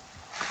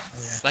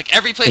 Yeah. Like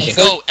every place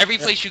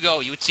you go,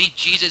 you would see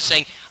Jesus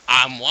saying,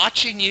 "I'm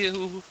watching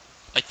you."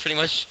 Like pretty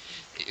much,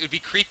 it would be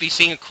creepy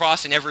seeing a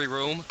cross in every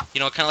room. You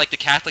know, kind of like the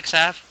Catholics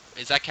have.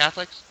 Is that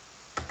Catholics?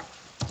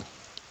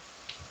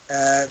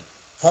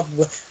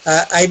 Probably.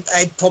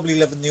 I'd probably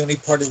live in the only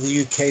part of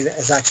the UK that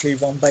is actually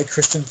run by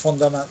Christian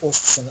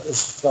fundamentalists, and it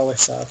is rather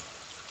sad.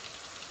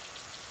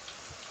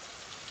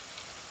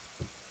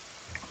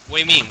 What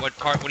do you mean? What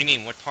part? What do you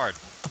mean? What part?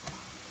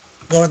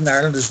 Northern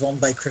Ireland is run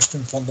by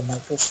Christian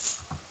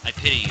fundamentalists. I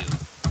pity you.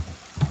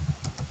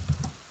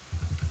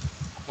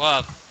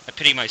 Well, I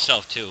pity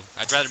myself too.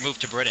 I'd rather move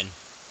to Britain.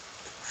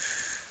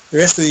 The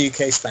rest of the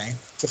UK is fine.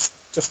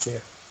 Just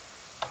here.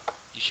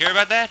 You sure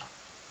about that?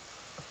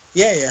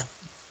 Yeah.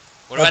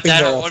 What about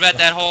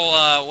that whole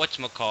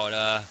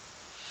whatchamacallit?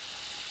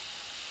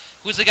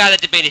 Who's the guy that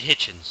debated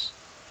Hitchens?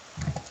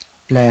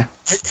 Blair.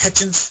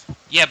 Hitchens?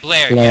 Yeah,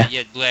 Blair.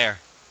 Yeah, Blair.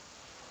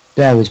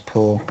 Blair was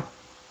poor.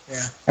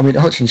 Yeah. I mean,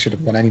 Hutchins should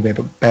have won anyway,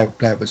 but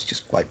Blair was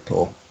just quite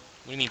poor. What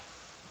do you mean?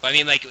 I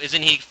mean, like,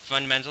 isn't he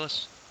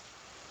fundamentalist?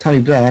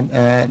 Tony Blair?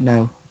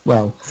 No.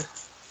 Well,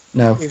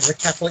 no. He was a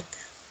Catholic.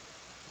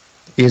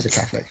 He is a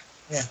Catholic.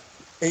 Yeah.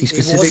 He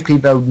specifically,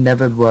 though,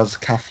 never was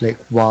Catholic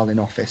while in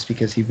office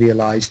because he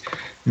realised,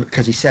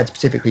 because he said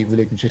specifically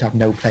religion should have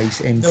no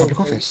place in public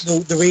office. No,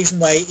 the reason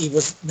why he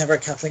was never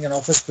Catholic in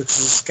office because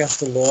it's against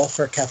the law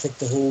for a Catholic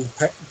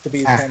to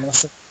be a Prime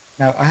Minister.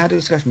 Now, I had a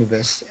discussion with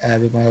this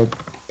with my old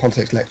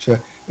politics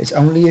lecturer. It's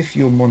only if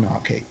you're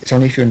monarchy. It's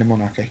only if you're in the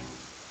monarchy.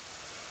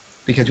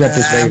 Because we had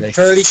Disraeli.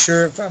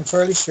 I'm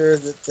fairly sure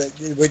that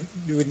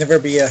you would never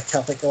be a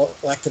Catholic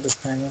elected as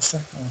Prime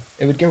Minister.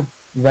 It would go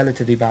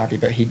relatively badly,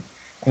 but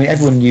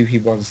everyone knew he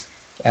was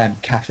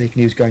Catholic and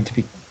he was going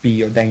to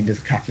be ordained as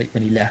a Catholic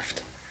when he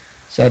left.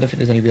 So I don't think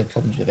there's any real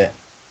problems with it.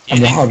 Do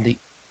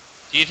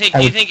you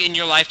think in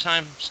your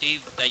lifetime,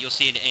 Steve, that you'll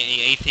see an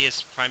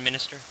atheist Prime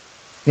Minister?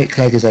 Nick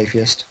Clegg is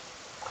atheist.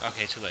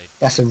 Okay, too late.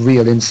 That's a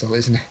real insult,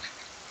 isn't it?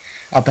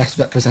 Our best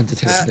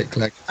representative is Nick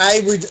Clegg.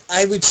 I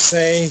would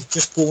say,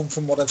 just going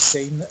from what I've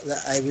seen,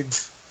 that I would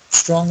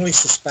strongly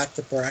suspect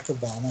that Barack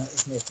Obama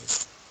is an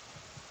atheist.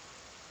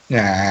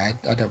 Nah,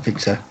 I don't think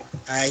so.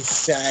 I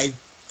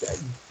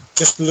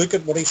just look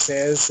at what he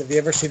says. Have you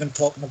ever seen him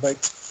talking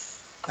about?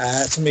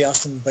 Somebody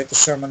asked him about the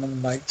Sermon on the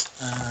Mount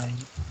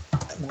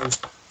when he was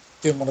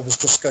doing one of his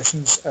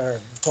discussions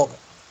or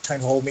town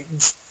hall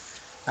meetings,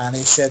 and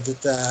he said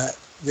that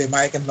the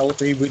American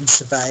military wouldn't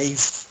survive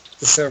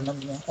the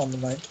Sermon on the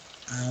Mount.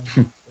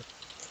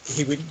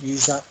 He wouldn't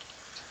use that.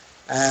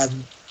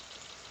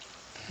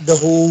 The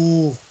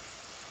whole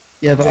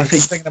but I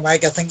think thing in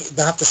America, I think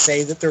they have to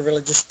say that they're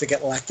religious to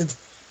get elected.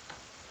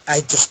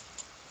 It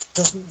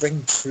doesn't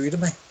ring true to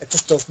me. It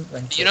just doesn't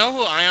ring true. You know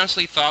who I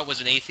honestly thought was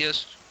an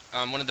atheist?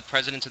 One of the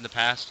presidents in the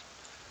past.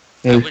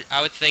 Who?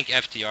 I would think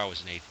FDR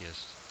was an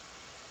atheist.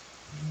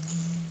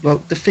 Well,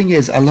 the thing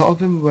is, a lot of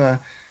them were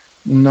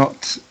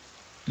not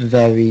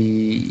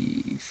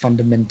very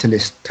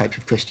fundamentalist type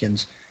of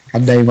Christians,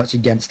 and very much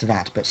against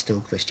that, but still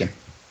Christian.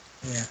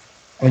 Yeah.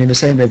 I mean, in the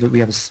same way that we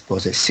have, 60%,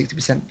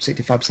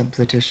 65%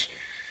 British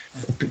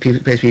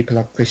people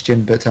are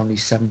Christian, but only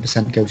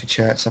 7% go to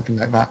church, something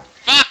like that.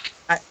 Fuck!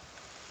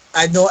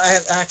 I know. I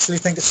actually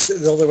think it's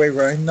the other way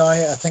around now.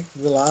 I think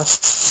the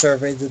last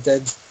survey they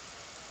did,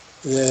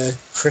 the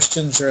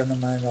Christians are in the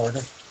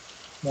minority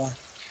more.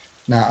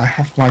 Now, I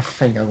have my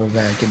thing over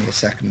there. Give me a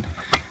second.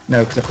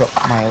 No, because I've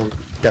got my old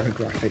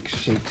demographic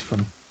sheet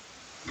from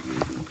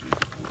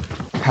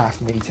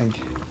past meeting.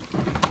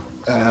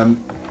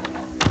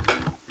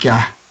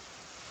 Yeah.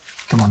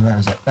 Come on, where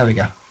is it? There we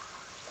go.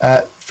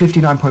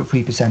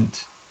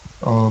 59.3%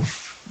 of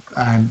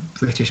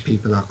British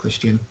people are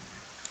Christian,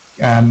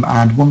 and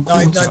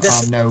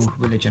 1/4 are no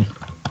religion.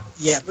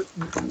 Yeah, but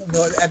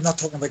no, I'm not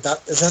talking about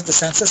that. Is that the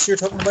census you're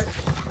talking about?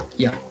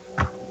 Yeah.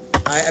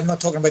 I'm not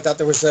talking about that.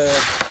 There was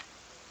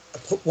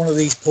one of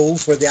these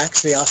polls where they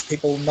actually asked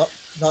people not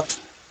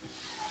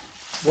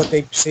what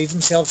they perceive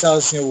themselves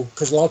as,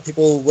 because a lot of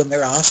people, when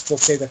they're asked, they'll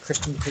say they're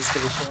Christian because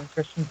they were born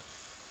Christian.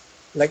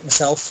 Like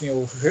myself,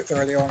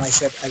 earlier on I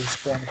said I was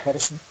born a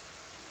Protestant,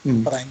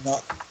 but I'm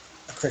not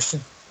a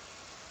Christian.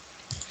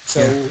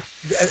 So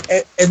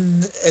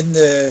in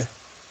the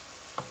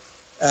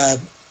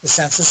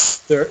census,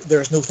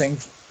 there's no thing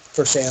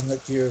for saying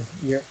that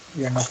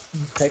you're not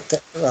typed.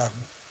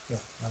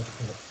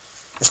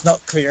 It's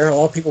not clear. A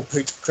lot of people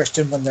put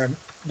Christian when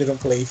they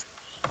don't believe.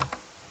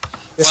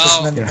 This was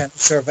an independent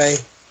survey.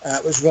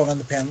 It was run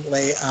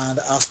independently and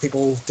asked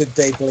people did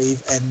they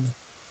believe in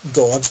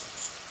God,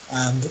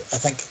 and I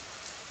think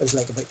it was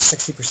like about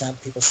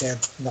 60% people said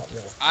not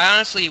really. I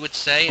honestly would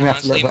say,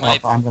 I'm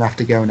going to have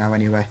to go now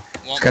anyway.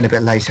 It's getting a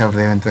bit late over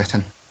here in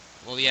Britain.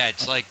 Well, yeah,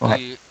 it's like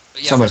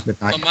it's almost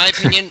midnight. Well,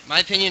 my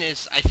opinion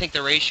is I think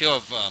the ratio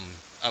of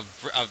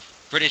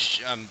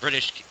British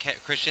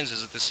Christians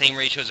is the same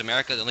ratio as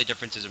America. The only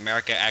difference is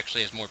America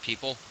actually has more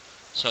people,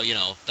 so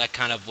that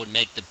kind of would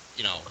make the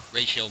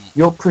ratio.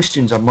 Your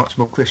Christians are much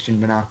more Christian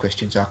than our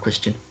Christians are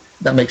Christian.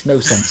 That makes no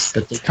sense,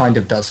 but it kind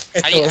of does.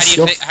 How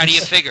do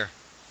you figure?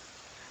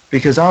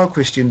 Because our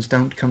Christians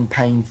don't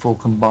campaign for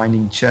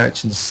combining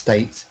church and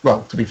state.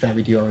 Well, to be fair,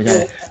 we do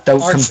already.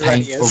 Don't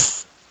campaign for.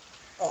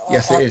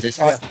 Yes, it is.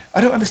 I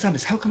don't understand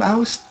this. How come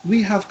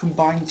we have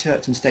combined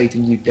church and state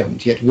and you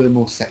don't? Yet we're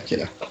more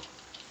secular.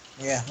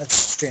 Yeah, that's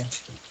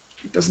strange.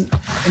 It doesn't.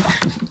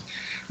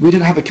 We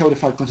don't have a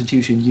codified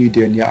constitution. You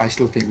do, and yet I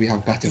still think we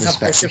have better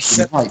respect for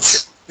human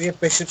rights. We have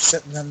bishops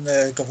sitting in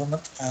the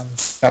government, and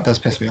that does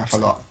piss me off a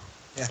lot.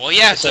 Yeah. Well,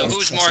 yeah. So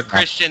who's more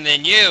Christian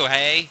than you?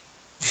 Hey.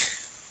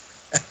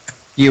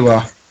 You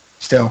are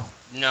still.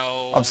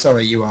 No. I'm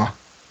sorry, you are.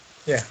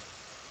 Yeah.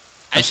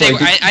 I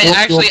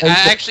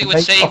actually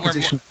would say the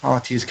opposition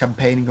party is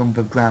campaigning on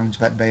the grounds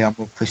that they are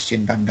more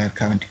Christian than their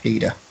current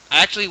leader.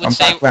 I actually would on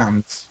say that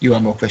grounds, you are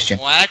more Christian.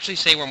 Well, I actually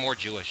say we're more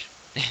Jewish.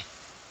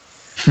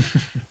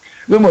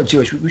 We're more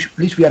Jewish. At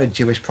least we had a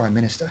Jewish prime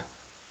minister.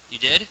 You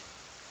did?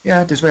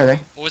 Yeah, Disraeli.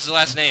 What was the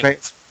last name?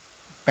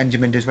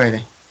 Benjamin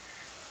Disraeli.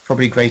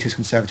 Probably greatest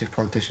conservative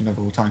politician of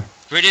all time.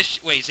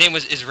 British? Wait, his name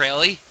was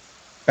Israeli?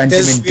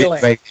 Benjamin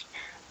Disraeli,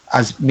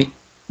 as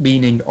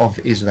meaning of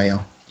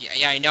Israel.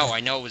 Yeah, I know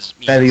it was.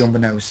 Very on the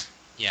nose.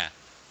 Yeah,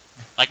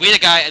 like we had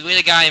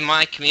a guy in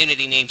my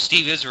community named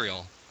Steve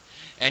Israel,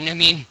 and I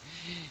mean,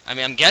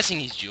 I'm guessing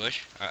he's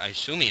Jewish. I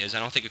assume he is. I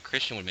don't think a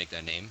Christian would make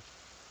that name.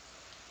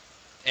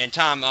 And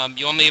Tom,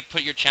 you want me to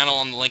put your channel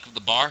on the link of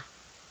the bar?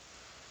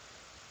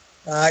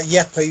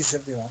 Yeah, please,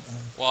 if you want.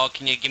 Well,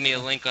 can you give me a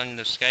link on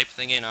the Skype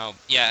thing? And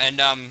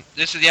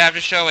this is the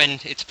after show,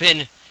 and it's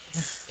been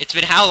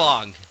how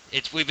long?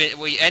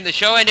 The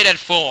show ended at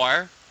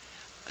 4.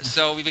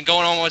 So we've been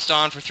going almost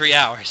on for 3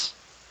 hours.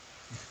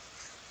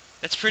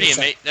 That's pretty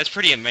That's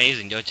pretty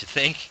amazing, don't you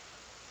think?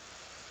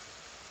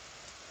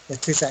 Yeah,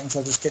 2 seconds.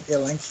 I'll just get you a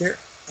link here.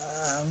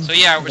 So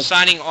yeah, we're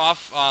signing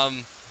off.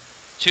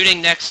 Tune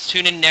in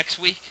next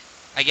week,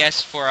 I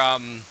guess, for I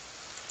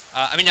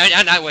mean,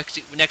 not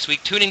next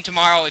week. Tune in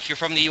tomorrow if you're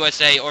from the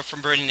USA or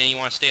from Britain and you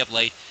want to stay up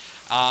late.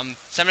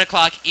 7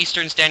 o'clock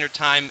Eastern Standard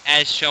Time,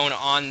 as shown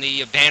on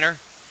the banner.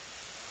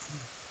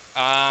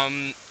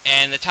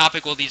 And the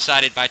topic will be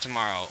decided by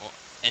tomorrow,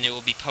 and it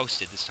will be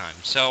posted this time.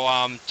 So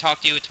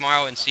talk to you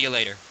tomorrow and see you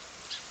later.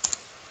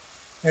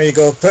 There you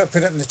go. Put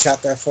it in the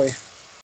chat there for you.